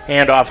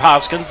 Hand off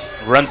Hoskins,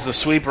 runs the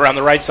sweep around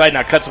the right side,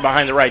 now cuts it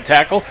behind the right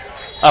tackle.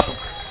 Up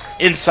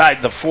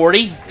inside the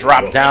 40,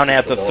 drop down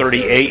at the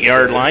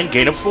 38-yard line,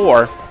 gain of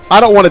 4. I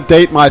don't want to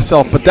date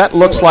myself, but that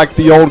looks like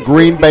the old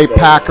Green Bay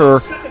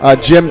Packer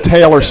Jim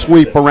Taylor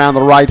sweep around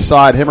the right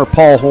side. Him or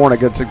Paul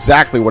Hornig, it's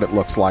exactly what it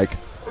looks like.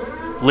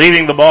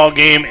 Leading the ball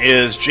game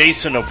is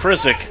Jason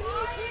Oprizik.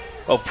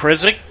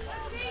 Oprizik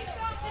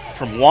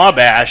from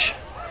Wabash,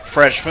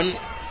 freshman.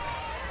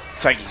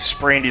 Looks like he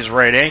sprained his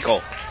right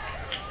ankle.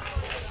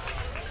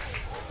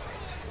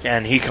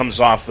 And he comes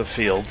off the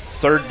field.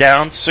 Third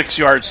down, 6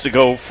 yards to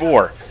go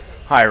for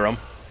Hiram.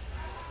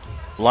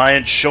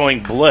 Lions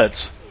showing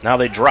blitz. Now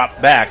they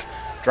drop back.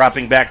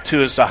 Dropping back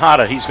two is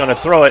Tejada. He's going to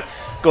throw it.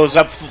 Goes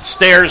up the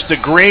stairs to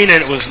Green,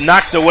 and it was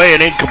knocked away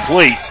and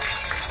incomplete.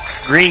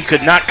 Green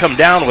could not come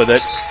down with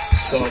it.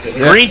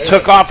 Green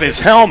took off his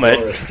helmet.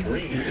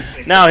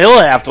 Now he'll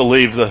have to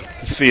leave the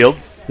field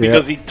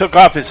because he took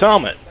off his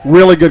helmet.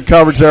 Really good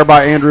coverage there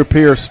by Andrew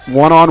Pierce.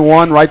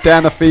 One-on-one right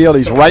down the field.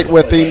 He's right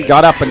with him.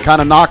 Got up and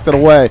kind of knocked it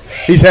away.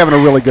 He's having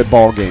a really good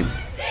ball game.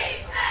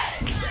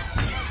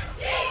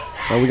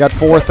 So we got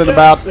fourth and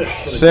about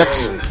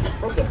 6.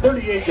 From the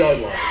 38-yard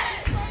line.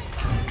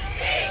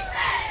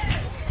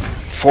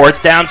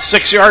 Fourth down,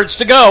 6 yards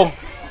to go.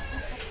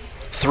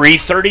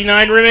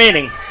 3:39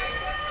 remaining.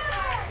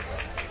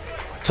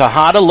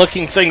 Tejada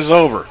looking things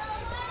over.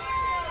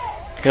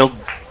 He'll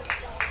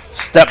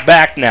step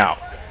back now.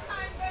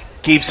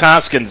 Keeps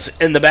Hoskins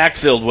in the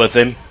backfield with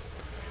him.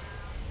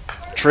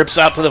 Trips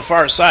out to the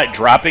far side,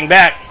 dropping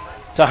back.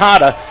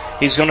 Tejada,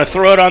 he's going to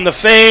throw it on the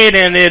fade,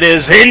 and it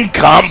is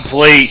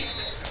incomplete.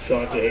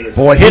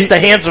 Boy, hit the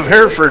hands of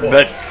Hereford,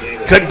 but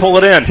couldn't pull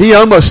it in. He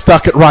almost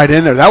stuck it right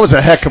in there. That was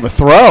a heck of a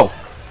throw.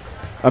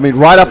 I mean,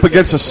 right up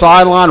against the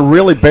sideline,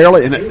 really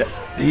barely, and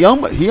he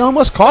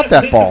almost caught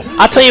that ball.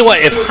 I'll tell you what,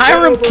 if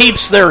Hiram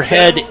keeps their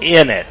head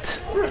in it,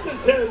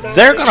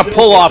 they're going to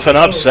pull off an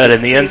upset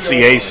in the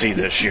NCAC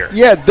this year.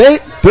 Yeah,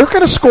 they're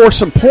going to score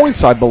some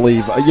points, I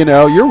believe.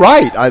 You're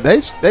right.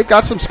 They've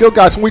got some skilled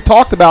guys. And we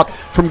talked about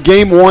from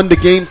game 1 to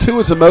game 2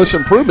 is the most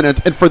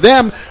improvement. And for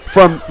them,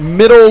 from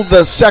middle of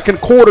the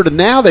second quarter to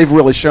now, they've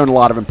really shown a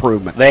lot of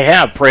improvement. They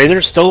have.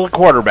 Prather's still the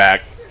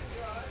quarterback.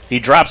 He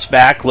drops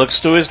back,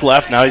 looks to his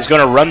left. Now he's going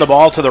to run the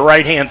ball to the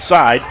right-hand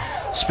side.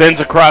 Spins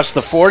across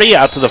the 40,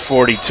 out to the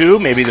 42,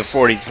 maybe the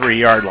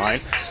 43-yard line.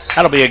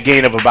 That'll be a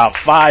gain of about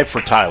 5 for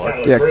Tyler.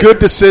 Yeah, good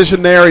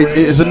decision there.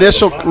 His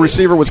initial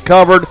receiver was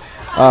covered.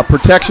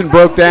 Protection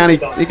broke down.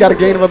 He got a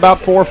gain of about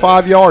 4 or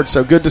 5 yards,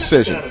 so good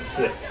decision.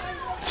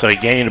 So he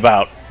gained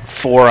about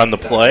 4 on the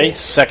play.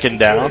 Second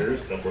down.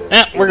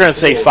 We're going to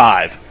say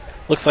 5.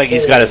 Looks like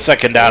he's got a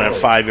second down and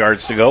 5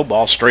 yards to go.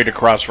 Ball straight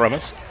across from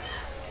us.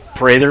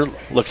 Prather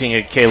looking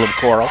at Caleb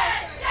Corral.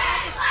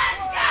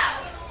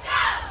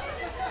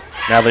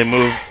 Now they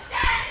move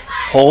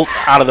Holt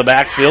out of the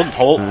backfield.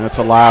 Holt that's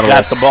a lateral.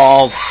 Got the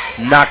ball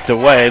knocked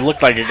away.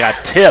 Looked like it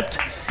got tipped.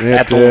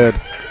 It did.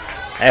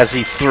 As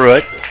he threw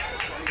it.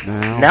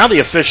 Now the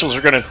officials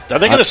are going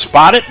to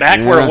spot it back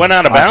where it went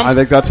out of bounds? I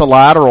think that's a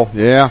lateral,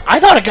 yeah. I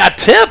thought it got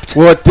tipped.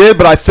 Well, it did,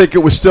 but I think it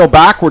was still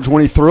backwards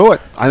when he threw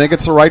it. I think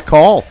it's the right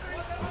call.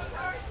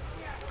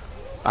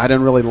 I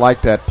didn't really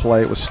like that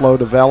play. It was slow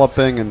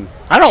developing, and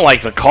I don't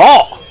like the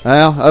call.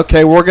 Well,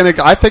 okay,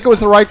 I think it was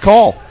the right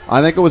call.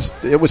 I think it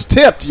was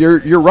tipped.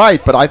 You're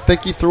right, but I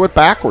think he threw it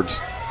backwards.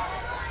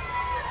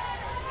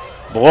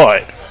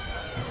 Boy.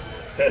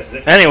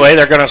 Anyway,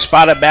 they're going to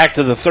spot it back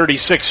to the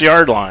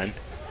 36-yard line.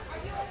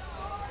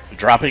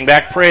 Dropping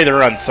back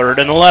Prather on 3rd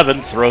and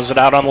 11. Throws it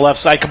out on the left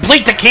side.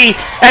 Complete to Key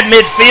at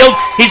midfield.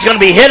 He's going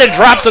to be hit and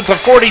dropped at the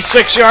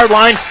 46-yard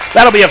line.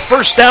 That'll be a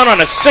first down on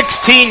a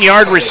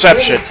 16-yard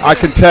reception. I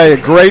can tell you,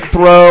 great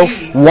throw,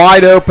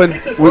 wide open.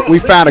 We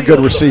found a good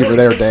receiver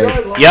there,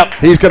 Dave. Yep.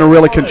 He's going to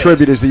really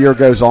contribute as the year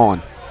goes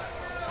on.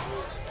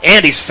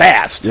 And he's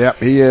fast. Yep,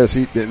 he is.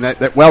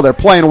 Well, they're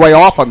playing way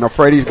off. I'm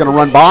afraid he's going to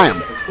run by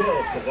him.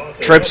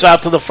 Trips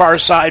out to the far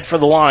side for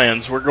the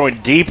Lions. We're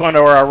going deep onto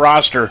our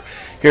roster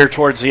here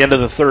towards the end of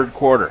the third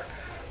quarter.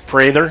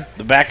 Prather,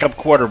 the backup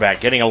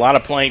quarterback, getting a lot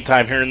of playing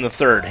time here in the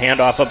third.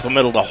 Handoff up the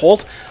middle to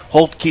Holt.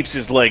 Holt keeps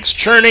his legs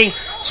churning,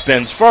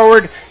 spins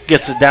forward,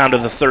 gets it down to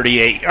the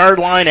 38-yard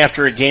line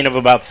after a gain of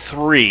about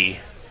 3.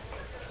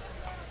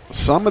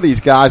 Some of these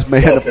guys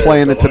may end up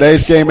playing in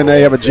today's game, and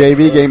they have a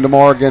JV game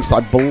tomorrow against, I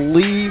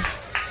believe,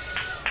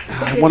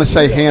 I want to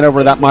say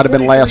Hanover. That might have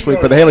been last week,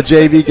 but they have a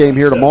JV game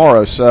here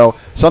tomorrow, so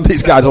some of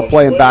these guys will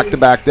play in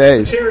back-to-back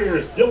days.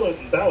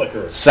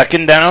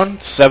 Second down,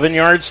 7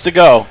 yards to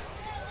go.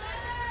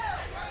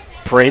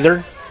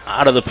 Prather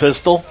out of the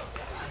pistol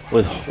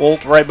with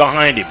Holt right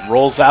behind him.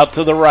 Rolls out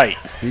to the right.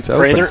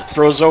 Prather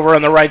throws over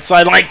on the right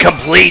sideline.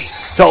 Complete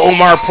to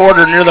Omar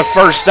Porter near the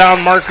first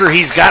down marker.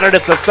 He's got it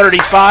at the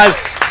 35.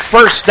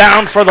 First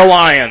down for the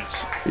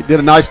Lions. He did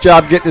a nice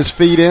job getting his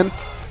feet in.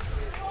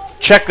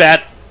 Check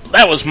that.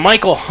 That was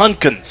Michael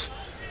Hunkus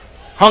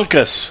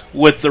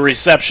with the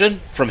reception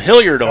from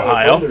Hilliard,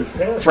 Ohio.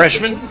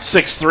 Freshman,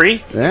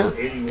 6'3". Yeah,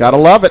 gotta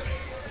love it.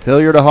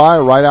 Hilliard,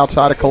 Ohio, right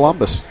outside of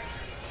Columbus.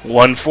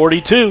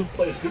 142.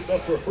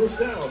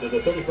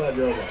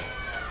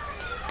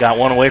 Got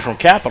one away from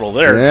Capital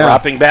there. Yeah.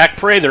 Dropping back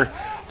Prather.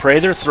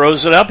 Prather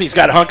throws it up. He's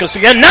got Hunkus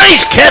again.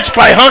 Nice catch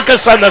by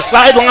Hunkus on the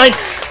sideline.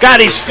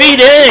 Got his feet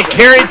in and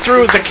carried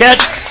through the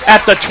catch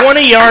at the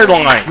 20-yard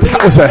line.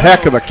 That was a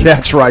heck of a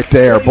catch right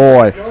there,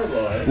 boy.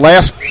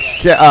 Last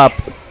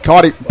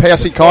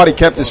pass he caught, he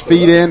kept his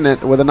feet in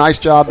with a nice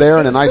job there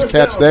and a nice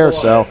catch there.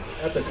 So,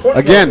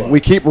 again,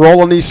 we keep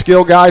rolling these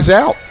skill guys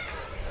out.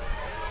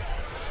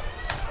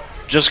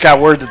 Just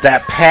got word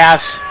that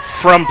pass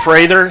from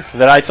Prather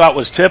that I thought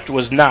was tipped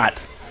was not.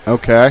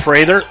 Okay.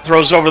 Prather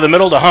throws over the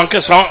middle to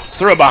Hunkus,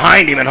 threw it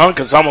behind him, and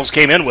Hunkus almost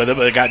came in with it,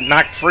 but it got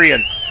knocked free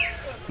and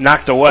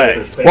knocked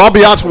away. Well, I'll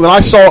be honest with you, when I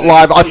saw it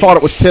live, I thought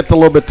it was tipped a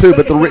little bit too,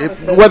 but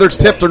whether it's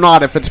tipped or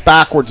not, if it's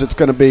backwards, it's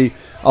going to be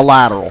a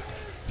lateral.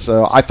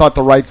 So I thought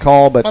the right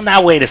call, but... Well,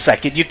 now wait a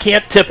second. You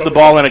can't tip the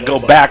ball and it go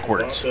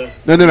backwards.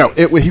 No.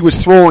 He was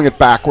throwing it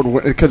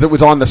backward because it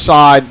was on the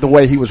side the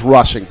way he was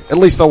rushing. At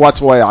least that's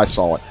the way I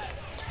saw it.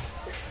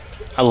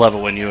 I love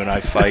it when you and I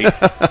fight.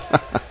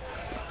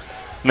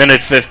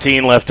 Minute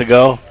 15 left to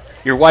go.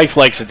 Your wife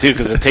likes it, too,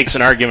 because it takes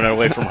an argument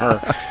away from her.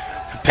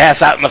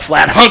 Pass out in the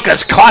flat.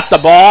 Hunkus caught the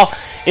ball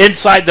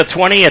inside the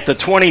 20 at the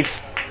 20,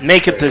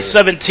 make it the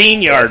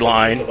 17-yard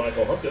line.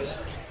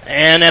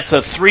 And that's a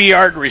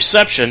 3-yard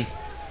reception.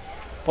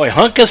 Boy,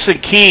 Hunkus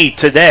and Key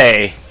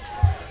today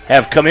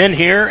have come in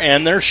here,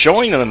 and they're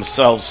showing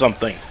themselves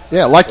something.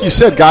 Yeah, like you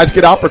said, guys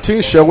get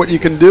opportunities, show what you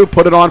can do,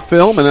 put it on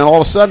film, and then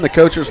all of a sudden the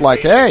coach is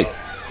like, hey,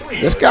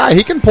 this guy,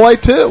 he can play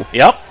too.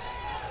 Yep.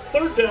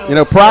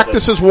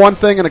 Practice is one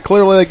thing, and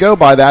clearly they go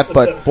by that,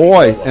 but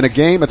boy, in a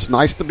game, it's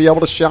nice to be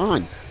able to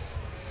shine.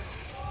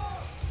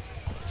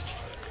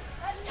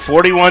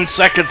 41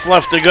 seconds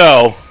left to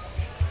go.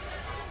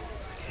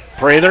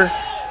 Prather,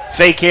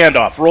 fake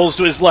handoff, rolls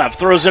to his left,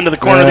 throws into the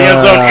corner of the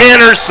end zone,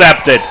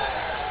 intercepted.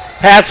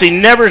 Pass he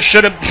never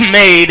should have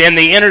made, and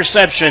the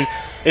interception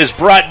is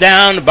brought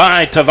down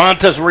by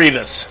Tavantas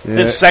Rivas,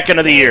 his second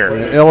of the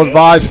year.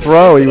 Ill-advised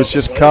throw. He was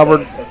just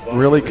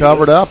really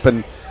covered up,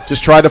 and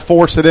just tried to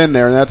force it in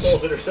there. And that's,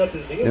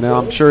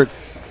 I'm sure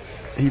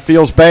he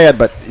feels bad,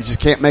 but he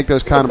just can't make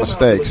those kind of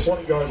mistakes.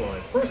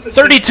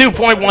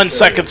 32.1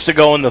 seconds to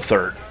go in the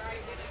third.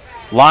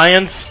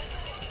 Lions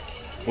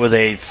with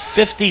a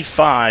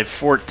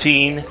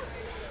 55-14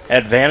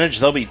 advantage.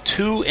 They'll be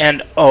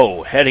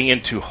 2-0 heading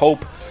into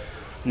Hope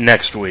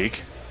next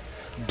week.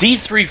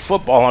 D3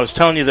 football, I was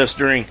telling you this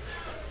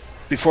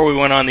before we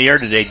went on the air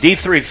today,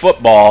 D3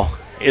 football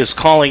is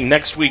calling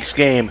next week's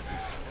game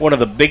one of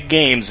the big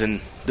games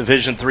in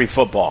Division III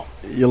football.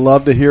 You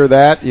love to hear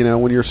that,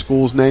 when your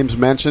school's name's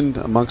mentioned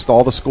amongst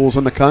all the schools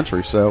in the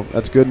country, so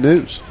that's good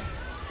news.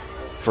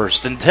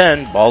 1st and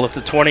 10, ball at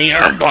the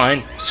 20-yard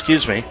line,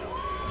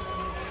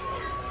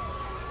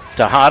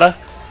 Tejada,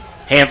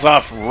 hands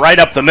off right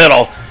up the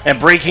middle,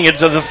 and breaking it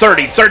to the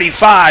 30,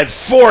 35,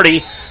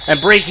 40, and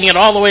breaking it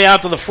all the way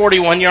out to the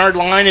 41-yard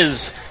line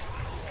is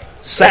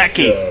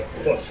Saki.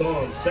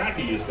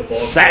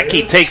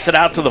 Saki takes it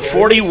out to the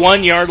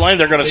 41-yard line.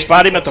 They're going to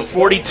spot him at the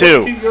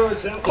 42.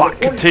 Clock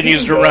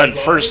continues to run.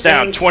 First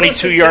down,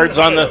 22 yards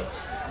on the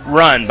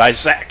run by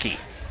Saki.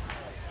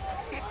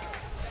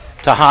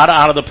 Tejada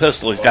out of the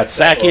pistol. He's got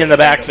Saki in the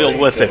backfield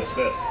with him.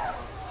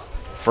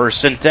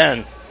 1st and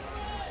 10.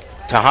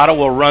 Tejada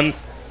will run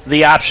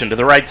the option to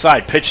the right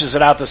side. Pitches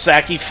it out to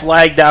Saki.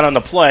 Flag down on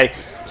the play.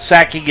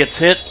 Saki gets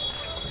hit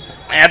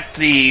at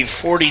the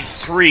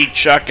 43,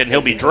 Chuck, and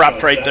he'll be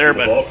dropped right there.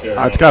 But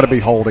it's got to be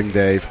holding,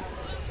 Dave.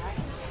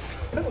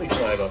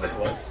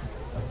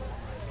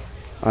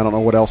 I don't know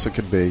what else it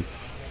could be.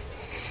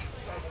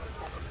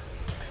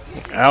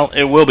 Well,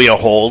 it will be a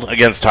hold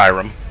against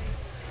Hiram.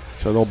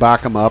 So they'll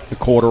back him up. The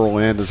quarter will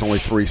end. There's only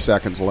 3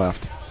 seconds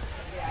left.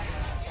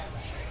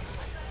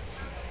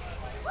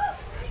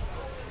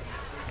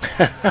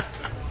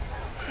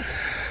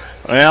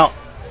 Well,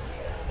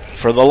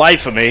 for the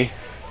life of me,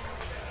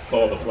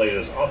 the play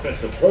is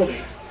offensive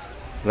holding.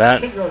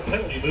 That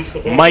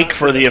mic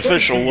for the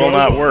official will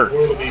not work.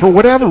 For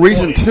whatever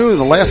reason, too, in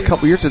the last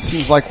couple of years, it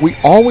seems like we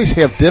always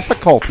have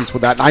difficulties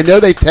with that. And I know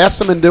they test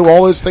them and do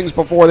all those things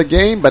before the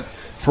game, but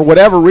for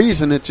whatever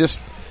reason, it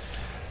just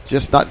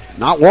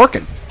not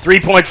working.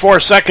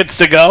 3.4 seconds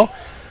to go.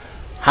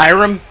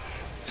 Hiram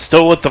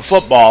still with the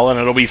football, and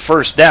it'll be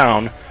first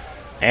down,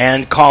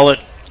 and call it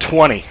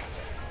 20.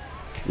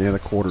 Yeah, the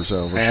quarter's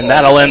over. And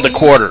that'll end the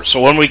quarter.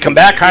 So when we come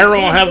back,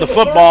 Hiram will have the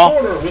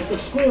football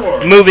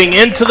moving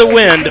into the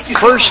wind,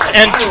 1st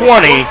and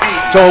 20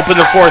 to open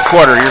the fourth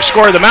quarter. Your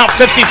score, the Mount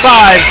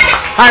 55,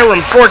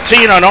 Hiram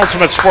 14 on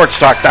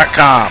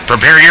UltimateSportsTalk.com.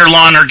 Prepare your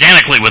lawn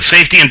organically with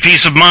safety and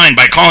peace of mind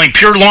by calling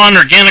Pure Lawn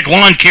Organic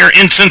Lawn Care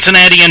in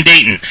Cincinnati and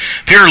Dayton.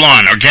 Pure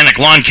Lawn Organic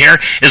Lawn Care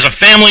is a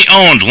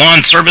family-owned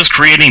lawn service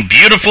creating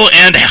beautiful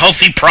and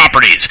healthy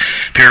properties.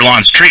 Pure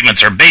Lawn's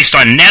treatments are based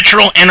on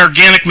natural and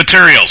organic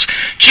materials.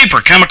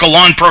 Cheaper chemical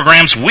lawn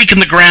programs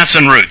weaken the grass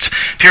and roots.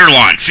 Pure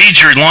Lawn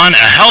feeds your lawn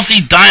a healthy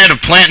diet of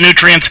plant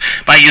nutrients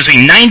by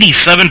using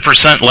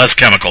 97% less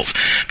chemicals.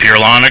 Pure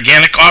Lawn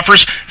Organic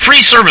offers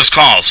free service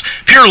calls.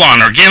 Pure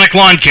Lawn Organic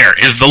Lawn Care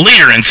is the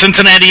leader in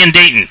Cincinnati and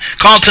Dayton.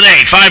 Call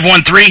today,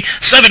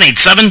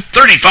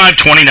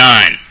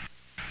 513-787-3529.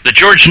 The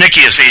George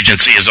Nikias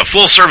Agency is a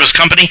full-service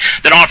company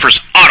that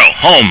offers auto,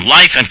 home,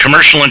 life, and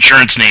commercial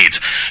insurance needs.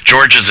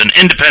 George is an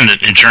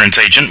independent insurance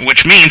agent,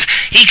 which means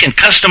he can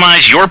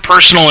customize your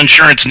personal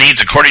insurance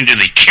needs according to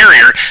the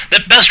carrier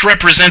that best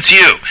represents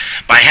you.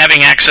 By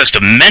having access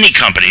to many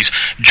companies,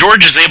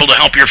 George is able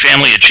to help your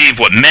family achieve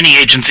what many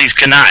agencies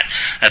cannot.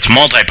 That's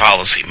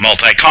multi-policy,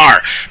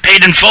 multi-car,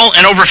 paid in full,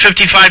 and over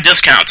 55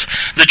 discounts.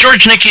 The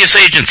George Nikias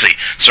Agency,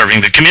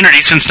 serving the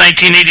community since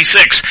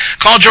 1986.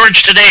 Call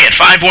George today at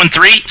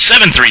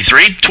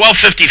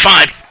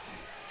 513-733-1255.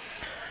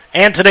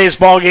 And today's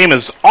ball game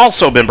has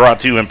also been brought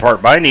to you in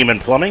part by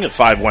Neiman Plumbing at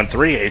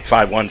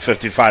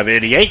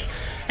 513-851-5588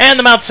 and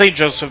the Mount St.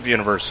 Joseph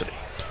University.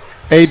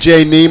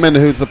 A.J. Neiman,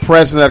 who's the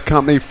president of that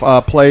company,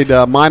 played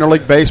minor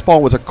league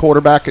baseball, was a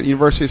quarterback at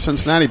University of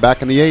Cincinnati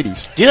back in the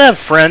 80s. Do you have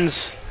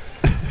friends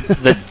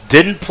that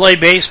didn't play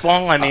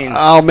baseball? I mean,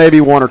 maybe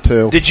one or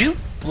two. Did you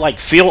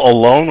feel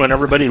alone when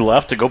everybody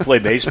left to go play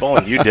baseball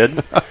and you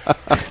didn't?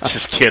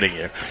 Just kidding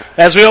you.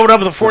 As we open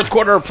up the fourth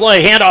quarter of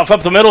play, handoff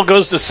up the middle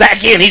goes to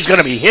Sackey, and he's going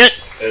to be hit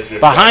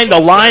behind the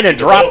line and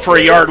dropped for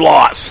a yard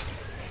loss.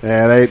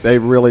 Yeah, they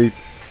really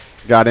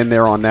got in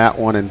there on that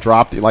one and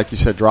dropped it, like you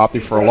said, dropped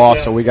him for a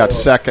loss, so we got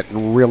second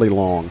and really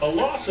long.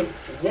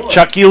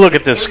 Chuck, you look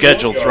at this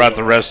schedule throughout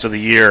the rest of the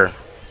year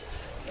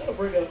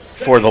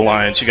for the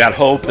Lions. You got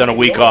Hope, then a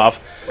week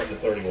off.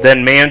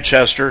 Then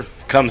Manchester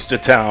comes to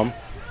town.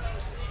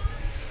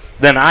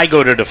 Then I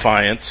go to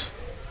Defiance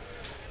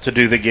to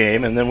do the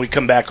game, and then we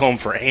come back home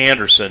for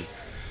Anderson.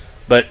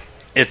 But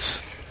it's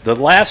the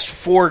last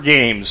four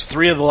games,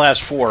 3 of the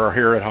last 4 are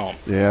here at home.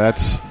 Yeah,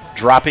 that's...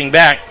 Dropping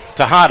back,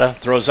 Tejada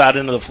throws out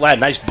into the flat.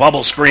 Nice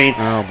bubble screen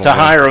to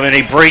Hiram, and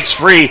he breaks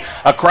free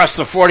across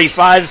the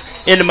 45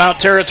 into Mount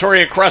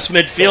Territory across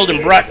midfield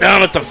and brought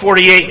down at the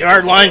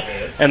 48-yard line.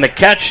 And the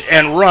catch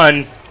and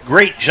run,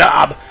 great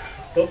job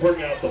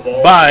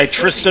by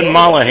Tristan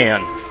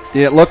Mollahan.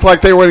 Yeah, it looked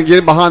like they were going to get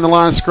him behind the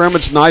line of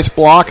scrimmage. Nice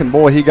block, and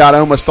boy, he got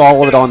almost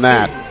all of it on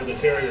that.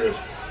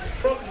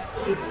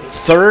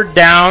 Third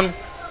down,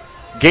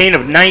 gain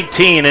of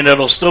 19, and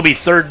it'll still be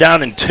third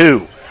down and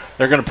 2.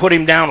 They're going to put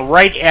him down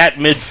right at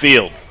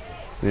midfield.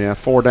 Yeah,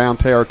 4 down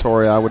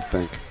territory, I would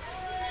think.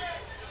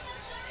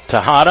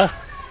 Tejada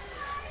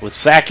with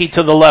Sackey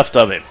to the left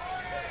of him.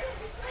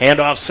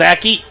 Handoff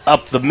Sackey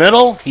up the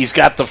middle. He's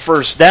got the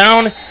first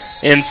down.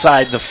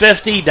 Inside the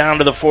 50, down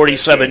to the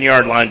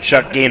 47-yard line.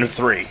 Chuck, gain of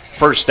 3.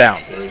 First down.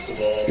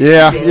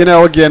 Yeah,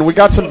 again, we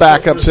got some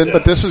backups in,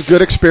 but this is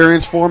good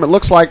experience for them. It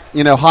looks like,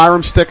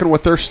 Hiram's sticking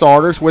with their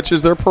starters, which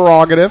is their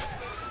prerogative.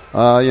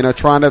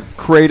 Trying to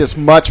create as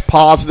much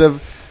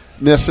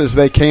positiveness as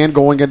they can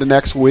going into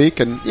next week.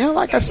 And,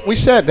 like we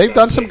said, they've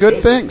done some good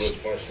things.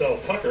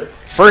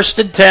 First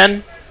and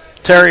 10,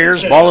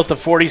 Terriers, ball at the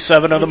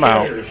 47 of the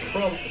Mount.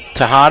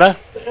 Tejada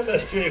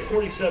MSJU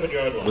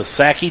 47-yard line. with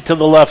Sackey to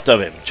the left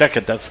of him. Check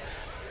it. That's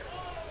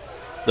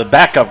the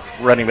backup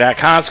running back,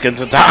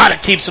 Hoskins. And Tejada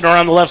keeps it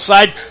around the left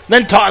side,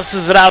 then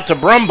tosses it out to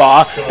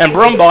Brumbaugh. And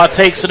Brumbaugh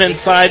takes it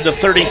inside the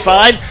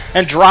 35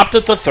 and dropped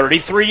at the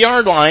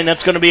 33-yard line.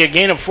 That's going to be a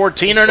gain of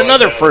 14 and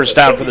another first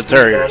down for the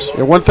Terriers.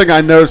 Yeah, one thing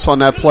I noticed on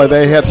that play,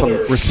 they had some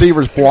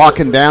receivers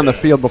blocking down the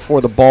field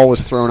before the ball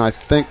was thrown. I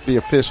think the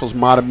officials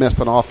might have missed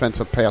an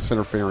offensive pass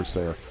interference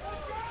there.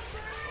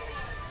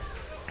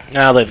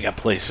 Now they've got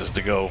places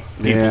to go,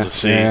 people to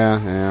see.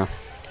 Yeah.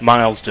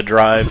 Miles to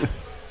drive.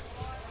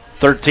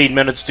 13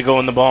 minutes to go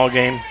in the ball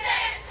game.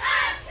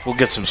 We'll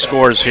get some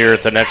scores here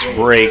at the next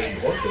break.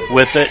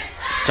 With it,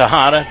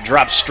 Tejada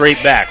drops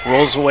straight back,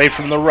 rolls away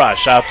from the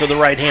rush, out to the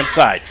right-hand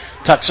side.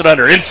 Tucks it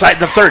under,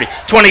 inside the 30,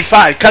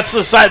 25, cuts to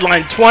the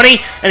sideline,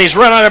 20, and he's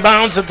run out of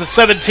bounds at the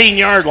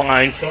 17-yard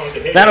line.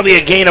 That'll be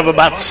a gain of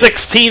about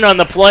 16 on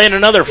the play and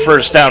another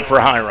first down for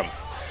Hiram.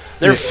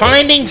 They're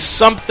finding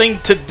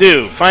something to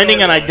do,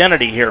 finding an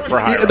identity here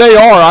for Hiram. They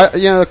are.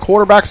 The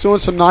quarterback's doing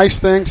some nice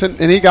things, and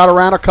he got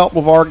around a couple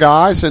of our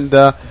guys. And,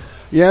 they're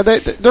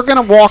going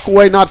to walk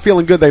away not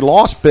feeling good they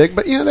lost big,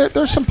 but,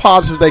 there's some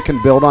positives they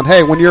can build on.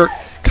 Hey, when you're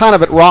kind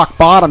of at rock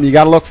bottom, you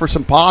got to look for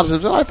some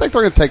positives, and I think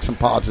they're going to take some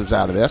positives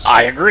out of this.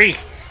 I agree.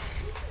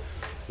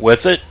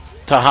 With it,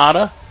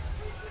 Tejada.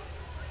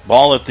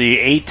 Ball at the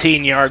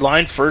 18-yard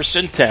line, first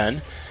and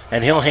 10,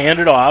 and he'll hand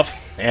it off,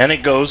 and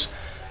it goes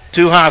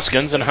to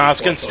Hoskins, and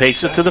Hoskins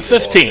takes it to the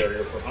 15.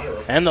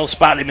 And they'll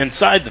spot him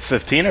inside the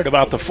 15 at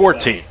about the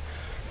 14.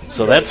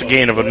 So that's a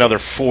gain of another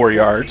 4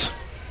 yards.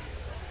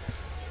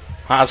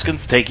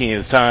 Hoskins taking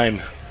his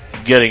time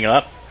getting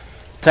up.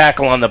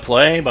 Tackle on the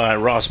play by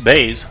Ross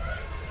Bays.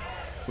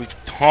 We've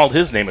called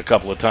his name a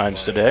couple of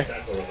times today.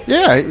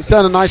 Yeah, he's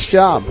done a nice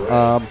job.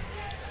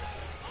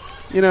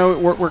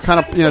 We're kind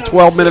of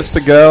 12 minutes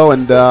to go,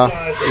 and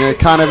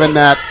kind of in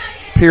that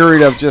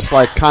period of just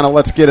like kind of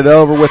let's get it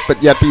over with,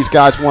 but yet these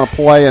guys want to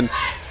play and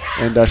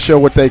show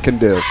what they can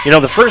do.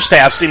 The first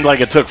half seemed like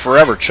it took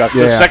forever, Chuck.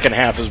 Yeah. The second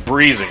half is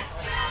breezing.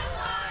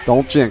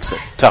 Don't jinx it.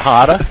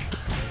 Tejada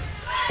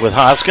with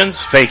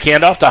Hoskins. Fake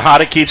handoff.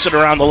 Tejada keeps it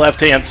around the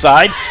left-hand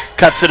side.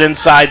 Cuts it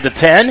inside the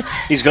 10.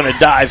 He's going to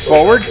dive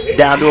forward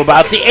down to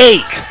about the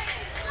 8.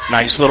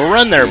 Nice little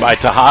run there by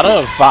Tejada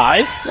of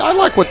 5. Yeah, I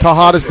like what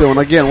Tejada's doing.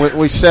 Again,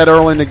 we said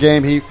early in the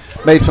game he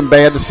made some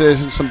bad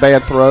decisions, some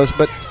bad throws,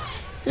 but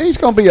he's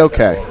going to be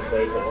okay.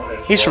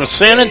 He's from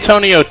San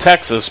Antonio,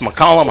 Texas,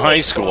 McCollum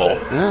High School.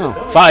 Yeah.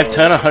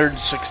 5'10",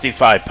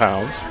 165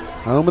 pounds.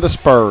 Home of the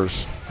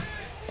Spurs.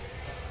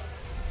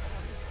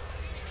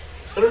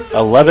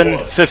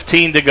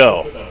 11:15 to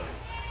go.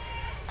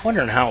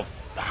 Wondering how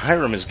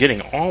Hiram is getting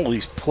all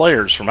these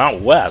players from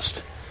out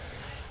west.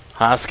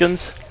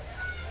 Hoskins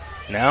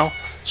now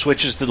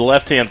switches to the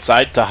left-hand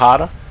side.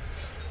 Tejada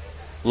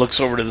looks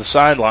over to the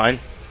sideline.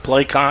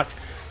 Play clock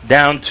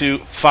down to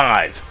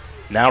 5.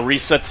 Now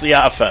resets the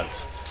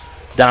offense.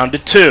 Down to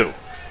 2.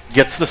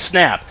 Gets the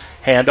snap.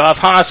 Handoff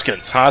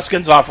Hoskins.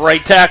 Hoskins off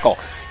right tackle.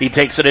 He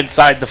takes it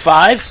inside the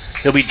 5.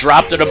 He'll be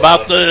dropped at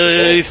about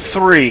the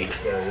 3.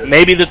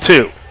 Maybe the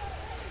 2.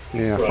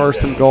 Yeah,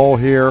 first and goal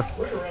here.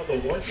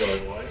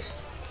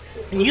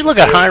 And you look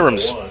at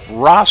Hiram's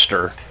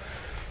roster,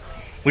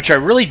 which I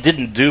really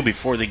didn't do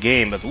before the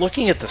game, but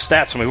looking at the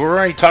stats, we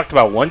already talked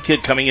about one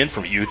kid coming in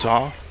from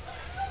Utah.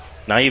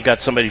 Now you've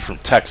got somebody from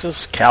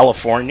Texas,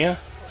 California.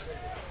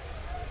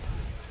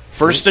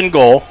 First and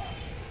goal.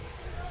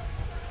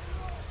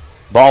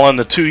 Ball on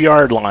the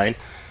 2-yard line.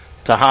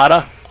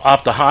 Tejada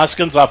off to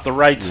Hoskins off the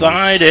right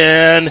side,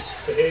 and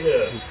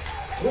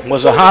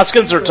was it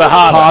Hoskins or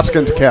Tejada?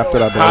 Hoskins kept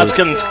it, I believe.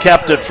 Hoskins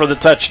kept it for the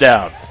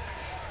touchdown.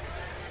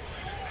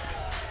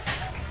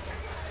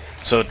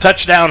 So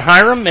touchdown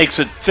Hiram makes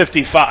it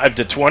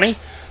 55-20.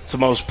 It's the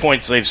most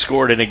points they've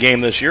scored in a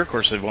game this year. Of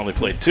course, they've only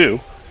played 2.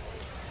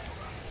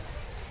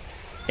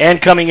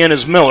 And coming in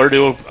is Miller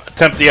to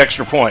attempt the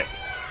extra point.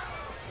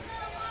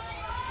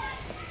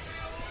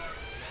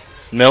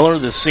 Miller,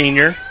 the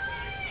senior.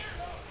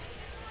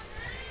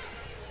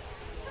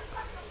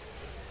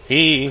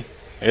 He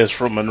is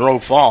from Monroe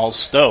Falls,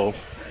 Stowe,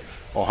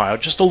 Ohio,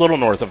 just a little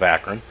north of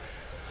Akron.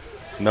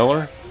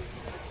 Miller,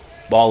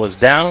 ball is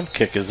down,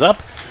 kick is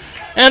up,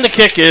 and the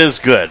kick is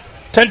good.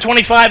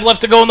 10:25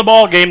 left to go in the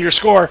ball game. Your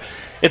score,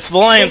 it's the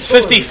Lions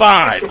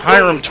 55,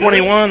 Hiram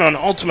 21 on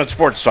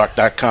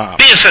UltimateSportsTalk.com.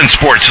 BSN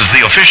Sports is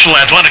the official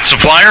athletic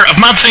supplier of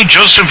Mount St.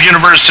 Joseph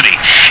University.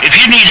 If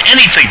you need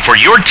anything for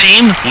your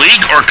team,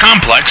 league, or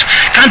complex,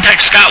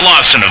 contact Scott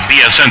Lawson of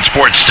BSN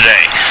Sports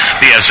today.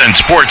 BSN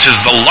Sports is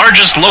the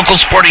largest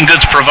local sporting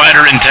goods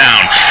provider in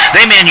town.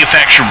 They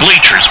manufacture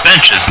bleachers,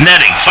 benches,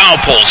 netting, foul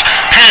poles,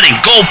 padding,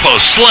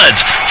 goalposts, sleds,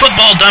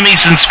 football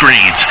dummies, and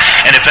screens.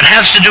 And if it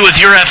has to do with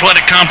your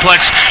athletic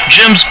complex,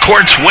 gyms,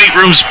 courts, weight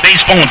rooms,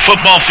 baseball and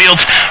football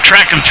fields,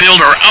 track and field,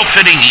 or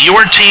outfitting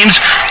your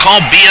teams, call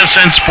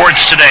BSN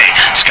Sports today.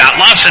 Scott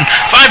Lawson,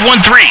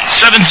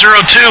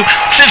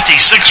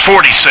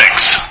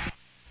 513-702-5646.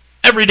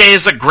 Every day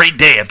is a great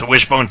day at the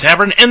Wishbone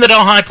Tavern in the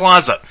Delhi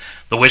Plaza.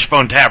 The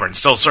Wishbone Tavern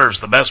still serves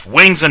the best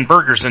wings and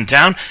burgers in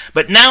town,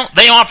 but now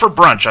they offer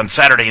brunch on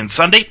Saturday and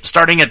Sunday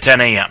starting at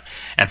 10 a.m.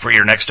 And for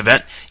your next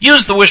event,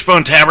 use the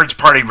Wishbone Tavern's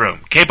party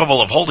room,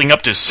 capable of holding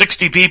up to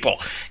 60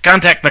 people.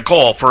 Contact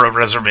Nicole for a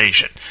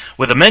reservation.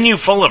 With a menu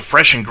full of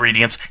fresh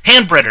ingredients,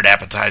 hand-breaded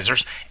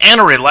appetizers,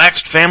 and a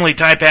relaxed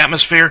family-type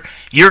atmosphere,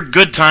 your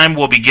good time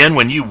will begin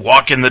when you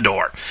walk in the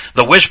door.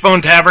 The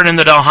Wishbone Tavern in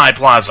the Delhi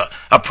Plaza,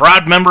 a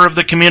proud member of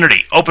the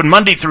community, open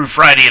Monday through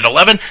Friday at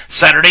 11,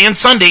 Saturday and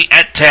Sunday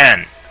at 10.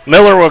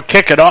 Miller will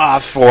kick it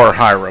off for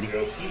Hiram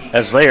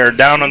as they are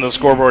down on the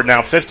scoreboard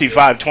now,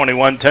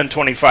 55-21,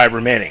 10:25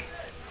 remaining.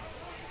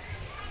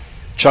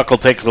 Chuck will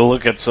take a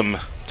look at some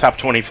top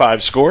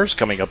 25 scores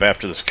coming up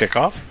after this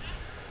kickoff.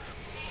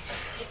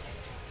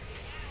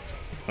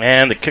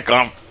 And the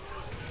kickoff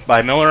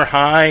by Miller,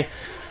 high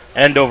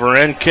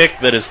end-over-end kick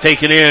that is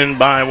taken in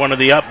by one of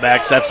the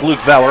upbacks. That's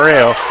Luke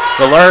Valerio.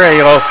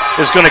 Valerio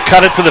is going to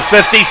cut it to the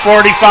 50,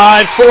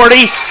 45,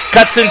 40.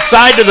 Cuts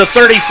inside to the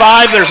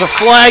 35. There's a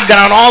flag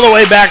down all the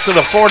way back to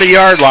the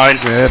 40-yard line.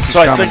 Yeah, this is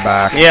coming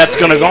back. Yeah, it's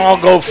going to all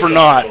go for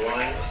naught.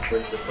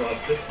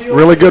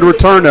 Really good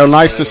return, though.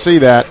 Nice to see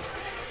that.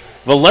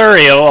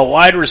 Valerio, a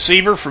wide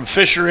receiver from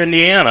Fisher,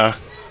 Indiana.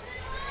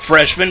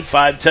 Freshman,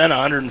 5'10",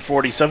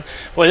 147.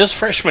 Boy, this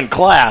freshman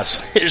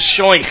class is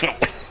showing.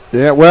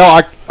 Yeah,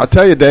 well, I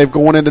tell you, Dave,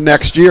 going into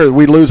next year,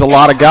 we lose a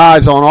lot of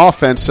guys on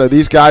offense, so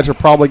these guys are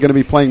probably going to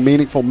be playing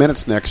meaningful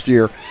minutes next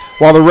year.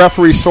 While the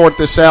referees sort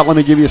this out, let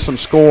me give you some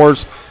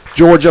scores.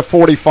 Georgia,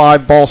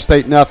 45, Ball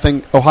State,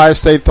 nothing. Ohio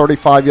State,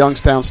 35,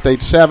 Youngstown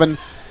State, 7.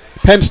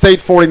 Penn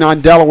State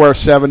 49, Delaware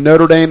 7.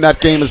 Notre Dame, that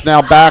game is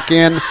now back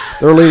in.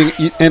 They're leading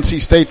NC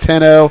State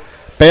 10-0.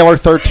 Baylor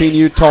 13,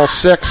 Utah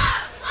 6.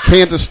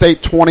 Kansas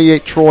State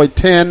 28, Troy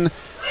 10.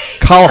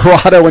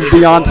 Colorado and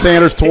Deion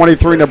Sanders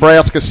 23,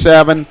 Nebraska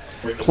 7.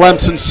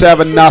 Clemson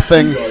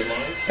 7-0.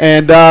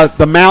 And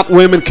the Mount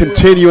women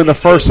continue in the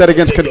first set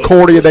against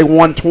Concordia. They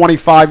won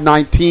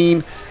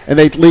 25-19, and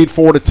they lead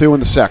 4-2 in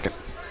the second.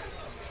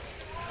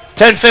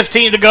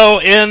 10:15 to go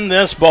in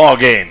this ball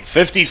game.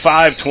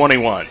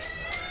 55-21.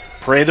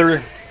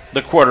 Prather,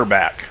 the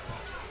quarterback.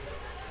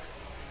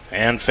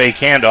 And fake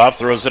handoff,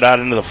 throws it out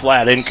into the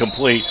flat,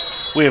 incomplete.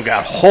 We have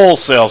got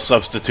wholesale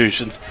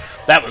substitutions.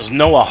 That was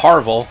Noah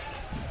Harville,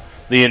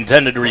 the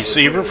intended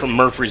receiver from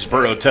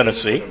Murfreesboro,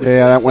 Tennessee.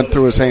 Yeah, that went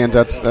through his hands.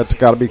 That's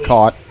got to be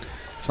caught.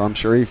 So I'm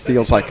sure he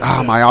feels like,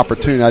 my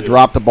opportunity. I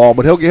dropped the ball,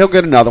 but he'll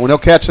get another one. He'll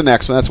catch the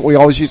next one. That's what we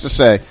always used to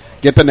say.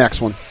 Get the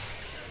next one.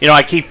 You know,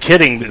 I keep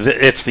kidding.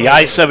 It's the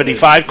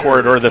I-75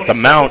 corridor that the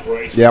Mount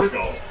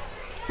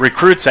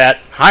recruits at.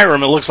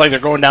 Hiram, it looks like they're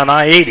going down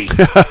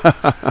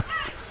I-80.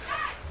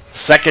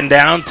 Second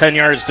down, 10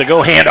 yards to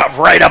go. Handoff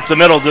right up the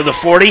middle to the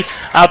 40,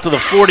 out to the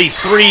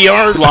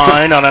 43-yard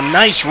line on a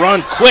nice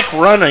run, quick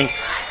running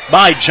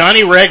by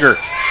Johnny Reger.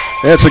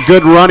 Yeah, it's a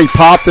good run. He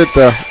popped it.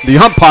 The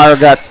umpire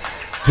got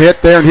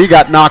hit there, and he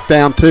got knocked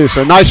down too.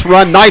 So nice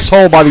run, nice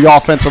hole by the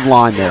offensive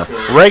line there.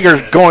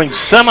 Reger going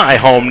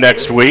semi-home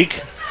next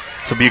week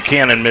to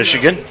Buchanan,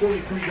 Michigan,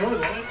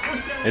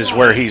 is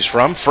where he's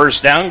from.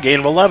 First down,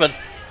 gain of 11.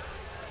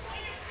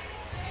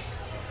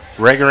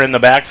 Reger in the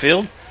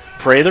backfield.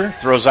 Prather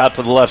throws out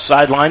to the left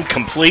sideline,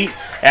 complete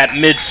at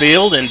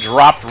midfield, and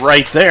dropped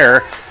right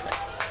there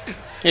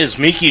is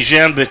Miki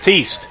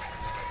Jean-Baptiste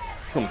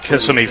from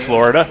Kissimmee,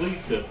 Florida.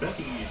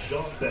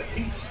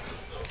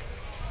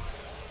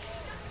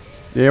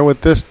 Yeah, with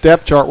this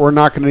depth chart, we're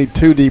not going to need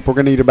 2 deep. We're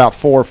going to need about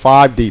 4 or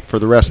 5 deep for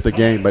the rest of the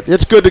game. But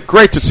it's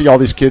great to see all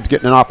these kids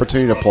getting an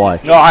opportunity to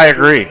play. No, I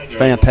agree. It's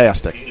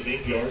fantastic.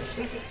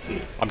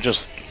 I'm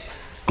just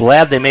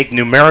glad they make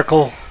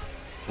numerical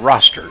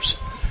rosters.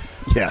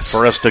 Yes.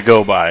 For us to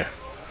go by.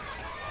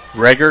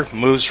 Reger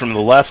moves from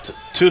the left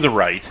to the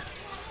right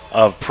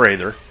of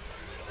Prather.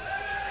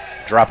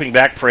 Dropping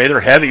back, Prather,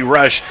 heavy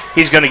rush.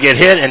 He's going to get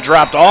hit and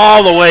dropped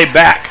all the way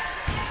back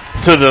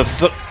to the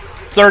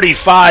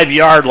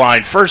 35-yard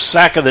line. First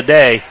sack of the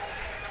day.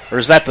 Or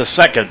is that the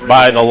second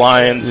by the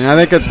Lions? Yeah, I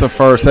think it's the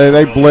first.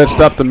 They blitzed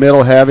up the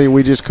middle heavy.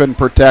 We just couldn't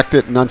protect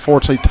it. And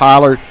unfortunately,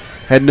 Tyler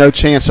had no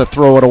chance to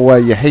throw it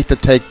away. You hate to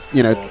take,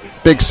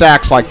 big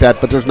sacks like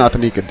that, but there's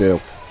nothing he could do.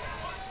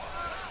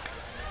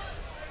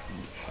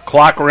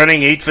 Clock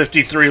running,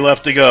 8:53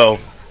 left to go.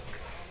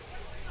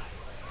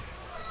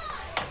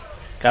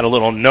 Got a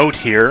little note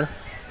here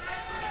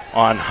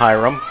on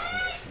Hiram.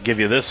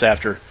 Give you this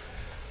after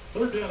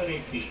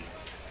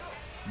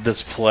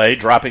this play.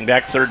 Dropping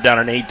back, third down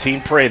and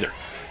 18.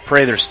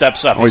 Prather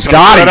steps up. He's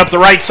got him. Up the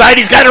right side.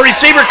 He's got a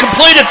receiver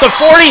complete at the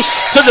 40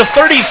 to the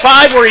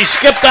 35 where he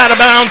skipped out of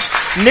bounds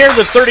near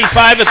the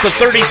 35 at the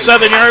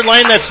 37-yard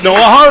line. That's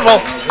Noah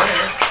Harville.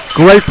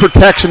 Great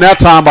protection that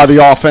time by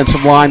the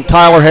offensive line.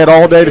 Tyler had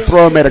all day to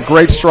throw. Made a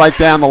great strike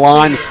down the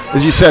line.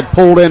 As you said,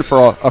 pulled in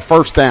for a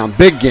first down.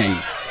 Big gain.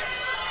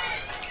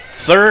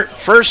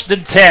 First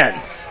and 10.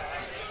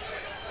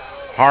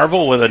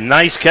 Harville with a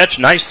nice catch.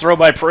 Nice throw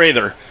by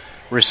Prather.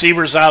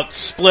 Receivers out,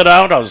 split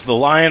out as the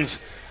Lions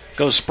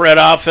go spread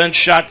offense,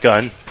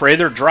 shotgun.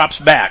 Prather drops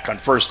back on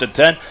first and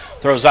 10.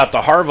 Throws out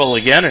to Harville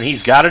again, and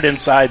he's got it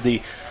inside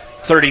the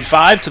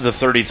 35 to the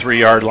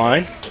 33-yard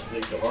line.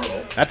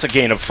 That's a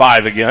gain of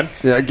 5 again.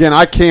 Yeah, again,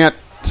 I can't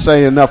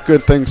say enough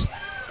good things.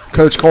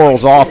 Coach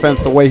Coral's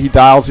offense, the way he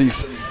dials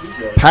these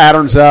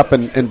patterns up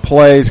and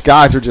plays,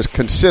 guys are just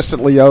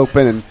consistently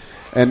open.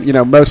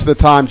 And most of the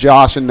time,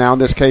 Josh, and now in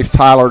this case,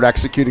 Tyler, are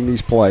executing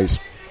these plays.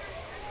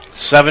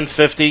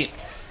 7:50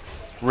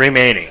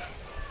 remaining.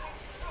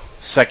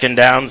 Second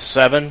down,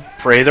 7.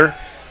 Prather,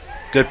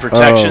 good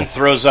protection,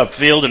 throws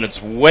upfield, and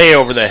it's way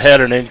over the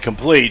head and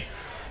incomplete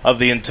of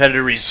the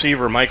intended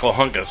receiver, Michael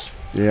Hunkus.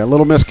 Yeah, a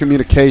little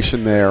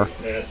miscommunication there.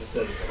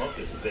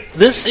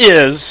 This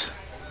is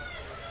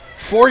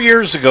 4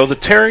 years ago. The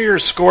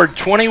Terriers scored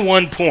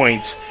 21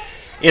 points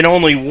in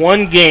only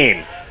one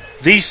game.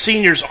 These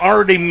seniors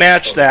already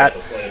matched that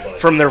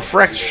from their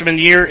freshman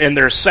year and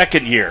their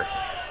second year.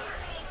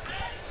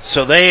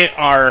 So they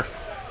are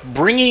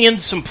bringing in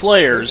some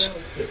players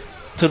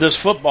to this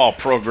football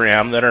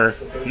program that are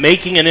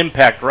making an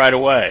impact right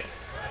away.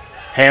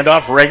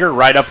 Handoff, Reger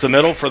right up the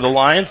middle for the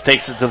Lions.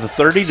 Takes it to the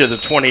 30, to the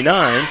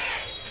 29.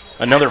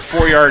 Another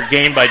 4-yard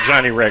gain by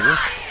Johnny Reger.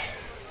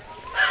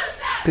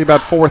 Be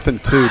about 4th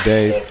and 2,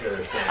 Dave.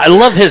 I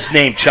love his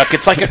name, Chuck.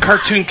 It's like a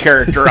cartoon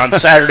character on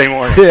Saturday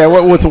morning. Yeah,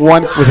 what was the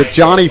one? Was it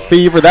Johnny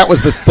Fever? That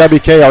was the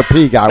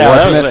WKRP guy,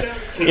 wasn't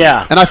it?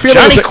 Yeah. And I feel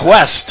Johnny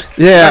Quest.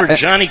 Yeah. Remember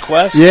Johnny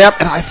Quest? Yep,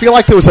 and I feel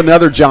like there was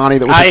another Johnny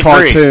that was a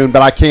cartoon,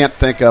 but I can't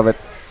think of it.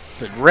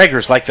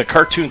 Reger's like the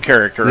cartoon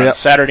character on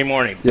Saturday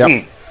morning. Yep.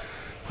 Boom.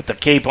 Put the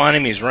cape on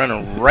him. He's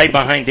running right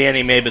behind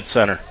Danny Mabe at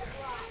center.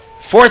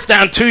 Fourth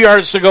down, 2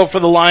 yards to go for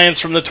the Lions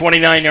from the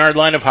 29-yard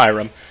line of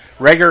Hiram.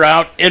 Rager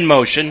out in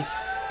motion.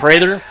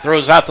 Prather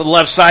throws out to the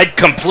left side,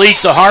 complete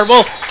to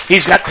Harville.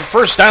 He's got the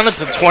first down at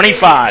the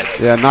 25.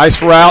 Yeah,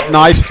 nice route,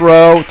 nice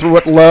throw. Threw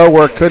it low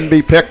where it couldn't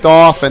be picked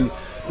off, and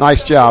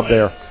nice job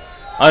there.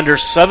 Under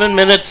 7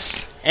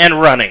 minutes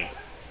and running.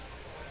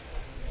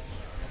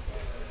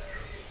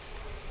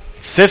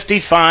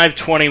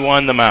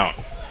 55-21 the Mount.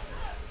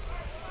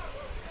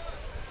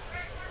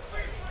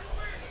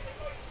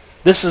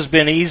 This has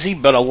been easy,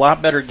 but a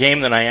lot better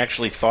game than I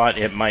actually thought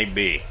it might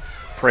be.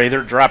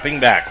 Prather dropping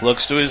back,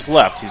 looks to his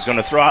left. He's going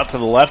to throw out to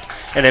the left,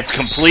 and it's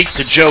complete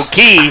to Joe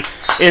Key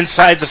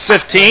inside the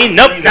 15.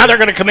 Nope, now they're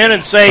going to come in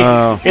and say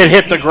it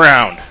hit the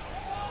ground.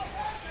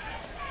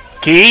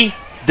 Key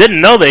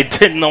didn't know they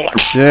didn't know.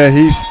 Yeah,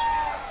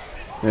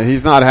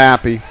 he's not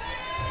happy.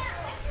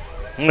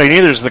 I mean,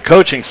 neither is the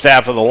coaching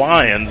staff of the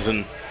Lions,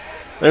 and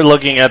they're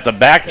looking at the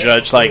back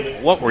judge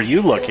like, what were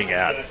you looking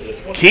at?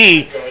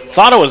 Key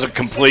thought it was a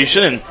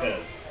completion, and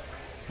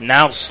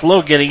now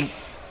slow getting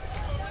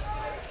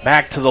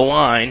back to the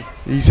line.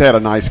 He's had a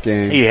nice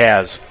game. He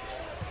has.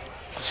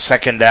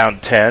 Second down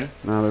 10.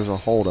 Now there's a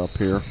hold up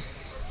here.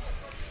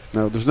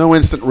 No, there's no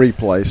instant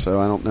replay, so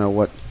I don't know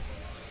what.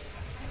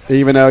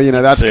 Even though,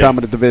 that's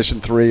coming to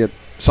Division III at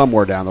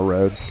somewhere down the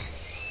road.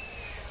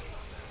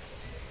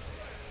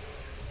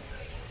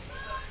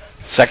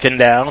 Second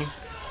down.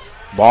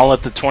 Ball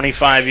at the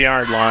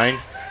 25-yard line.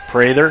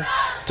 Prather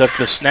took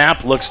the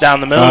snap, looks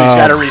down the middle. He's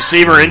got a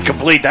receiver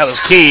incomplete. That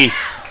was Key.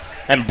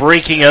 And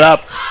breaking it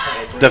up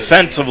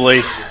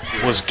defensively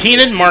was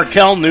Keenan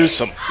Markel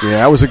Newsom. Yeah,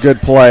 that was a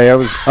good play. It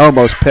was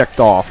almost picked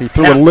off. He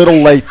threw a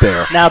little late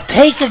there. Now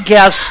take a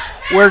guess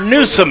where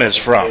Newsom is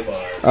from.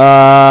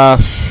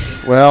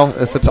 Well,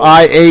 if it's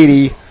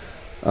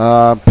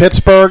I-80,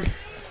 Pittsburgh.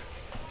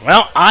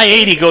 Well,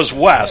 I-80 goes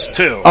west,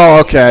 too.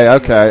 Oh, okay.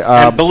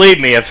 And believe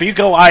me, if you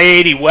go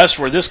I-80 west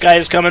where this guy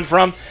is coming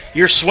from,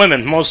 you're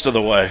swimming most of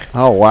the way.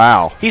 Oh,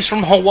 wow. He's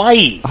from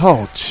Hawaii.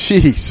 Oh,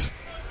 jeez.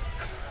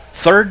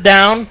 Third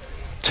down,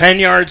 10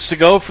 yards to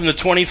go from the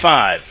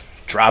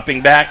 25.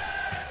 Dropping back,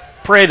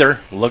 Prather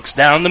looks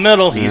down the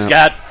middle. He's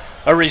got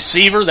a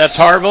receiver. That's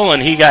Harville,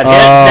 and he got hit.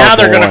 Now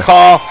they're going to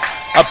call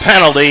a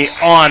penalty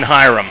on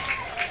Hiram.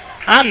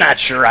 I'm not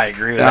sure I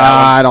agree with that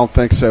one. I don't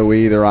think so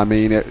either. I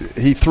mean,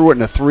 he threw it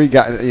in a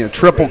three-guy,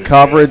 triple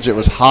coverage. It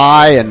was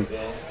high, and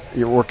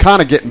we're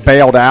kind of getting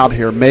bailed out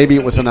here. Maybe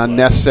it was an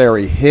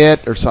unnecessary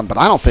hit or something, but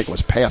I don't think it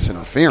was pass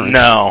interference.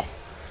 No.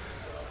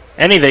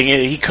 Anything,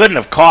 he couldn't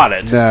have caught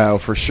it. No,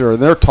 for sure.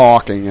 They're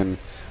talking, and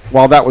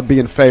while that would be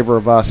in favor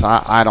of us,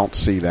 I don't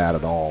see that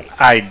at all.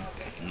 I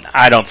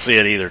don't see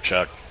it either,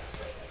 Chuck.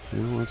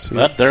 Yeah, let's see.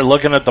 But they're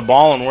looking at the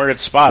ball and where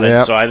it's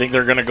spotted, so I think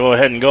they're going to go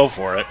ahead and go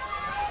for it.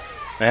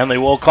 And they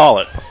will call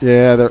it.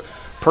 Yeah,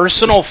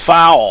 personal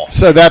foul.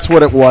 So that's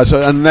what it was,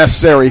 an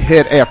unnecessary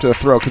hit after the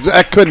throw, because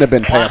that couldn't have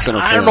been pass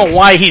interference. I don't know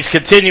why he's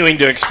continuing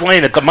to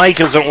explain it. The mic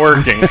isn't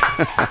working.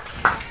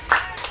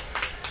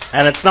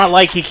 And it's not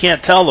like he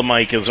can't tell the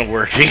mic isn't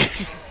working.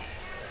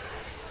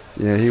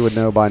 Yeah, he would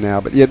know by now.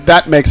 But, yeah,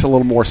 that makes a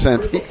little more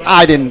sense.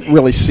 I didn't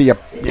really see a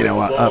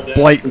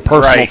blatant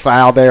personal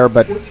foul there,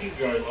 but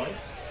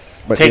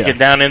take it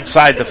down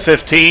inside the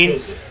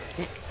 15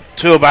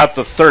 to about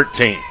the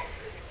 13.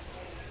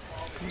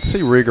 Let's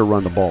see Rieger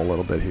run the ball a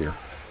little bit here.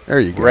 There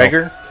you go.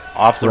 Rieger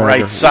off the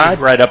right side,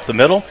 right up the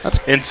middle. That's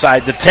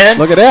inside the 10.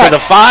 Look at that. To the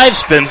 5,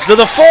 spins to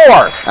the 4.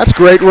 That's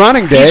great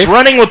running, Dave. He's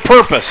running with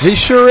purpose. He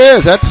sure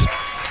is.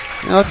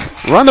 Let's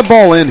run the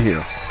ball in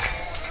here.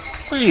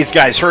 Look at these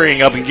guys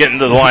hurrying up and getting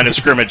to the line of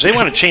scrimmage. They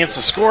want a chance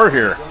to score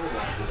here.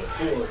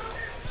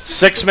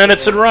 6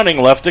 minutes and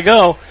running left to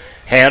go.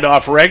 Hand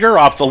off Rieger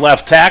off the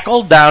left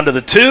tackle, down to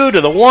the 2,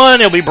 to the 1.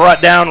 He'll be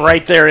brought down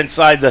right there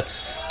inside the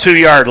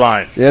 2-yard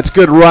line. Yeah, it's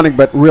good running,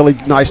 but really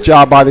nice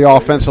job by the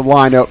offensive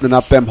line opening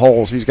up them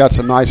holes. He's got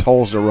some nice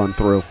holes to run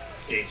through.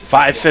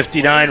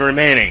 5:59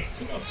 remaining.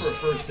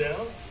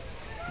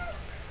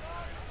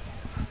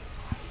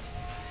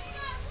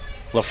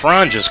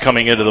 LaFrange is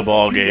coming into the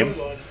ball game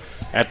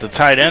at the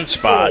tight end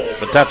spot,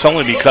 but that's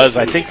only because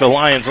I think the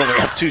Lions only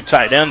have 2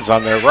 tight ends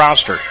on their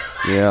roster.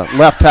 Yeah,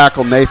 left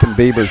tackle Nathan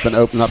Bieber's been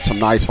opening up some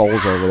nice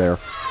holes over there.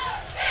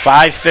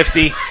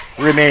 5:50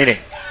 remaining.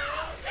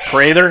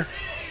 Prather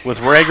with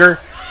Rieger.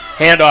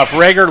 Handoff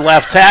Rieger,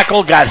 left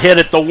tackle, got hit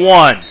at the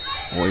 1.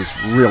 Boy,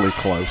 he's really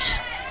close.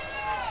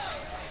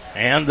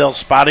 And they'll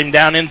spot him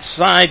down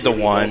inside the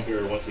 1.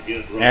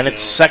 And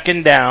it's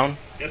second down.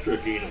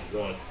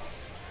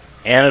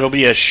 And it'll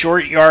be a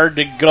short yard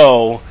to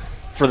go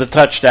for the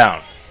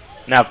touchdown.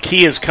 Now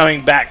Key is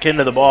coming back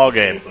into the ball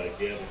game.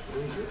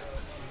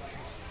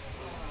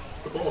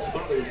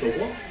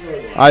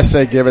 I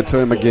say give it to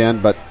him again,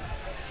 but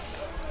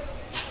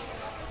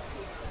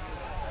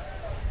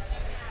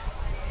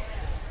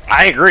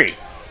I agree.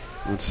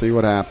 Let's see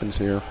what happens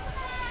here.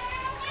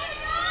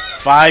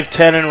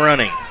 5:10 and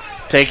running,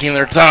 taking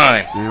their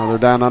time. They're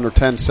down under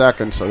 10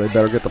 seconds, so they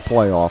better get the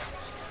play off.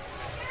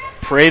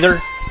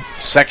 Prather,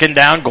 second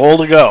down, goal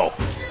to go.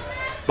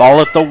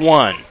 Ball at the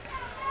 1.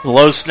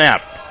 Low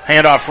snap.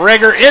 Handoff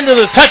Rieger into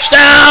the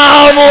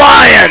touchdown,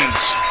 Lions!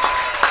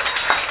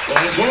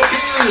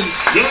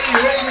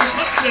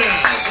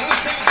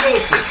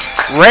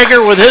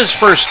 Rager with his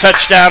first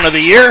touchdown of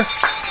the year.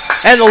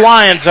 And the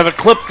Lions have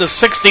eclipsed the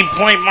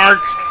 60-point mark.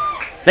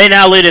 They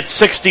now lead at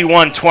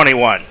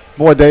 61-21.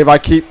 Boy, Dave, I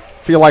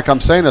feel like I'm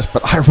saying this,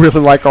 but I really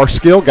like our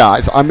skill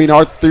guys. I mean,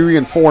 our 3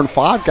 and 4 and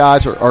 5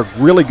 guys are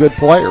really good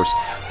players.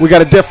 We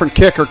got a different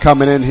kicker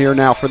coming in here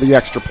now for the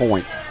extra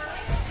point.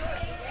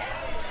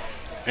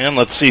 And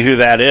let's see who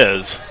that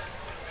is.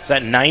 Is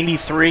that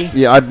 93?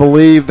 Yeah, I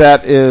believe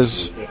that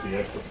is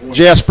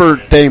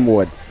Jasper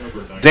Damewood.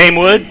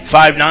 Damewood,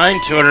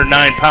 5'9",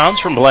 209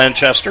 pounds from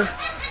Blanchester.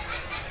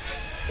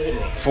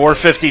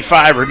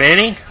 4:55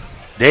 remaining.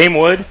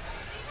 Damewood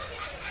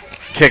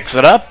kicks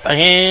it up,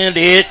 and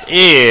it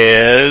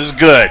is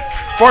good.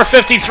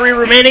 4:53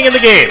 remaining in the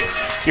game.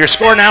 Your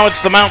score now,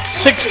 it's the Mount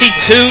 62,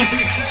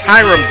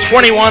 Hiram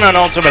 21 on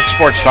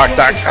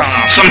UltimateSportsTalk.com.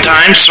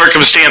 Sometimes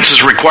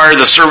circumstances require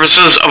the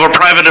services of a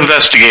private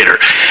investigator,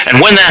 and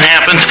when that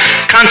happens,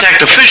 contact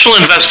Official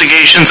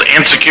Investigations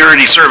and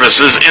Security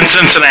Services in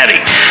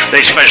Cincinnati. They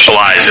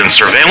specialize in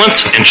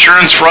surveillance,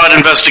 insurance fraud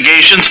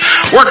investigations,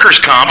 workers'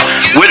 comp,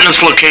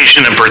 witness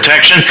location and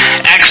protection,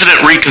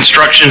 accident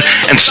reconstruction,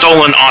 and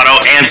stolen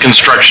auto and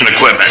construction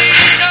equipment.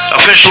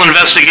 Official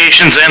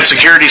Investigations and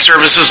Security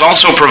Services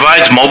also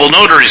provides mobile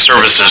notary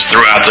services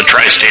throughout the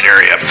tri-state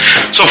area.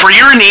 So for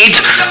your needs,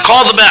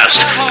 call the best.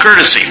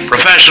 Courtesy,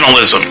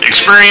 professionalism,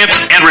 experience,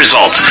 and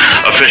results.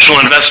 Official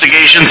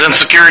Investigations and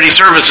Security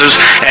Services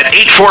at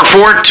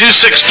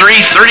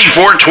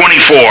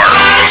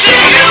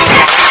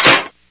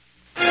 844-263-3424.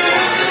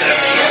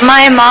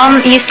 My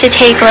mom used to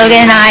take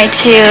Logan and I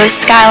to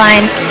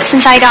Skyline.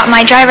 Since I got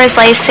my driver's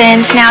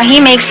license, now he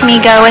makes me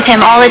go with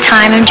him all the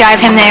time and drive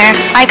him there.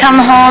 I come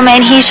home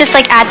and he's just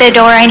like at the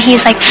door and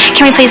he's like,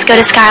 can we please go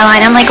to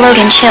Skyline? I'm like,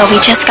 Logan, chill,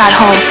 we just got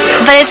home.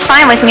 But it's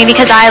fine with me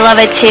because I love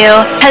it too.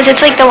 Because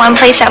it's like the one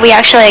place that we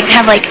actually like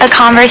have like a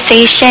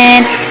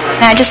conversation.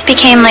 That just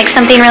became like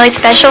something really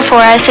special for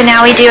us, and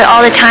now we do it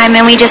all the time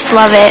and we just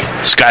love it.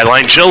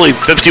 Skyline Chili,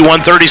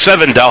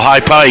 5137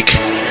 Delhi Pike.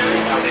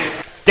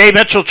 Dave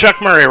Mitchell,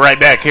 Chuck Murray right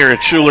back here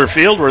at Schuler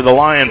Field, where the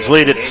Lions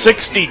lead at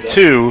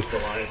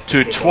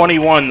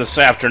 62-21 this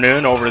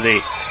afternoon over the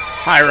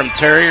Hiram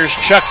Terriers.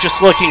 Chuck,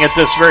 just looking at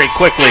this very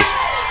quickly.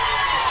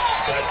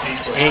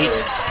 8,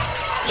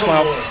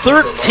 12,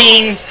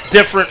 13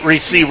 different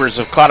receivers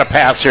have caught a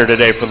pass here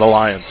today for the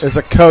Lions. As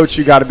a coach,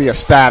 you got to be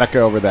ecstatic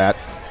over that.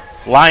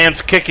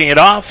 Lions kicking it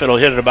off. It'll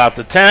hit at about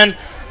the 10,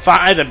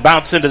 5, and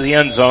bounce into the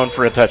end zone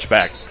for a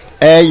touchback.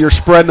 A, you're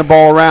spreading the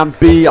ball around.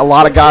 B, a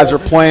lot of guys are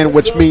playing,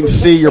 which means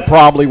C, you're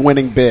probably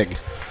winning big.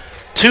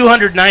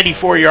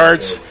 294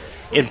 yards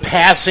in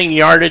passing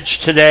yardage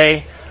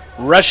today.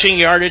 Rushing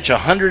yardage,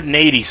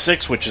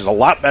 186, which is a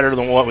lot better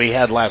than what we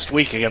had last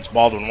week against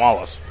Baldwin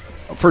Wallace.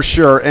 For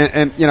sure.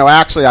 And you know,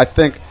 actually, I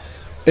think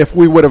if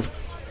we would have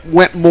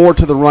went more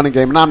to the running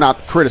game, and I'm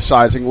not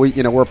criticizing,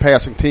 we're a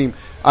passing team,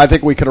 I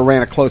think we could have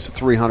ran it close to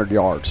 300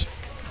 yards.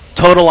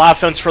 Total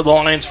offense for the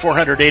Lions,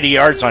 480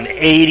 yards on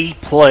 80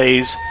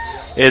 plays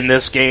in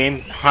this game.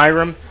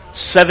 Hiram,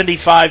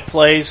 75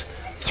 plays,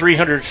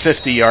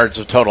 350 yards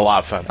of total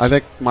offense. I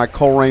think my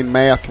Coleraine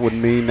math would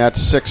mean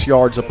that's 6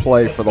 yards a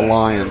play for the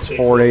Lions.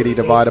 480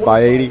 divided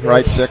by 80,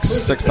 right?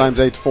 6 times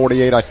 8 is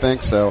 48, I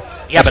think. So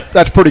yeah,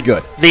 that's pretty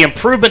good. The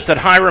improvement that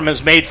Hiram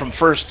has made from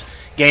first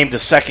game to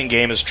second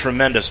game is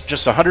tremendous.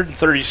 Just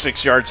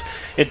 136 yards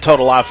in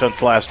total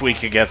offense last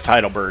week against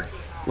Heidelberg.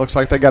 Looks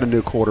like they got a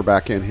new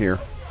quarterback in here.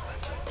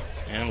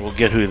 And we'll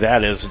get who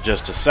that is in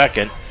just a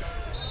second.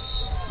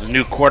 The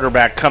new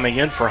quarterback coming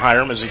in for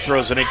Hiram as he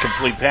throws an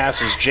incomplete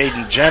pass is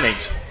Jaden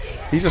Jennings.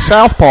 He's a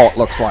southpaw, it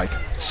looks like.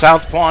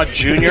 Southpaw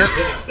junior.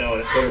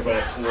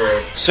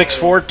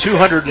 6'4",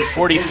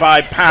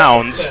 245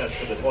 pounds.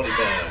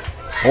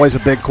 Boy, he's a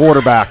big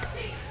quarterback.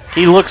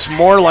 He looks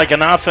more like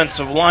an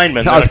offensive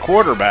lineman than a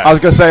quarterback. I was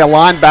going to say a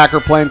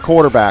linebacker playing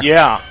quarterback.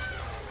 Yeah.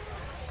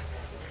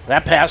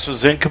 That pass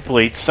was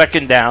incomplete.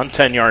 Second down,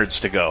 10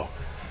 yards to go.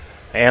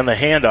 And the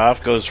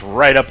handoff goes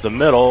right up the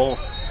middle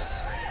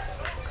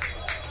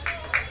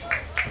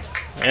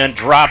and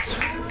dropped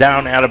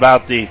down at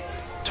about the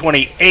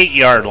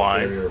 28-yard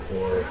line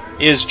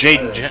is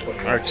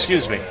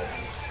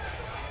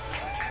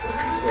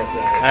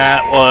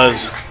that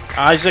was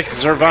Isaac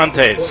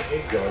Cervantes.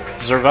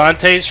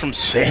 Cervantes from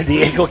San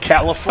Diego,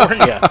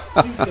 California.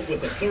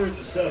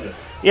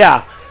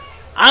 Yeah.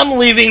 I'm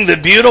leaving the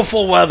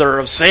beautiful weather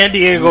of San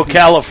Diego,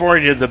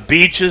 California, the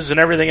beaches and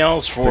everything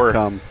else for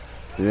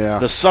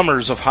the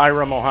summers of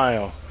Hiram,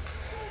 Ohio.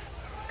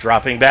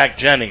 Dropping back,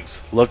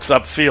 Jennings looks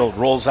upfield,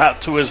 rolls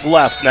out to his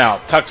left now,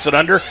 tucks it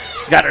under.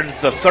 He's got it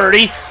at the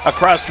 30,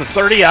 across the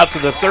 30, out to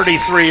the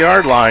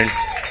 33-yard line.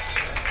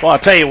 Well, I'll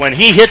tell you, when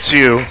he hits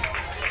you,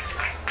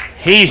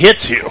 he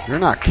hits you. You're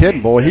not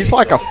kidding, boy. He's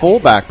like a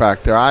fullback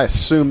back there. I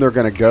assume they're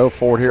going to go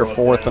for it here,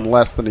 fourth and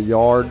less than a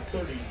yard.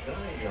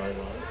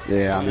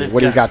 Yeah, I mean,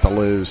 what do you got to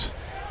lose?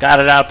 Got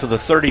it out to the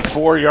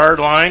 34-yard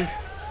line.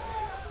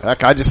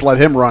 Heck, I just let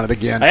him run it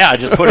again. Yeah, I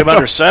just put him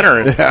under center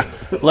and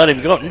let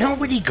him go.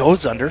 Nobody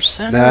goes under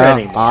center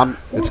anymore.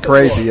 It's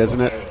crazy,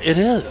 isn't it? It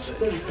is.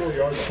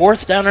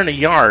 4th down and a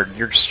yard.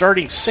 You're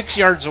starting 6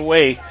 yards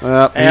away,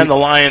 and the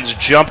Lions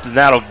jumped, and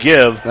that'll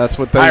give. That's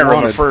what they Hiram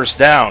wanted. on a first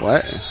down.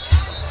 What?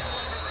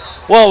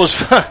 Well, it was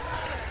fun.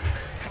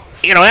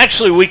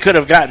 Actually, we could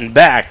have gotten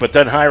back, but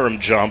then Hiram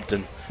jumped,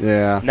 and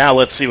now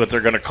let's see what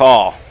they're going to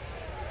call.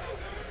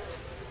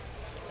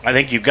 I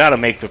think you've got to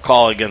make the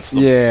call against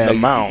the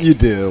Mount. You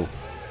do.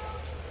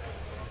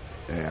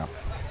 Yeah.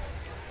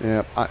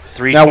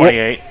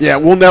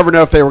 3:28. We'll never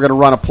know if they were going to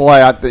run a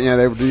play.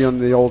 They were doing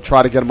the old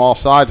try to get them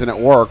offsides, and it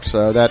worked.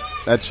 So that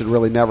should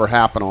really never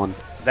happen on.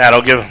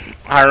 That'll give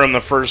Hiram the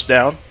first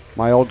down.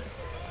 My old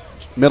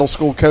middle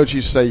school coach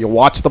used to say, "You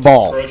watch the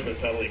ball." Encouragement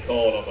penalty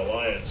called on the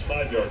Lions.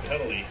 5-yard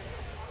penalty.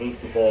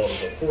 Moved the ball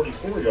to the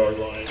 44-yard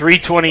line.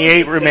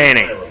 3:28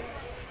 remaining.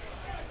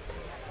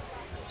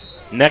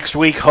 Next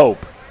week,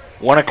 Hope.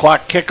 1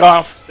 o'clock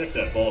kickoff.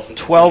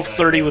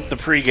 12:30 with the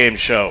pregame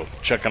show.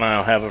 Chuck and I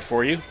will have it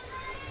for you.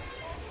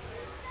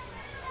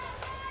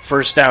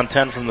 First down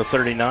 10 from the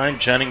 39.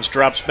 Jennings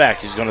drops back.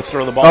 He's going to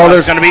throw the ball.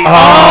 It's going to be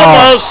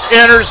almost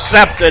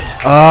intercepted.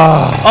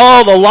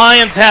 The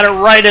Lions had it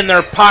right in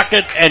their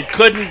pocket and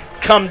couldn't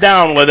come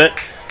down with it.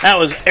 That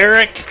was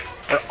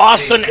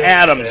Austin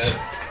Adams.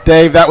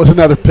 Dave, that was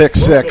another pick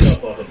six.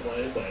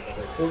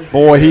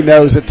 Boy, he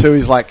knows it too.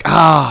 He's like,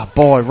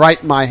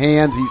 right in my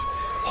hands. He's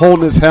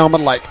holding his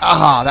helmet like,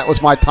 that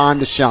was my time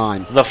to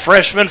shine. The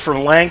freshman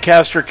from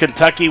Lancaster,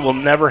 Kentucky will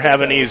never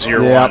have an easier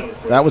one. Yeah,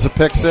 that was a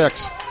pick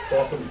six.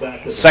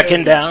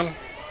 Second down,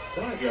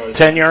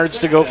 10 yards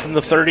to go from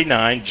the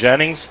 39.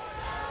 Jennings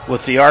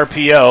with the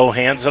RPO,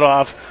 hands it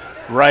off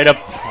right up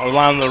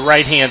along the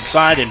right-hand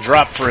side and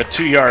dropped for a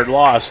 2-yard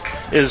loss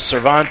is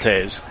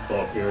Cervantes.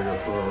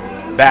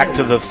 Back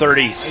to the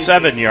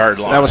 37-yard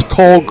line. That was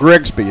Cole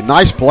Grigsby.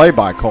 Nice play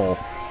by Cole.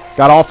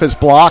 Got off his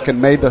block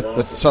and made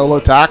the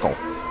solo tackle.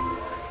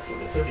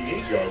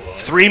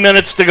 3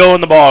 minutes to go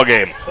in the ball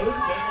game.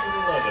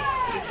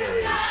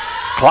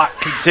 Clock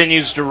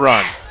continues to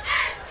run.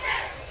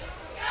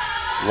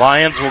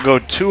 Lions will go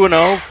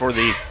 2-0 for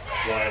the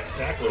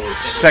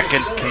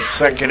second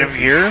consecutive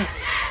year.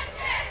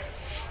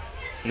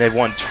 And they've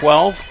won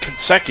 12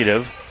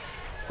 consecutive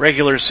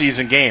regular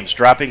season games.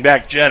 Dropping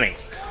back Jennings.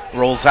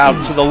 Rolls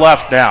out to the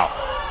left now.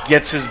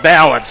 Gets his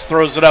balance.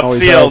 Throws it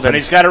upfield. And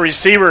he's got a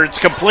receiver. It's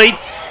complete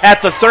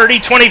at the 30,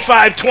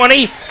 25,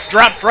 20.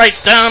 Dropped right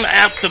down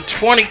at the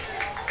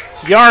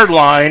 20-yard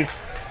line.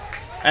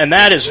 And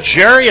that is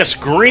Jarius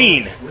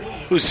Green,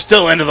 who's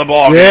still into the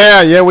ball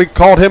game. Yeah, we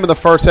called him in the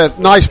first half.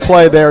 Nice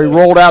play there. He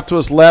rolled out to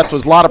his left. There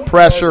was a lot of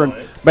pressure and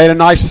made a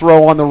nice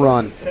throw on the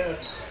run.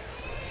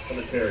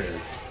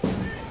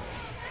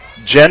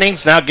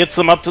 Jennings now gets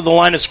them up to the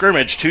line of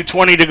scrimmage.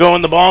 2:20 to go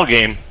in the ball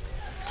game.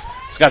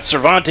 He's got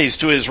Cervantes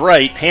to his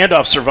right.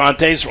 Handoff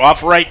Cervantes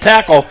off right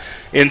tackle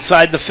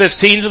inside the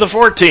 15 to the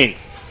 14.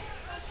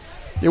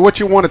 Yeah, what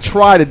you want to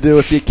try to do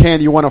if you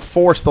can, you want to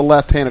force the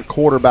left-handed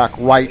quarterback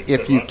right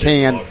if you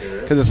can,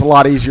 because it's a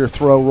lot easier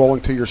throw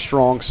rolling to your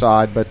strong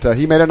side. But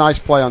he made a nice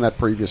play on that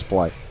previous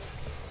play.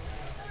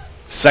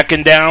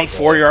 Second down,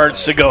 4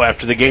 yards to go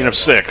after the gain of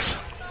 6.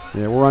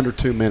 Yeah, we're under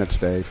 2 minutes,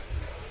 Dave.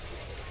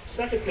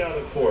 Second down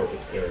and 4 for the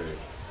Terriers.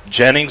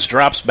 Jennings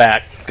drops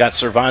back. Got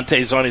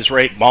Cervantes on his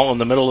right, ball in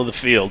the middle of the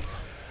field.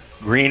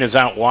 Green is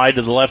out wide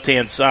to the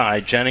left-hand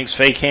side. Jennings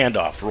fake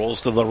handoff, rolls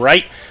to the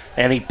right,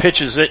 and he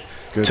pitches it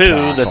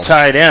to the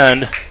tight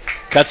end.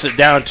 Cuts it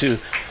down to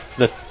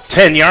the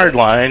 10-yard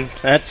line.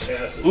 That's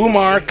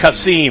Umar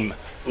Kasim.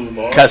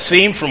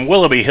 Kasim from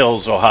Willoughby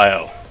Hills,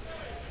 Ohio.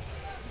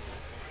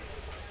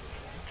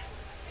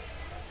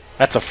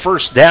 That's a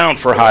first down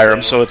for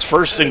Hiram, so it's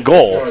first and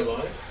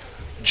goal.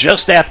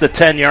 Just at the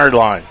 10-yard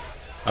line.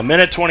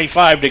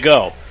 1:25 to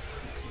go.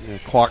 Yeah,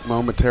 clock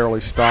momentarily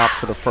stopped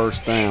for the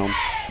first down.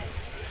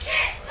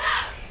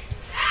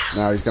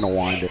 Now he's going to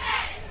wind it.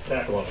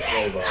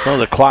 So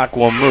the clock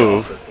will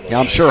move. Yeah,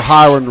 I'm sure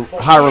Hiram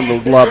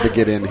would love to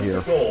get in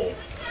here.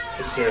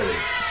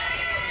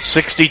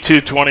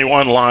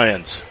 62-21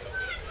 Lions.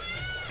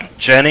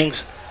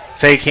 Jennings,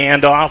 fake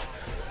handoff,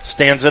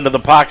 stands into the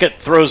pocket,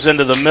 throws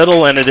into the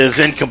middle, and it is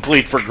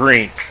incomplete for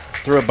Green.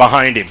 Threw it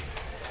behind him.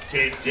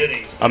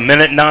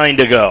 1:09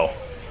 to go.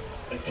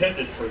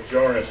 Intended for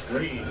Jarius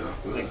Green.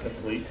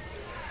 Incomplete.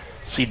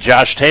 See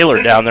Josh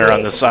Taylor down there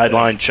on the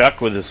sideline,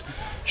 Chuck, with his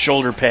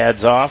shoulder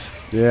pads off.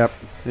 Yep,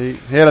 he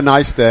had a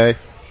nice day.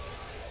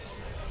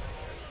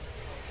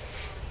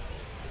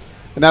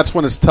 And that's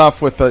when it's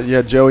tough with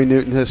Joey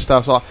Newton, his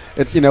stuff. So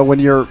it's when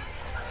you're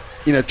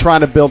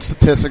trying to build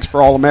statistics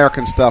for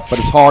All-American stuff, but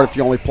it's hard if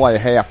you only play a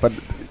half. But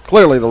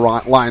clearly the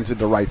Lions did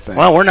the right thing.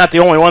 Well, we're not the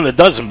only one that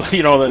doesn't,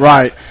 that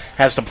right.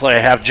 Has to play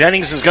a half.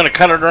 Jennings is going to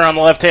cut it around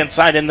the left-hand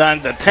side and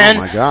then the 10 oh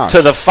my gosh.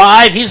 To the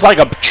 5. He's like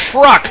a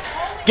truck.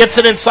 Gets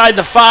it inside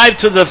the 5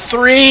 to the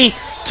 3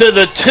 to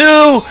the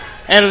 2,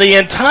 and the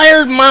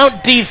entire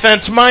Mount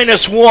defense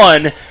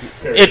 -1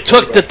 it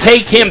took to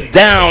take him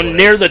down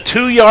near the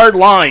 2-yard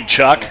line,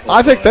 Chuck.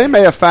 I think they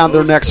may have found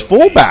their next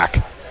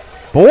fullback.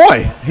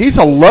 Boy, he's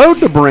a load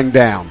to bring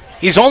down.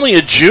 He's only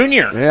a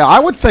junior. Yeah, I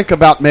would think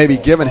about maybe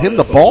giving him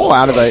the ball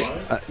out of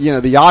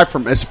the eye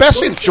from,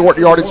 especially in short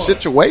yardage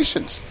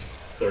situations.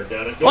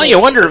 Well, you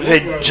wonder if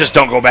they just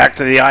don't go back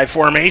to the I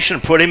formation,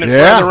 put him in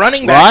front of the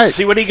running back, and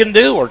see what he can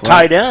do, or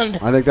tight end.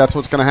 I think that's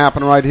what's going to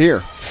happen right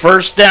here.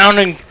 Third down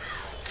and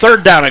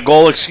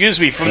goal,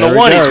 from the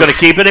one. He's going to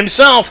keep it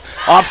himself.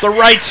 Off the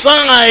right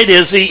side.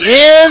 Is he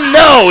in?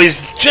 No, he's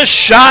just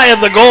shy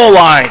of the goal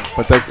line.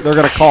 But they're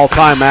going to call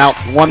timeout.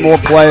 One more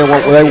play, and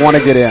they want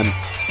to get in.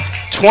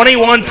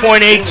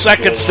 21.8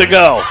 seconds to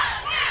go.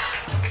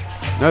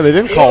 No, they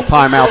didn't call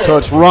timeout, so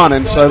it's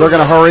running. So they're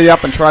going to hurry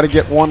up and try to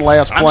get one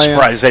last play. I'm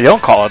surprised they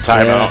don't call a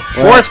timeout.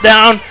 Fourth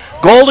down,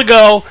 goal to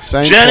go.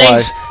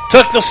 Jennings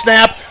took the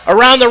snap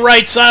around the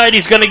right side.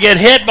 He's going to get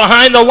hit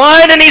behind the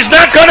line, and he's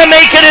not going to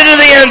make it into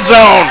the end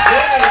zone.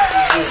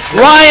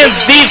 Lions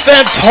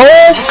defense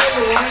holds,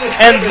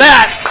 and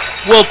that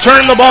will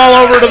turn the ball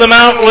over to the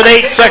Mountain with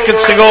 8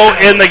 seconds to go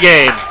in the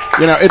game.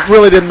 It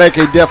really didn't make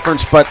a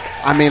difference, but,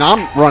 I'm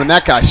running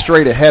that guy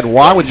straight ahead.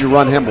 Why would you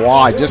run him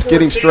wide? Just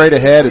get him straight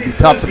ahead. It'd be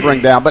tough to bring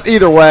down. But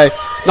either way,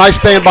 nice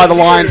stand by the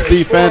Lions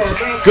defense.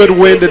 Good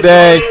win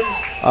today.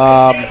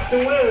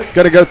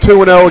 Going to go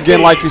 2-0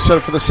 again, like you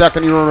said, for the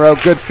second year in a row.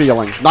 Good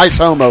feeling. Nice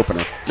home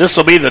opener. This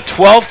will be the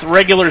 12th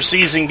regular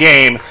season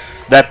game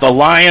that the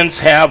Lions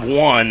have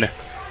won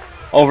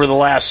over the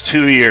last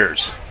 2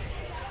 years.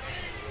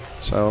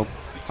 So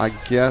I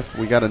guess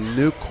we got a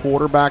new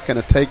quarterback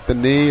going to take the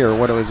knee, or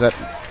what was that?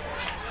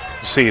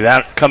 See,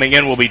 that coming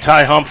in will be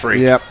Ty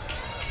Humphrey. Yep.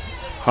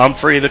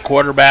 Humphrey, the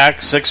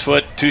quarterback, 6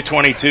 foot,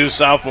 222,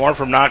 sophomore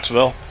from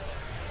Knoxville.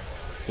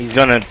 He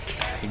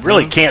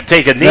really can't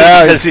take a knee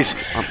because his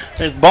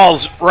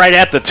ball's right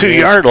at the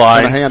 2-yard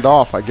line. Going to hand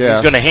off, I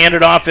guess. He's going to hand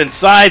it off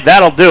inside.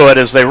 That'll do it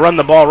as they run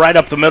the ball right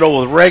up the middle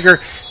with Rager.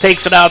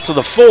 Takes it out to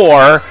the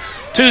 4.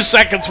 2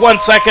 seconds, 1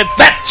 second.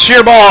 That's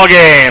your ball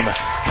game.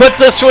 Put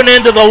this one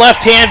into the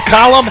left-hand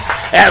column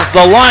as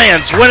the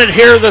Lions win it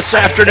here this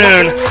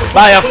afternoon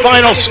by a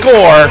final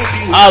score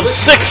of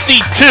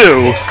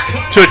 62-21.